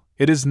damsel,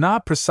 it is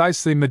not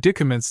precisely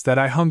medicaments that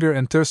I hunger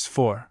and thirst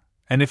for,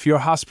 and if your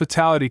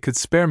hospitality could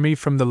spare me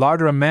from the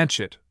larder a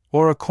manchet,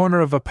 or a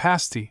corner of a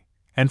pasty,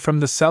 and from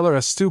the cellar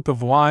a stoup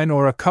of wine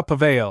or a cup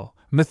of ale,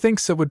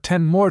 methinks it would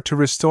tend more to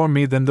restore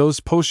me than those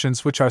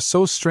potions which are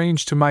so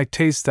strange to my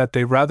taste that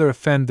they rather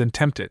offend than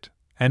tempt it,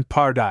 and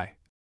pardie.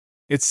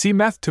 It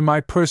seemeth to my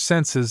poor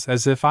senses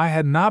as if I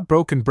had not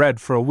broken bread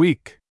for a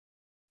week.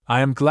 I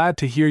am glad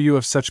to hear you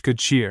of such good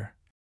cheer,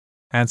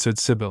 answered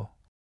Sybil.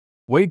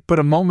 Wait but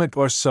a moment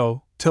or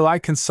so, till I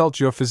consult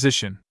your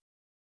physician.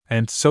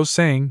 And so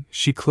saying,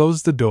 she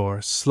closed the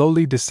door,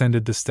 slowly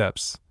descended the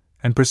steps,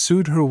 and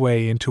pursued her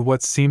way into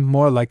what seemed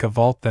more like a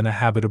vault than a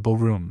habitable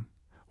room,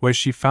 where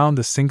she found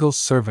the single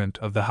servant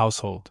of the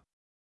household.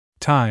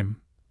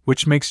 Time,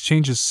 which makes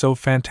changes so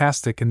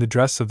fantastic in the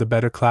dress of the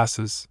better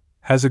classes,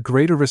 has a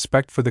greater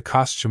respect for the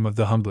costume of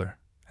the humbler,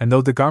 and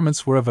though the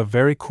garments were of a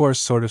very coarse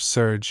sort of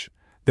serge,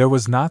 there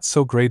was not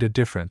so great a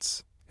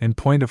difference, in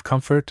point of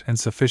comfort and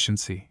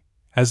sufficiency,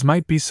 as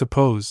might be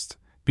supposed,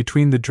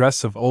 between the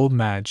dress of old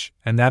Madge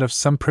and that of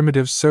some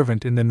primitive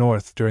servant in the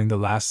north during the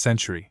last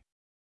century.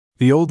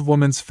 The old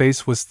woman's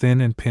face was thin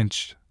and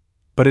pinched,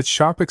 but its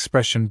sharp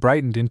expression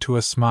brightened into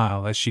a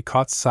smile as she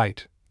caught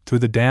sight, through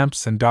the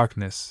damps and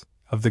darkness,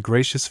 of the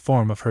gracious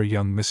form of her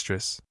young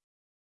mistress.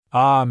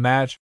 Ah,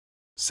 Madge,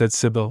 said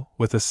Sybil,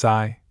 with a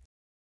sigh,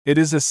 it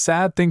is a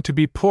sad thing to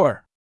be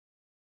poor.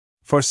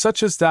 For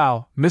such as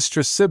thou,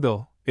 Mistress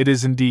Sybil, it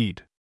is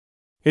indeed.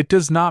 It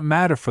does not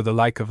matter for the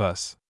like of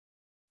us.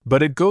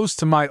 But it goes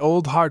to my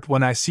old heart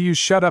when I see you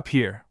shut up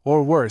here,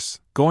 or worse,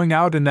 going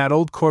out in that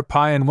old court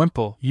pie and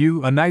wimple,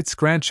 you, a knight's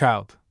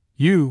grandchild,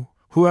 you,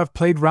 who have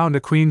played round a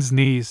queen's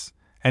knees,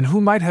 and who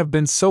might have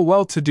been so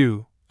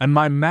well-to-do, and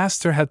my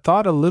master had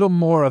thought a little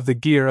more of the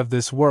gear of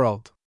this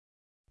world.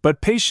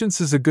 But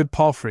patience is a good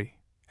palfrey,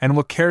 and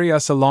will carry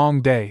us a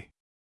long day.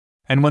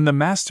 And when the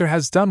master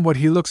has done what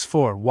he looks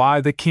for,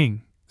 why the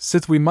king,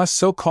 sith we must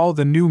so call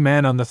the new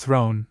man on the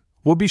throne,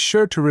 will be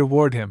sure to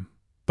reward him.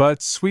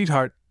 But,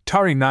 sweetheart,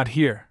 tarry not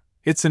here,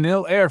 it's an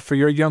ill air for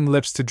your young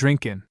lips to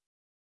drink in.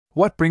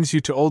 What brings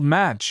you to old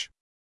Madge?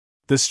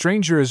 The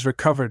stranger is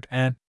recovered,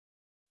 and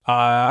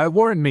I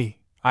warrant me,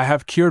 I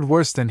have cured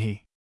worse than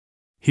he.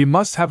 He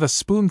must have a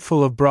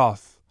spoonful of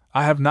broth,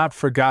 I have not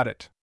forgot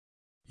it.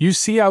 You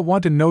see I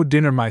wanted no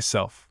dinner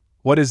myself,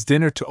 what is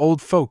dinner to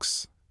old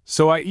folks,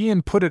 so I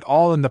e'en put it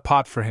all in the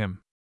pot for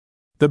him.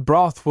 The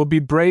broth will be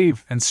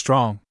brave and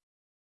strong.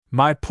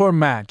 My poor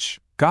Madge,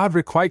 God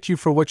requite you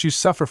for what you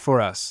suffer for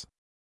us.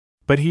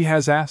 But he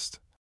has asked.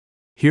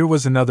 Here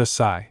was another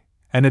sigh,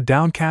 and a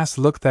downcast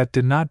look that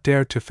did not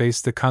dare to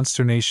face the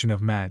consternation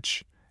of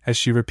Madge, as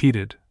she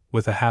repeated,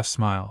 with a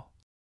half-smile.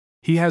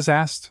 He has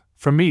asked,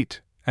 for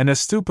meat, and a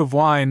stoup of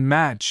wine,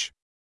 Madge.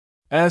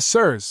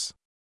 Sirs!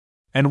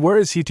 And where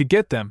is he to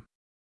get them?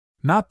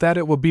 Not that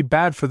it will be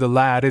bad for the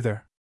lad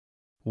either.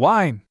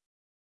 Wine!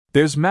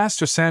 There's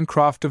Master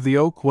Sancroft of the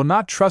Oak will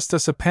not trust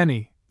us a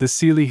penny, the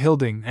Seely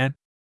Hilding, and—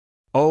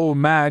 Oh,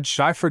 Madge,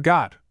 I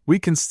forgot, we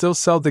can still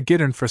sell the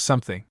gittern for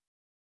something.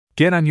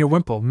 Get on your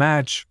wimple,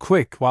 Madge,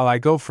 quick, while I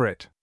go for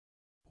it.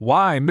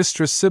 Why,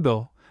 Mistress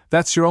Sybil,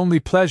 that's your only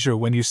pleasure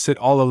when you sit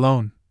all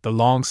alone, the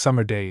long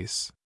summer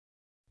days.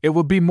 It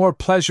will be more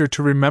pleasure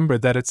to remember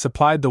that it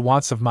supplied the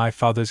wants of my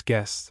father's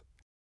guests,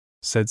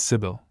 said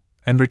Sybil,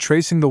 and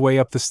retracing the way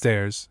up the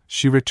stairs,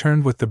 she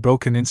returned with the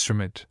broken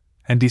instrument,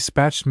 and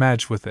dispatched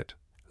Madge with it,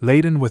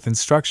 laden with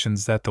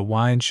instructions that the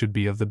wine should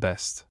be of the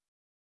best.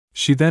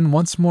 She then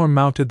once more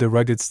mounted the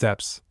rugged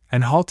steps,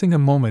 and halting a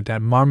moment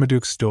at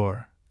Marmaduke's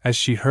door, as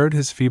she heard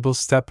his feeble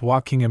step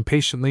walking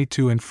impatiently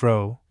to and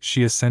fro,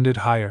 she ascended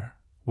higher,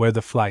 where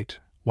the flight,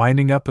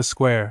 winding up a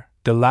square,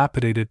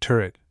 dilapidated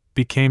turret,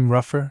 became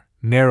rougher,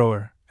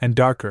 narrower, and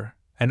darker,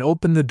 and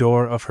opened the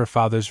door of her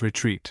father's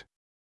retreat.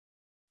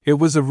 It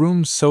was a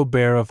room so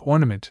bare of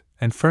ornament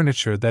and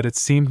furniture that it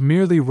seemed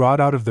merely wrought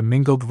out of the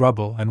mingled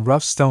rubble and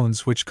rough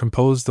stones which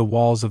composed the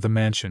walls of the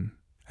mansion,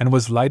 and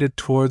was lighted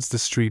towards the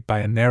street by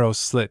a narrow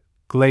slit,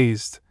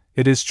 glazed,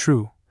 it is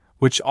true,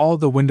 which all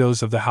the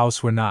windows of the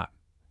house were not,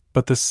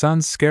 but the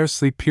sun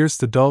scarcely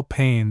pierced the dull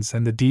panes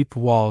and the deep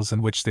walls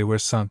in which they were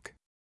sunk.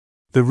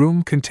 The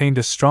room contained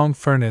a strong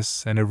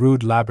furnace and a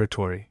rude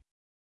laboratory.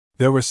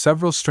 There were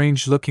several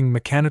strange-looking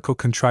mechanical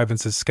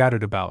contrivances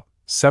scattered about,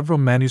 several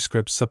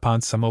manuscripts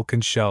upon some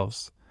oaken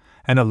shelves,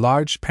 and a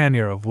large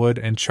pannier of wood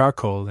and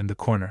charcoal in the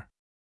corner.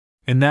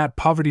 In that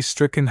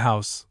poverty-stricken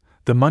house,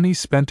 the money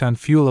spent on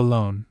fuel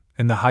alone,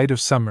 in the height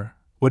of summer,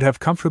 would have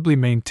comfortably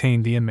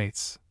maintained the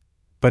inmates.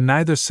 But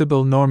neither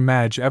Sybil nor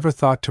Madge ever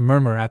thought to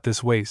murmur at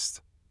this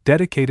waste,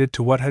 dedicated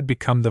to what had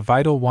become the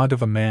vital want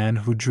of a man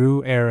who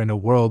drew air in a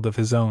world of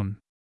his own.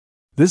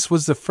 This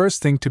was the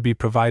first thing to be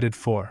provided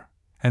for,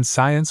 and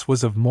science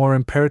was of more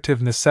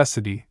imperative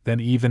necessity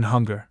than even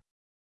hunger.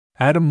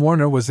 Adam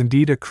Warner was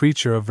indeed a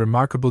creature of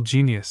remarkable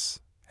genius,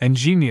 and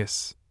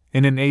genius,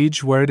 in an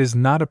age where it is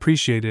not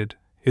appreciated,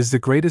 is the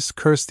greatest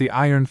curse the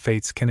iron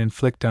fates can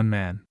inflict on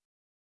man.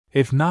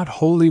 If not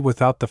wholly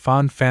without the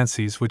fond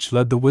fancies which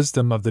led the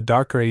wisdom of the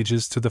darker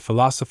ages to the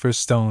philosopher's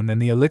stone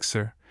and the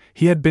elixir,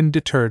 he had been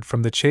deterred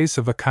from the chase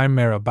of a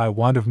chimera by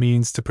want of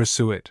means to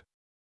pursue it.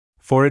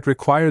 For it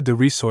required the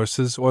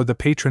resources or the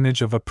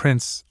patronage of a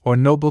prince or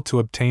noble to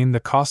obtain the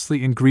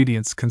costly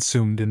ingredients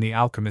consumed in the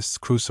alchemist's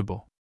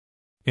crucible.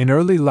 In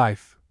early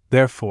life,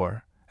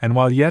 therefore, and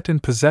while yet in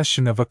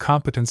possession of a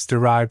competence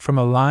derived from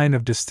a line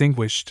of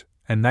distinguished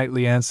and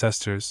knightly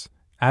ancestors,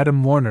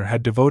 Adam Warner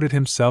had devoted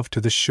himself to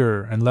the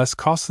surer and less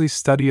costly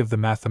study of the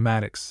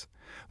mathematics,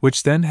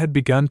 which then had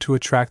begun to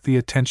attract the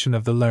attention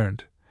of the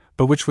learned,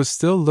 but which was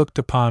still looked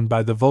upon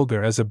by the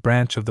vulgar as a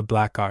branch of the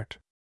black art.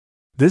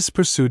 This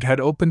pursuit had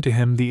opened to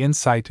him the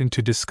insight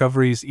into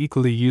discoveries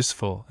equally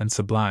useful and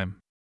sublime.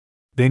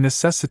 They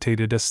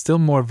necessitated a still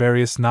more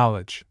various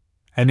knowledge,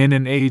 and in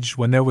an age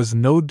when there was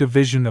no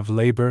division of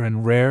labor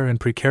and rare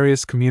and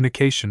precarious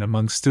communication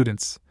among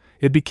students,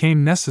 it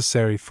became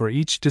necessary for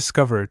each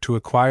discoverer to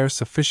acquire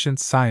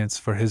sufficient science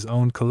for his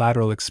own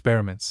collateral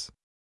experiments.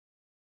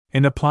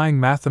 In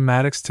applying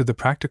mathematics to the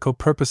practical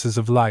purposes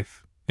of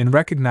life, in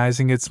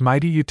recognizing its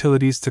mighty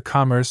utilities to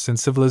commerce and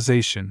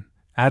civilization,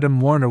 Adam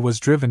Warner was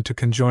driven to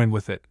conjoin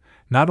with it,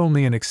 not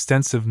only an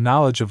extensive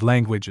knowledge of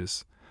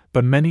languages,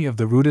 but many of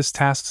the rudest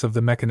tasks of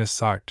the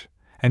mechanist's art,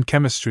 and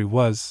chemistry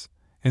was,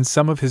 in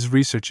some of his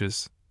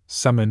researches,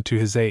 summoned to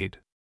his aid.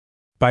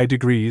 By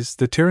degrees,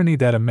 the tyranny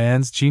that a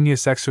man's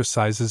genius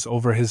exercises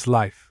over his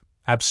life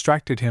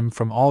abstracted him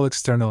from all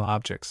external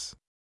objects.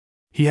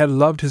 He had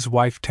loved his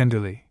wife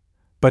tenderly,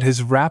 but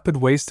his rapid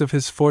waste of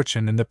his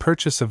fortune in the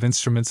purchase of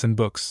instruments and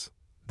books,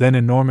 then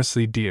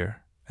enormously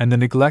dear, and the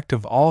neglect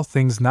of all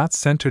things not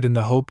centered in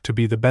the hope to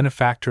be the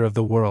benefactor of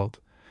the world,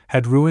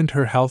 had ruined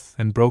her health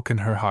and broken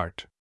her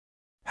heart.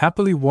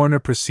 Happily Warner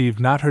perceived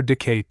not her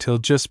decay till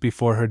just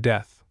before her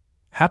death.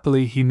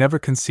 Happily he never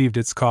conceived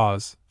its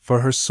cause,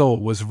 for her soul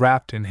was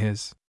wrapped in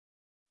his.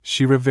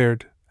 She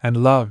revered, and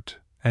loved,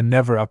 and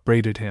never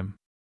upbraided him.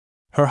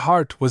 Her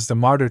heart was the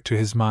martyr to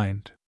his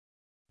mind.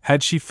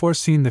 Had she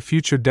foreseen the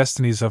future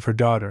destinies of her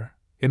daughter,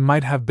 it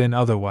might have been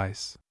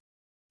otherwise.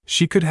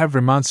 She could have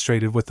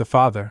remonstrated with the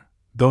father,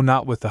 though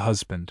not with the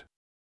husband.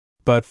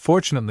 But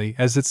fortunately,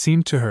 as it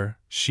seemed to her,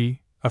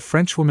 she, a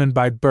Frenchwoman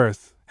by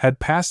birth, had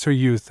passed her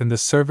youth in the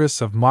service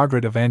of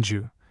Margaret of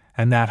Anjou,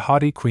 and that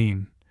haughty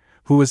queen,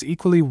 who was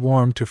equally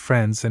warm to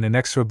friends and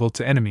inexorable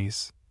to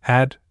enemies,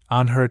 had,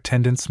 on her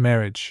attendant's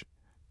marriage,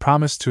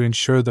 promised to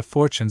ensure the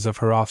fortunes of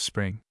her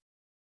offspring.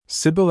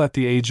 Sybil, at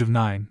the age of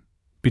 9,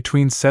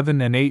 between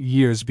 7 and 8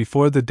 years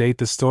before the date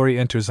the story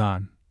enters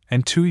on,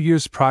 and 2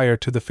 years prior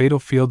to the fatal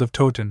field of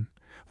Towton,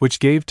 which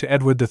gave to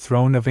Edward the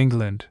throne of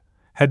England,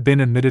 had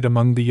been admitted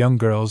among the young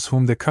girls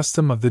whom the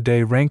custom of the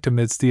day ranked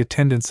amidst the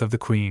attendants of the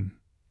Queen,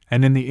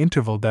 and in the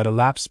interval that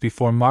elapsed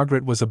before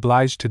Margaret was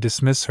obliged to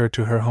dismiss her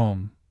to her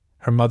home,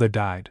 her mother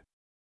died.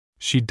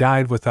 She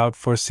died without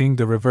foreseeing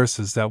the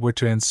reverses that were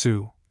to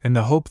ensue, in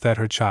the hope that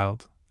her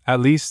child, at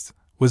least,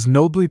 was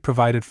nobly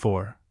provided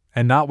for,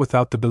 and not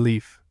without the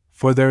belief,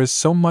 for there is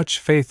so much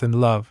faith and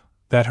love,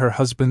 that her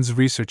husband's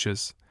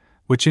researches,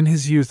 which in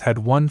his youth had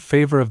won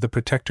favor of the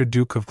Protector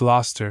Duke of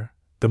Gloucester,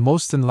 the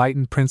most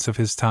enlightened prince of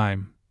his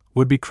time,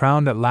 would be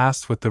crowned at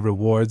last with the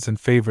rewards and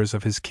favors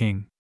of his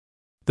king.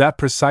 That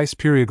precise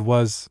period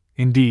was,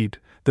 indeed,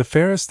 the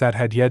fairest that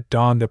had yet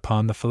dawned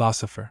upon the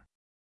philosopher.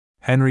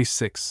 Henry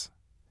VI,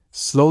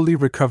 slowly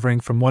recovering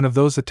from one of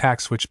those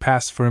attacks which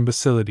pass for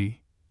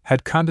imbecility,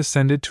 had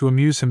condescended to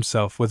amuse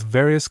himself with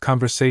various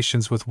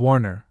conversations with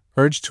Warner,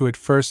 urged to it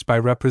first by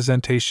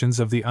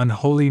representations of the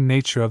unholy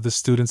nature of the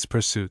student's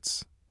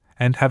pursuits,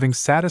 and having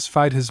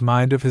satisfied his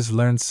mind of his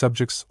learned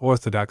subject's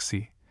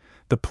orthodoxy,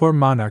 the poor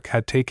monarch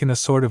had taken a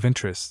sort of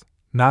interest,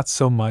 not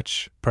so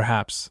much,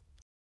 perhaps,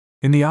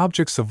 in the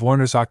objects of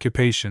Warner's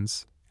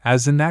occupations,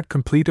 as in that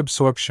complete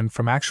absorption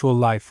from actual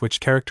life which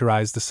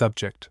characterized the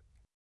subject,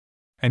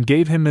 and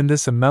gave him in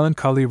this a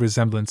melancholy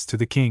resemblance to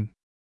the king.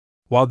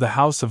 While the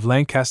house of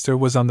Lancaster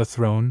was on the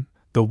throne,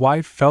 the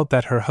wife felt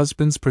that her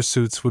husband's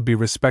pursuits would be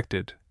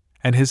respected,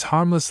 and his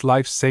harmless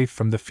life safe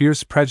from the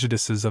fierce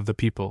prejudices of the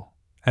people,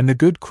 and the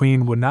good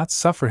queen would not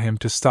suffer him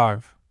to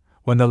starve,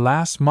 when the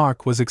last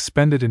mark was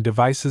expended in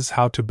devices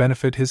how to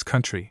benefit his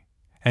country,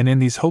 and in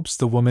these hopes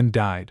the woman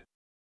died.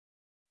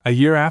 A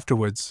year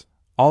afterwards,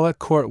 all at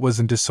court was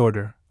in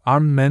disorder,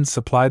 armed men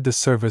supplied the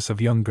service of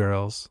young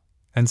girls,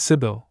 and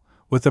Sybil,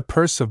 with a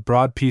purse of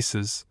broad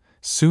pieces,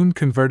 soon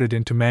converted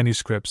into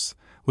manuscripts,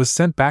 was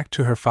sent back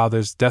to her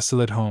father's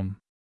desolate home.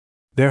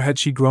 There had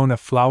she grown a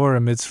flower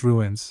amidst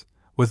ruins,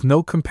 with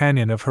no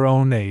companion of her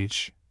own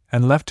age,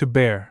 and left to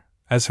bear,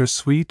 as her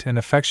sweet and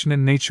affectionate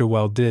nature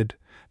well did,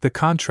 the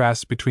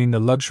contrast between the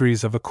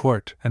luxuries of a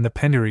court and the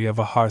penury of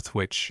a hearth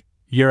which,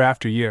 year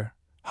after year,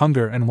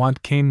 hunger and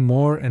want came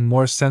more and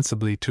more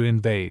sensibly to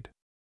invade.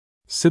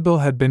 Sybil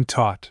had been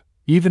taught,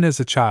 even as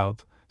a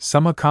child,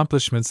 some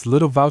accomplishments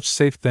little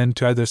vouchsafed then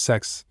to either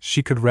sex.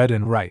 She could read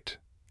and write,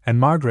 and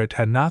Margaret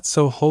had not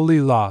so wholly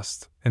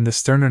lost, in the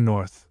sterner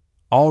north,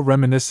 all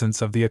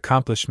reminiscence of the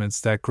accomplishments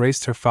that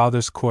graced her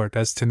father's court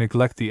as to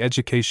neglect the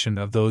education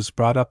of those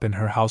brought up in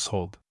her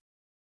household.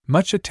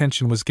 Much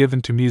attention was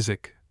given to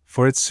music,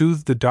 for it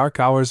soothed the dark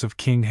hours of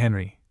King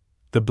Henry.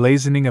 The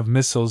blazoning of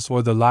missals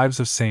or the lives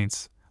of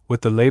saints,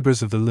 with the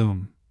labors of the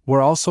loom,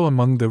 were also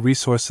among the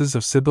resources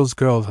of Sybil's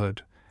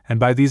girlhood, and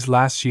by these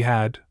last she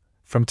had,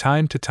 from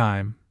time to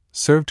time,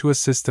 served to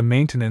assist the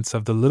maintenance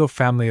of the little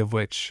family of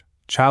which,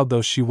 child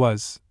though she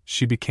was,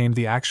 she became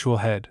the actual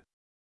head.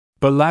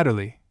 But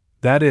latterly,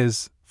 that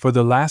is, for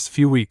the last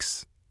few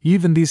weeks,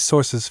 even these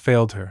sources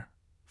failed her,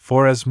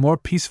 for as more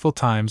peaceful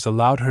times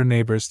allowed her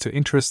neighbors to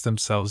interest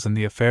themselves in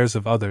the affairs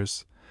of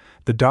others,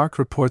 the dark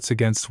reports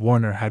against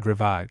Warner had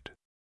revived.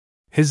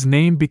 His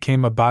name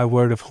became a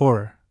byword of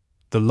horror,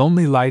 the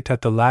lonely light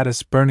at the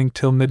lattice burning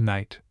till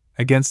midnight,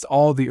 against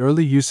all the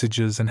early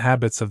usages and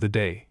habits of the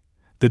day.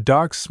 The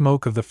dark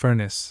smoke of the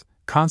furnace,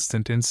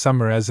 constant in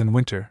summer as in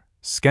winter,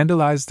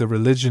 scandalized the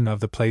religion of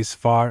the place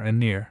far and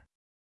near.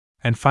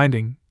 And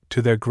finding,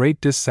 to their great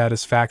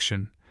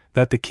dissatisfaction,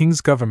 that the king's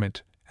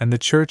government and the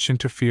church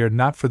interfered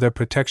not for their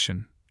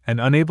protection,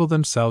 and unable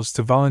themselves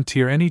to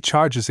volunteer any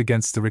charges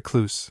against the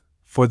recluse,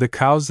 for the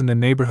cows in the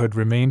neighborhood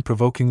remained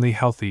provokingly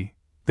healthy,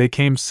 they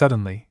came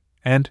suddenly,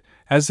 and,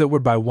 as it were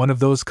by one of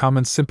those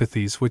common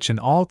sympathies which in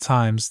all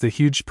times the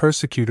huge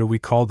persecutor we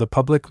call the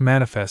public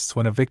manifests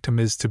when a victim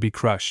is to be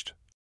crushed,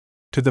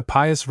 to the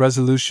pious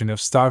resolution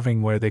of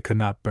starving where they could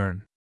not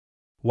burn.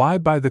 Why,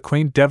 by the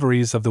quaint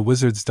devilries of the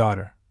wizard's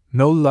daughter,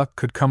 no luck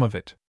could come of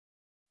it.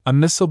 A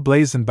missal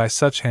blazoned by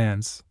such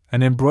hands,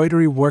 an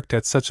embroidery worked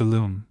at such a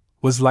loom,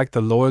 was like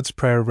the Lord's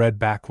Prayer read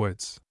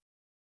backwards.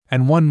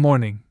 And one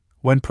morning,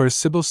 when poor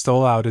Sybil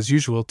stole out as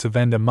usual to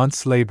vend a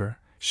month's labor,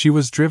 she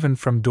was driven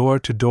from door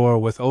to door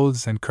with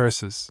oaths and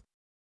curses.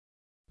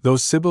 Though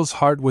Sybil's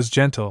heart was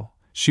gentle,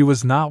 she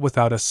was not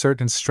without a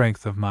certain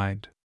strength of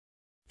mind.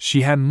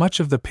 She had much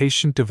of the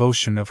patient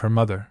devotion of her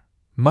mother,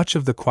 much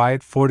of the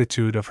quiet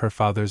fortitude of her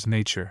father's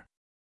nature.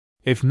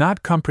 If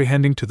not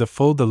comprehending to the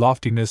full the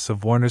loftiness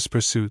of Warner's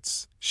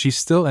pursuits, she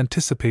still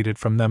anticipated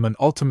from them an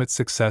ultimate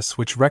success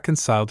which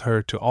reconciled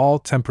her to all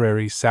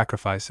temporary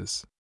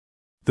sacrifices.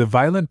 The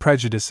violent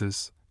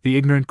prejudices, the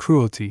ignorant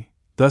cruelty,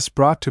 thus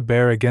brought to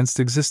bear against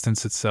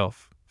existence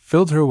itself,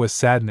 filled her with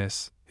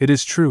sadness, it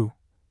is true,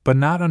 but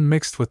not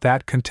unmixed with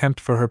that contempt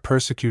for her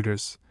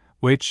persecutors,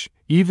 which,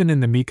 even in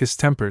the meekest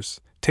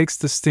tempers, takes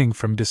the sting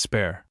from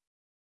despair.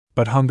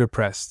 But hunger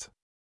pressed.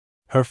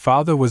 Her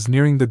father was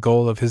nearing the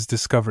goal of his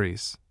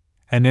discoveries,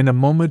 and in a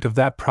moment of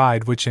that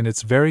pride which in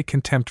its very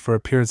contempt for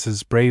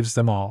appearances braves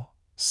them all,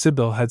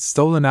 Sybil had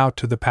stolen out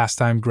to the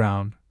pastime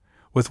ground,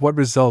 with what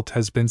result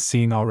has been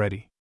seen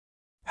already.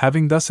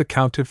 Having thus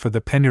accounted for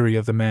the penury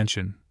of the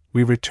mansion,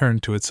 we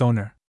returned to its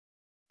owner.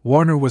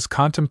 Warner was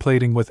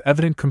contemplating with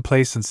evident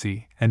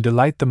complacency and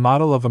delight the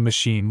model of a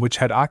machine which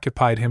had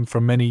occupied him for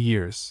many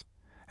years,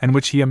 and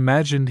which he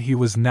imagined he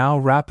was now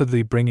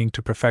rapidly bringing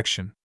to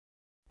perfection.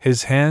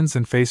 His hands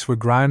and face were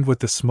grimed with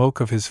the smoke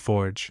of his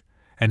forge,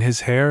 and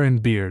his hair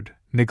and beard,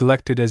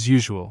 neglected as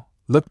usual,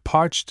 looked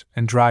parched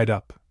and dried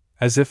up,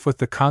 as if with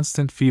the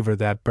constant fever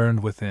that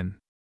burned within.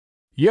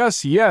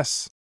 "Yes,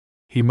 yes,"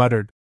 he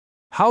muttered.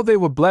 "How they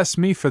will bless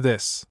me for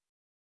this!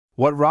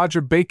 What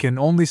Roger Bacon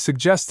only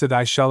suggested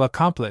I shall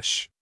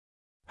accomplish!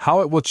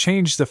 How it will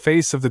change the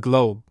face of the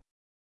globe!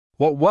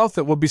 What wealth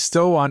it will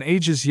bestow on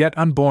ages yet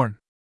unborn!"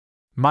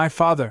 "My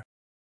father,"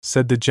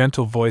 said the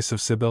gentle voice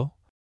of Sybil,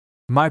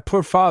 "my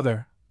poor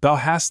father, thou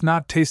hast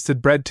not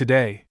tasted bread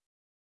today."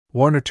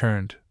 Warner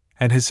turned,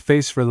 and his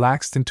face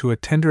relaxed into a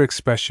tender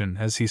expression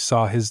as he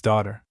saw his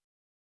daughter.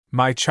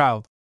 "My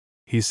child,"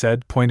 he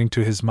said, pointing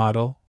to his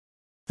model,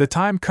 "the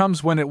time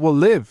comes when it will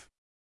live.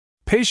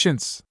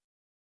 Patience!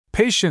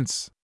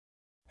 Patience!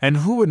 And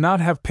who would not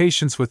have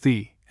patience with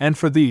thee, and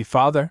for thee,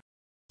 father?"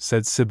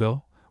 said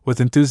Sybil,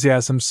 with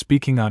enthusiasm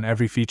speaking on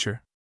every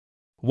feature.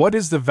 "What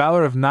is the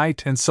valor of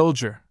knight and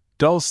soldier,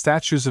 dull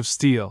statues of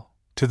steel,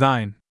 to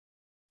thine?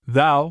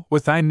 Thou,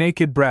 with thy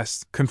naked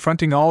breast,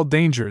 confronting all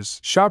dangers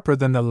sharper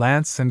than the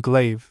lance and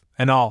glaive,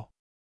 and all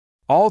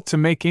to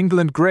make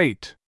England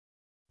great!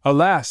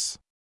 Alas!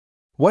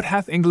 What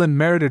hath England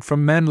merited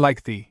from men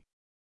like thee?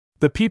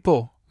 The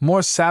people,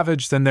 more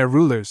savage than their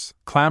rulers,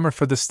 clamor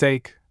for the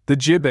stake, the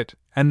gibbet,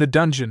 and the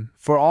dungeon,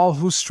 for all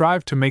who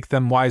strive to make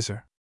them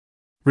wiser.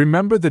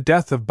 Remember the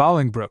death of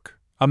Bolingbroke,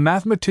 a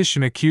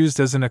mathematician accused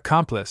as an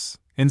accomplice,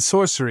 in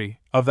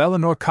sorcery, of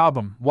Eleanor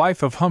Cobham,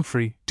 wife of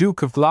Humphrey,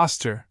 Duke of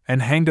Gloucester,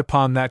 and hanged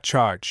upon that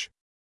charge.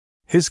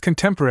 His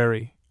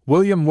contemporary,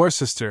 William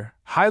Worcester,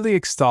 highly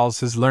extols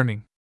his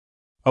learning.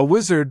 A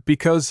wizard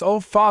because, oh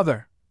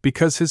father,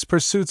 because his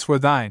pursuits were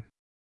thine."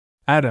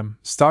 Adam,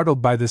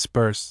 startled by this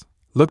burst,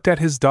 looked at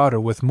his daughter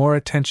with more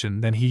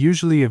attention than he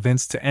usually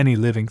evinced to any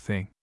living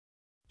thing.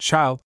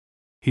 "Child,"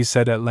 he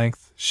said at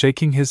length,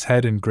 shaking his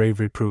head in grave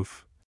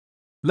reproof,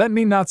 "let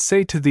me not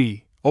say to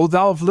thee, O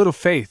thou of little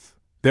faith,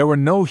 there were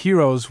no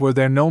heroes were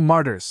there no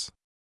martyrs."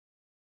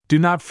 "Do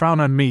not frown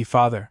on me,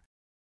 father,"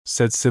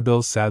 said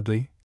Sibyl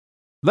sadly.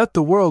 "Let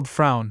the world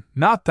frown,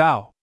 not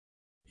thou.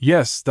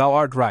 Yes, thou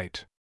art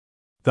right.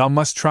 Thou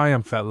must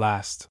triumph at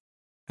last."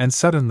 And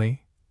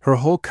suddenly, her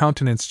whole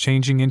countenance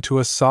changing into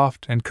a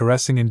soft and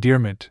caressing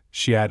endearment,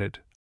 she added,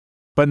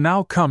 "But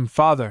now come,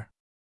 father.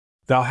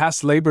 Thou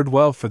hast labored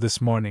well for this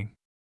morning.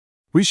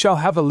 We shall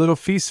have a little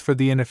feast for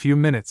thee in a few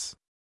minutes.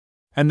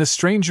 And the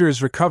stranger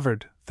is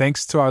recovered,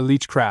 thanks to our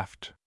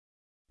leechcraft.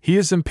 He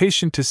is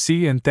impatient to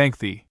see and thank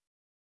thee."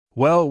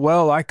 "Well,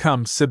 well, I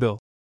come, Sibyl,"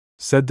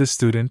 said the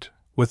student,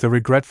 with a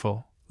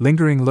regretful,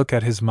 lingering look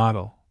at his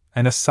model,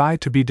 and a sigh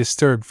to be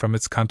disturbed from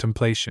its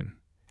contemplation,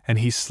 and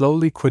he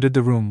slowly quitted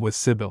the room with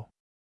Sibyl.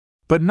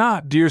 "But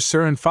not, dear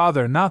sir and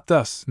father, not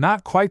thus,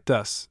 not quite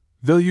thus.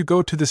 Will you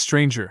go to the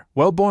stranger,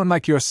 well born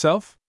like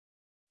yourself?"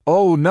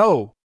 "Oh,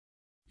 no!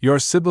 Your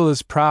Sibyl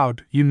is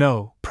proud, you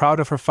know, proud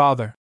of her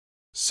father."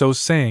 So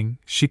saying,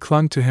 she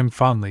clung to him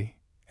fondly,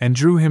 and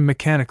drew him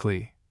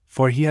mechanically,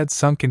 for he had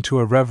sunk into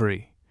a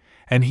reverie,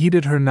 and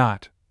heeded her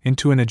not,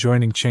 into an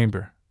adjoining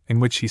chamber, in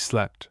which he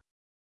slept.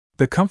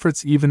 The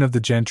comforts even of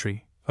the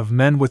gentry, of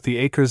men with the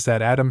acres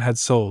that Adam had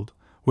sold,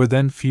 were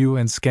then few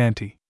and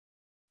scanty.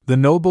 The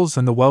nobles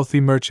and the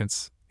wealthy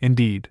merchants,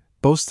 indeed,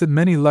 boasted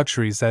many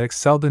luxuries that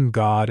excelled in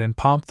God and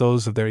pomp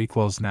those of their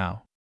equals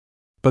now.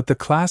 But the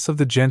class of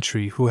the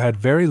gentry who had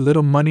very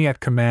little money at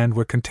command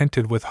were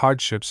contented with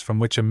hardships from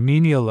which a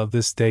menial of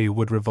this day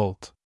would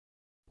revolt.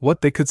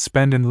 What they could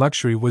spend in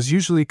luxury was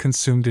usually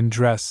consumed in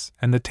dress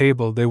and the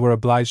table they were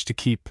obliged to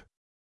keep.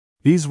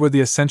 These were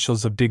the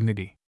essentials of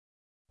dignity.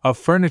 Of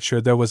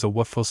furniture there was a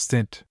woeful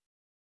stint.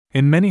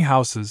 In many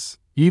houses,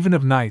 even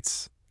of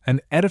knights,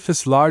 an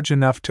edifice large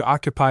enough to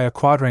occupy a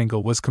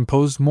quadrangle was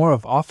composed more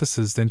of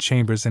offices than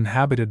chambers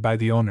inhabited by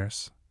the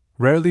owners,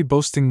 rarely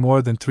boasting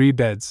more than 3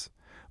 beds,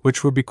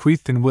 which were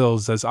bequeathed in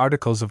wills as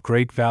articles of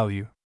great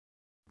value.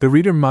 The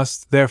reader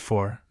must,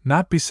 therefore,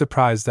 not be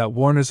surprised that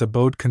Warner's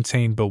abode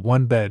contained but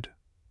 1 bed,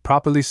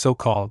 properly so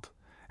called,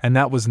 and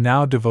that was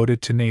now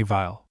devoted to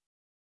Neville.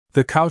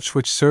 The couch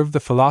which served the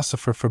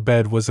philosopher for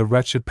bed was a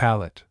wretched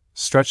pallet,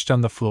 stretched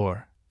on the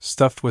floor,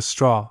 stuffed with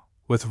straw,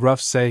 with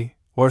rough say,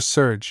 or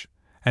serge,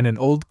 and an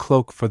old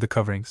cloak for the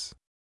coverings.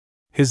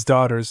 His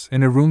daughter's,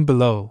 in a room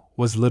below,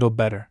 was little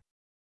better.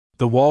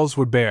 The walls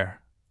were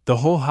bare. The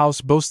whole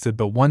house boasted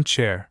but 1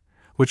 chair,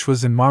 which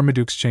was in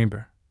Marmaduke's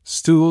chamber.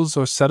 Stools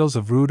or settles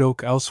of rude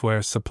oak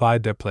elsewhere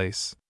supplied their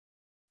place.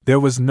 There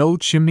was no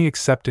chimney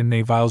except in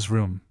Neville's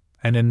room,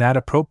 and in that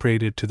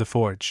appropriated to the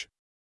forge.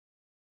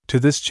 To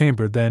this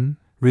chamber, then,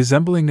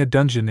 resembling a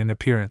dungeon in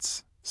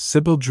appearance,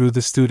 Sibyl drew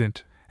the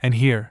student, and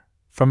here,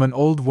 from an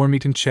old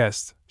worm-eaten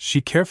chest,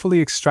 she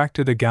carefully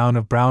extracted a gown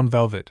of brown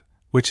velvet,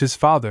 which his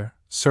father,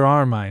 Sir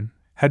Armine,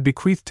 had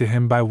bequeathed to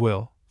him by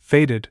will,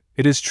 faded,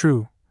 it is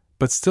true,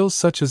 but still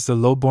such as the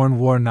low-born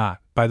wore not.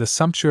 By the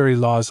sumptuary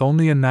laws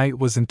only a knight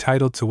was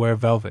entitled to wear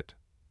velvet,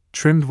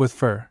 trimmed with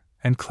fur,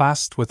 and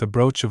clasped with a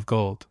brooch of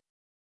gold.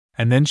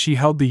 And then she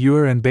held the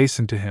ewer and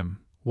basin to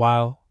him,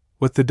 while,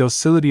 with the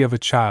docility of a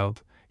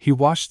child, he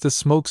washed the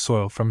smoke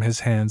soil from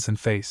his hands and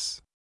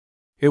face.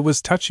 It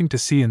was touching to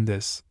see in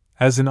this,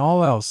 as in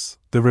all else,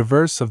 the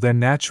reverse of their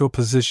natural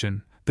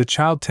position, the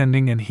child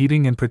tending and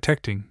heeding and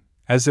protecting,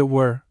 as it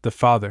were, the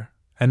father,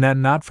 and that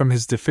not from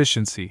his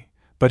deficiency,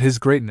 but his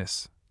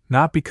greatness,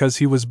 not because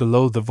he was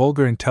below the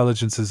vulgar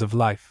intelligences of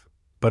life,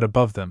 but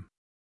above them.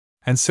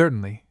 And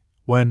certainly,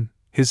 when,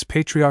 his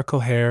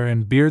patriarchal hair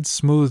and beard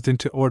smoothed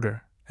into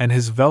order, and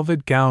his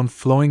velvet gown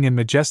flowing in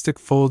majestic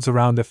folds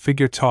around a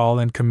figure tall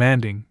and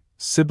commanding,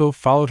 Sibyl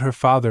followed her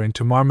father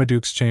into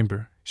Marmaduke's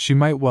chamber, she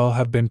might well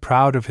have been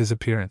proud of his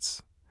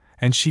appearance,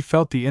 and she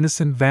felt the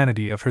innocent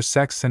vanity of her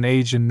sex and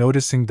age in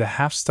noticing the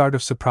half-start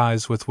of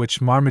surprise with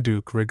which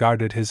Marmaduke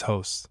regarded his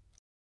host,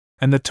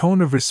 and the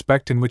tone of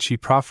respect in which he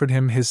proffered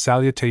him his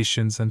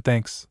salutations and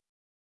thanks.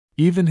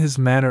 Even his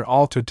manner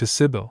altered to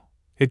Sibyl,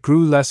 it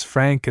grew less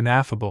frank and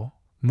affable,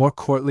 more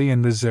courtly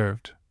and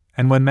reserved,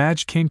 and when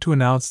Madge came to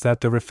announce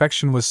that the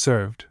refection was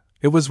served,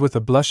 it was with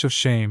a blush of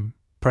shame,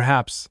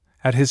 perhaps,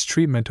 at his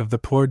treatment of the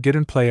poor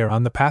Giddon player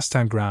on the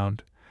pastime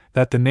ground,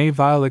 that the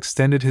Neville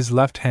extended his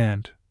left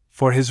hand,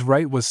 for his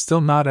right was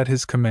still not at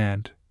his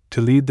command, to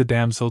lead the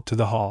damsel to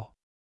the hall.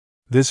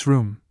 This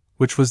room,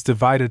 which was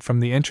divided from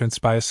the entrance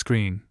by a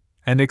screen,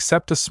 and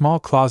except a small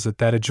closet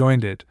that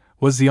adjoined it,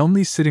 was the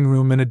only sitting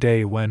room in a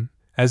day when,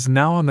 as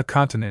now on the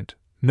continent,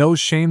 no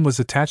shame was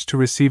attached to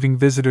receiving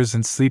visitors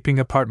in sleeping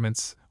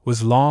apartments,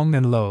 was long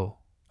and low.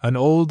 An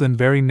old and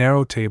very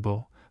narrow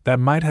table, that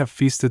might have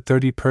feasted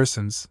 30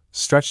 persons,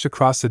 stretched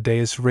across a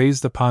dais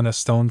raised upon a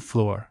stone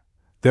floor.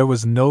 There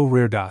was no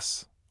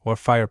reredos, or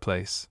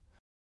fireplace,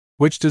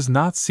 which does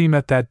not seem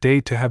at that day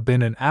to have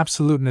been an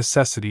absolute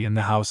necessity in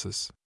the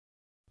houses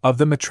of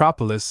the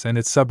metropolis and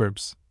its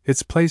suburbs,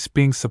 its place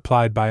being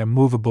supplied by a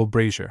movable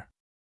brazier.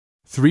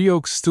 3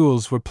 oak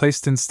stools were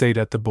placed in state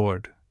at the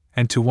board,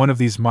 and to one of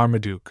these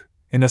Marmaduke,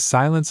 in a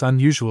silence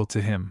unusual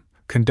to him,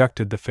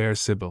 conducted the fair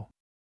Sibyl.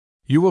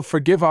 "You will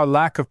forgive our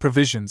lack of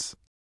provisions,"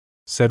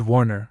 said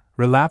Warner,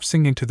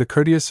 relapsing into the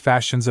courteous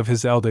fashions of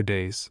his elder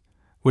days,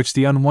 which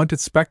the unwonted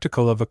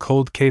spectacle of a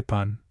cold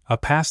capon, a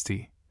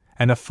pasty,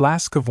 and a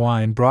flask of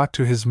wine brought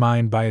to his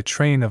mind by a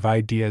train of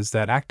ideas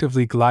that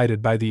actively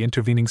glided by the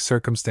intervening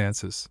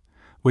circumstances,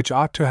 which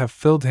ought to have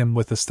filled him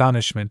with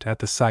astonishment at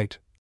the sight.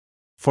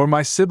 "For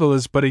my Sibyl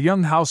is but a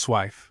young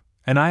housewife,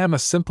 and I am a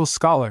simple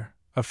scholar,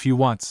 of few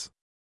wants."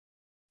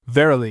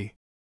 "Verily,"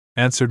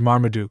 answered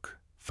Marmaduke,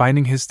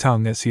 finding his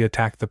tongue as he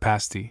attacked the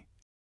pasty,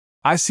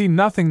 "I see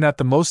nothing that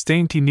the most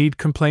dainty need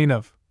complain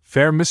of.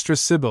 Fair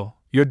Mistress Sibyl,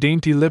 your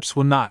dainty lips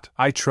will not,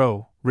 I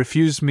trow,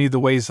 refuse me the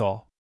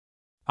wassail.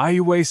 I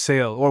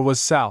wassail or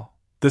was sal,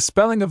 the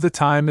spelling of the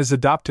time is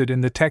adopted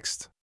in the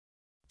text.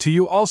 To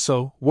you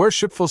also,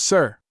 worshipful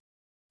sir.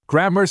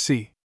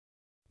 Gramercy.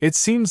 It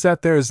seems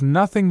that there is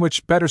nothing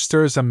which better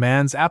stirs a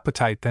man's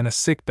appetite than a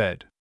sick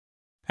bed.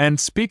 And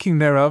speaking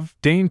thereof,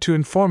 deign to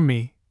inform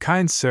me,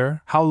 kind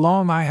sir, how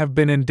long I have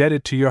been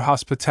indebted to your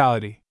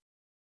hospitality.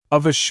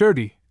 Of a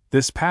surety,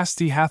 this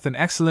pasty hath an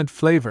excellent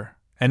flavor,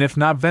 and if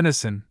not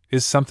venison,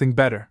 is something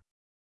better.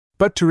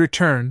 But to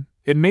return,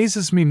 it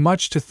mazes me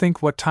much to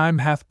think what time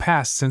hath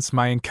passed since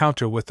my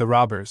encounter with the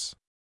robbers."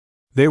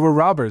 "They were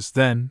robbers,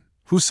 then,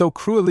 who so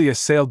cruelly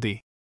assailed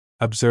thee,"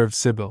 observed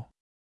Sibyl.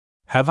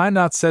 "Have I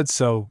not said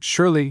so,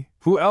 surely,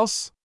 who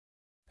else?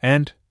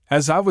 And,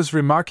 as I was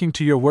remarking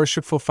to your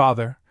worshipful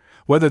father,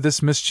 whether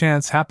this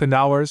mischance happened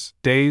hours,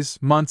 days,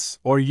 months,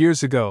 or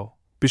years ago,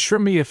 beshrew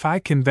me if I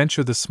can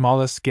venture the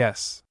smallest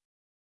guess."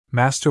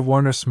 Master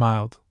Warner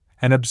smiled,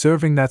 and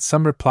observing that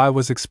some reply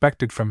was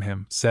expected from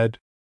him, said,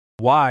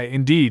 "Why,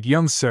 indeed,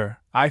 young sir,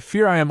 I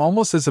fear I am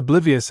almost as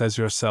oblivious as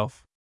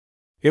yourself.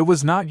 It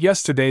was not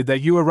yesterday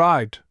that you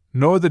arrived,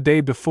 nor the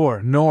day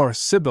before, nor,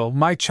 Sibyl,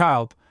 my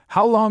child,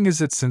 how long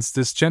is it since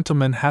this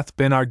gentleman hath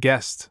been our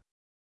guest?"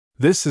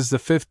 "This is the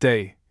 5th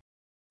day,"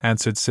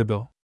 answered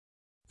Sibyl.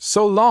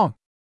 "So long!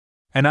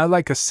 And I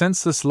like a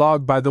senseless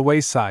log by the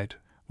wayside,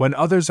 when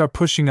others are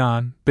pushing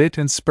on, bit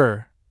and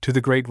spur, to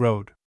the great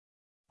road.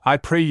 I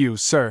pray you,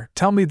 sir,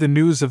 tell me the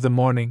news of the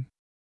morning.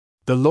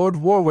 The Lord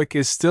Warwick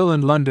is still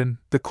in London,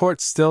 the court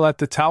still at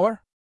the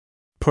Tower?"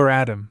 Poor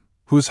Adam,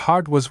 whose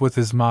heart was with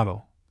his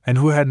model, and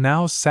who had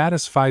now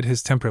satisfied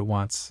his temperate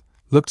wants,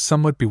 looked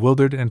somewhat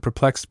bewildered and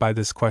perplexed by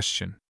this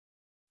question.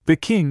 "The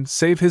king,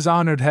 save his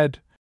honored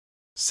head,"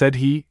 said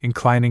he,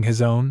 inclining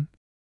his own,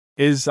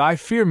 "is, I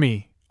fear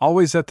me,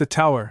 always at the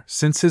Tower,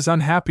 since his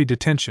unhappy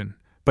detention,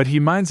 but he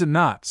minds it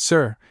not,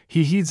 sir,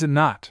 he heeds it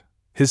not.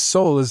 His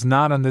soul is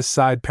not on this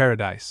side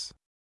paradise."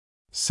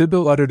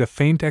 Sibyl uttered a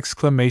faint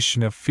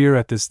exclamation of fear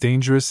at this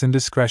dangerous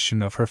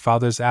indiscretion of her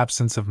father's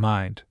absence of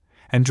mind,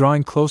 and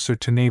drawing closer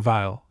to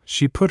Neville,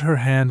 she put her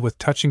hand with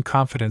touching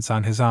confidence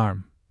on his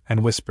arm,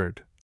 and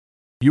whispered,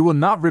 "You will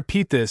not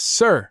repeat this,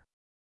 sir!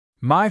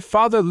 My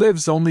father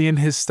lives only in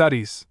his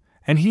studies,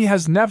 and he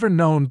has never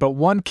known but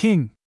one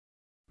king."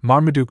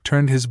 Marmaduke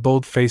turned his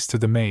bold face to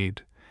the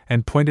maid,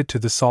 and pointed to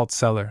the salt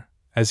cellar,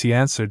 as he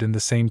answered in the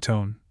same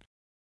tone,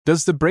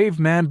 "Does the brave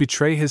man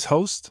betray his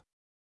host?"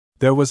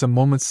 There was a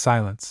moment's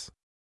silence.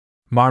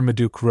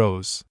 Marmaduke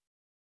rose.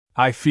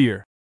 "I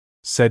fear,"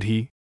 said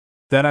he,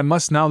 "that I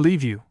must now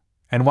leave you,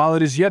 and while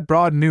it is yet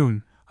broad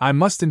noon, I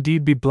must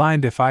indeed be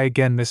blind if I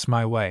again miss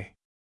my way."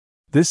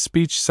 This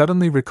speech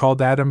suddenly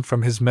recalled Adam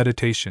from his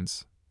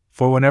meditations,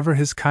 for whenever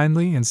his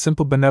kindly and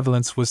simple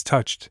benevolence was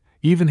touched,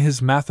 even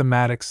his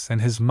mathematics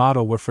and his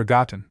model were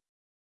forgotten.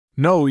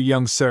 "No,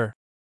 young sir,"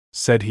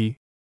 said he,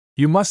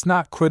 "you must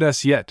not quit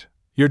us yet,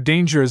 your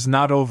danger is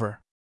not over.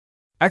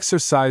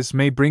 Exercise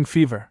may bring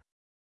fever.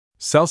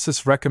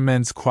 Celsus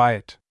recommends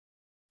quiet.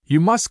 You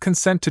must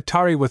consent to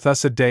tarry with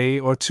us a day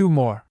or two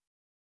more."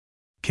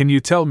 "Can you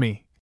tell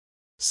me,"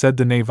 said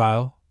the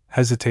Neville,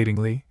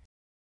 hesitatingly,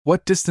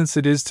 "what distance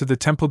it is to the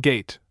Temple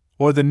Gate,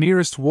 or the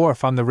nearest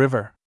wharf on the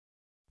river?"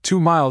 2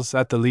 miles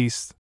at the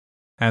least,"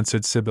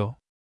 answered Sibyl.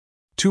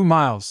 2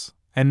 miles,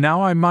 and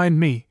now I mind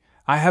me,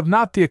 I have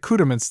not the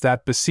accoutrements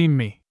that beseem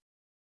me.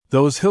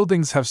 Those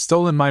Hildings have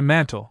stolen my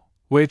mantle,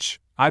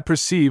 which, I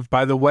perceive,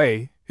 by the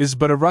way, is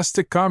but a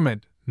rustic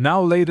garment,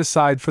 now laid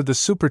aside for the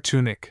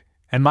supertunic,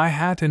 and my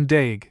hat and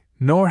dague,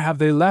 nor have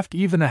they left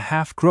even a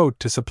half-groat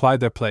to supply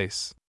their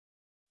place.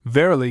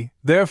 Verily,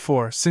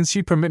 therefore, since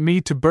ye permit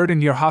me to burden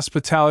your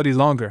hospitality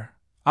longer,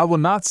 I will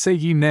not say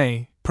ye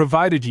nay,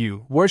 provided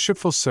you,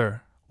 worshipful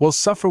sir, will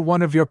suffer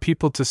one of your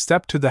people to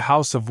step to the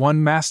house of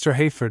one Master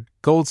Hayford,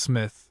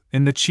 goldsmith,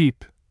 in the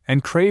Cheap,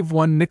 and crave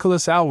one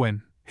Nicholas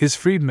Alwyn, his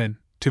freedman,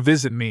 to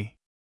visit me.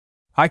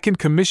 I can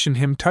commission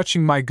him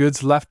touching my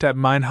goods left at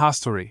mine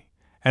hostelry,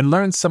 and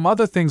learn some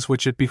other things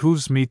which it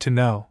behooves me to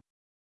know."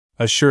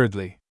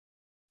 "Assuredly.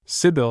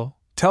 Sibyl,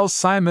 tell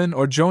Simon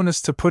or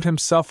Jonas to put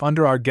himself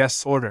under our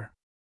guest's order."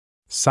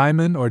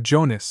 Simon or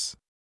Jonas?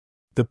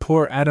 The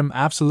poor Adam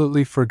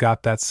absolutely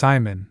forgot that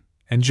Simon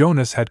and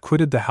Jonas had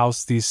quitted the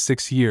house these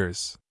 6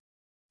 years.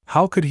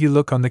 How could he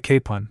look on the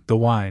capon, the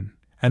wine,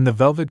 and the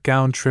velvet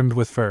gown trimmed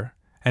with fur,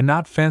 and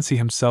not fancy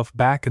himself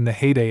back in the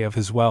heyday of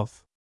his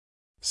wealth?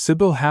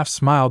 Sybil half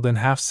smiled and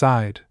half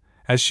sighed,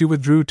 as she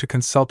withdrew to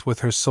consult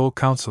with her sole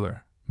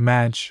counselor,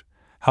 Madge,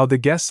 how the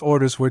guest's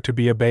orders were to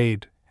be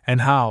obeyed,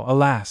 and how,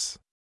 alas,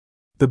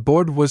 the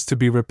board was to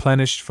be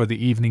replenished for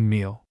the evening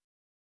meal.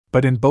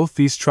 But in both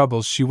these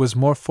troubles she was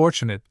more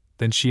fortunate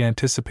than she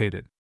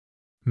anticipated.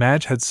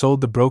 Madge had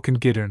sold the broken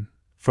gittern,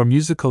 for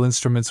musical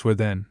instruments were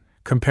then,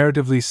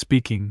 comparatively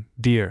speaking,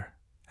 dear,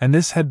 and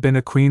this had been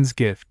a queen's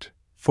gift,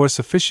 for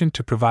sufficient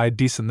to provide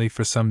decently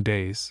for some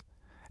days,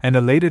 and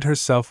elated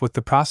herself with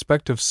the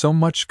prospect of so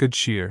much good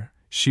cheer,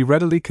 she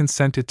readily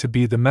consented to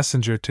be the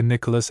messenger to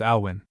Nicholas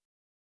Alwyn.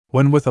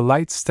 When with a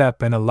light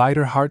step and a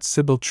lighter heart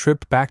Sybil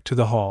tripped back to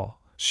the hall,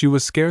 she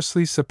was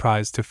scarcely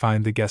surprised to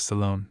find the guest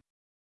alone.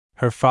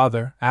 Her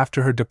father,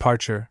 after her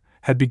departure,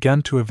 had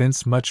begun to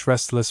evince much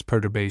restless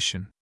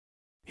perturbation.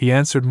 He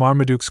answered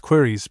Marmaduke's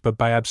queries but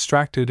by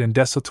abstracted and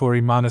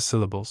desultory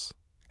monosyllables,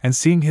 and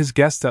seeing his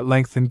guest at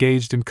length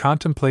engaged in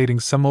contemplating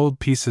some old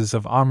pieces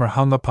of armor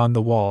hung upon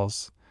the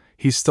walls,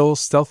 he stole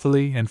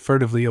stealthily and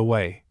furtively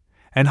away,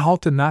 and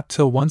halted not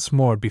till once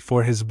more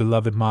before his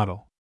beloved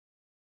model.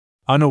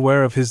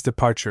 Unaware of his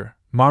departure,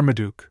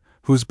 Marmaduke,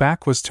 whose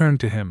back was turned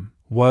to him,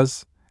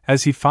 was,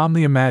 as he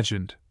fondly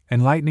imagined,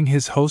 enlightening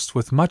his host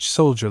with much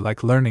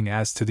soldier-like learning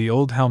as to the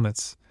old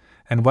helmets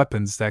and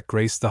weapons that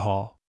graced the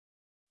hall.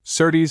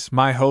 "Certes,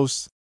 my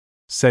host,"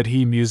 said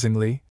he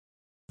musingly,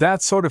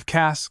 "that sort of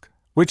casque,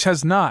 which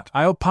has not,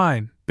 I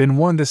opine, been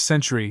worn this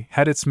century,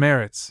 had its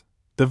merits.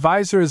 The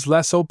visor is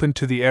less open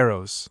to the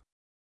arrows.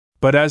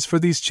 But as for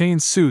these chain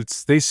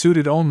suits, they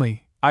suited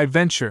only, I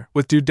venture,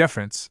 with due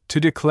deference, to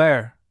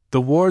declare,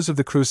 the wars of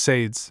the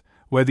Crusades,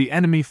 where the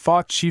enemy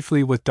fought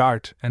chiefly with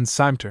dart and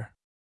cimeter.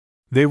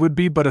 They would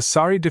be but a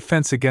sorry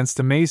defense against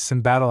a mace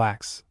and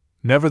battle-axe.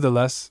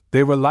 Nevertheless,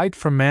 they were light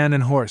for man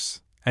and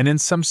horse, and in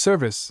some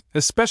service,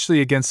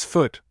 especially against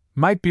foot,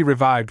 might be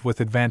revived with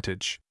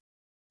advantage.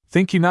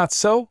 Think you not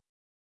so?"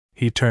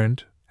 He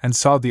turned, and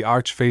saw the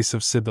arch face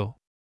of Sybil.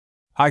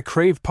 "I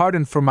crave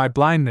pardon for my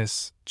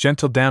blindness,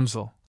 gentle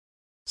damsel,"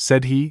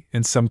 said he,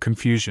 in some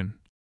confusion.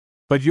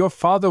 "But your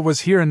father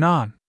was here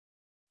anon."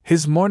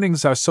 "His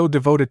mornings are so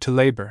devoted to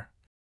labor,"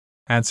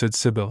 answered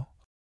Sybil,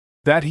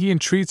 "that he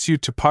entreats you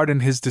to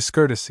pardon his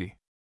discourtesy.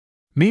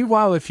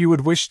 Meanwhile, if you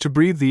would wish to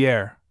breathe the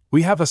air,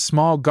 we have a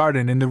small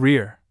garden in the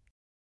rear."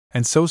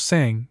 And so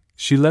saying,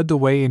 she led the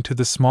way into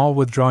the small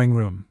withdrawing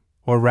room,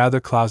 or rather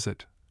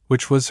closet,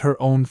 which was her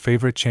own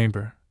favorite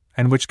chamber,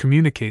 and which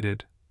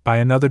communicated, by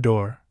another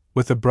door,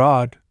 with a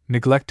broad,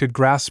 neglected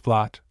grass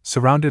plot,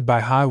 surrounded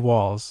by high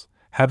walls,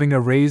 having a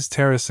raised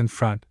terrace in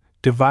front,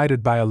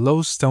 divided by a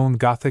low stone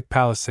Gothic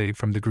palisade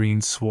from the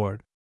green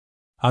sward.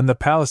 On the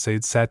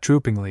palisade sat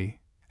droopingly,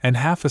 and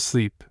half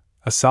asleep,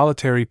 a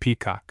solitary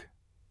peacock.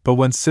 But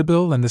when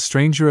Sybil and the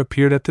stranger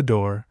appeared at the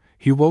door,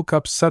 he woke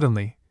up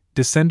suddenly,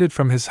 descended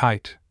from his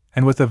height,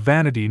 and with a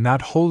vanity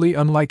not wholly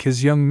unlike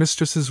his young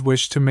mistress's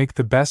wish to make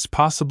the best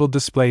possible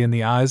display in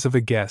the eyes of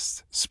a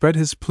guest, spread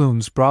his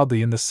plumes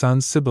broadly in the sun.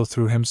 Sybil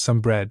threw him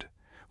some bread,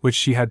 which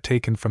she had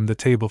taken from the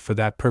table for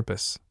that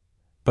purpose.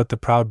 But the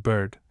proud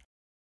bird,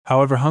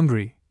 however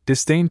hungry,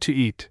 disdained to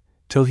eat,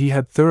 till he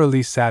had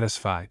thoroughly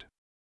satisfied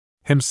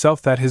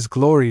himself that his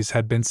glories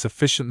had been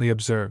sufficiently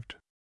observed.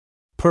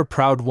 "Poor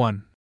proud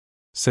one,"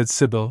 said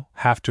Sybil,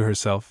 half to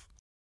herself.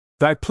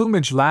 "Thy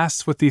plumage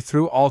lasts with thee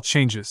through all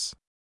changes."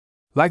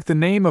 "Like the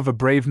name of a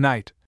brave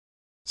knight,"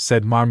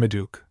 said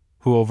Marmaduke,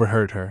 who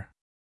overheard her.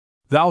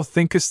 "Thou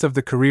thinkest of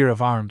the career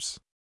of arms.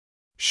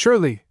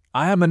 Surely,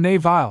 I am a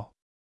knave isle.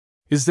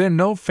 Is there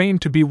no fame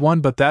to be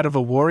won but that of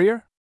a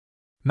warrior?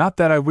 Not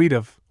that I weet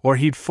of, or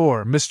heed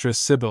for, Mistress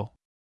Sybil.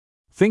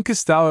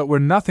 Thinkest thou it were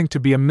nothing to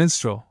be a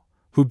minstrel,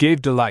 who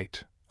gave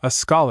delight, a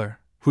scholar,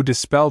 who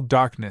dispelled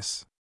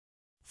darkness?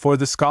 For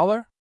the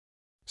scholar?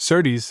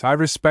 Certes, I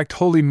respect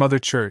Holy Mother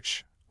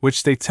Church,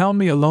 which they tell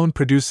me alone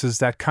produces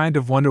that kind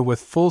of wonder with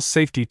full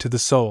safety to the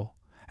soul,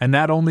 and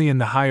that only in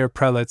the higher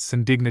prelates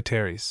and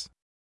dignitaries.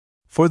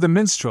 For the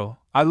minstrel,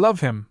 I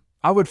love him,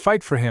 I would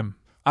fight for him,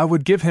 I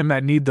would give him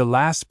at need the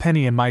last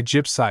penny in my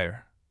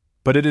gipsire,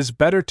 but it is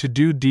better to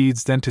do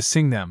deeds than to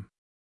sing them."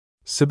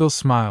 Sybil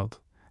smiled,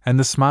 and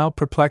the smile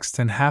perplexed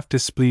and half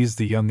displeased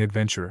the young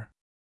adventurer.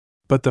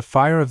 But the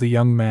fire of the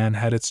young man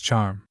had its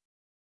charm.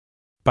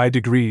 By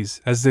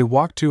degrees, as they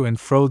walked to and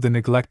fro the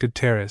neglected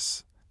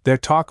terrace, their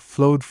talk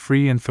flowed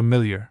free and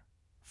familiar,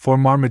 for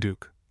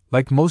Marmaduke,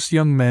 like most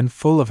young men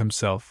full of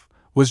himself,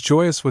 was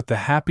joyous with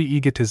the happy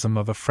egotism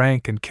of a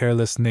frank and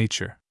careless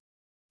nature.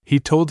 He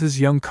told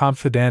his young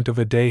confidant of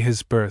a day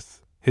his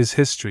birth, his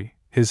history,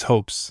 his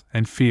hopes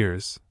and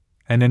fears,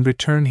 and in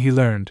return he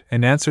learned,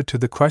 in answer to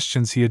the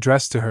questions he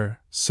addressed to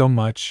her, so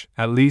much,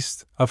 at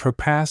least, of her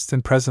past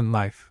and present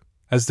life,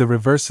 as the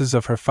reverses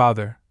of her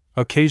father,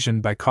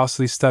 occasioned by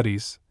costly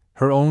studies,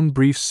 her own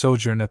brief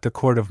sojourn at the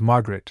court of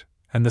Margaret,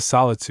 and the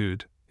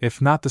solitude,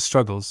 if not the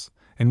struggles,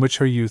 in which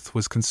her youth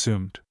was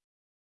consumed.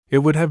 It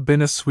would have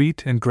been a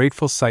sweet and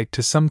grateful sight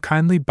to some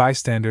kindly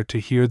bystander to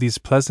hear these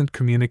pleasant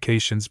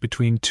communications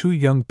between two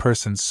young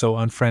persons so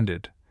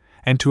unfriended,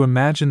 and to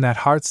imagine that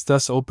hearts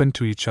thus open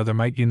to each other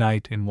might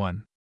unite in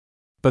one.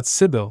 But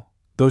Sybil,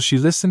 though she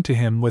listened to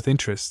him with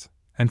interest,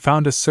 and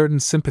found a certain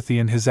sympathy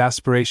in his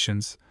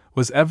aspirations,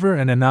 was ever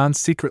and anon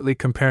secretly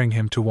comparing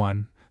him to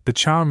one, the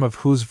charm of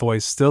whose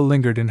voice still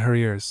lingered in her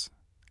ears,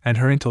 and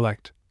her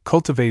intellect,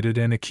 cultivated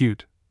and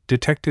acute,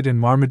 detected in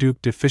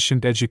Marmaduke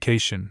deficient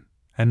education,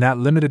 and that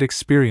limited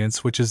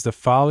experience which is the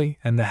folly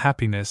and the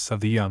happiness of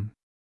the young.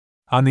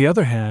 On the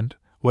other hand,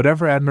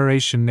 whatever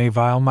admiration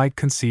Neville might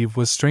conceive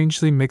was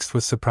strangely mixed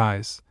with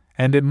surprise,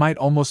 and it might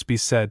almost be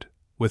said,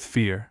 with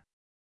fear.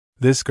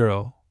 This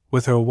girl,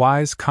 with her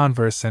wise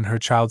converse and her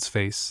child's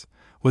face,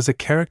 was a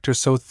character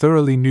so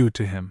thoroughly new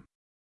to him.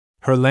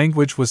 Her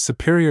language was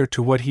superior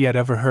to what he had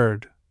ever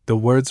heard, the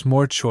words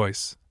more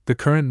choice, the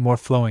current more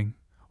flowing.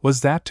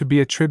 Was that to be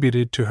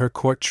attributed to her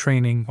court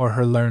training or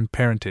her learned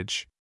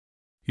parentage?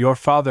 "Your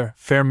father,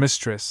 fair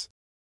mistress,"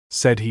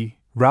 said he,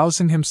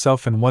 rousing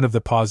himself in one of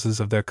the pauses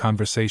of their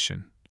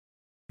conversation.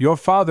 "Your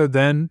father,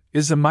 then,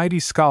 is a mighty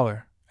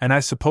scholar, and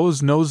I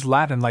suppose knows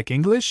Latin like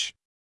English?"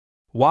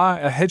 "Why,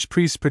 a hedge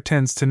priest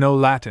pretends to know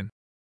Latin,"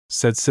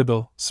 said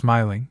Sybil,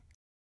 smiling.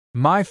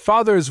 "My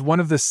father is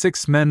one of the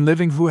 6 men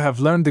living who have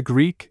learned the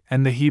Greek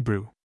and the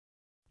Hebrew."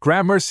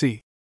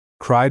 "Gramercy!"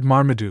 cried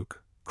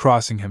Marmaduke,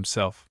 crossing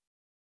himself.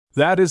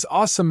 "That is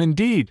awesome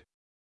indeed!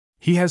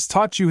 He has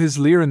taught you his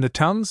Lear and the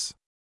tongues?"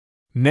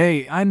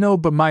 "Nay, I know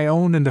but my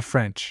own and the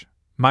French.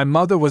 My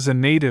mother was a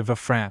native of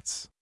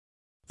France."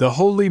 "The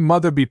Holy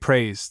Mother be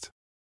praised!"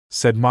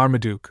 said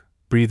Marmaduke,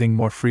 breathing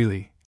more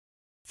freely.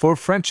 "For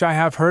French I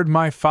have heard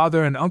my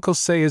father and uncle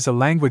say is a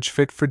language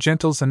fit for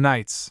gentles and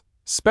knights,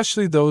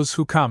 specially those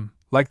who come,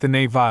 like the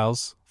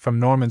Nevilles, from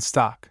Norman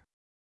stock.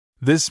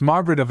 This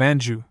Margaret of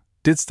Anjou,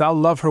 didst thou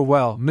love her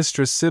well,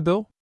 Mistress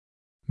Sybil?"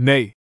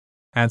 "Nay,"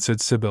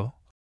 answered Sybil.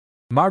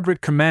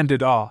 "Margaret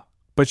commanded awe,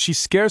 but she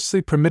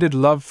scarcely permitted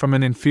love from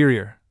an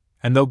inferior,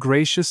 and though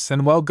gracious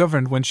and well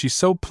governed when she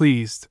so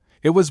pleased,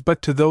 it was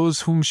but to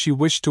those whom she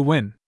wished to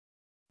win.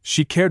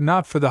 She cared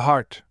not for the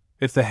heart,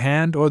 if the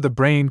hand or the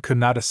brain could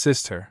not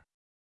assist her.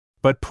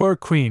 But poor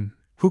Queen,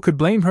 who could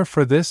blame her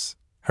for this?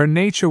 Her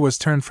nature was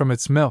turned from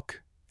its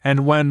milk,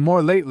 and when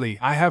more lately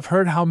I have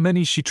heard how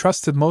many she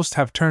trusted most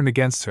have turned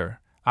against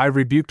her, I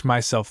rebuked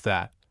myself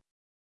that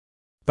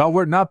thou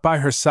wert not by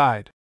her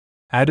side,"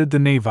 added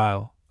the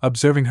Neville,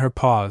 observing her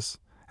pause,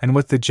 and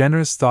with the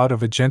generous thought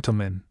of a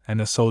gentleman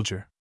and a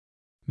soldier.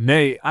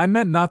 "Nay, I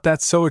meant not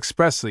that so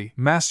expressly,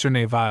 Master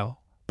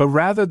Neville, but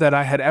rather that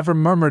I had ever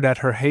murmured at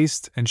her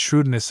haste and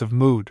shrewdness of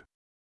mood."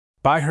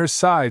 "By her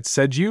side,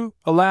 said you?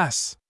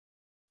 Alas!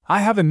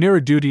 I have a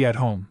nearer duty at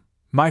home.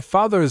 My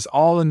father is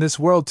all in this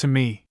world to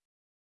me.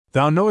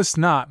 Thou knowest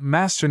not,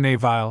 Master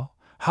Neville,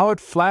 how it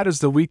flatters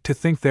the weak to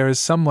think there is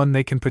someone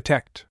they can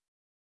protect.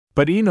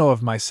 But I know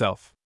of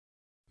myself.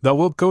 Thou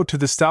wilt go to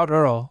the stout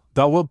Earl,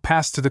 thou wilt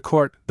pass to the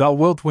court, thou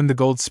wilt win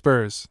the gold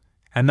spurs,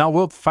 and thou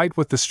wilt fight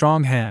with the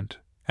strong hand,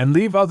 and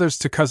leave others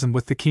to cousin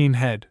with the keen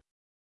head."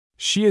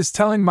 "She is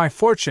telling my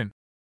fortune,"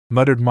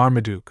 muttered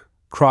Marmaduke,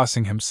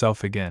 crossing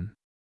himself again.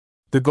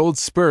 "The gold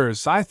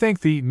spurs, I thank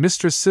thee,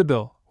 Mistress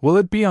Sybil. Will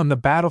it be on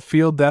the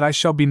battlefield that I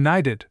shall be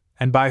knighted,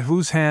 and by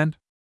whose hand?"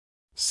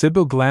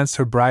 Sybil glanced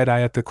her bright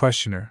eye at the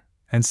questioner,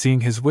 and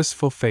seeing his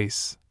wistful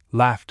face,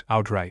 laughed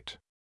outright.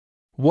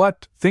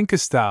 "What,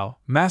 thinkest thou,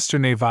 Master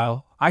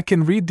Neville, I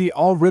can read thee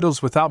all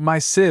riddles without my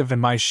sieve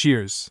and my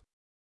shears?"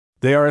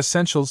 "They are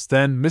essentials,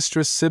 then,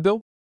 Mistress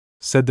Sybil?"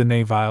 said the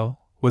Neville,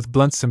 with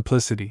blunt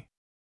simplicity.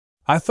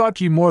 "I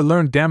thought ye more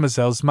learned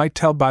damosels might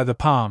tell by the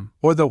palm,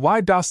 or the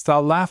why dost thou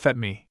laugh at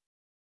me?"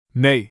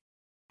 "Nay,"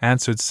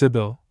 answered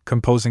Sybil,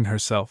 composing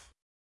herself.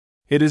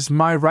 "It is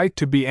my right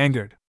to be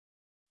angered.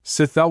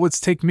 Sith thou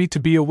wouldst take me to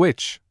be a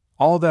witch,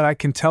 all that I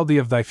can tell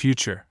thee of thy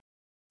future,"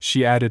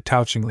 she added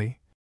touchingly,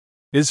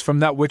 "is from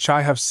that which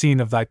I have seen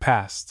of thy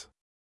past.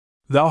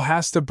 Thou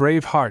hast a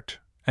brave heart,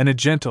 and a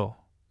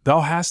gentle, thou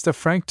hast a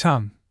frank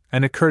tongue,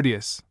 and a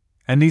courteous,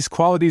 and these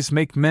qualities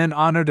make men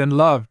honored and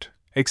loved,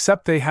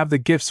 except they have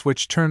the gifts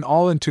which turn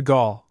all into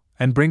gall,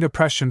 and bring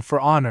oppression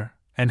for honor,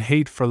 and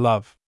hate for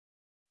love."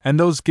 "And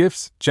those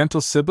gifts,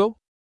 gentle Sybil?"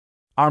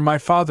 "Are my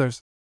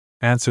father's,"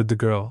 answered the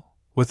girl,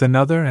 with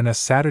another and a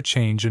sadder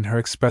change in her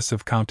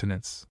expressive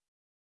countenance.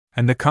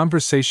 And the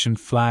conversation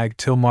flagged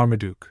till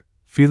Marmaduke,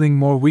 feeling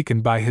more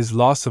weakened by his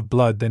loss of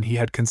blood than he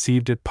had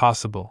conceived it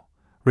possible,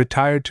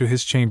 retired to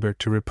his chamber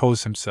to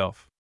repose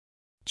himself.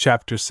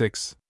 Chapter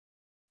 6.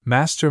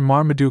 Master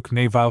Marmaduke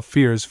Neville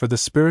fears for the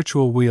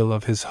spiritual weal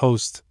of his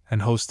host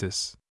and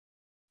hostess.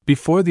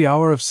 Before the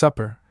hour of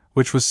supper,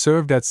 which was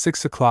served at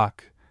 6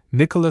 o'clock,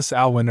 Nicholas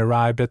Alwyn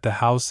arrived at the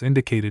house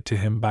indicated to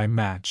him by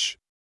Madge.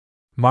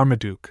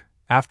 Marmaduke,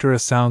 after a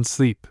sound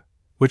sleep,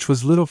 which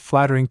was little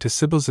flattering to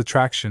Sybil's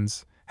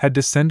attractions, had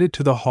descended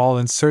to the hall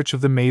in search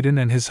of the maiden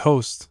and his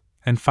host,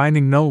 and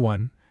finding no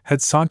one,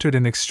 had sauntered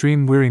in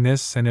extreme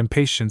weariness and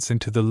impatience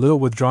into the little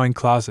withdrawing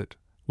closet,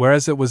 where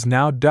as it was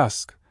now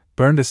dusk,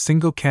 burned a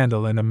single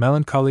candle in a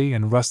melancholy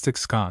and rustic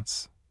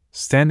sconce.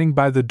 Standing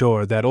by the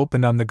door that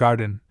opened on the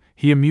garden,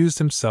 he amused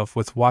himself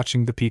with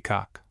watching the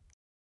peacock.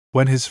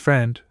 When his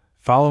friend,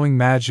 following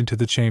Madge into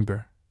the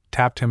chamber,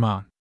 tapped him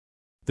on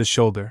the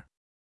shoulder.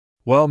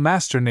 "Well,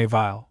 Master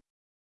Neville,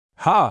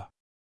 Ha!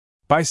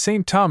 By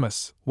St.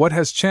 Thomas, what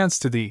has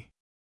chanced to thee?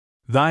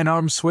 Thine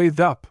arm swathed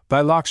up,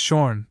 thy locks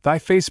shorn, thy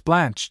face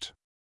blanched.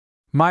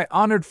 My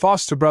honored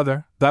foster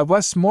brother, thy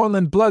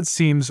Westmoreland blood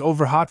seems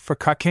overhot for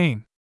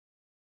cocaine.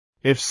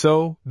 If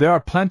so, there are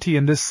plenty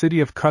in this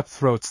city of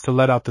cutthroats to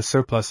let out the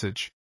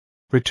surplusage,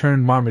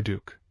 returned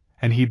Marmaduke,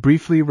 and he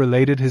briefly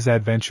related his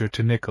adventure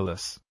to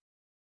Nicholas.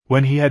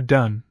 When he had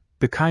done,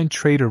 the kind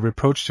trader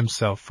reproached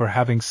himself for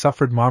having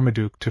suffered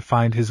Marmaduke to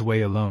find his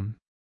way alone.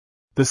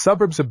 The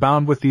suburbs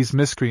abound with these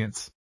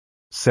miscreants,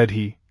 said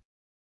he,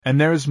 and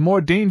there is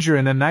more danger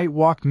in a night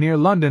walk near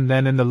London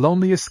than in the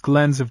loneliest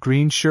glens of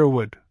green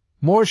Sherwood.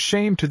 More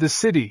shame to the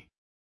city!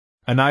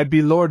 And I'd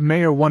be Lord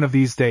Mayor one of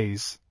these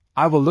days,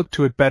 I will look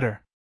to it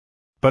better.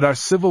 But our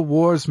civil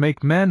wars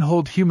make men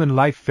hold human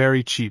life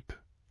very cheap,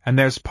 and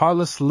there's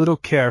parlous little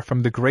care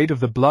from the great of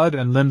the blood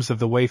and limbs of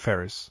the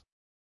wayfarers.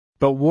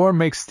 But war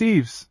makes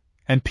thieves,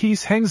 and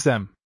peace hangs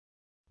them.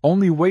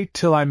 Only wait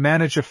till I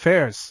manage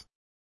affairs.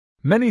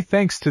 Many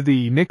thanks to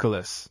thee,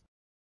 Nicholas,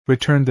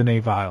 returned the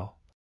Navile.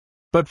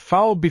 But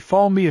foul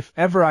befall me if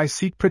ever I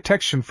seek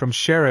protection from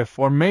sheriff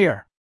or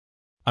mayor.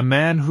 A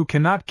man who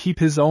cannot keep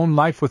his own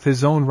life with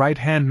his own right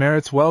hand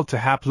merits well to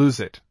hap lose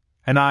it,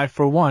 and I,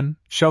 for one,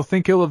 shall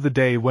think ill of the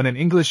day when an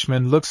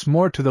Englishman looks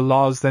more to the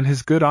laws than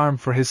his good arm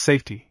for his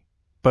safety.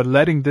 But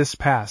letting this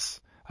pass,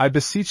 I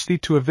beseech thee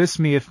to avis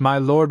me if my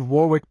Lord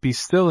Warwick be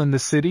still in the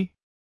city?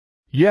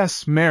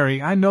 Yes,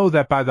 Mary, I know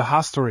that by the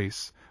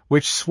hostelries,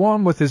 which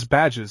swarm with his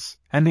badges,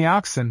 and the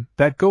oxen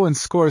that go in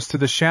scores to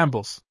the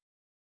shambles.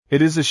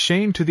 It is a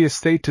shame to the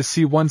estate to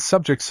see one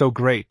subject so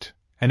great,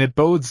 and it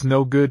bodes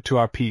no good to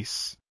our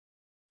peace.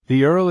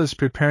 The Earl is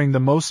preparing the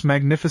most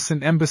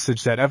magnificent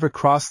embassage that ever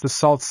crossed the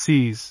salt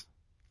seas.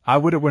 I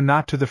would it were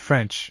not to the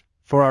French,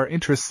 for our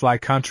interests lie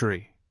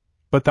contrary.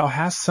 But thou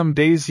hast some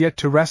days yet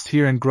to rest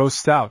here and grow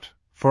stout,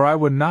 for I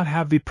would not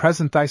have thee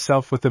present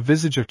thyself with a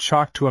visage of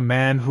chalk to a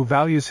man who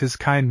values his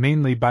kind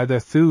mainly by their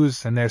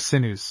thews and their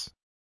sinews.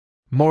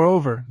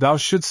 Moreover, thou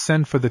shouldst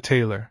send for the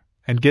tailor,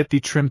 and get thee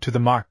trimmed to the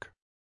mark.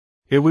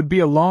 It would be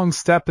a long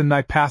step in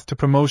thy path to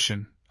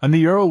promotion, and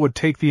the Earl would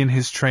take thee in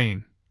his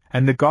train,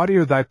 and the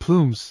gaudier thy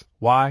plumes,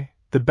 why,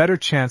 the better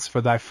chance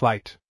for thy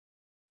flight.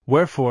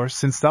 Wherefore,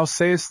 since thou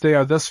sayest they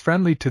are thus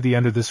friendly to thee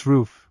under this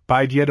roof,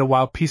 bide yet a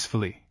while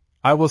peacefully.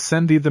 I will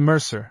send thee the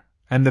mercer,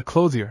 and the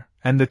clothier,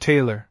 and the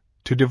tailor,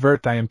 to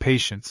divert thy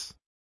impatience.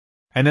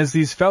 And as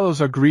these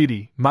fellows are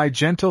greedy, my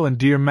gentle and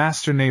dear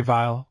Master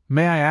Navile,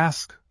 may I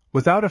ask,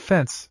 without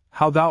offence,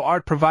 how thou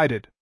art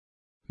provided?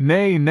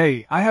 Nay,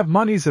 nay, I have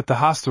moneys at the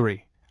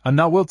hostelry, and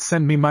thou wilt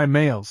send me my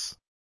mails.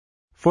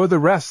 For the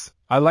rest,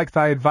 I like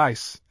thy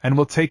advice, and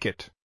will take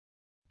it.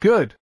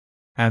 Good,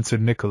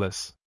 answered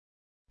Nicholas.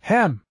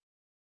 Hem!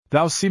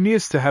 Thou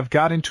seemest to have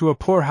got into a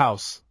poor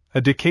house,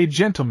 a decayed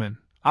gentleman,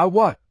 I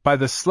wot, by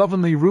the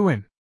slovenly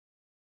ruin.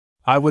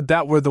 I would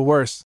that were the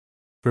worst,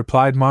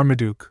 replied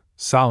Marmaduke,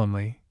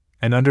 solemnly,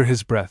 and under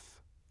his breath,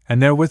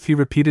 and therewith he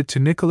repeated to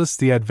Nicholas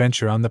the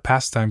adventure on the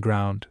pastime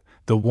ground,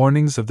 the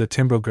warnings of the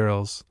timber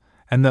girls,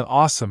 and the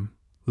awesome,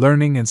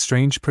 learning and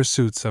strange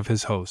pursuits of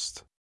his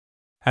host.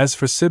 As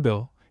for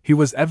Sybil, he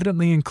was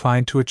evidently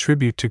inclined to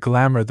attribute to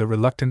Glamour the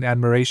reluctant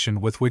admiration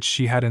with which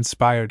she had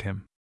inspired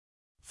him.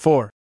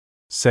 For,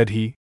 said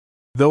he,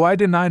 though I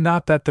deny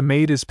not that the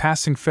maid is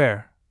passing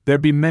fair, there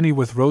be many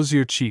with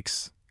rosier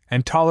cheeks,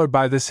 and taller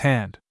by this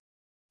hand.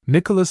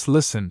 Nicholas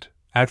listened,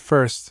 at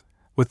first,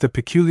 with the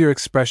peculiar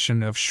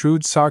expression of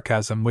shrewd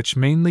sarcasm which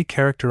mainly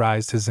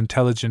characterized his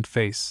intelligent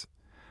face,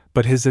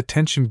 but his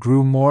attention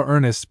grew more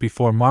earnest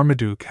before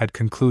Marmaduke had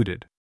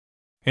concluded.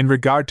 In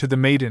regard to the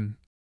maiden,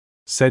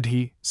 said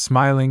he,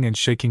 smiling and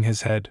shaking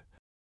his head,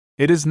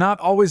 it is not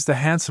always the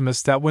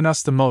handsomest that win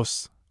us the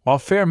most, while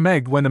fair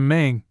Meg went a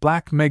maying,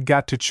 black Meg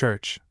got to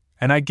church,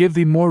 and I give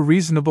thee more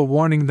reasonable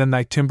warning than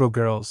thy timbrel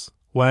girls,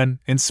 when,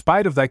 in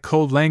spite of thy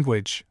cold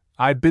language,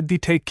 I bid thee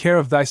take care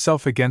of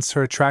thyself against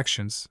her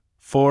attractions,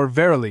 for,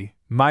 verily,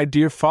 my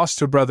dear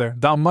foster brother,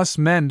 thou must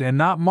mend and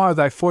not mar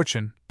thy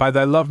fortune by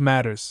thy love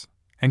matters,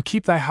 and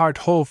keep thy heart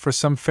whole for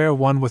some fair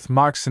one with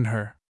marks in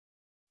her.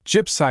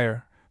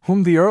 Gypsire,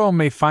 whom the Earl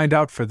may find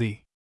out for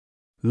thee.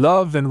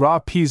 Love and raw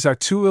peas are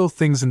two ill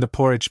things in the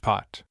porridge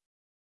pot.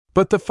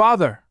 But the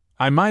father,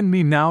 I mind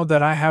me now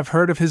that I have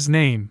heard of his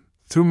name,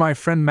 through my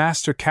friend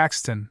Master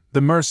Caxton,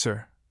 the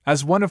mercer,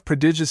 as one of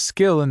prodigious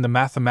skill in the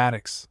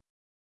mathematics.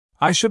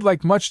 I should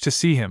like much to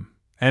see him,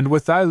 and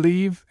with thy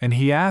leave, and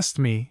he asked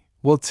me,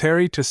 will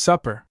tarry to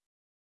supper.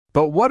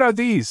 But what are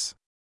these?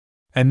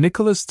 And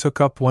Nicholas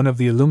took up one of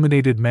the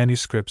illuminated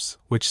manuscripts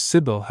which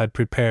Sybil had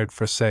prepared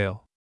for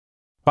sale.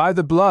 By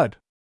the blood!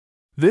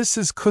 This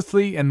is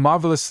couthly and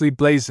marvellously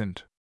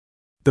blazoned.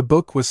 The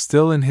book was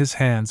still in his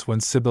hands when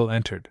Sybil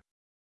entered.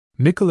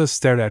 Nicholas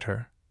stared at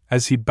her,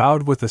 as he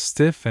bowed with a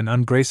stiff and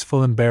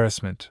ungraceful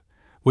embarrassment,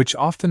 which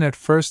often at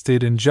first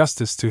did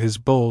injustice to his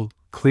bold,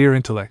 clear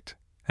intellect,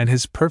 and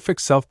his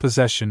perfect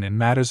self-possession in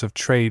matters of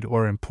trade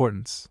or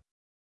importance.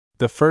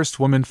 The first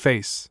woman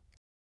face,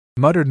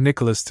 muttered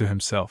Nicholas to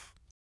himself,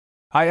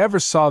 I ever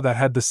saw that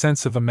had the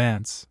sense of a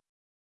man's.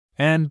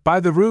 And, by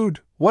the rood,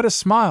 what a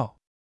smile!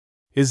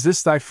 Is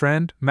this thy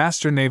friend,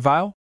 Master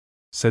Neville?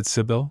 Said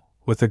Sybil,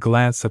 with a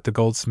glance at the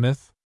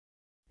goldsmith.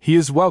 He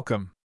is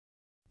welcome.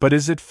 But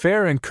is it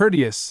fair and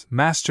courteous,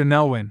 Master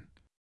Nelwyn?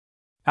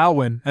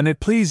 Alwyn, an it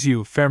please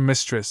you, fair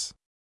mistress.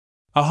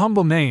 A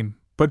humble name,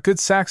 but good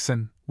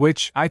Saxon,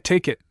 which, I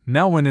take it,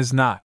 Nelwyn is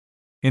not,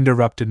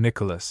 interrupted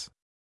Nicholas.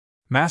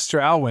 Master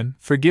Alwyn,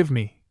 forgive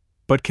me,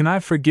 but can I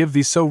forgive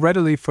thee so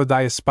readily for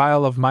thy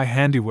espial of my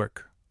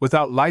handiwork,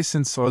 without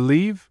license or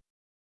leave?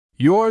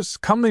 Yours,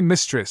 comely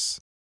mistress,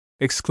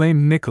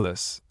 exclaimed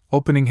Nicholas,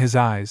 opening his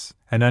eyes,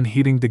 and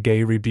unheeding the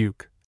gay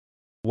rebuke.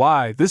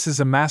 Why, this is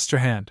a master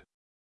hand.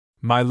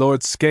 My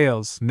Lord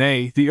Scales,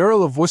 nay, the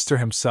Earl of Worcester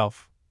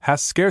himself, hath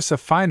scarce a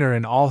finer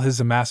in all his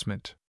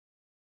amassment.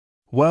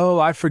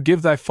 Well, I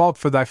forgive thy fault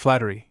for thy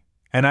flattery,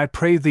 and I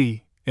pray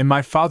thee, in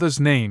my father's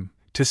name,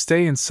 to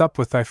stay and sup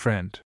with thy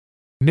friend.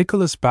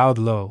 Nicholas bowed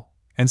low,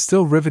 and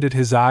still riveted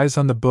his eyes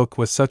on the book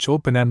with such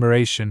open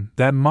admiration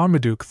that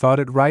Marmaduke thought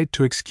it right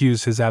to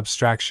excuse his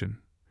abstraction.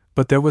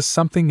 But there was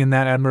something in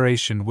that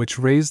admiration which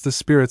raised the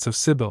spirits of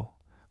Sybil,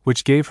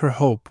 which gave her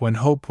hope when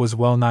hope was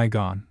well nigh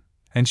gone,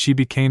 and she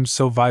became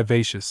so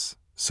vivacious,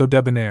 so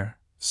debonair,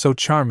 so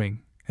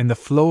charming, in the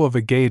flow of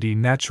a gaiety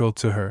natural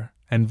to her,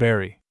 and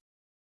very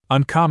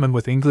uncommon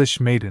with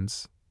English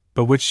maidens,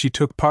 but which she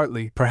took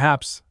partly,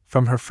 perhaps,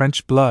 from her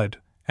French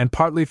blood, and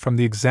partly from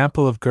the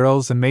example of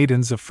girls and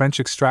maidens of French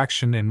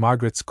extraction in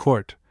Margaret's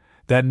court,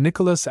 that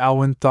Nicholas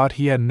Alwyn thought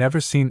he had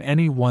never seen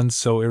any one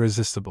so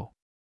irresistible.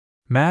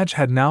 Madge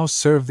had now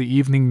served the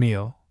evening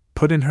meal,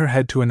 put in her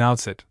head to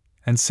announce it,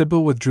 and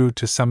Sybil withdrew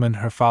to summon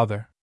her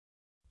father.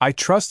 I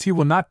trust he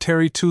will not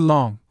tarry too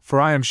long, for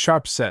I am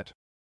sharp set,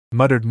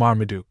 muttered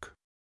Marmaduke.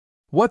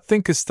 What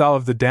thinkest thou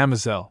of the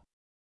damosel?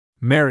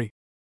 Marry,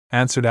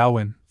 answered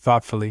Alwyn,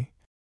 thoughtfully.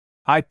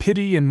 I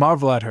pity and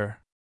marvel at her.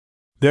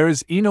 There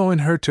is enow in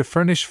her to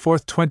furnish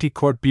forth 20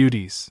 court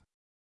beauties.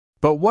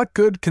 But what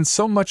good can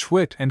so much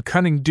wit and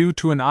cunning do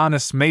to an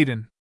honest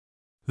maiden?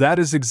 That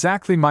is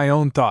exactly my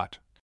own thought,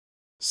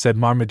 said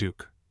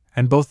Marmaduke,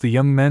 and both the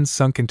young men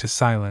sunk into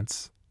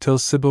silence, till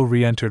Sybil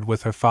re-entered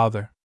with her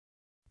father.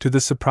 To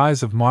the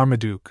surprise of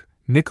Marmaduke,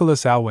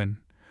 Nicholas Alwyn,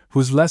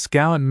 whose less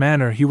gallant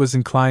manner he was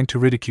inclined to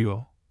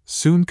ridicule,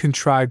 soon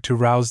contrived to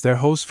rouse their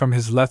host from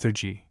his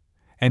lethargy,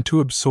 and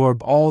to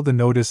absorb all the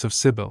notice of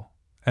Sybil,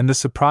 and the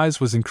surprise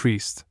was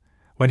increased,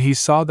 when he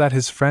saw that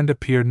his friend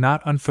appeared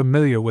not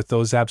unfamiliar with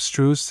those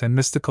abstruse and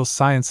mystical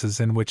sciences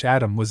in which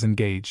Adam was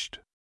engaged.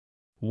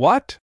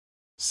 What?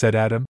 Said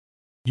Adam.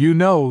 You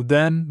know,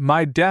 then,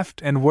 my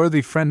deft and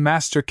worthy friend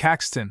Master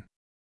Caxton.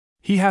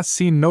 He hath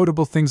seen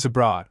notable things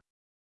abroad,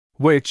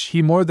 which,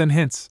 he more than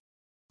hints,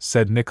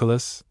 said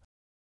Nicholas,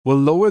 will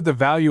lower the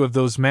value of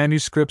those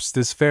manuscripts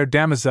this fair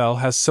damosel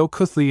has so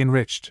cuthly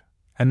enriched,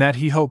 and that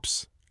he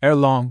hopes, ere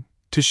long,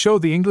 to show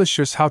the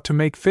Englishers how to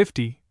make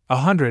 50,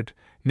 100,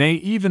 nay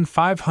even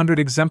 500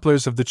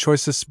 exemplars of the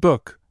choicest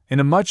book, in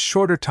a much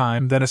shorter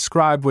time than a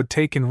scribe would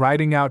take in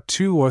writing out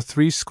 2 or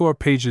 3 score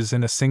pages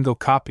in a single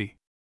copy.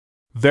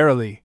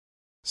 Verily,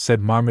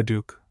 said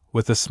Marmaduke,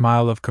 with a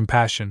smile of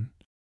compassion,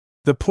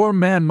 the poor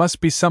man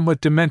must be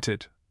somewhat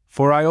demented,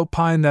 for I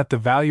opine that the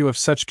value of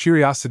such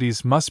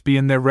curiosities must be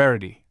in their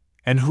rarity,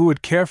 and who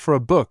would care for a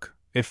book,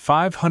 if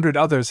 500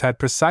 others had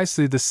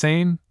precisely the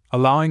same,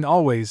 allowing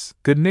always,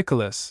 good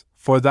Nicholas,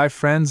 for thy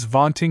friend's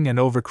vaunting and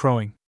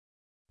overcrowing.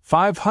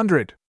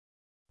 500!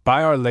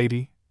 By Our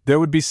Lady, there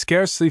would be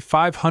scarcely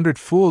 500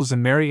 fools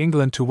in merry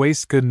England to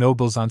waste good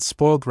nobles on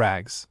spoiled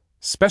rags,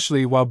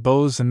 specially while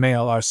bows and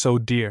mail are so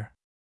dear.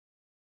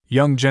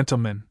 Young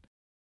gentleman,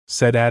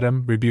 said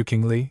Adam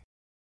rebukingly,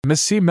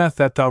 meseemeth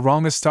that thou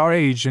wrongest our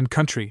age and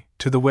country,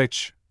 to the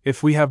which,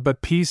 if we have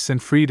but peace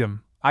and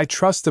freedom, I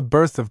trust the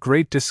birth of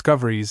great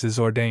discoveries is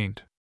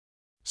ordained.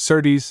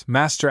 Certes,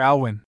 Master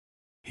Alwyn,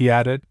 he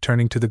added,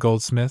 turning to the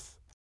goldsmith,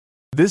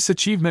 this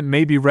achievement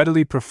may be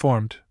readily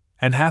performed,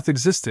 and hath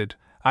existed,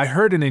 I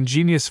heard an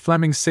ingenious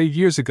Fleming say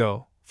years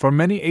ago, for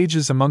many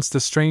ages amongst a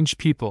strange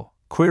people,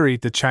 query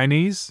the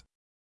Chinese?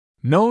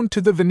 Known to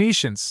the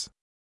Venetians.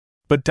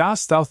 But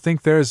dost thou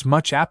think there is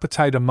much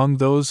appetite among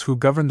those who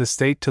govern the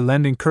state to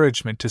lend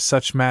encouragement to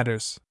such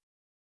matters?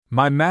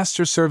 My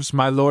master serves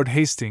my Lord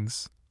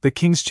Hastings, the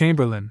King's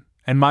Chamberlain,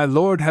 and my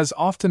lord has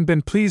often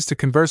been pleased to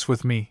converse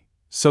with me,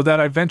 so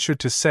that I venture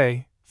to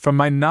say, from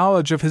my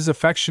knowledge of his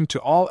affection to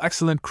all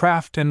excellent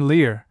craft and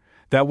leer,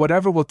 that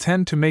whatever will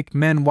tend to make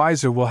men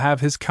wiser will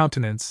have his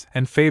countenance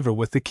and favor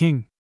with the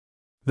king.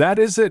 That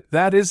is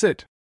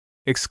it,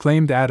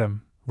 exclaimed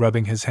Adam,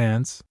 rubbing his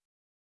hands.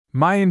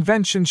 My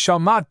invention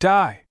shall not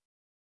die.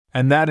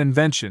 And that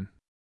invention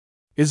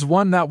is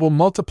one that will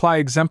multiply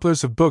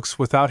exemplars of books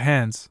without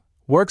hands,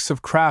 works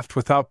of craft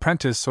without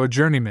prentice or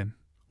journeyman,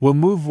 will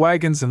move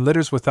wagons and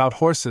litters without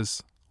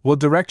horses, will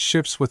direct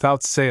ships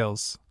without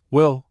sails,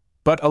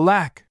 but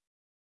alack!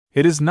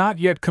 It is not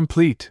yet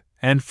complete,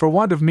 and for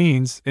want of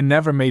means it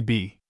never may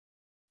be.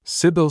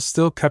 Sybil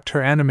still kept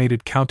her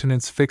animated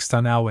countenance fixed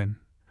on Alwyn,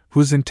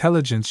 whose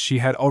intelligence she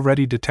had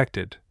already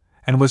detected,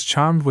 and was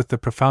charmed with the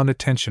profound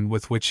attention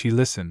with which he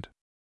listened.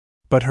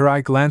 but her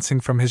eye glancing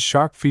from his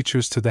sharp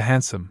features to the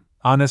handsome,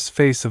 honest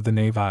face of the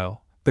Navile,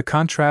 the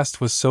contrast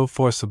was so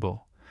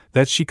forcible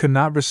that she could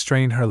not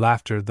restrain her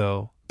laughter,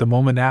 though, the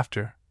moment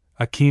after,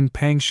 a keen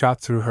pang shot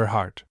through her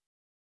heart.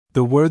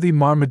 The worthy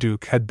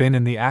Marmaduke had been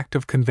in the act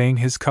of conveying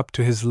his cup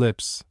to his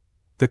lips.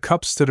 The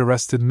cup stood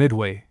arrested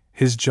midway,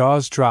 his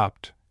jaws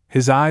dropped,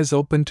 his eyes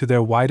opened to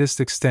their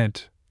widest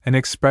extent, an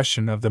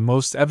expression of the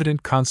most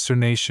evident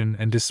consternation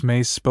and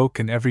dismay spoke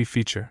in every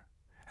feature,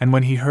 and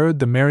when he heard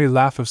the merry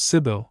laugh of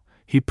Sibyl,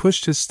 he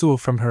pushed his stool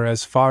from her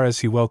as far as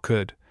he well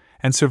could,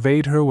 and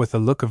surveyed her with a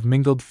look of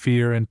mingled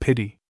fear and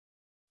pity.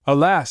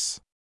 "Alas!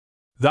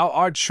 Thou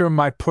art sure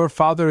my poor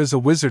father is a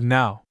wizard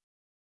now?"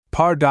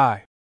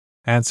 "Pardi,"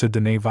 answered the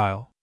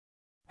Navile.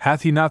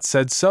 "Hath he not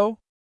said so?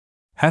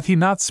 Hath he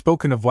not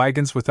spoken of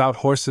wagons without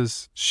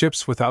horses,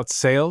 ships without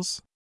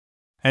sails?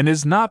 And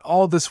is not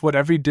all this what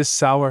every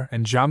dissauer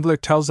and jongleur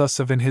tells us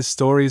of in his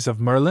stories of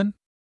Merlin?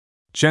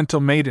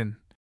 Gentle maiden,"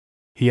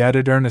 he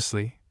added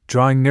earnestly,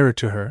 drawing nearer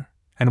to her,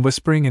 and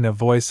whispering in a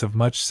voice of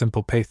much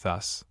simple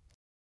pathos,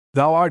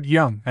 "thou art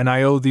young, and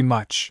I owe thee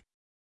much.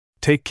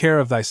 Take care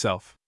of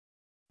thyself.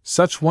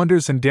 Such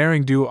wonders and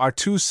daring do are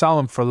too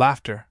solemn for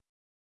laughter."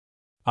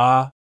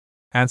 "Ah,"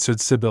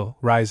 answered Sibyl,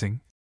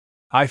 rising,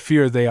 "I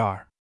fear they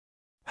are.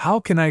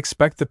 How can I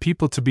expect the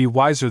people to be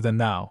wiser than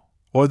thou,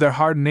 or their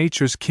hard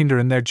natures keener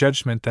in their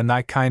judgment than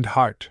thy kind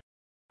heart?"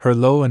 Her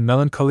low and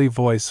melancholy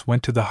voice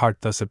went to the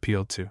heart thus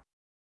appealed to.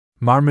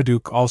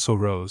 Marmaduke also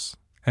rose,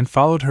 and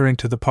followed her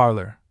into the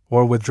parlor,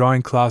 or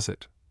withdrawing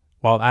closet,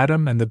 while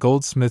Adam and the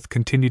goldsmith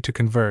continued to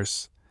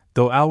converse,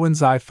 though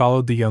Alwyn's eye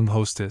followed the young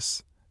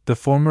hostess, the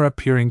former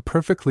appearing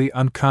perfectly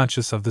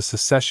unconscious of the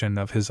secession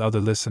of his other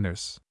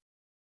listeners.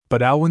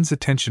 But Alwyn's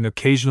attention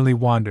occasionally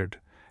wandered,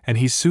 and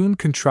he soon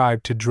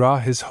contrived to draw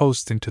his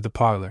host into the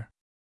parlor.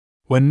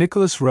 When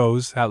Nicholas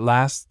rose at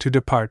last to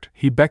depart,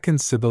 he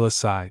beckoned Sibyl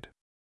aside.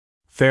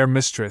 "Fair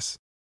mistress,"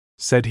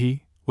 said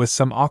he, with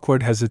some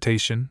awkward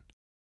hesitation,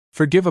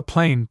 "forgive a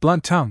plain,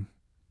 blunt tongue,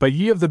 but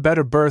ye of the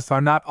better birth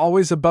are not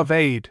always above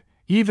aid,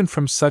 even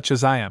from such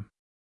as I am.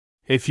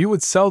 If you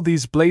would sell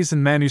these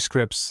blazoned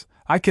manuscripts,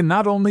 I can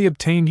not only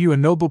obtain you a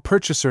noble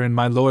purchaser in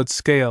my Lord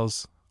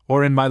Scales,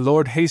 or in my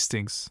Lord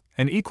Hastings,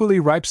 an equally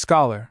ripe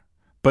scholar,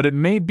 but it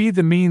may be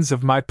the means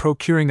of my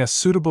procuring a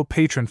suitable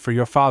patron for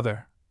your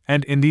father,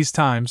 and in these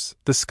times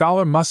the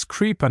scholar must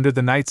creep under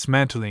the knight's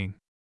mantling."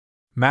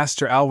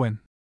 "Master Alwyn,"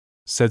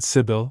 said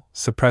Sibyl,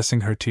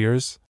 suppressing her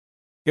tears,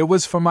 "it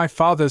was for my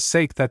father's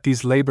sake that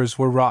these labors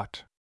were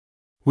wrought.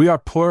 We are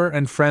poor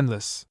and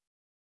friendless.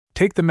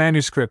 Take the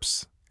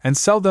manuscripts, and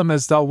sell them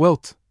as thou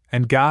wilt,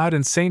 and God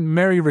and Saint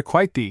Mary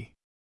requite thee."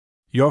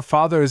 "Your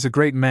father is a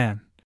great man,"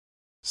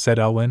 said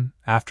Alwyn,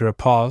 after a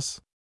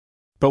pause.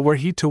 "But were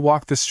he to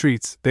walk the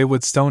streets, they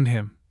would stone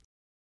him,"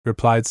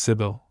 replied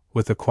Sibyl,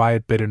 with a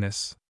quiet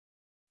bitterness.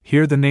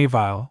 Here the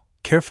Navile,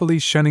 carefully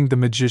shunning the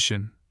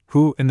magician,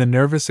 who, in the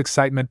nervous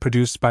excitement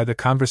produced by the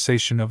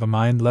conversation of a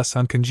mind less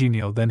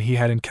uncongenial than he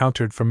had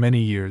encountered for many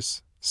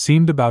years,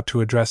 seemed about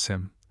to address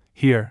him.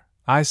 "Here,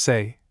 I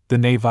say," the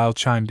Navile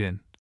chimed in.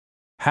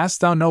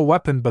 "Hast thou no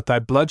weapon but thy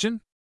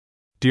bludgeon?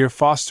 Dear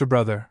foster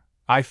brother,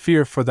 I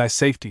fear for thy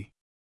safety.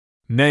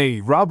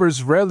 Nay,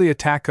 robbers rarely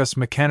attack us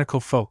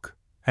mechanical folk,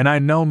 and I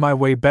know my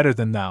way better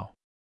than thou.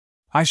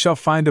 I shall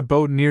find a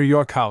boat near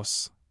York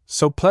House,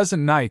 so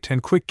pleasant night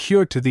and quick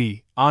cure to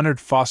thee,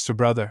 honored foster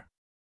brother.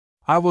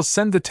 I will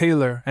send the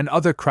tailor and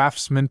other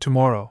craftsmen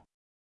tomorrow.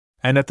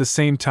 And at the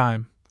same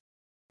time,"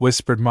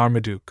 whispered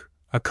Marmaduke,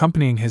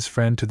 accompanying his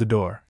friend to the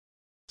door,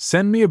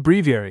 "send me a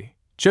breviary,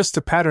 just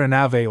a patter an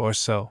ave or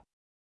so.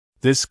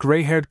 This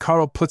grey-haired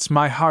carle puts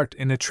my heart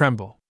in a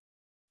tremble.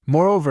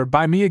 Moreover,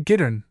 buy me a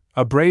gittern,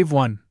 a brave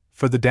one,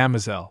 for the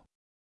damosel.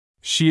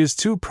 She is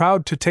too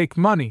proud to take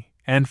money,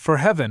 and for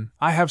heaven,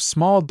 I have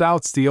small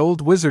doubts the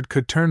old wizard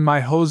could turn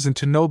my hose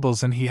into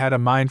nobles and he had a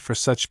mind for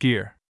such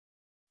gear.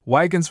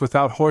 Wagons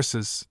without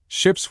horses,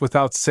 ships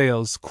without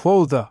sails,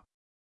 quotha!"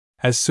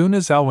 As soon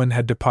as Alwyn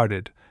had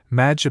departed,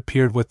 Madge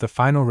appeared with the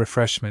final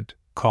refreshment,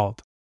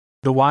 called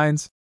the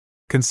wines,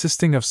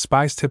 consisting of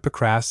spiced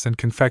hippocras and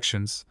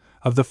confections,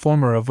 of the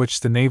former of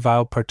which the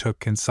Navile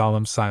partook in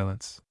solemn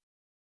silence.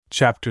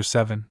 Chapter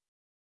 7.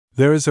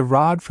 There is a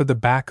rod for the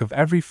back of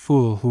every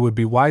fool who would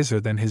be wiser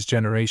than his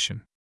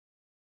generation.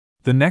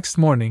 The next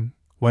morning,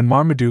 when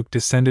Marmaduke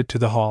descended to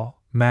the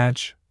hall,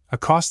 Madge,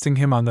 accosting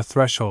him on the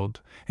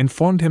threshold,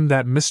 informed him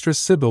that Mistress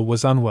Sibyl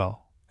was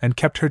unwell, and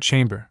kept her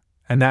chamber,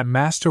 and that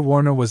Master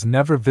Warner was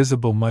never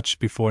visible much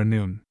before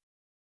noon.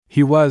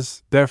 He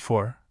was,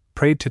 therefore,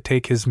 prayed to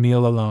take his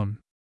meal alone.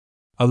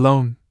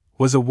 Alone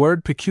was a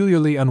word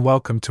peculiarly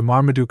unwelcome to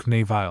Marmaduke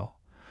Navile,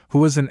 who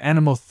was an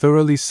animal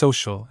thoroughly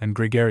social and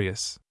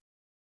gregarious.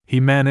 He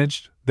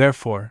managed,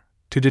 therefore,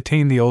 to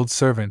detain the old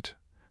servant,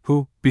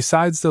 who,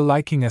 besides the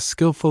liking a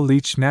skilful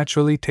leech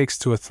naturally takes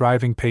to a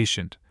thriving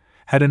patient,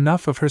 had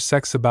enough of her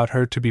sex about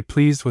her to be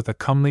pleased with a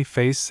comely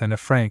face and a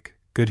frank,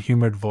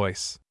 good-humored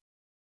voice.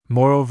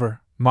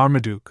 Moreover,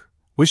 Marmaduke,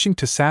 wishing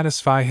to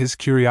satisfy his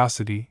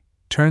curiosity,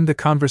 turned the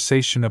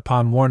conversation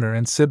upon Warner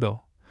and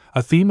Sibyl,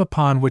 a theme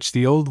upon which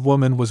the old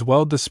woman was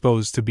well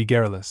disposed to be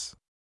garrulous.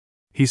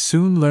 He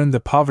soon learned the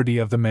poverty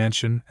of the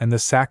mansion and the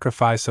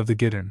sacrifice of the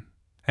Gittern,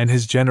 and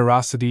his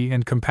generosity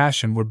and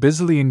compassion were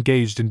busily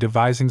engaged in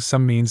devising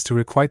some means to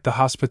requite the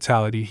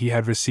hospitality he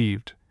had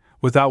received,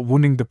 without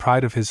wounding the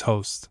pride of his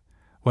host,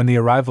 when the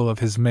arrival of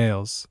his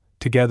mails,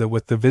 together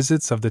with the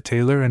visits of the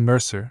tailor and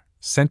mercer,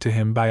 sent to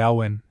him by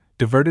Alwyn,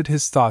 diverted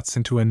his thoughts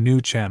into a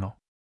new channel.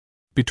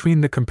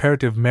 Between the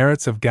comparative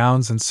merits of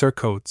gowns and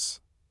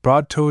surcoats,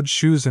 broad-toed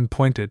shoes and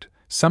pointed,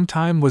 some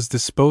time was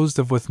disposed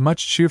of with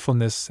much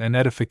cheerfulness and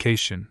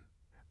edification,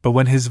 but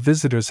when his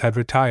visitors had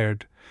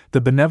retired,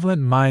 the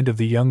benevolent mind of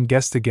the young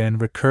guest again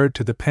recurred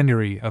to the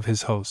penury of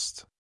his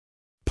host.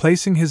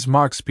 Placing his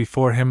marks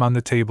before him on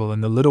the table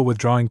in the little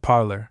withdrawing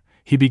parlor,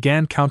 he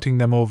began counting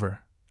them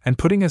over, and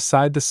putting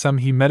aside the sum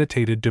he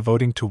meditated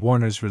devoting to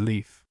Warner's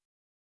relief.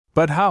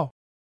 "But how?"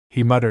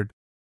 he muttered.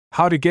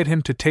 "How to get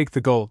him to take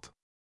the gold?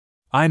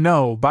 I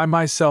know, by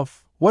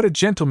myself, what a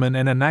gentleman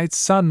and a knight's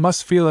son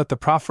must feel at the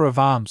proffer of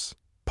alms,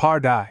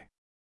 pardi.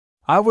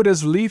 I would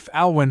as lief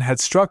Alwyn had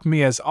struck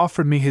me as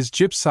offered me his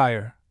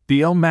gypsire,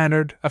 the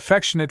ill-mannered,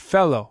 affectionate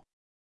fellow.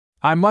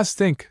 I must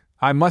think.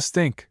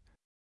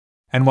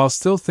 And while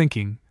still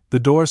thinking, the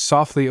door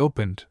softly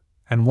opened,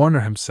 and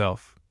Warner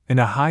himself, in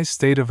a high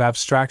state of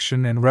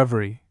abstraction and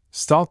reverie,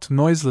 stalked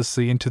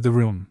noiselessly into the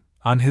room,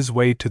 on his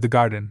way to the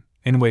garden,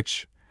 in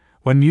which,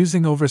 when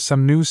musing over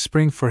some new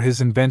spring for his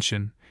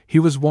invention, he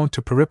was wont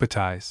to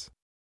peripatetic.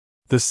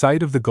 The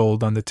sight of the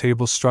gold on the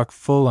table struck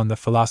full on the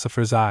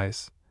philosopher's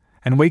eyes,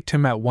 and waked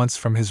him at once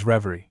from his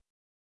reverie.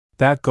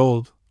 That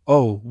gold,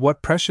 oh,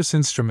 what precious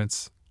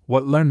instruments,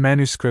 what learned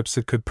manuscripts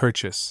it could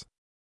purchase!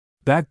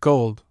 That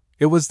gold,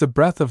 it was the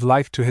breath of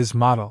life to his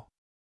model.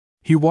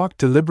 He walked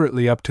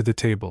deliberately up to the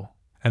table,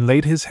 and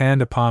laid his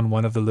hand upon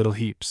one of the little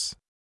heaps.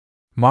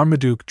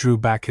 Marmaduke drew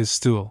back his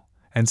stool,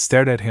 and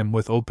stared at him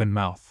with open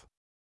mouth.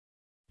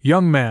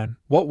 "Young man,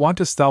 what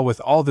wantest thou with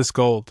all this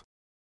gold?"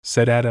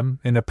 said Adam,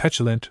 in a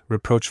petulant,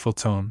 reproachful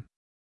tone.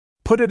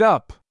 "Put it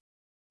up!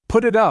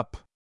 Put it up!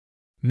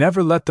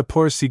 Never let the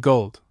poor see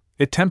gold.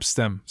 It tempts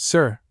them,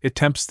 sir, it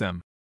tempts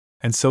them."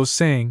 And so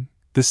saying,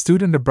 the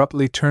student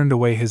abruptly turned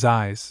away his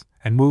eyes,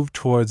 and moved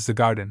towards the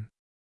garden.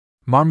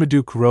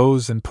 Marmaduke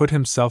rose and put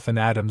himself in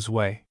Adam's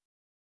way.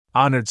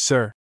 "Honored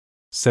sir,"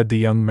 said the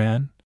young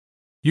man,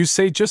 "you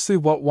say justly.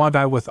 What want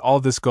I with all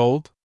this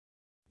gold?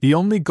 The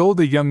only gold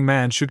a young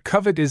man should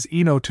covet is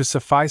eno to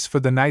suffice for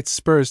the knight's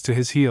spurs to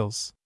his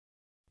heels.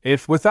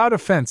 If, without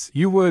offence,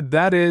 you would,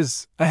 that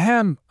is,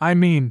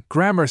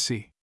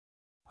 gramercy.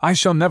 I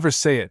shall never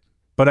say it,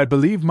 but I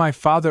believe my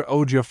father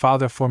owed your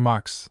father 4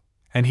 marks,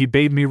 and he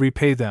bade me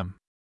repay them.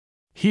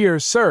 Here,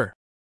 sir!"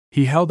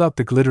 He held out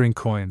the glittering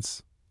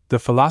coins. The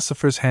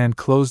philosopher's hand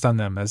closed on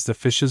them as the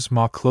fish's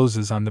maw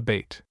closes on the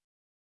bait.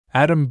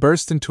 Adam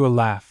burst into a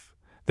laugh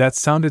that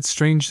sounded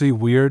strangely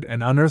weird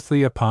and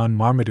unearthly upon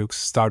Marmaduke's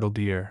startled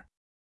ear.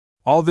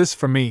 "All this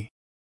for me!"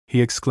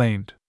 he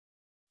exclaimed.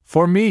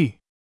 "For me?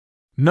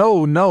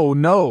 No, no,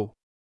 no!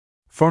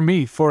 For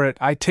me, for it,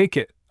 I take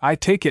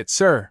it,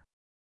 sir!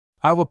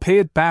 I will pay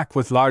it back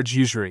with large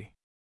usury.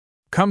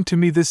 Come to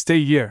me this day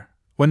year,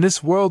 when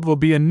this world will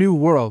be a new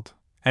world,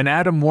 and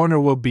Adam Warner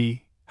will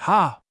be,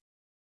 ha!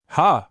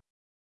 Ha!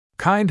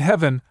 Kind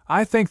heaven,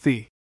 I thank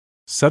thee!"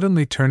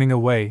 Suddenly turning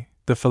away,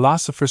 the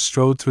philosopher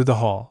strode through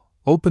the hall,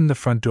 opened the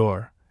front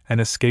door,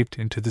 and escaped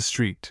into the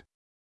street.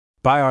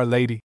 "By Our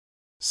Lady,"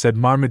 said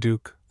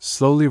Marmaduke,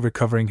 slowly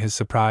recovering his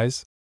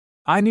surprise,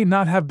 "I need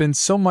not have been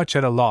so much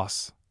at a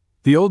loss.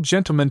 The old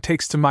gentleman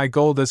takes to my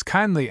gold as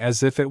kindly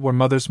as if it were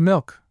mother's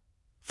milk.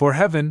 For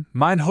heaven,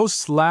 mine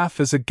host's laugh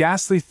is a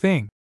ghastly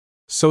thing."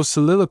 So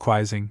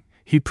soliloquizing,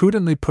 he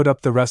prudently put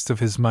up the rest of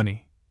his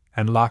money,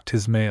 and locked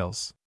his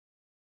mails.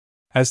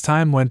 As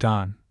time went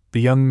on,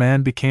 the young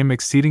man became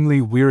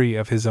exceedingly weary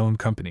of his own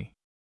company.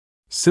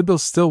 Sybil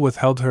still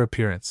withheld her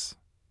appearance.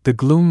 The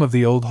gloom of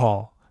the old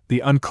hall,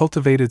 the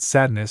uncultivated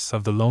sadness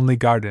of the lonely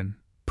garden,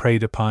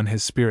 preyed upon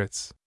his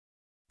spirits.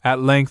 At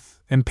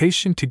length,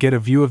 impatient to get a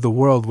view of the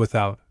world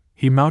without,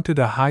 he mounted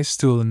a high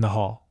stool in the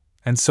hall,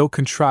 and so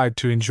contrived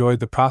to enjoy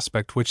the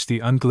prospect which the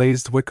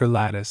unglazed wicker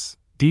lattice,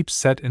 deep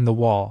set in the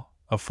wall,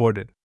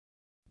 afforded.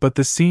 But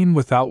the scene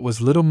without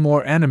was little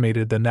more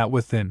animated than that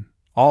within.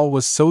 All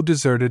was so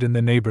deserted in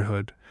the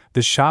neighborhood,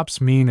 the shops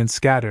mean and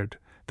scattered,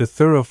 the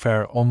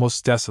thoroughfare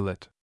almost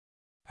desolate.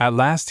 At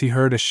last he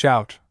heard a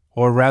shout,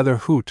 or rather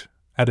hoot,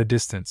 at a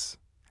distance,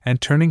 and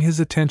turning his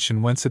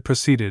attention whence it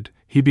proceeded,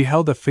 he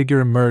beheld a figure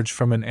emerge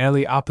from an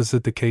alley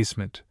opposite the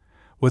casement,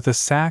 with a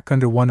sack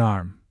under one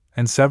arm,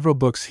 and several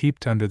books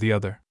heaped under the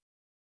other.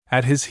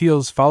 At his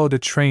heels followed a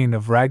train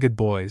of ragged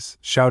boys,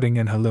 shouting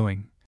and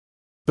hallooing.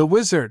 "The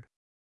wizard!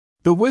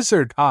 The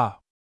wizard! Ah!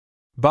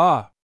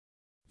 Bah!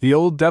 The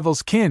old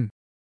devil's kin!"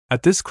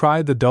 At this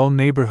cry the dull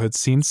neighborhood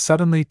seemed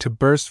suddenly to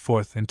burst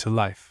forth into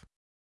life.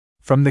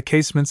 From the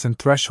casements and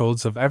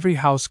thresholds of every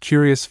house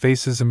curious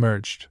faces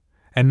emerged,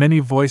 and many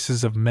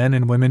voices of men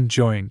and women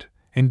joined,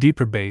 in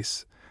deeper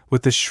bass,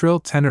 with the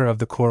shrill tenor of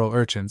the choral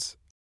urchins.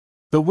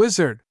 "The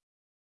wizard!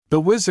 The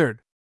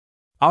wizard!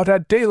 Out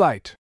at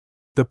daylight!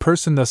 The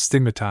person thus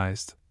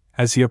stigmatized,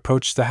 as he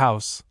approached the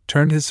house,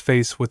 turned his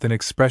face with an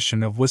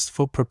expression of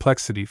wistful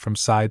perplexity from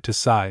side to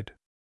side.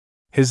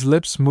 His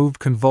lips moved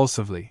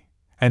convulsively,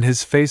 and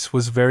his face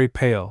was very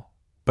pale,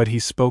 but he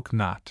spoke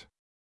not.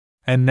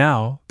 And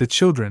now, the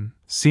children,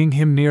 seeing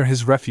him near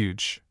his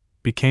refuge,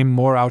 became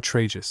more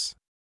outrageous.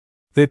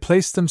 They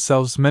placed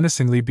themselves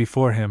menacingly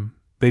before him,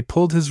 they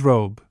pulled his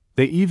robe,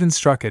 they even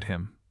struck at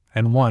him,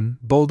 and one,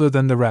 bolder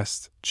than the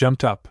rest,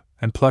 jumped up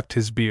and plucked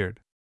his beard.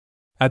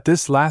 At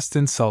this last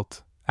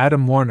insult,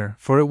 Adam Warner,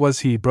 for it was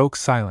he, broke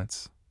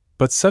silence,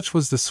 but such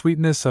was the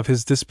sweetness of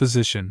his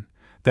disposition,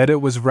 that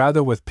it was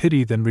rather with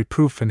pity than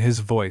reproof in his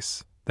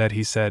voice, that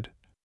he said,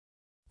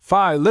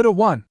 "Fie, little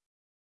one!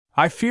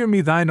 I fear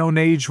me thine own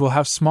age will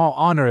have small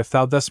honor if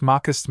thou thus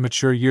mockest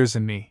mature years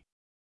in me."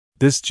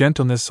 This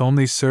gentleness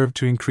only served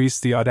to increase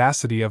the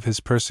audacity of his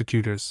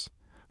persecutors,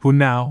 who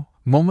now,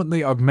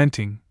 momently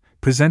augmenting,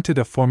 presented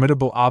a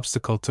formidable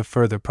obstacle to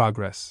further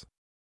progress.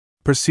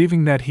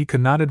 Perceiving that he could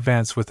not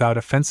advance without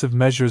offensive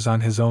measures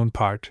on his own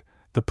part,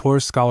 the poor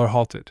scholar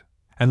halted,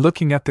 and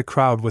looking at the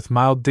crowd with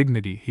mild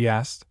dignity, he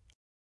asked,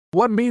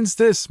 "What means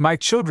this, my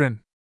children?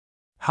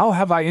 How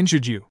have I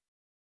injured you?"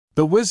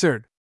 "The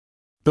wizard!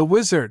 The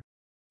wizard!"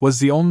 was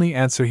the only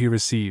answer he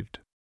received.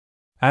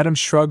 Adam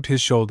shrugged his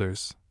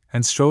shoulders,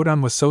 and strode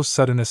on with so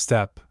sudden a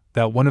step,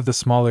 that one of the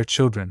smaller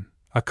children,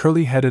 a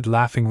curly-headed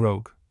laughing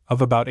rogue, of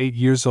about 8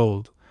 years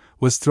old,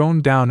 was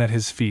thrown down at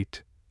his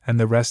feet, and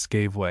the rest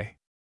gave way.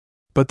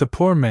 But the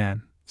poor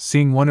man,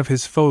 seeing one of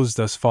his foes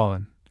thus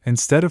fallen,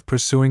 instead of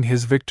pursuing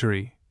his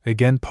victory,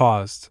 again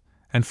paused,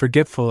 and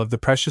forgetful of the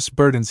precious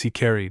burdens he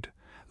carried,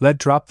 let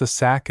drop the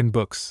sack and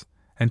books,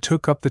 and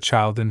took up the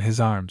child in his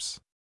arms.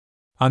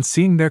 On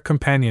seeing their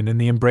companion in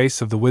the embrace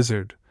of the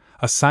wizard,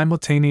 a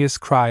simultaneous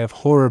cry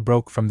of horror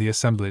broke from the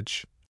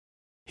assemblage.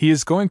 "He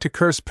is going to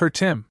curse poor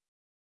Tim!"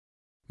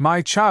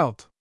 "My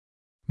child!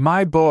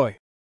 My boy!"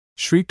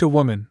 shrieked a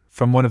woman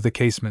from one of the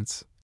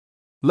casements.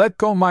 "Let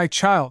go my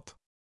child!"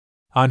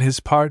 On his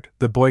part,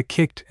 the boy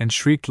kicked and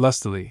shrieked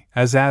lustily,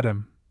 as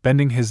Adam,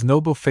 bending his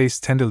noble face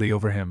tenderly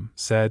over him,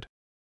 said,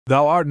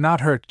 "Thou art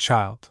not hurt,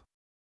 child.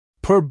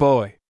 Poor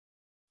boy!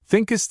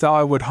 Thinkest thou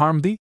I would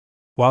harm thee?"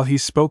 While he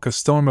spoke, a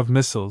storm of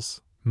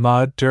missiles,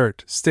 mud,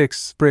 dirt,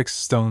 sticks, bricks,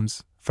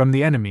 stones, from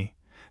the enemy,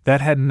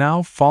 that had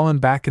now fallen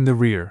back in the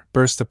rear,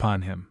 burst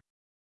upon him.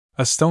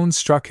 A stone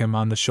struck him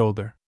on the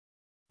shoulder.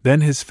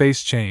 Then his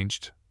face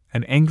changed,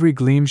 an angry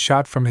gleam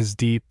shot from his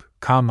deep,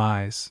 calm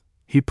eyes.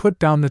 He put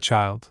down the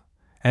child,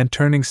 and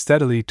turning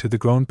steadily to the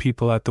grown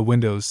people at the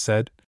windows,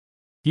 said,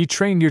 "Ye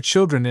train your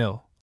children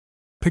ill,"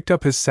 picked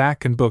up his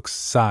sack and books,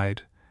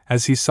 sighed,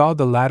 as he saw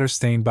the latter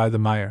stained by the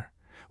mire,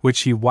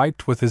 which he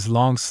wiped with his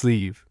long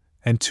sleeve,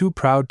 and too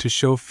proud to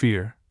show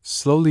fear,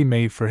 slowly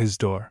made for his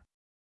door.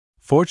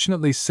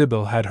 Fortunately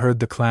Sybil had heard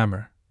the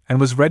clamor, and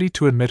was ready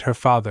to admit her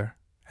father,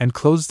 and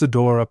closed the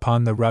door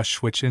upon the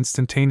rush which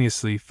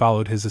instantaneously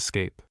followed his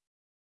escape.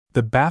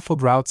 The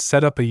baffled rout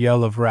set up a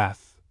yell of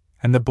wrath,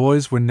 and the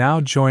boys were now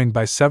joined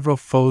by several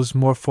foes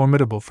more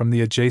formidable from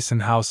the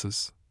adjacent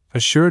houses,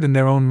 assured in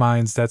their own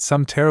minds that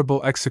some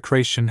terrible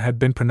execration had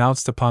been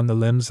pronounced upon the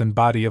limbs and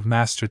body of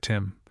Master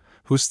Tim,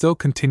 who still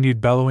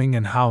continued bellowing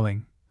and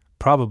howling,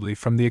 probably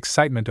from the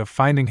excitement of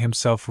finding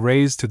himself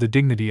raised to the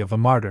dignity of a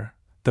martyr.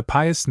 The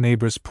pious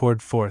neighbors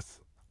poured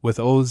forth, with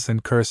oaths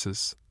and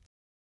curses,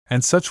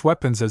 and such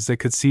weapons as they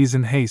could seize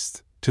in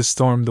haste, to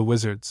storm the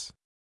wizard's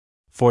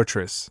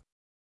fortress.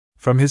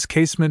 From his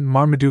casement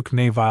Marmaduke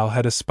Neville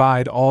had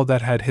espied all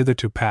that had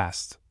hitherto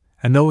passed,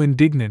 and though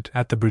indignant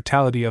at the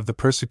brutality of the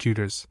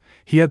persecutors,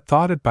 he had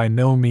thought it by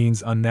no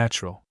means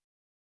unnatural.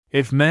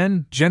 If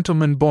men,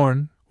 gentlemen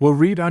born, will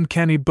read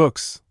uncanny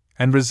books,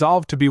 and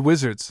resolve to be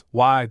wizards,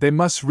 why, they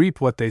must reap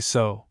what they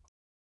sow,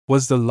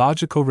 was the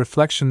logical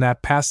reflection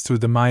that passed through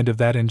the mind of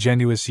that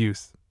ingenuous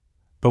youth.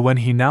 But when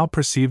he now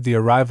perceived the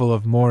arrival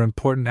of more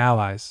important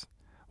allies,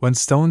 when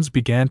stones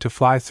began to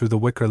fly through the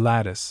wicker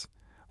lattice,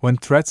 when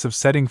threats of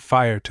setting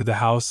fire to the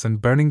house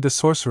and burning the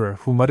sorcerer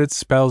who muttered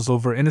spells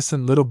over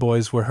innocent little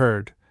boys were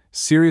heard,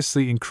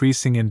 seriously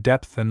increasing in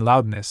depth and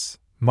loudness,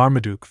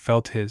 Marmaduke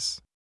felt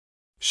his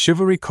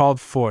chivalry called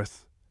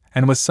forth,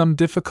 and with some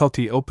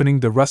difficulty opening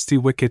the rusty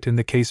wicket in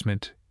the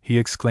casement, he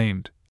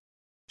exclaimed,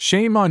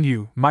 "Shame on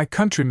you, my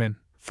countrymen,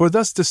 for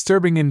thus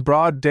disturbing in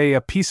broad day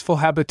a peaceful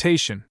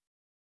habitation.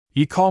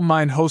 Ye call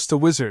mine host a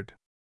wizard.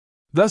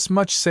 Thus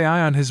much say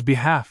I on his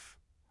behalf.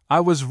 I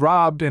was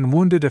robbed and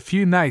wounded a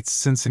few nights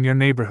since in your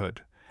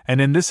neighborhood,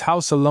 and in this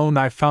house alone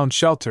I found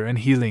shelter and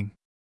healing."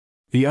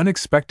 The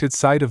unexpected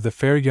sight of the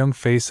fair young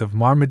face of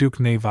Marmaduke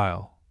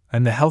Neville,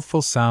 and the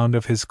healthful sound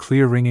of his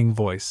clear ringing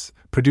voice,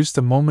 produced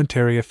a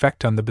momentary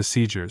effect on the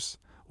besiegers,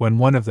 when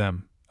one of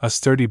them, a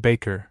sturdy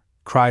baker,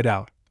 cried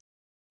out,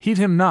 "Heed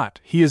him not,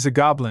 he is a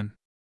goblin.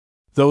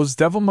 Those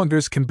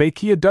devilmongers can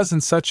bake ye a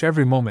dozen such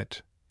every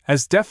moment,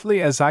 as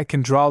deftly as I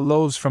can draw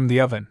loaves from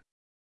the oven."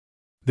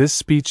 This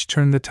speech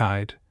turned the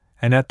tide,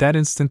 and at that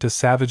instant a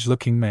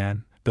savage-looking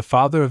man, the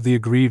father of the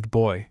aggrieved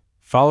boy,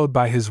 followed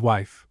by his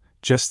wife,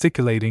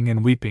 gesticulating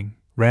and weeping,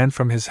 ran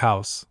from his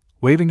house,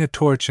 waving a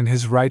torch in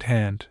his right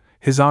hand,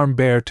 his arm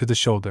bare to the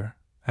shoulder,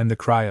 and the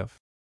cry of,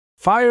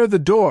 "Fire the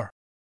door!"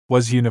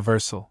 was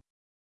universal.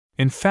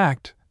 In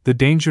fact, the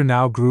danger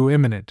now grew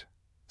imminent.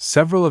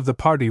 Several of the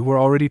party were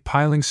already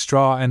piling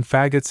straw and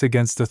faggots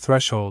against the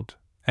threshold,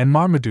 and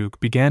Marmaduke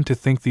began to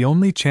think the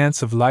only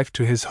chance of life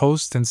to his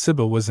host and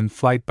Sybil was in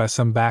flight by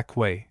some back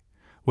way,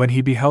 when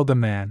he beheld a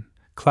man,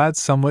 clad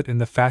somewhat in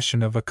the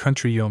fashion of a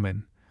country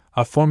yeoman,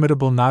 a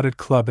formidable knotted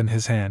club in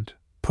his hand,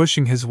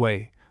 pushing his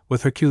way,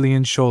 with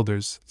Herculean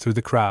shoulders, through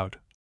the crowd.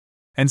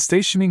 And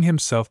stationing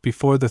himself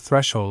before the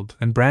threshold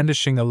and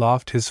brandishing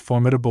aloft his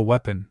formidable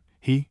weapon,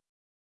 he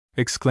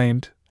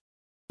exclaimed,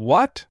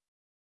 "What?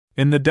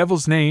 In the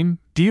devil's name,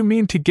 do you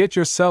mean to get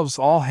yourselves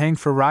all hanged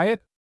for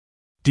riot?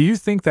 Do you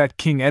think that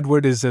King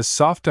Edward is as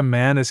soft a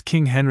man as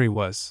King Henry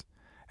was,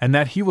 and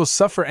that he will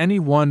suffer any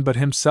one but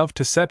himself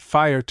to set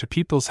fire to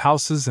people's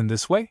houses in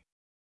this way?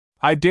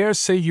 I dare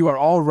say you are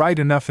all right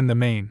enough in the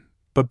main,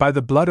 but by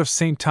the blood of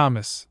St.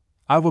 Thomas,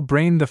 I will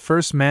brain the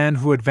first man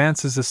who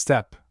advances a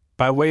step,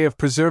 by way of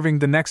preserving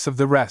the necks of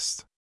the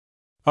rest."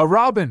 "A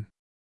Robin!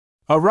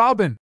 A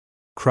Robin!"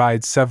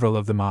 cried several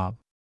of the mob.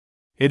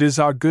 "It is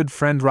our good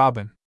friend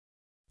Robin.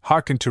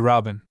 Hearken to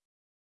Robin.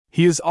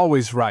 He is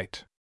always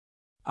right."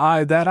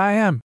 "Aye, that I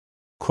am,"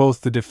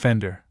 quoth the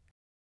defender.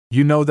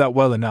 "You know that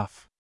well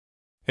enough.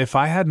 If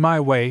I had my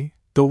way,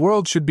 the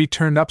world should be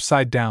turned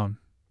upside down,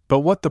 but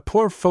what the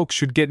poor folk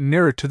should get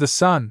nearer to the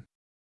sun.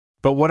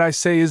 But what I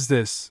say is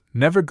this,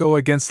 never go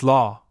against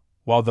law,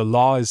 while the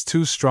law is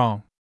too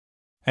strong.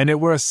 And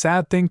it were a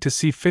sad thing to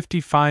see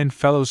 50 fine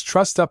fellows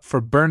trussed up for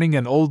burning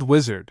an old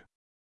wizard.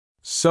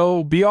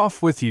 So, be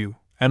off with you,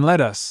 and let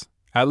us,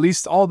 at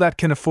least all that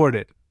can afford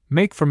it,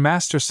 make for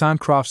Master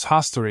Sancroft's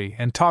hostelry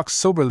and talk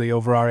soberly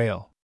over our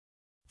ale.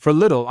 For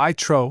little, I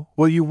trow,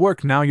 will you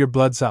work now your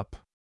blood's up."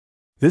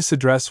 This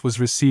address was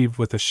received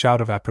with a shout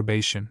of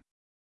approbation.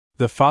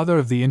 The father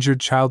of the injured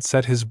child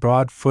set his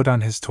broad foot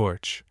on his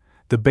torch,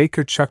 the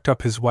baker chucked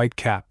up his white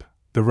cap,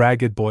 the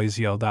ragged boys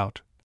yelled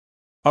out,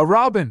 "A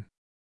Robin!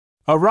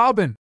 A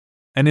Robin!"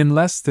 and in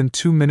less than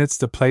 2 minutes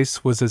the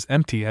place was as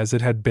empty as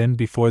it had been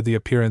before the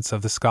appearance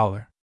of the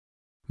scholar.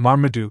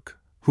 Marmaduke,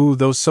 who,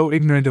 though so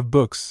ignorant of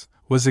books,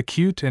 was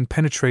acute and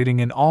penetrating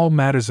in all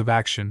matters of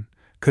action,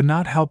 could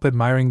not help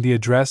admiring the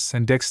address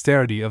and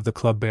dexterity of the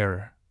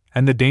club-bearer,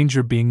 and the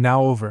danger being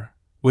now over,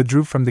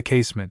 withdrew from the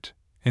casement,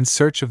 in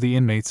search of the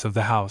inmates of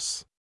the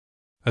house.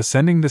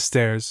 Ascending the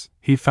stairs,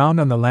 he found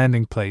on the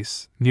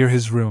landing-place, near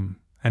his room,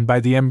 and by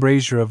the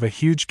embrasure of a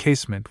huge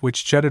casement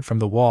which jutted from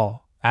the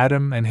wall,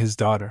 Adam and his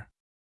daughter.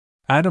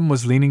 Adam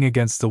was leaning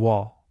against the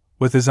wall,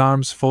 with his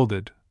arms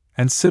folded,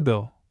 and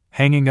Sybil,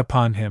 hanging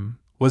upon him,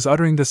 was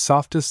uttering the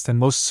softest and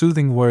most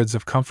soothing words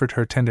of comfort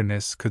her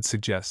tenderness could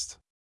suggest.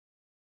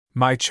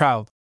 "My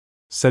child,"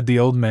 said the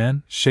old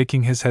man,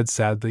 shaking his head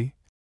sadly,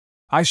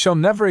 "I shall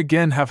never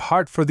again have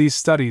heart for these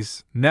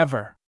studies,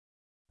 never.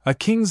 A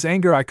king's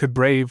anger I could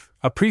brave,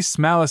 a priest's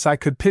malice I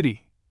could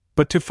pity,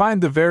 but to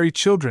find the very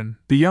children,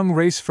 the young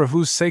race for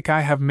whose sake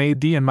I have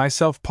made thee and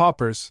myself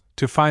paupers,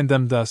 to find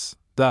them thus.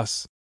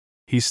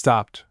 He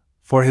stopped,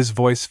 for his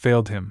voice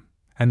failed him,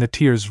 and the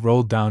tears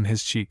rolled down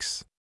his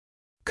cheeks.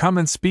 "Come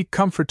and speak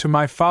comfort to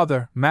my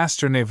father,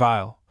 Master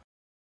Neville,"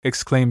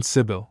 exclaimed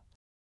Sybil.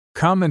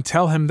 "Come and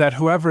tell him that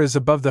whoever is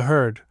above the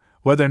herd,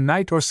 whether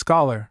knight or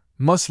scholar,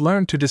 must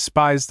learn to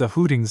despise the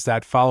hootings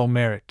that follow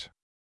merit.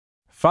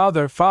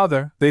 Father,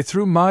 father, they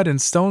threw mud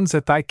and stones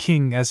at thy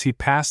king as he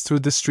passed through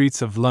the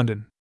streets of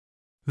London.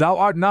 Thou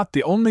art not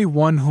the only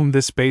one whom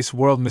this base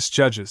world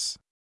misjudges.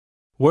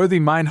 Worthy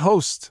mine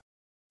host,"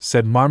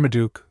 said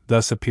Marmaduke,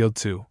 thus appealed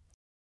to,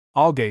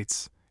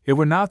 "Algates, it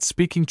were not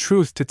speaking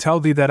truth to tell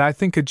thee that I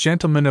think a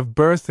gentleman of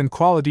birth and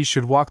quality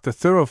should walk the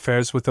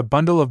thoroughfares with a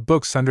bundle of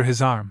books under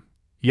his arm.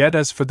 Yet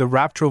as for the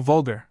raptro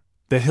vulgar,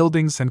 the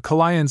Hildings and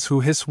Colians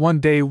who hiss one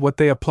day what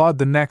they applaud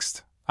the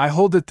next, I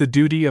hold it the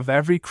duty of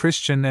every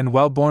Christian and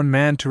well-born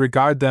man to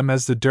regard them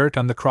as the dirt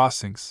on the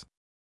crossings.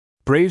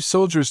 Brave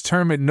soldiers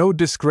term it no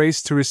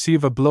disgrace to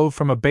receive a blow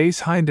from a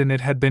base hind, and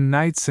it had been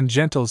knights and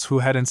gentles who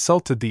had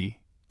insulted thee,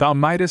 thou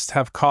mightest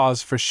have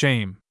cause for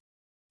shame.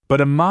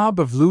 But a mob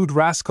of lewd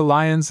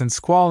rascalians and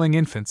squalling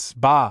infants,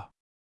 bah!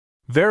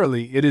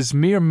 Verily, it is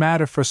mere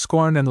matter for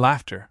scorn and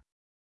laughter."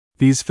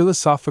 These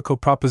philosophical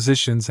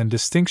propositions and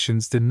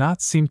distinctions did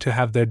not seem to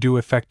have their due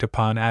effect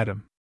upon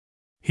Adam.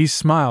 He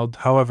smiled,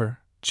 however,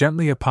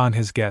 gently upon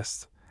his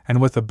guest, and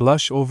with a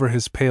blush over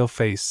his pale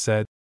face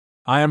said,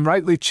 "I am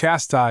rightly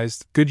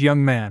chastised, good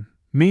young man.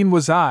 Mean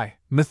was I,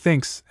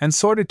 methinks, and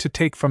sordid to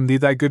take from thee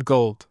thy good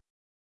gold.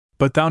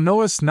 But thou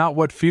knowest not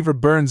what fever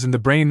burns in the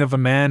brain of a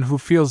man who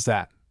feels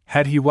that,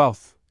 had he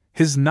wealth,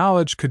 his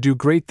knowledge could do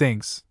great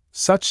things,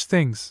 such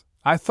things,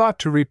 I thought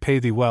to repay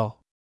thee well.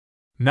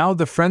 Now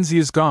the frenzy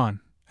is gone,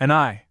 and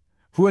I,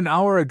 who an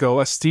hour ago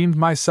esteemed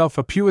myself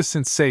a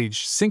puissant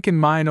sage, sink in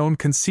mine own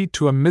conceit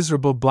to a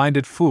miserable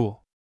blinded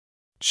fool.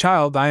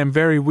 Child, I am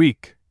very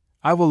weak,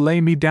 I will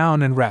lay me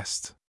down and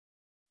rest."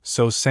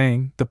 So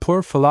saying, the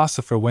poor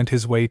philosopher went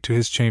his way to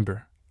his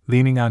chamber,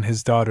 leaning on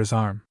his daughter's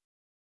arm.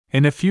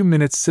 In a few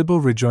minutes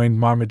Sybil rejoined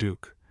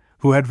Marmaduke,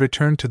 who had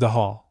returned to the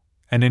hall,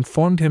 and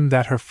informed him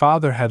that her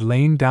father had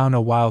lain down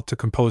a while to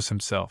compose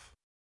himself.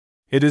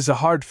 "It is a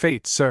hard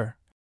fate, sir,"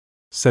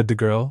 said the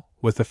girl,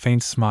 with a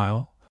faint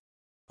smile.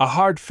 "A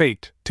hard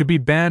fate, to be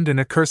banned and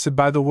accursed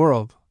by the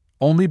world,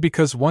 only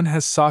because one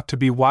has sought to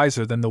be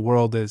wiser than the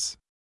world is."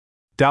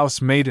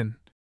 "Douce maiden,"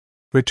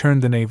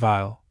 returned the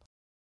Navile,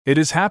 "it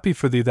is happy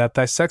for thee that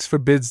thy sex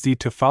forbids thee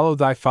to follow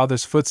thy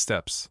father's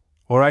footsteps,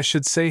 or I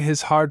should say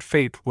his hard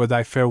fate were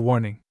thy fair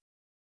warning."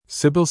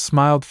 Sybil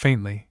smiled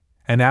faintly,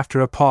 and after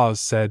a pause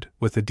said,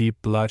 with a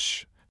deep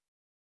blush,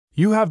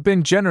 "You have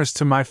been generous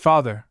to my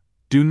father,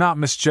 do not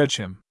misjudge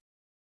him.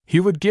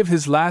 He would give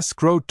his last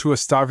groat to a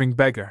starving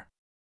beggar.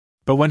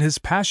 But when his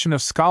passion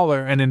of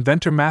scholar and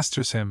inventor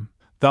masters him,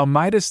 thou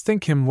mightest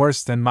think him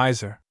worse than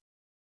miser.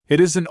 It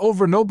is an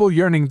overnoble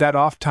yearning that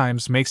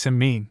ofttimes makes him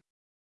mean."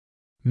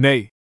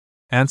 "Nay,"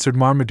 answered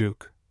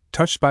Marmaduke,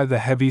 touched by the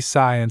heavy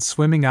sigh and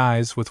swimming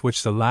eyes with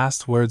which the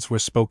last words were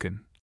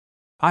spoken.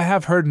 "I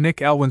have heard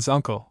Nick Elwyn's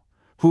uncle,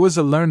 who was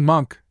a learned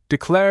monk,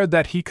 declare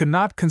that he could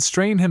not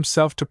constrain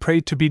himself to pray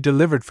to be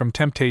delivered from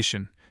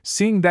temptation,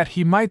 seeing that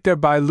he might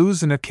thereby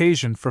lose an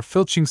occasion for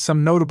filching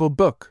some notable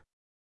book.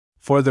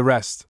 For the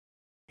rest,"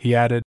 he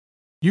added,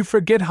 "you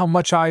forget how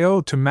much I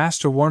owe to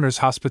Master Warner's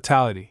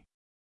hospitality."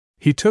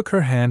 He took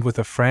her hand with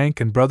a frank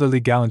and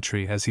brotherly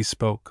gallantry as he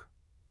spoke,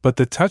 but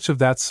the touch of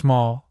that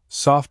small,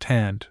 soft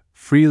hand,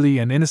 freely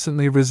and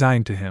innocently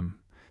resigned to him,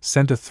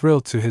 sent a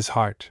thrill to his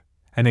heart,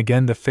 and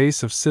again the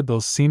face of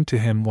Sybil seemed to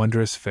him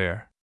wondrous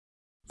fair.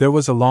 There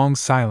was a long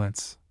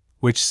silence,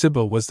 which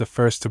Sybil was the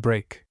first to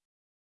break.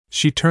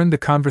 She turned the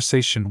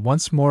conversation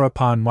once more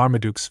upon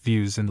Marmaduke's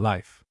views in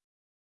life.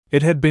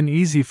 It had been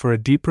easy for a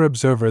deeper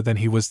observer than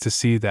he was to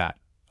see that,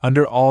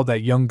 under all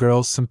that young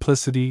girl's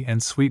simplicity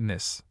and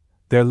sweetness,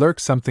 there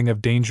lurked something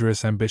of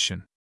dangerous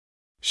ambition.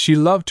 She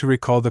loved to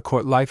recall the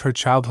court life her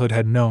childhood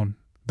had known,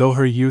 though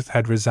her youth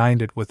had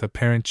resigned it with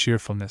apparent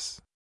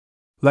cheerfulness.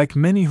 Like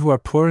many who are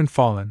poor and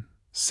fallen,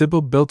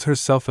 Sybil built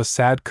herself a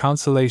sad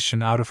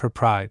consolation out of her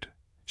pride.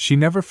 She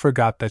never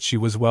forgot that she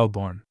was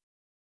well-born.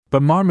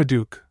 But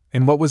Marmaduke,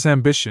 in what was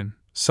ambition,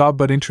 saw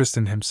but interest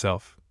in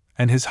himself,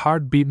 and his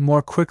heart beat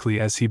more quickly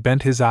as he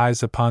bent his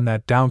eyes upon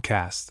that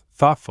downcast,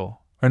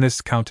 thoughtful,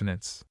 earnest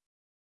countenance.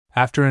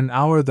 After an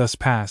hour thus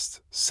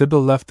passed,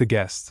 Sybil left the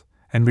guest,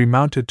 and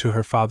remounted to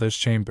her father's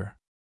chamber.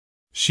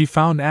 She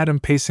found Adam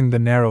pacing the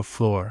narrow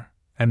floor,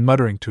 and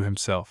muttering to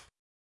himself.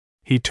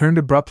 He turned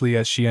abruptly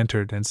as she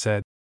entered and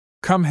said,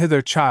 "Come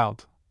hither,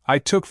 child. I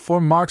took 4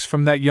 marks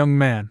from that young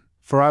man,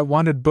 for I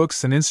wanted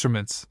books and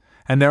instruments,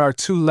 and there are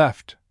 2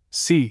 left.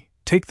 See,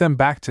 take them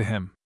back to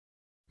him."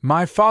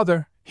 "My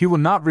father, he will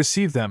not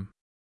receive them."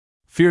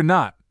 "Fear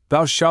not,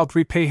 thou shalt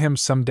repay him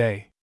some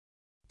day.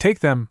 Take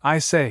them, I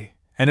say,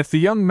 and if the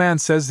young man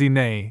says thee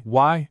nay,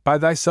 why, buy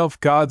thyself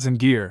gods and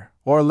gear,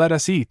 or let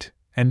us eat,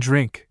 and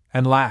drink,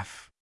 and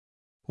laugh.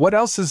 What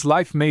else is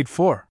life made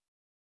for?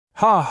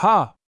 Ha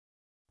ha!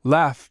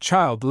 Laugh,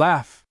 child,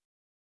 laugh."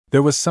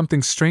 There was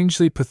something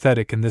strangely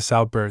pathetic in this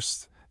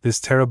outburst, this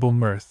terrible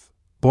mirth,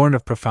 born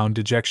of profound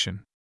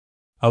dejection.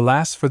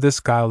 Alas for this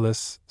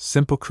guileless,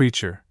 simple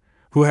creature,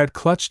 who had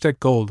clutched at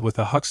gold with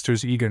a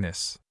huckster's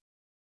eagerness,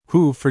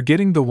 who,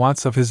 forgetting the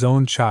wants of his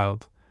own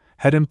child,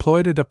 had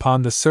employed it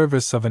upon the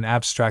service of an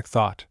abstract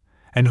thought,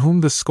 and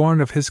whom the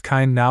scorn of his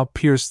kind now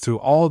pierced through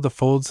all the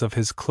folds of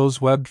his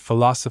close-webbed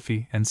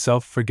philosophy and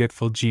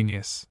self-forgetful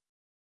genius.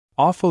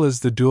 Awful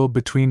is the duel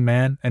between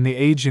man and the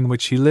age in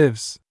which he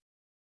lives.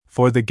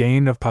 For the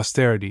gain of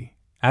posterity,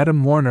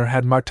 Adam Warner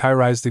had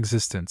martyrized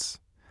existence,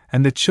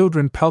 and the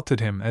children pelted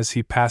him as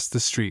he passed the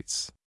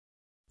streets.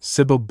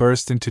 Sybil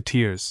burst into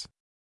tears.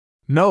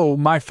 "No,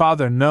 my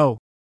father, no,"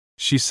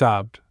 she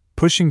sobbed,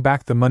 pushing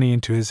back the money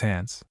into his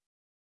hands.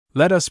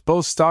 "Let us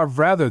both starve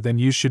rather than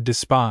you should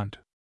despond.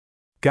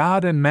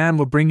 God and man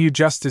will bring you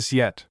justice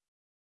yet."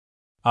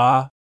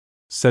 "Ah,"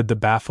 said the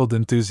baffled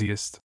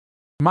enthusiast,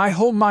 "my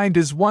whole mind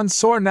is one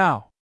sore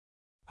now.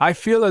 I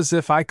feel as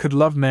if I could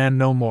love man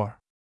no more.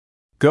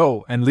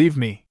 Go and leave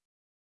me.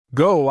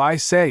 Go, I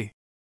say."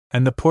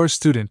 And the poor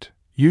student,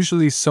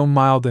 usually so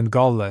mild and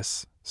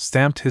guileless,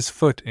 stamped his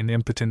foot in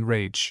impotent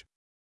rage.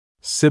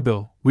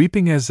 Sybil,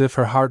 weeping as if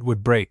her heart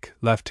would break,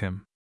 left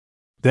him.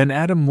 Then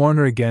Adam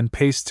Warner again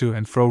paced to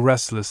and fro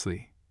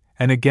restlessly,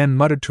 and again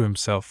muttered to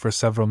himself for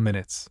several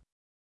minutes.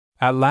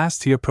 At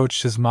last he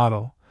approached his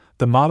model,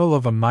 the model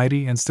of a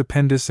mighty and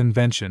stupendous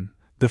invention,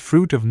 the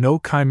fruit of no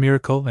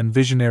chimerical and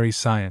visionary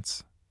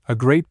science, a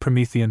great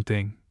Promethean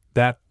thing,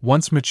 that,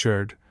 once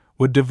matured,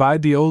 would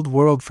divide the old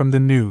world from the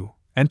new,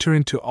 enter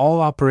into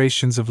all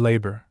operations of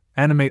labor,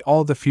 animate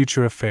all the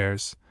future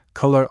affairs,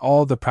 color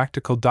all the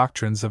practical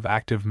doctrines of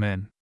active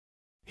men.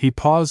 He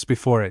paused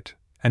before it,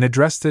 and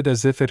addressed it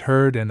as if it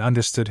heard and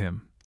understood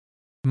him.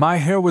 "My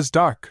hair was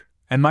dark,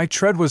 and my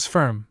tread was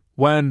firm,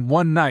 when,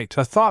 one night,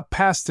 a thought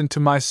passed into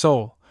my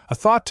soul, a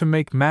thought to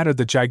make matter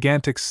the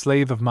gigantic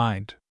slave of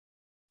mind.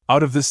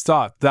 Out of this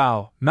thought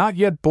thou, not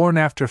yet born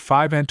after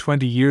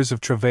 25 years of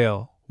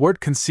travail, wert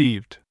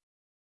conceived.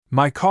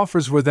 My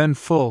coffers were then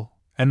full,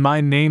 and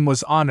my name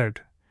was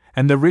honored,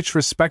 and the rich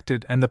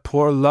respected and the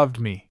poor loved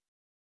me.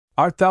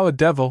 Art thou a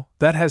devil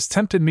that has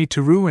tempted me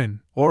to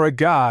ruin, or a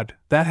god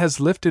that has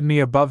lifted me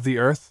above the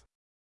earth?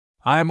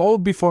 I am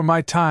old before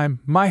my time,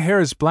 my hair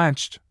is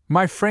blanched,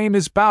 my frame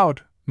is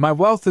bowed, my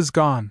wealth is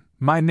gone,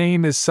 my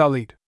name is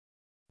sullied.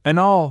 And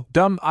all,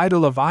 dumb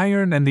idol of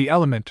iron and the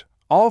element,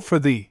 all for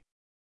thee.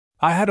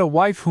 I had a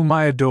wife whom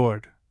I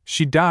adored,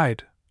 she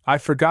died, I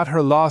forgot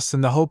her loss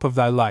in the hope of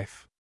thy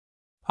life.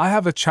 I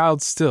have a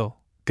child still,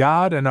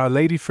 God and Our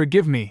Lady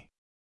forgive me.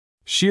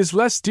 She is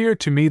less dear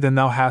to me than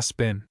thou hast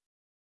been.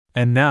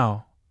 And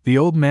now, the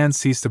old man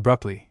ceased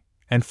abruptly,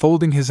 and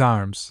folding his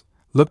arms,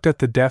 looked at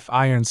the deaf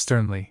iron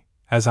sternly,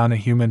 as on a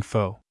human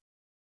foe.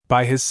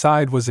 By his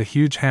side was a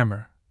huge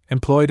hammer,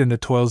 employed in the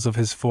toils of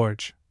his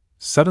forge.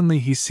 Suddenly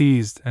he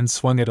seized and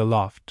swung it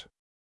aloft.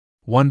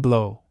 One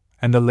blow,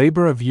 and the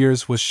labor of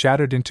years was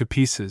shattered into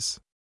pieces.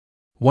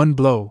 One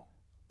blow,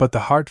 but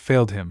the heart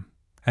failed him,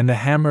 and the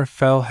hammer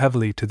fell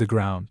heavily to the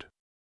ground.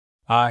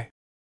 "Aye,"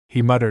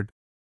 he muttered.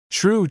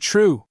 "True,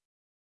 true!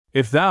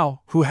 If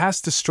thou, who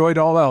hast destroyed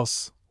all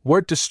else,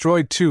 wert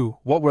destroyed too,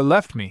 what were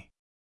left me?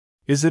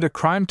 Is it a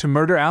crime to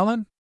murder,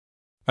 Allan?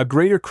 A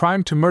greater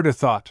crime to murder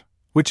thought,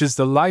 which is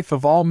the life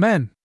of all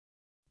men.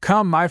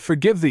 Come, I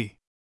forgive thee!"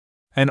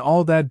 And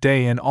all that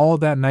day and all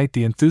that night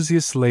the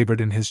enthusiast labored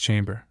in his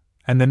chamber,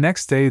 and the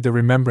next day the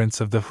remembrance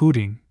of the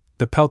hooting,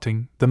 the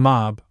pelting, the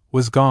mob,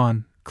 was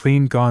gone,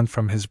 clean gone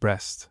from his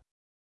breast.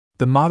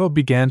 The model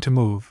began to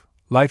move,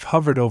 life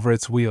hovered over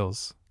its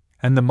wheels,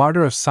 and the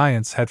martyr of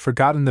science had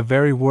forgotten the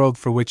very world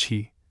for which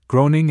he,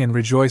 groaning and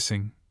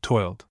rejoicing,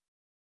 toiled.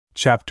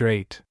 Chapter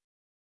 8.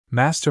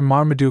 Master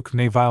Marmaduke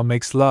Neville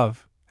makes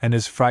love, and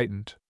is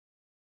frightened.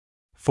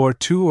 For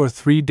 2 or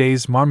 3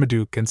 days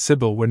Marmaduke and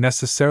Sybil were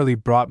necessarily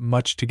brought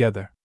much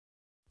together.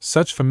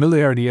 Such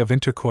familiarity of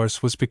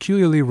intercourse was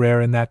peculiarly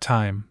rare in that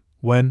time,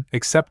 when,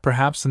 except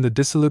perhaps in the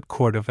dissolute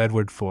court of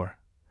Edward IV,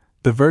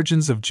 the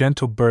virgins of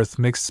gentle birth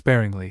mixed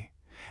sparingly,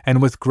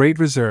 and with great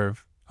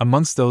reserve,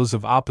 amongst those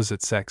of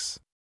opposite sex.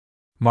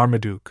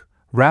 Marmaduke,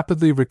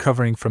 rapidly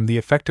recovering from the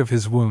effect of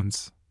his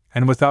wounds,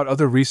 and without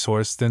other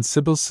resource than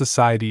Sybil's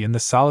society in the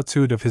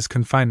solitude of his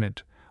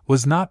confinement,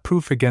 was not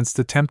proof against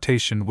the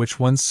temptation which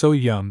one so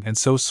young and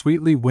so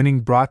sweetly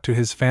winning brought to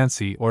his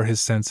fancy or his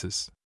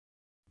senses.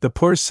 The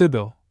poor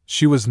Sybil,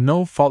 she was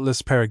no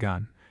faultless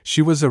paragon,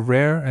 she was a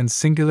rare and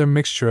singular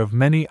mixture of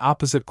many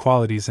opposite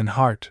qualities in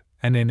heart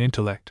and in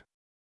intellect.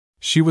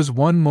 She was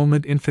one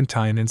moment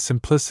infantine in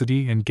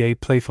simplicity and gay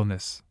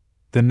playfulness,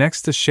 the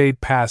next a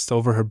shade passed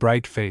over her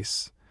bright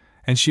face,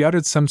 and she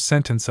uttered some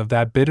sentence of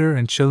that bitter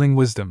and chilling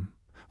wisdom,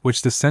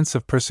 which the sense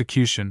of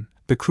persecution,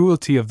 the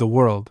cruelty of the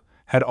world,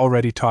 had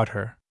already taught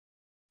her.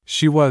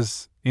 She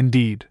was,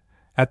 indeed,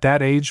 at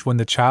that age when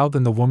the child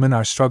and the woman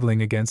are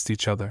struggling against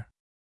each other.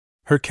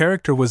 Her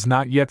character was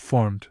not yet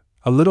formed,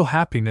 a little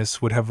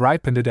happiness would have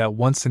ripened it at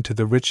once into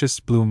the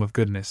richest bloom of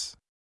goodness.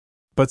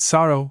 But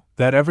sorrow,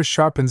 that ever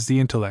sharpens the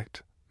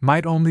intellect,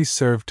 might only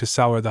serve to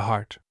sour the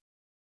heart.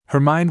 Her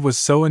mind was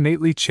so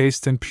innately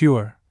chaste and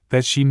pure,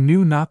 that she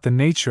knew not the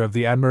nature of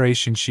the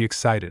admiration she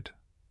excited,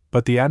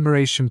 but the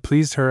admiration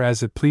pleased her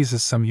as it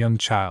pleases some young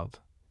child.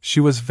 She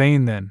was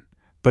vain then,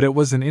 but it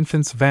was an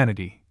infant's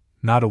vanity,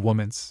 not a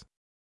woman's.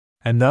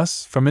 And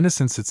thus, from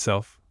innocence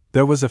itself,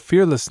 there was a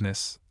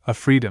fearlessness, a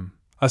freedom,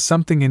 a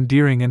something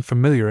endearing and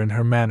familiar in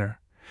her manner,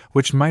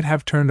 which might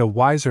have turned a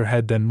wiser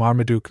head than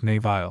Marmaduke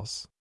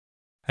Neville's.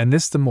 And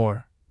this the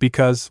more,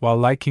 because, while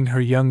liking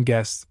her young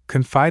guest,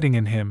 confiding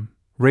in him,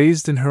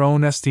 raised in her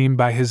own esteem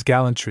by his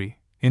gallantry,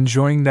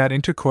 enjoying that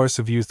intercourse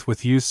of youth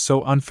with youth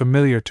so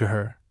unfamiliar to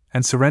her,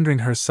 and surrendering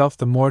herself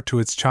the more to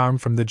its charm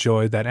from the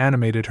joy that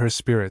animated her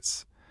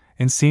spirits,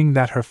 in seeing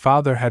that her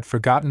father had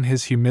forgotten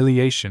his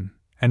humiliation,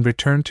 and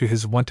returned to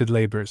his wonted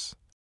labors,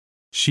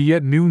 she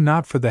yet knew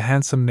not for the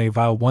handsome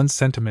Neville one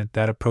sentiment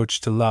that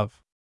approached to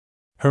love.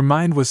 Her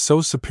mind was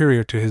so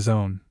superior to his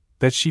own,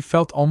 that she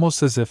felt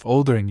almost as if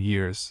older in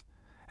years,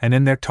 and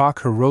in their talk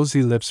her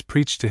rosy lips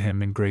preached to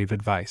him in grave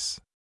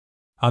advice.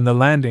 On the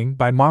landing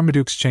by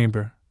Marmaduke's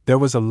chamber, there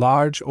was a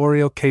large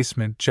oriel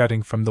casement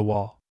jutting from the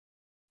wall.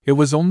 It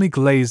was only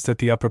glazed at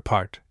the upper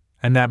part,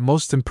 and that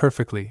most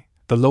imperfectly,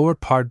 the lower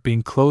part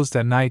being closed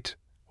at night,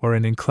 or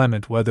in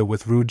inclement weather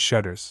with rude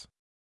shutters.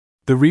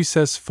 The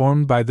recess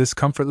formed by this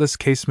comfortless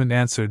casement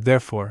answered,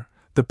 therefore,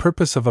 the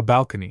purpose of a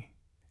balcony.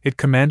 It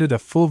commanded a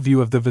full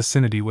view of the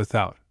vicinity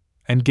without,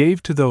 and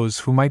gave to those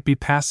who might be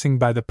passing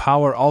by the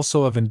power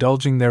also of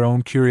indulging their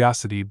own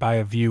curiosity by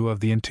a view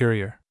of the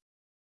interior.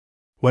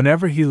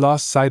 Whenever he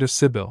lost sight of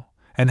Sybil,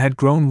 and had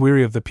grown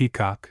weary of the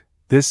peacock,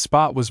 this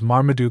spot was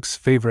Marmaduke's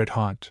favorite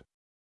haunt.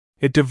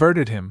 It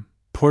diverted him,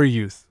 poor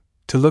youth,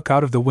 to look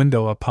out of the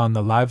window upon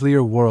the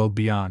livelier world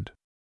beyond.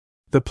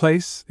 The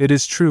place, it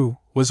is true,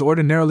 was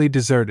ordinarily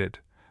deserted,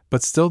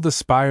 but still the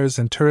spires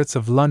and turrets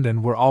of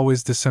London were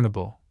always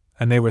discernible,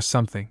 and they were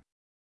something.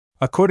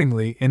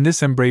 Accordingly, in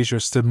this embrasure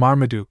stood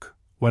Marmaduke,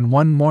 when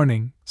one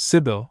morning,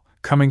 Sybil,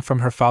 coming from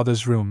her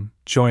father's room,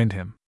 joined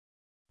him.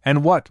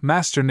 "And what,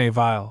 Master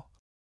Neville?"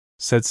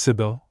 said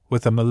Sybil,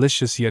 with a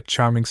malicious yet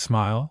charming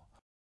smile.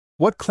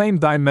 "What claim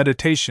thy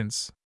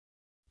meditations?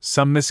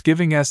 some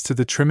misgiving as to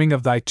the trimming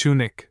of thy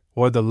tunic,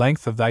 or the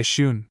length of thy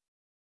shoon?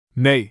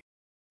 Nay,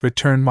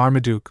 returned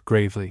Marmaduke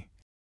gravely.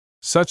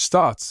 Such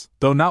thoughts,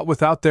 though not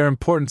without their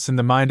importance in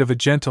the mind of a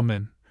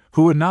gentleman,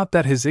 who would not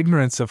that his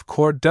ignorance of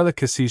court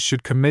delicacies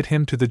should commit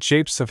him to the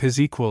japes of his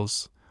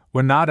equals,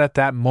 were not at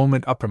that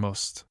moment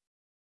uppermost.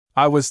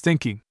 I was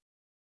thinking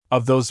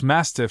of those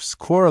mastiffs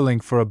quarrelling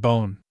for a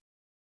bone.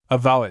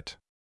 Avow it.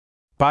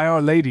 By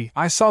Our Lady,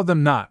 I saw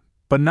them not,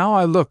 but now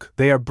I look,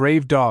 they are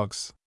brave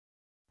dogs.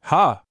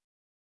 Ha!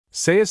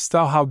 Sayest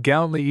thou how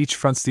gallantly each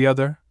fronts the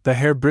other, the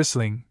hair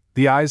bristling,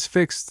 the eyes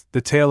fixed,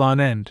 the tail on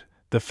end,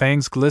 the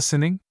fangs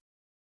glistening?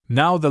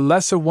 Now the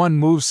lesser one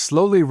moves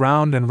slowly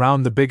round and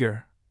round the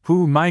bigger,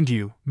 who, mind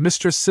you,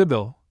 Mistress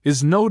Sibyl,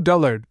 is no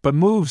dullard but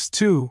moves,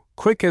 too,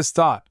 quick as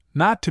thought,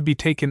 not to be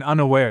taken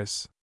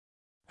unawares.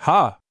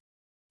 Ha!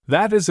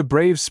 That is a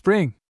brave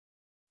spring.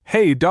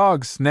 Hey,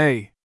 dogs,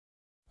 nay!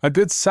 A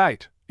good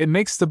sight, it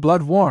makes the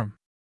blood warm.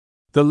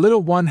 The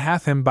little one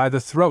hath him by the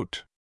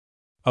throat.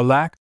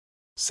 Alack,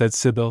 said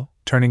Sibyl,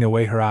 turning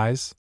away her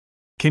eyes,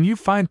 can you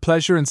find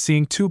pleasure in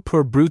seeing two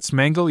poor brutes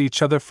mangle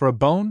each other for a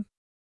bone?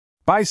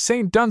 By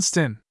St.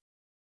 Dunstan!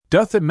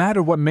 Doth it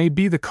matter what may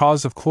be the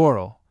cause of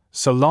quarrel,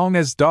 so long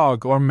as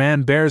dog or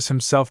man bears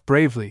himself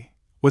bravely,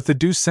 with the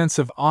due sense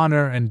of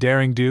honor and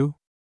daring do?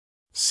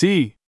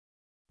 See!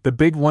 The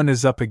big one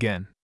is up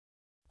again.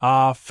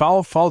 Ah,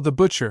 foul fall the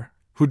butcher,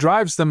 who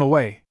drives them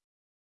away!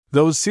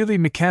 Those silly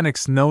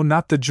mechanics know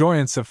not the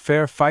joyance of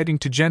fair fighting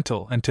to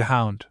gentle and to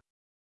hound.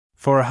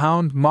 For a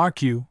hound,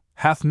 mark you,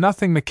 hath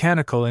nothing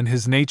mechanical in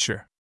his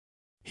nature.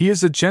 He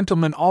is a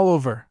gentleman all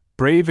over,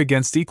 brave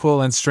against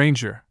equal and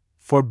stranger,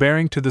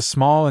 forbearing to the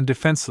small and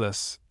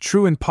defenceless,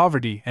 true in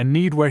poverty and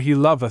need where he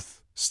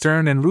loveth,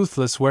 stern and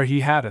ruthless where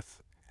he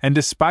hateth, and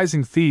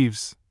despising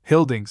thieves,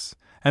 hildings,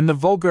 and the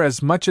vulgar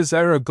as much as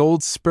e'er a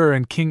gold spur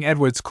in King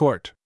Edward's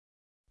court.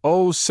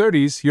 Oh,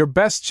 certes, your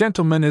best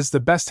gentleman is the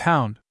best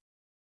hound.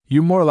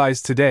 You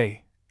moralize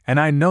today, and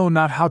I know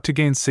not how to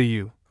gainsay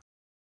you,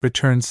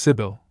 returned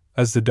Sibyl,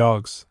 as the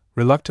dogs,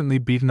 reluctantly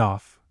beaten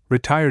off,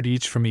 retired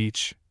each from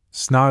each,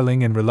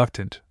 snarling and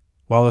reluctant,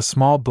 while a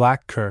small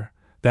black cur,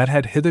 that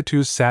had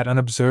hitherto sat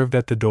unobserved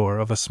at the door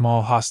of a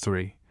small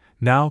hostelry,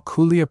 now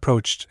coolly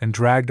approached and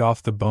dragged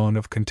off the bone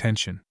of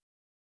contention.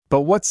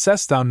 But what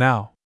sayst thou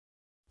now?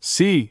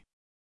 See!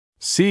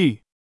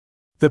 See!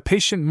 The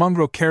patient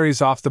mongrel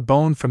carries off the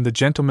bone from the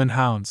gentleman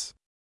hounds.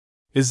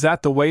 Is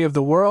that the way of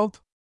the world?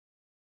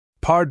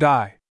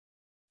 Pardi!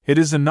 It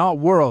is a naught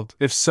world,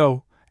 if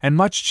so, and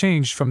much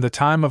changed from the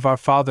time of our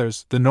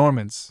fathers, the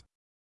Normans.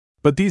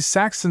 But these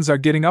Saxons are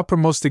getting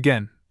uppermost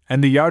again,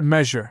 and the yard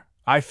measure,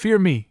 I fear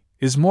me,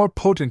 is more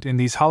potent in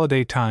these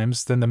holiday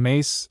times than the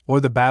mace or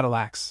the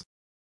battle-axe.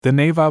 The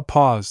Navile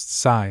paused,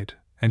 sighed,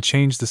 and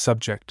changed the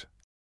subject.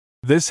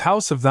 This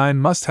house of thine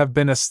must have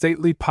been a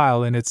stately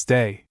pile in its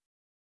day.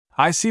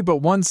 I see but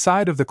one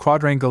side of the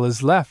quadrangle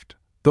is left,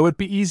 though it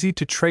be easy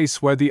to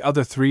trace where the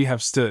other three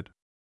have stood.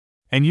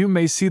 And you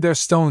may see their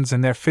stones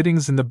and their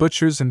fittings in the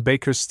butcher's and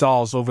baker's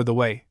stalls over the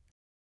way,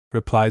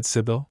 replied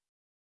Sibyl.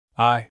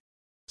 Aye,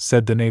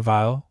 said the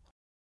Navile.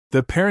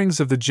 The parings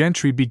of the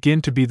gentry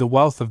begin to be the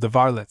wealth of the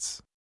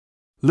varlets.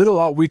 Little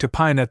ought we to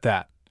pine at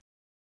that,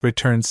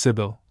 returned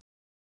Sibyl.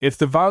 If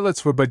the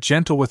varlets were but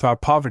gentle with our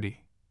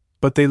poverty,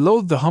 but they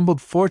loathe the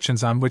humbled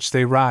fortunes on which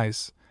they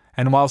rise,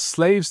 and while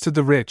slaves to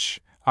the rich,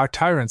 are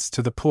tyrants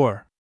to the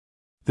poor.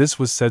 This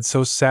was said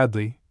so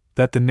sadly,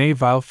 that the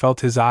Navile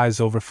felt his eyes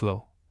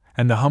overflow,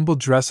 and the humble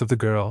dress of the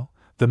girl,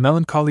 the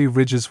melancholy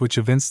ridges which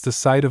evinced the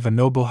sight of a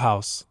noble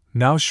house,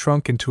 now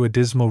shrunk into a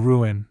dismal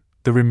ruin,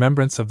 the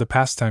remembrance of the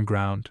pastime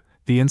ground,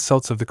 the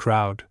insults of the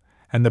crowd,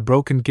 and the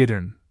broken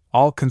giddern,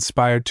 all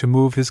conspired to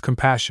move his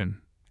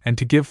compassion, and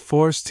to give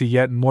force to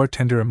yet more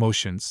tender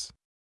emotions.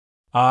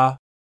 Ah,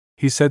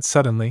 he said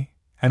suddenly,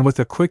 and with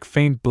a quick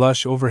faint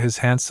blush over his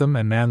handsome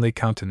and manly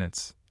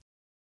countenance.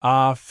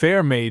 Ah,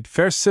 fair maid,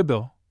 fair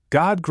Sibyl,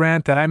 God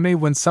grant that I may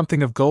win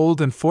something of gold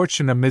and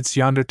fortune amidst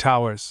yonder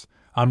towers,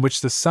 on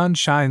which the sun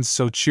shines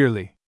so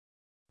cheerly.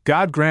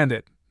 God grant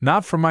it,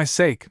 not for my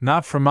sake,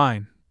 not for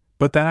mine,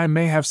 but that I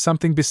may have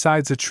something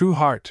besides a true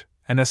heart,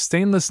 and a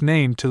stainless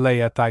name to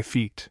lay at thy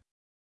feet.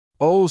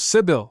 O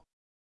Sibyl!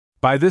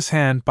 By this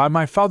hand, by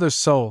my father's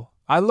soul,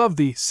 I love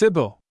thee,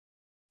 Sibyl!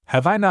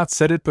 Have I not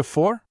said it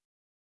before?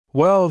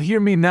 Well, hear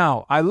me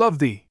now, I love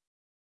thee!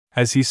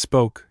 As he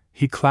spoke,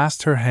 he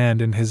clasped her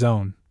hand in his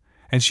own,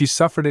 and she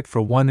suffered it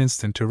for one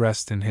instant to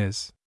rest in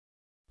his.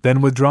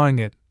 Then withdrawing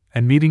it,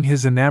 and meeting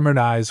his enamored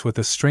eyes with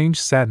a strange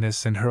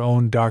sadness in her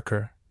own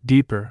darker,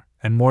 deeper,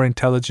 and more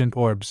intelligent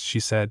orbs, she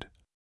said,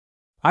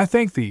 I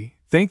thank thee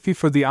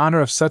for the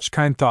honor of such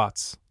kind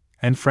thoughts,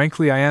 and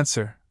frankly I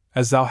answer,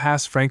 as thou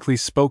hast frankly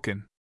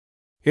spoken.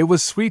 It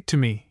was sweet to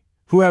me,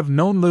 who have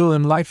known little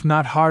in life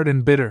not hard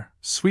and bitter,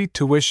 sweet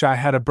to wish I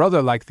had a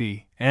brother like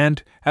thee,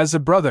 and, as a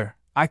brother,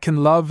 I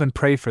can love and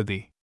pray for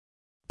thee.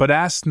 But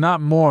ask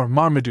not more,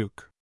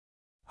 Marmaduke.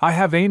 I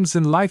have aims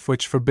in life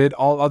which forbid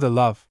all other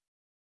love.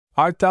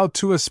 Art thou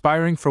too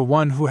aspiring for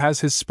one who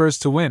has his spurs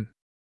to win?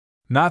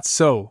 Not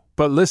so,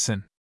 but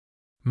listen.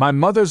 My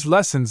mother's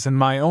lessons and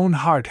my own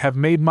heart have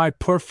made my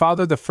poor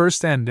father the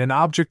first end and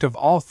object of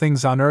all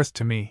things on earth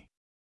to me.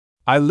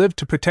 I live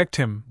to protect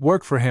him,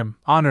 work for him,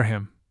 honor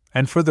him,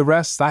 and for the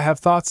rest I have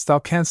thoughts thou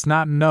canst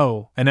not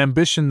know, and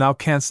ambition thou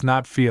canst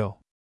not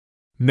feel.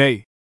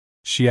 Nay,"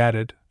 she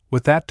added,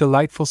 with that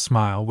delightful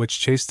smile which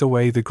chased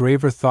away the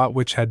graver thought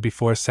which had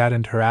before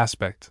saddened her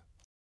aspect,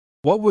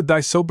 "what would thy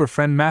sober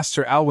friend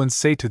Master Alwyn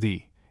say to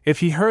thee, if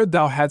he heard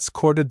thou hadst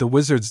courted the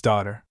wizard's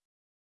daughter?"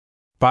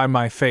 "By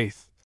my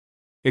faith,"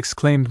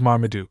 exclaimed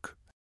Marmaduke,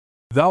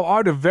 "thou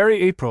art a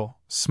very April,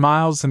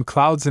 smiles and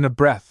clouds in a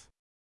breath.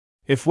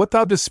 If what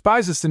thou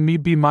despisest in me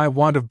be my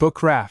want of book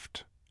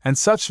craft, and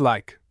such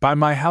like, by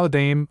my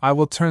halidame I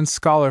will turn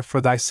scholar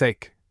for thy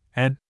sake,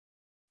 and—"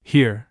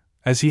 Here,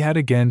 as he had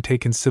again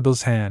taken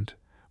Sybil's hand,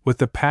 with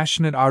the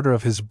passionate ardor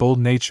of his bold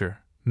nature,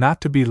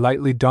 not to be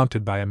lightly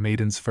daunted by a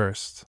maiden's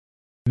first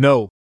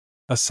 "No!"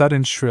 a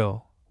sudden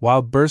shrill,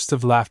 wild burst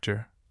of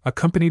laughter,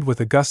 accompanied with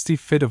a gusty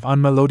fit of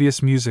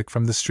unmelodious music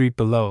from the street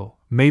below,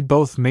 made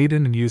both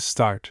maiden and youth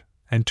start,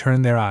 and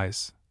turn their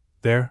eyes.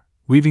 There,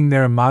 weaving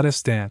their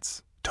immodest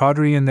dance,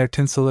 tawdry in their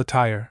tinsel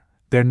attire,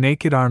 their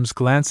naked arms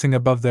glancing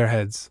above their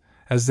heads,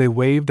 as they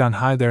waved on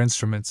high their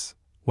instruments,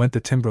 went the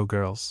timbrel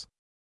girls.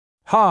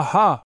 "Ha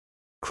ha!"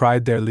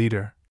 cried their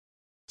leader.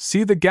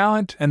 "See the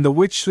gallant and the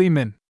witchly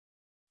men!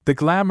 The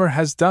glamour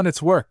has done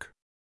its work!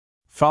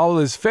 Foul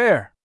is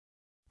fair!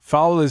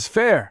 Foul is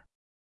fair!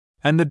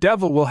 And the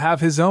devil will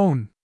have his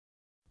own!"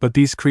 But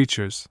these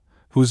creatures,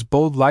 whose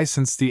bold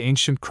license the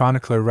ancient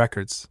chronicler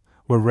records,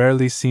 were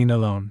rarely seen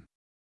alone.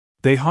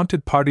 They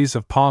haunted parties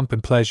of pomp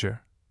and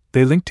pleasure.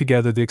 They linked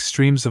together the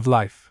extremes of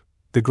life,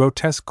 the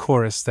grotesque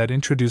chorus that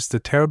introduced the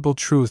terrible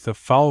truth of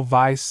foul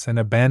vice and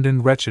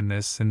abandoned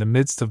wretchedness in the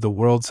midst of the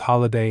world's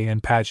holiday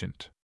and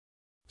pageant.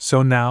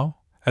 So now,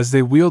 as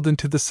they wheeled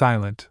into the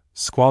silent,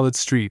 squalid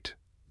street,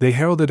 they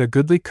heralded a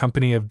goodly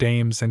company of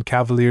dames and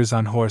cavaliers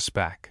on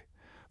horseback,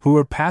 who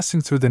were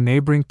passing through the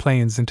neighboring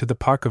plains into the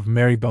park of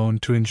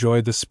Marybone to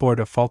enjoy the sport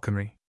of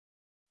falconry.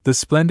 The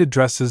splendid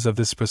dresses of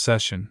this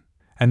procession,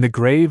 and the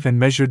grave and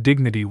measured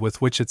dignity with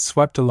which it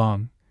swept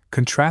along,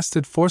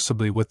 contrasted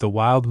forcibly with the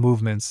wild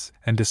movements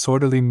and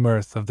disorderly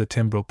mirth of the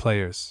timbrel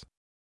players.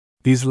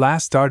 These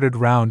last darted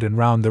round and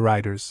round the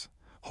riders,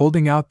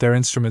 holding out their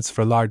instruments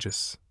for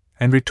largesse,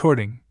 and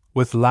retorting,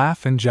 with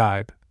laugh and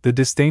jibe, the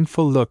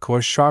disdainful look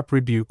or sharp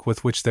rebuke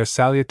with which their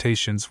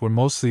salutations were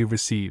mostly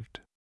received.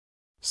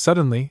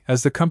 Suddenly,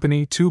 as the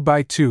company, two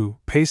by two,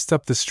 paced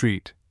up the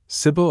street,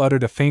 Sybil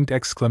uttered a faint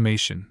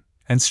exclamation,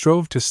 and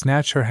strove to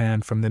snatch her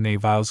hand from the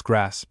Navile's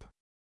grasp.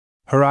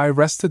 Her eye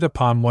rested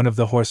upon one of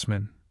the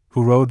horsemen,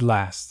 who rode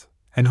last,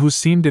 and who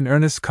seemed in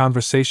earnest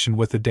conversation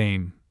with a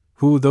dame,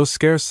 who, though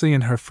scarcely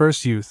in her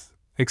first youth,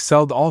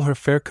 excelled all her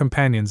fair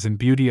companions in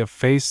beauty of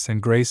face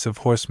and grace of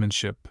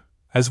horsemanship,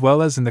 as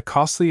well as in the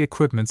costly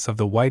equipments of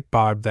the white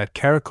barb that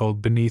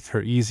caracoled beneath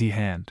her easy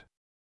hand.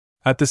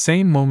 At the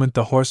same moment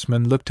the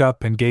horseman looked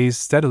up and gazed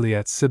steadily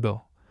at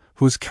Sybil,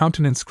 whose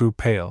countenance grew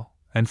pale,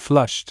 and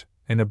flushed,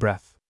 in a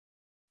breath.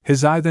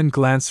 His eye then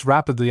glanced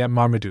rapidly at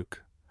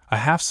Marmaduke. A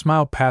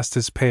half-smile passed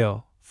his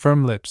pale,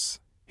 firm lips.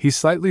 He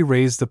slightly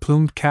raised the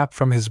plumed cap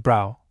from his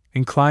brow,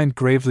 inclined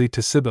gravely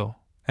to Sybil,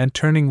 and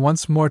turning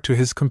once more to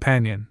his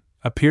companion,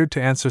 appeared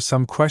to answer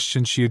some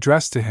question she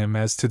addressed to him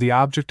as to the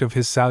object of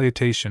his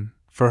salutation,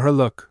 for her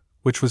look,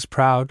 which was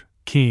proud,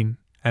 keen,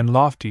 and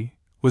lofty,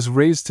 was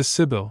raised to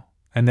Sybil,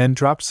 and then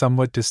dropped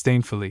somewhat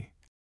disdainfully,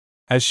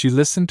 as she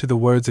listened to the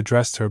words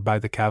addressed her by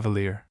the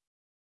cavalier.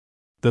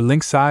 The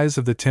lynx eyes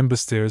of the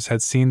Timbustiers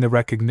had seen the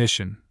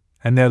recognition,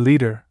 and their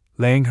leader,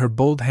 laying her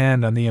bold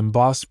hand on the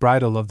embossed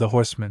bridle of the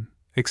horseman,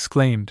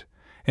 exclaimed,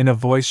 in a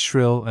voice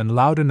shrill and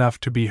loud enough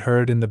to be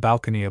heard in the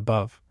balcony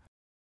above,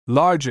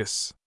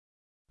 "Largesse!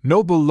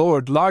 Noble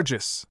lord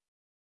Largesse!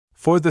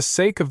 For the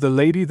sake of the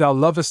lady thou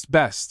lovest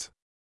best!"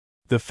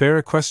 The fair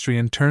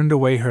equestrian turned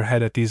away her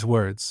head at these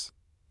words.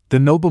 The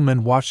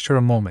nobleman watched her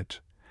a moment,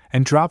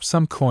 and dropped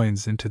some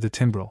coins into the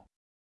timbrel.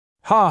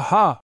 "Ha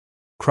ha!"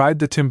 cried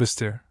the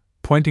Timbustier,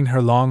 pointing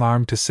her long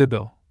arm to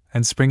Sybil,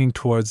 and springing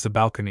towards the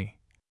balcony.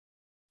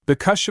 "The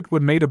cushat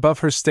would mate above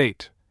her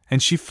state,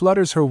 and she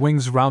flutters her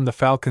wings round the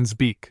falcon's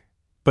beak.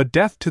 But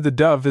death to the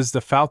dove is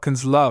the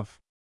falcon's love.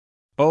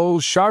 Oh,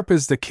 sharp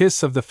is the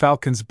kiss of the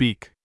falcon's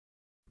beak!"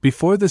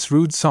 Before this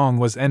rude song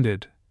was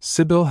ended,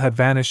 Sybil had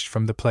vanished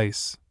from the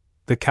place.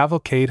 The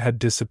cavalcade had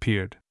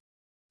disappeared.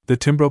 The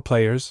timbrel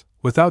players,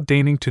 without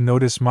deigning to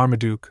notice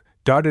Marmaduke,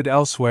 darted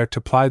elsewhere to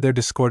ply their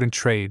discordant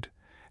trade,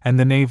 and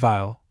the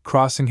Navile,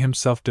 crossing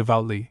himself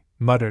devoutly,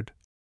 muttered,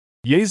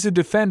 "Jesu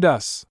defend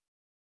us!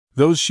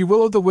 Those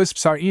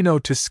she-will-o'-the-wisps are eno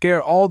to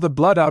scare all the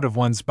blood out of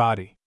one's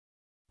body.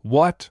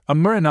 What, a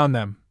murrain on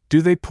them,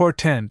 do they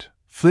portend,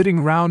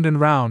 flitting round and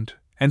round,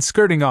 and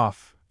skirting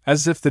off,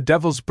 as if the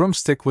devil's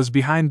broomstick was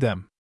behind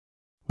them?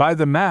 By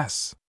the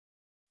mass!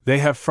 They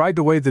have frighted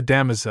away the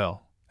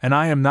damosel, and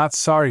I am not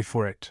sorry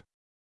for it.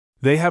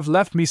 They have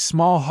left me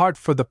small heart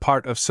for the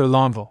part of Sir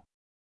Longueville."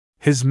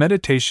 His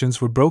meditations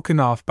were broken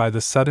off by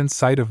the sudden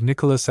sight of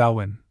Nicholas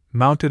Alwyn,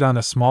 mounted on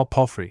a small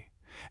palfrey,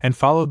 and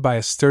followed by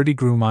a sturdy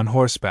groom on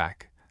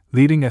horseback,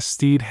 leading a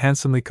steed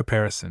handsomely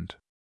caparisoned.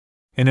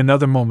 In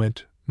another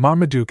moment,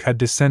 Marmaduke had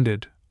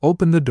descended,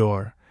 opened the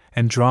door,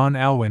 and drawn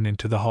Alwyn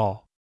into the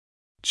hall.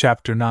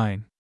 Chapter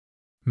 9.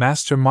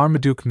 Master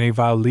Marmaduke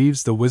Neville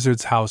leaves the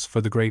wizard's house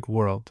for the great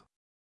world.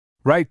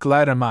 "Right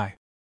glad am I,"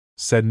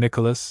 said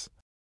Nicholas,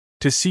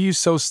 "to see you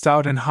so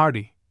stout and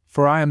hearty,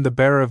 for I am the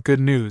bearer of good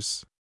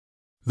news.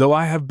 Though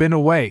I have been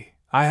away,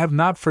 I have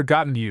not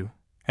forgotten you,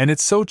 and it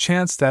so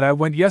chanced that I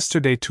went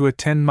yesterday to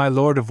attend my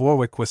Lord of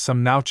Warwick with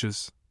some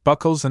nouches,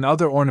 buckles and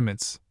other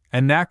ornaments,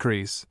 and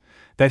knackeries,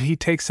 that he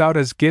takes out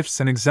as gifts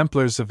and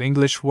exemplars of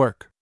English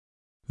work.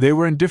 They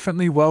were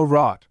indifferently well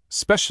wrought,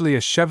 specially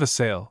a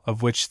chevausail,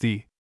 of which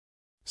the—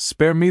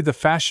 Spare me the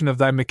fashion of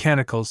thy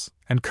mechanicals,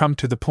 and come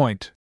to the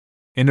point,"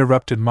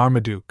 interrupted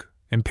Marmaduke,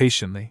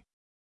 impatiently.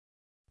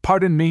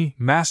 "Pardon me,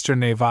 Master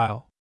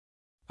Neville.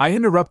 I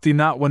interrupt thee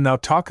not when thou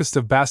talkest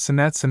of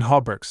bassinets and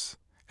hauberks,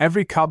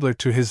 every cobbler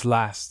to his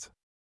last.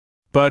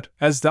 But,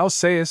 as thou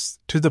sayest,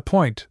 to the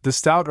point, the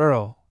stout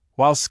Earl,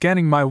 while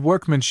scanning my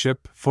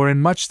workmanship, for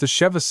in much the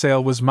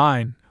chevausail was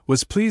mine,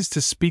 was pleased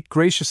to speak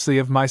graciously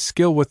of my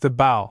skill with the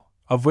bow,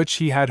 of which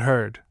he had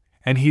heard,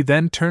 and he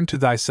then turned to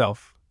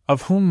thyself,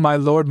 of whom my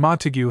Lord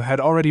Montague had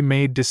already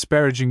made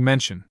disparaging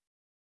mention.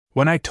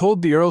 When I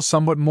told the Earl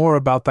somewhat more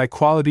about thy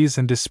qualities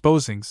and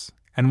disposings,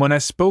 and when I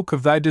spoke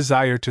of thy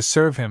desire to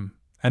serve him,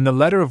 and the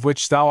letter of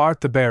which thou art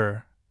the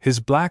bearer,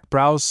 his black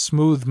brows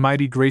smoothed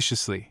mighty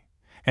graciously,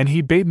 and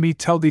he bade me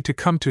tell thee to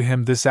come to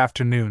him this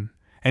afternoon,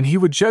 and he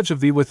would judge of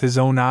thee with his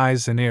own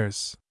eyes and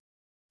ears.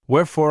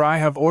 Wherefore I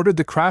have ordered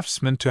the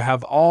craftsmen to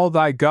have all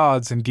thy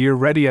gauds and gear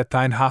ready at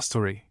thine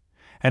hostelry,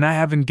 and I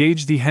have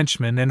engaged thee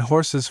henchmen and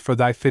horses for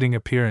thy fitting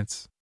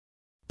appearance.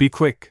 Be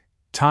quick,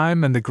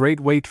 time and the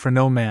great wait for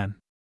no man.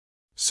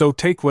 So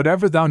take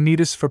whatever thou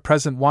needest for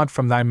present want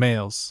from thy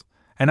mails,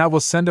 and I will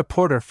send a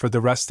porter for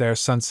the rest ere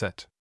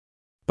sunset.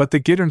 But the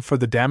gittern for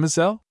the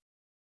damosel?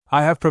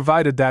 I have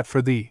provided that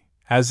for thee,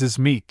 as is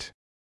meet."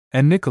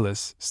 And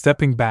Nicholas,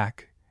 stepping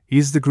back,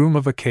 eased the groom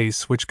of a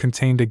case which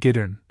contained a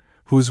gittern,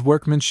 whose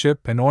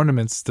workmanship and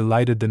ornaments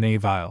delighted the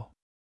Neville.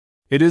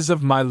 "It is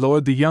of my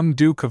lord the young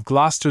Duke of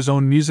Gloucester's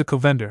own musical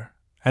vendor,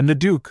 and the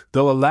Duke,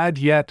 though a lad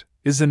yet,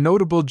 is a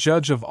notable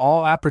judge of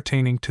all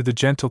appertaining to the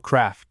gentle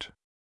craft.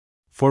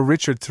 For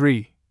Richard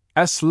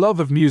III's love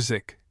of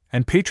music,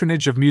 and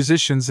patronage of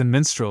musicians and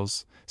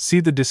minstrels, see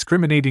the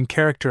discriminating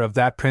character of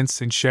that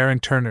prince in Sharon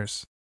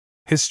Turner's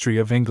History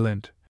of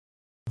England,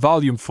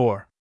 Volume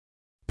 4,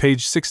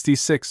 page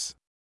 66.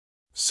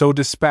 So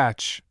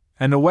dispatch,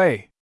 and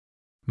away."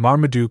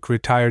 Marmaduke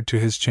retired to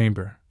his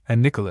chamber,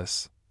 and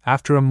Nicholas,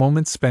 after a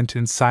moment spent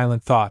in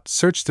silent thought,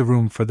 searched the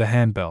room for the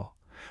handbell,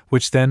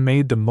 which then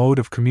made the mode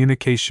of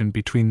communication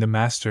between the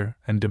master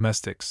and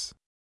domestics.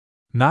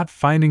 Not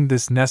finding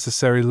this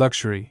necessary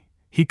luxury,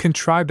 he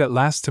contrived at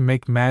last to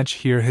make Madge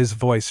hear his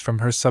voice from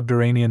her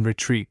subterranean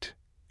retreat,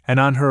 and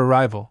on her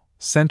arrival,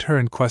 sent her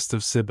in quest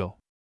of Sybil.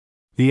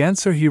 The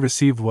answer he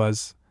received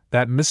was,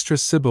 that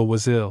Mistress Sybil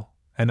was ill,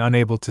 and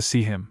unable to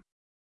see him.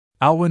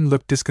 Alwyn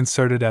looked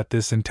disconcerted at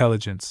this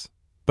intelligence,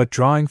 but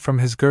drawing from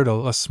his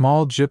girdle a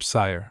small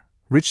gipsire,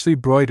 richly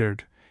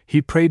broidered,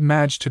 he prayed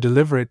Madge to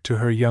deliver it to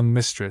her young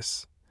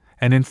mistress,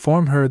 and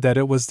inform her that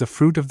it was the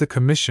fruit of the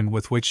commission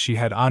with which she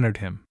had honored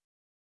him.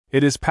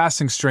 "It is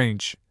passing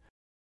strange,"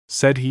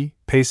 said he,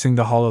 pacing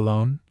the hall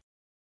alone,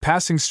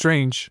 "passing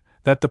strange,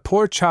 that the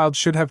poor child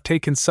should have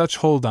taken such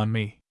hold on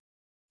me.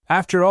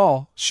 After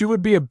all, she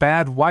would be a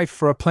bad wife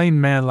for a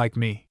plain man like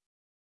me.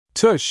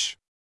 Tush!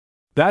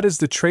 That is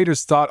the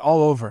traitor's thought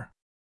all over.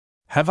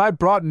 Have I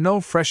brought no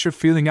fresher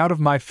feeling out of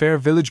my fair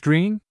village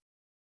green?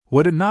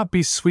 Would it not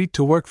be sweet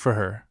to work for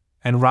her,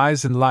 and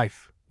rise in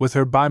life, with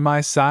her by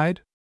my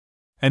side?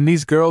 And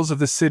these girls of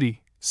the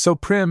city, so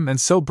prim and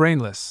so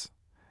brainless,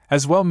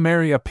 as well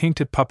marry a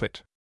painted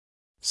puppet.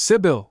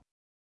 Sybil!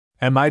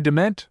 Am I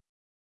dement?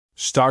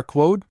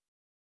 Starkwood?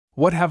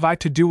 What have I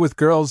to do with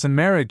girls and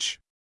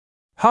marriage?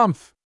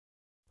 Humph!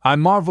 I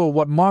marvel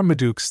what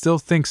Marmaduke still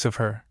thinks of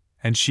her,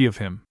 and she of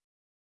him."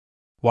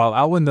 While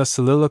Alwyn thus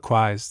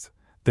soliloquized,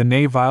 the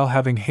Neville,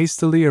 having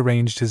hastily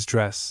arranged his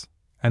dress,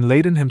 and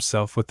laden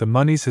himself with the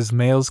moneys his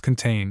mails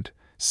contained,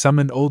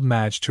 summoned old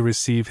Madge to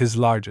receive his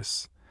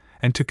largesse,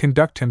 and to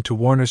conduct him to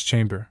Warner's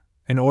chamber,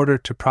 in order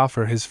to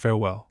proffer his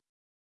farewell.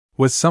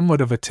 With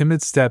somewhat of a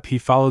timid step he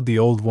followed the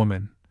old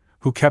woman,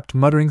 who kept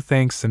muttering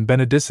thanks and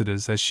benedicite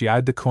as she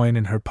eyed the coin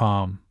in her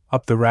palm,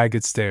 up the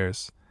ragged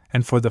stairs,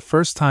 and for the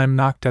first time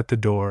knocked at the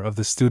door of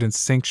the student's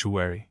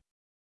sanctuary.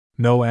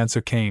 No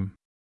answer came.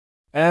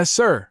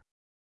 Sir!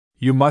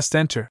 You must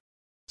enter,"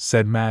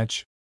 said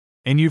Madge.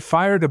 "And you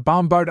fired a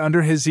bombard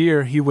under his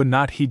ear, he would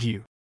not heed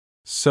you."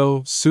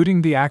 So,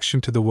 suiting the action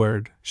to the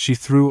word, she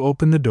threw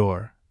open the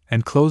door,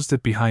 and closed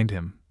it behind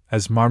him,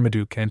 as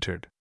Marmaduke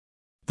entered.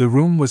 The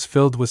room was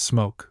filled with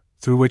smoke,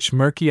 through which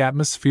murky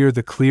atmosphere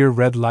the clear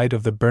red light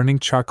of the burning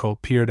charcoal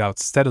peered out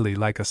steadily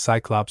like a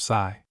cyclops'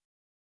 eye.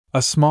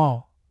 A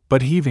small,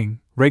 but heaving,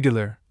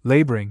 regular,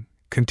 laboring,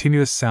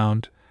 continuous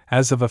sound,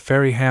 as of a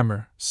fairy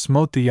hammer,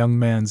 smote the young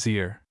man's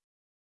ear.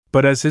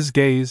 But as his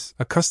gaze,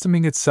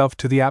 accustoming itself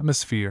to the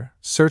atmosphere,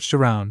 searched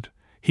around,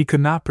 he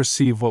could not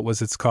perceive what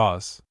was its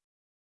cause.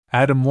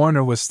 Adam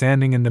Warner was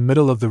standing in the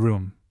middle of the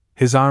room,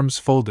 his arms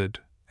folded,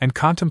 and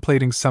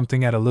contemplating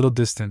something at a little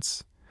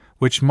distance,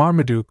 which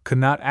Marmaduke could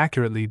not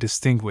accurately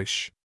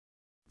distinguish.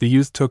 The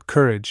youth took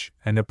courage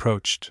and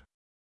approached.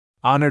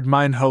 "Honored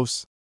mine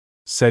host,"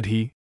 said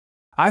he,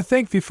 "I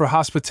thank thee for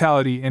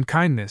hospitality and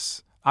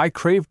kindness. I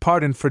crave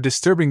pardon for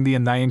disturbing thee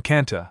in thy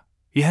incanta,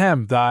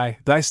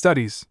 thy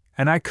studies,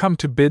 and I come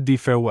to bid thee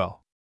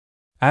farewell."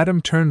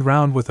 Adam turned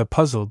round with a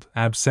puzzled,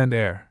 absent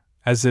air,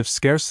 as if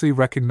scarcely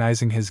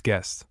recognizing his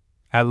guest.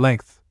 At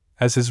length,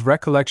 as his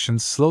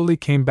recollections slowly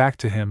came back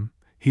to him,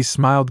 he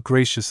smiled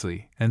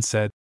graciously and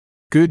said,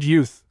 "Good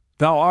youth,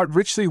 thou art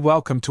richly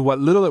welcome to what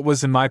little it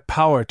was in my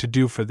power to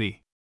do for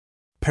thee.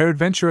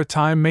 Peradventure a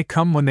time may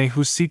come when they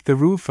who seek the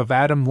roof of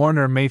Adam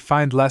Warner may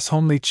find less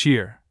homely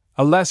cheer,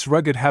 a less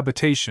rugged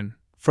habitation,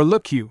 for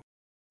look you,"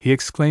 he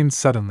exclaimed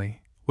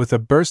suddenly, with a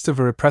burst of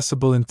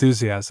irrepressible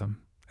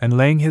enthusiasm, and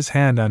laying his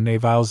hand on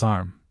Nevile's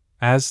arm,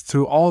 as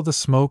through all the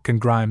smoke and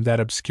grime that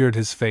obscured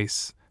his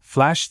face,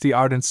 flashed the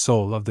ardent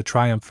soul of the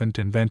triumphant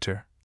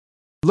inventor.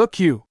 "Look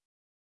you!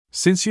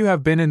 Since you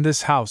have been in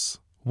this house,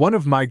 one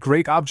of my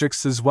great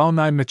objects is well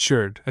nigh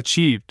matured,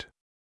 achieved.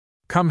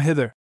 Come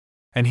hither."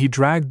 And he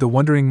dragged the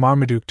wondering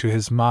Marmaduke to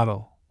his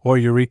model, or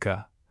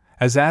Eureka,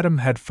 as Adam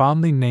had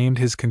fondly named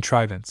his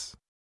contrivance.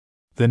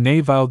 The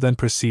Nevile then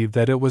perceived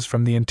that it was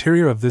from the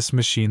interior of this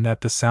machine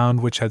that the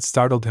sound which had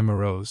startled him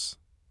arose.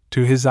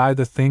 To his eye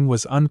the thing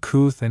was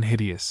uncouth and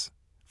hideous.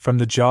 From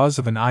the jaws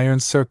of an iron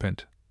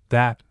serpent,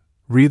 that,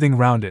 wreathing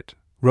round it,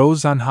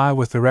 rose on high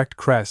with erect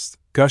crest,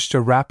 gushed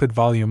a rapid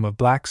volume of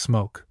black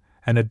smoke,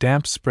 and a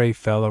damp spray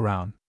fell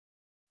around.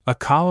 A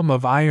column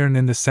of iron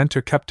in the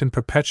center kept in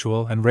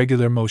perpetual and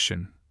regular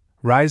motion,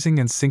 rising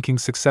and sinking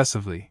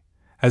successively,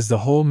 as the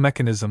whole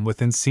mechanism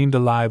within seemed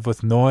alive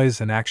with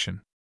noise and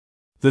action.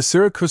 "The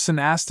Syracusan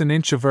asked an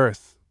inch of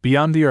earth,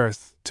 beyond the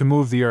earth, to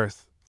move the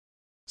earth,"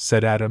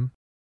 said Adam.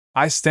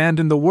 "I stand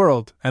in the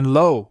world, and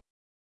lo!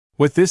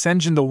 With this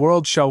engine the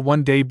world shall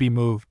one day be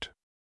moved."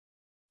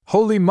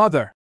 "Holy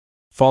Mother!"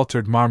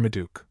 faltered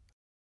Marmaduke.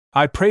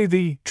 "I pray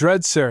thee,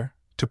 dread sir,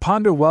 to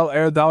ponder well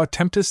ere thou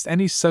attemptest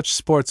any such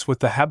sports with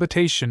the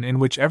habitation in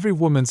which every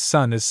woman's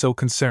son is so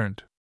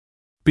concerned.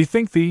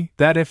 Bethink thee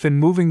that if in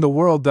moving the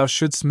world thou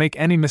shouldst make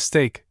any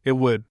mistake, it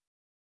would—"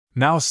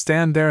 "Now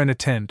stand there and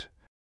attend,"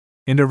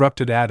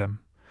 interrupted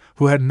Adam,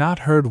 who had not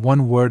heard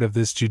one word of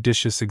this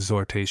judicious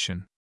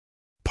exhortation.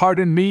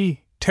 "Pardon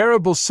me,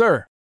 terrible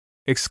sir!"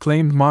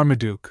 exclaimed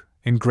Marmaduke,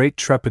 in great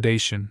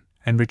trepidation,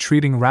 and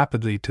retreating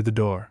rapidly to the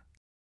door.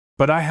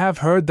 "But I have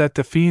heard that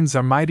the fiends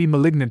are mighty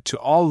malignant to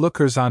all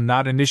lookers on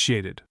not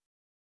initiated."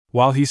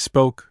 While he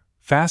spoke,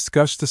 fast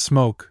gushed the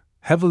smoke,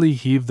 heavily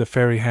heaved the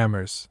fairy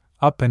hammers,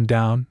 up and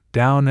down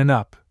and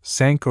up,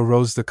 sank or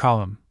rose the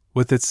column,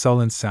 with its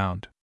sullen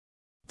sound.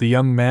 The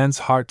young man's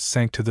heart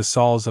sank to the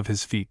soles of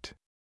his feet.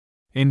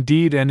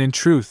 "Indeed and in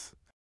truth,"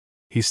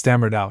 he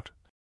stammered out,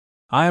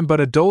 "I am but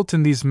a dolt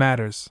in these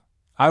matters.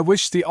 I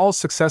wish thee all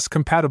success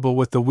compatible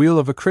with the weal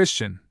of a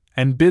Christian,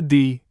 and bid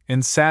thee,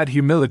 in sad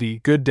humility,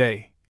 good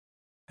day."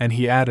 And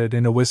he added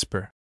in a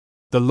whisper,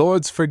 "The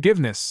Lord's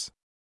forgiveness!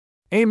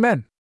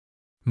 Amen!"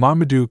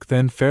 Marmaduke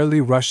then fairly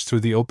rushed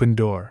through the open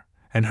door,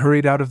 and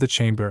hurried out of the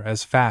chamber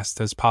as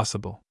fast as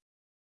possible.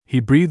 He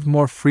breathed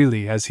more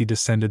freely as he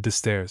descended the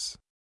stairs.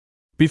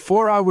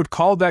 "Before I would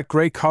call that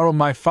grey carle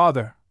my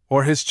father,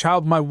 or his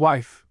child my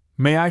wife,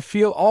 may I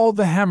feel all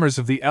the hammers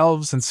of the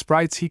elves and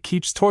sprites he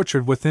keeps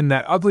tortured within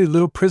that ugly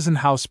little prison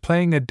house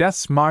playing a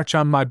death's march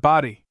on my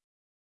body.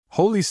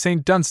 Holy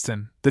St.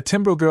 Dunstan, the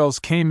timbrel girls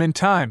came in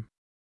time!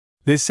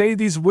 They say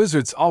these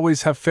wizards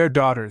always have fair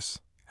daughters,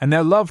 and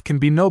their love can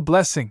be no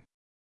blessing."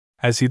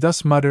 As he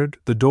thus muttered,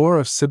 the door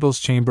of Sybil's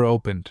chamber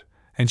opened,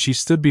 and she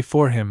stood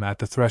before him at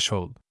the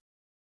threshold.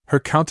 Her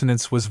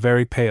countenance was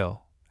very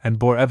pale, and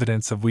bore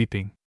evidence of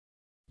weeping.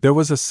 There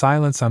was a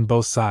silence on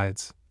both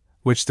sides,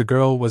 which the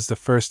girl was the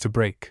first to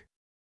break.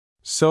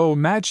 "So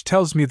Madge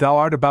tells me thou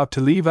art about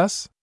to leave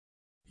us?"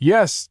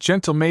 "Yes,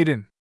 gentle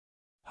maiden."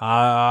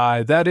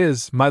 "Aye, that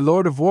is, my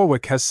Lord of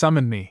Warwick has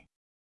summoned me.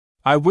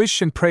 I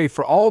wish and pray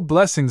for all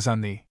blessings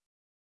on thee.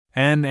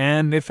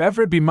 And if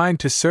ever it be mine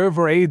to serve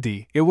or aid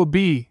thee, it will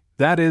be,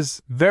 that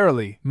is,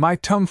 verily, my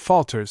tongue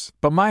falters,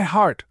 but my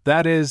heart,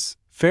 that is,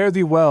 fare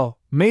thee well,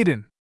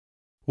 maiden.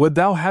 Would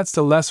thou hadst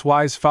a less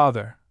wise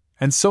father,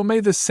 and so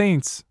may the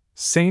saints,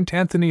 Saint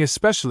Anthony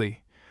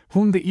especially,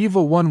 whom the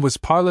evil one was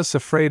parlous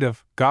afraid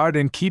of, guard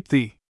and keep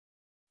thee."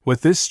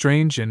 With this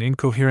strange and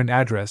incoherent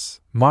address,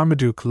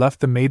 Marmaduke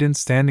left the maiden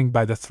standing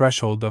by the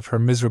threshold of her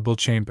miserable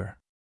chamber.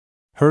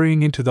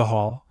 Hurrying into the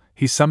hall,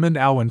 he summoned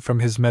Alwyn from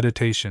his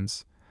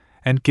meditations,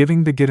 and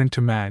giving the guidon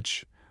to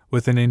Madge,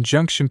 with an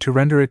injunction to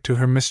render it to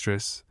her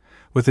mistress,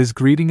 with his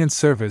greeting and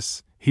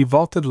service, he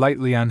vaulted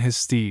lightly on his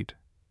steed.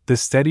 The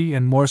steady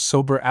and more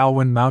sober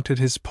Alwyn mounted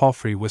his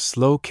palfrey with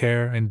slow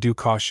care and due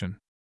caution.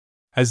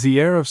 As the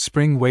air of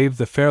spring waved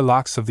the fair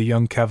locks of the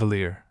young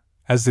cavalier,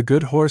 as the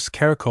good horse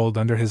caracoled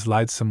under his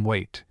lightsome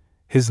weight,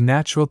 His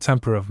natural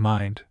temper of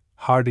mind,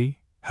 hearty,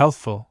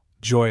 healthful,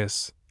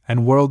 joyous,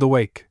 and world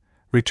awake,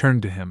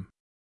 returned to him.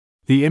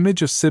 The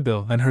image of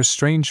Sibyl and her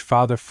strange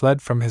father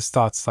fled from his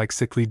thoughts like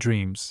sickly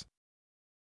dreams.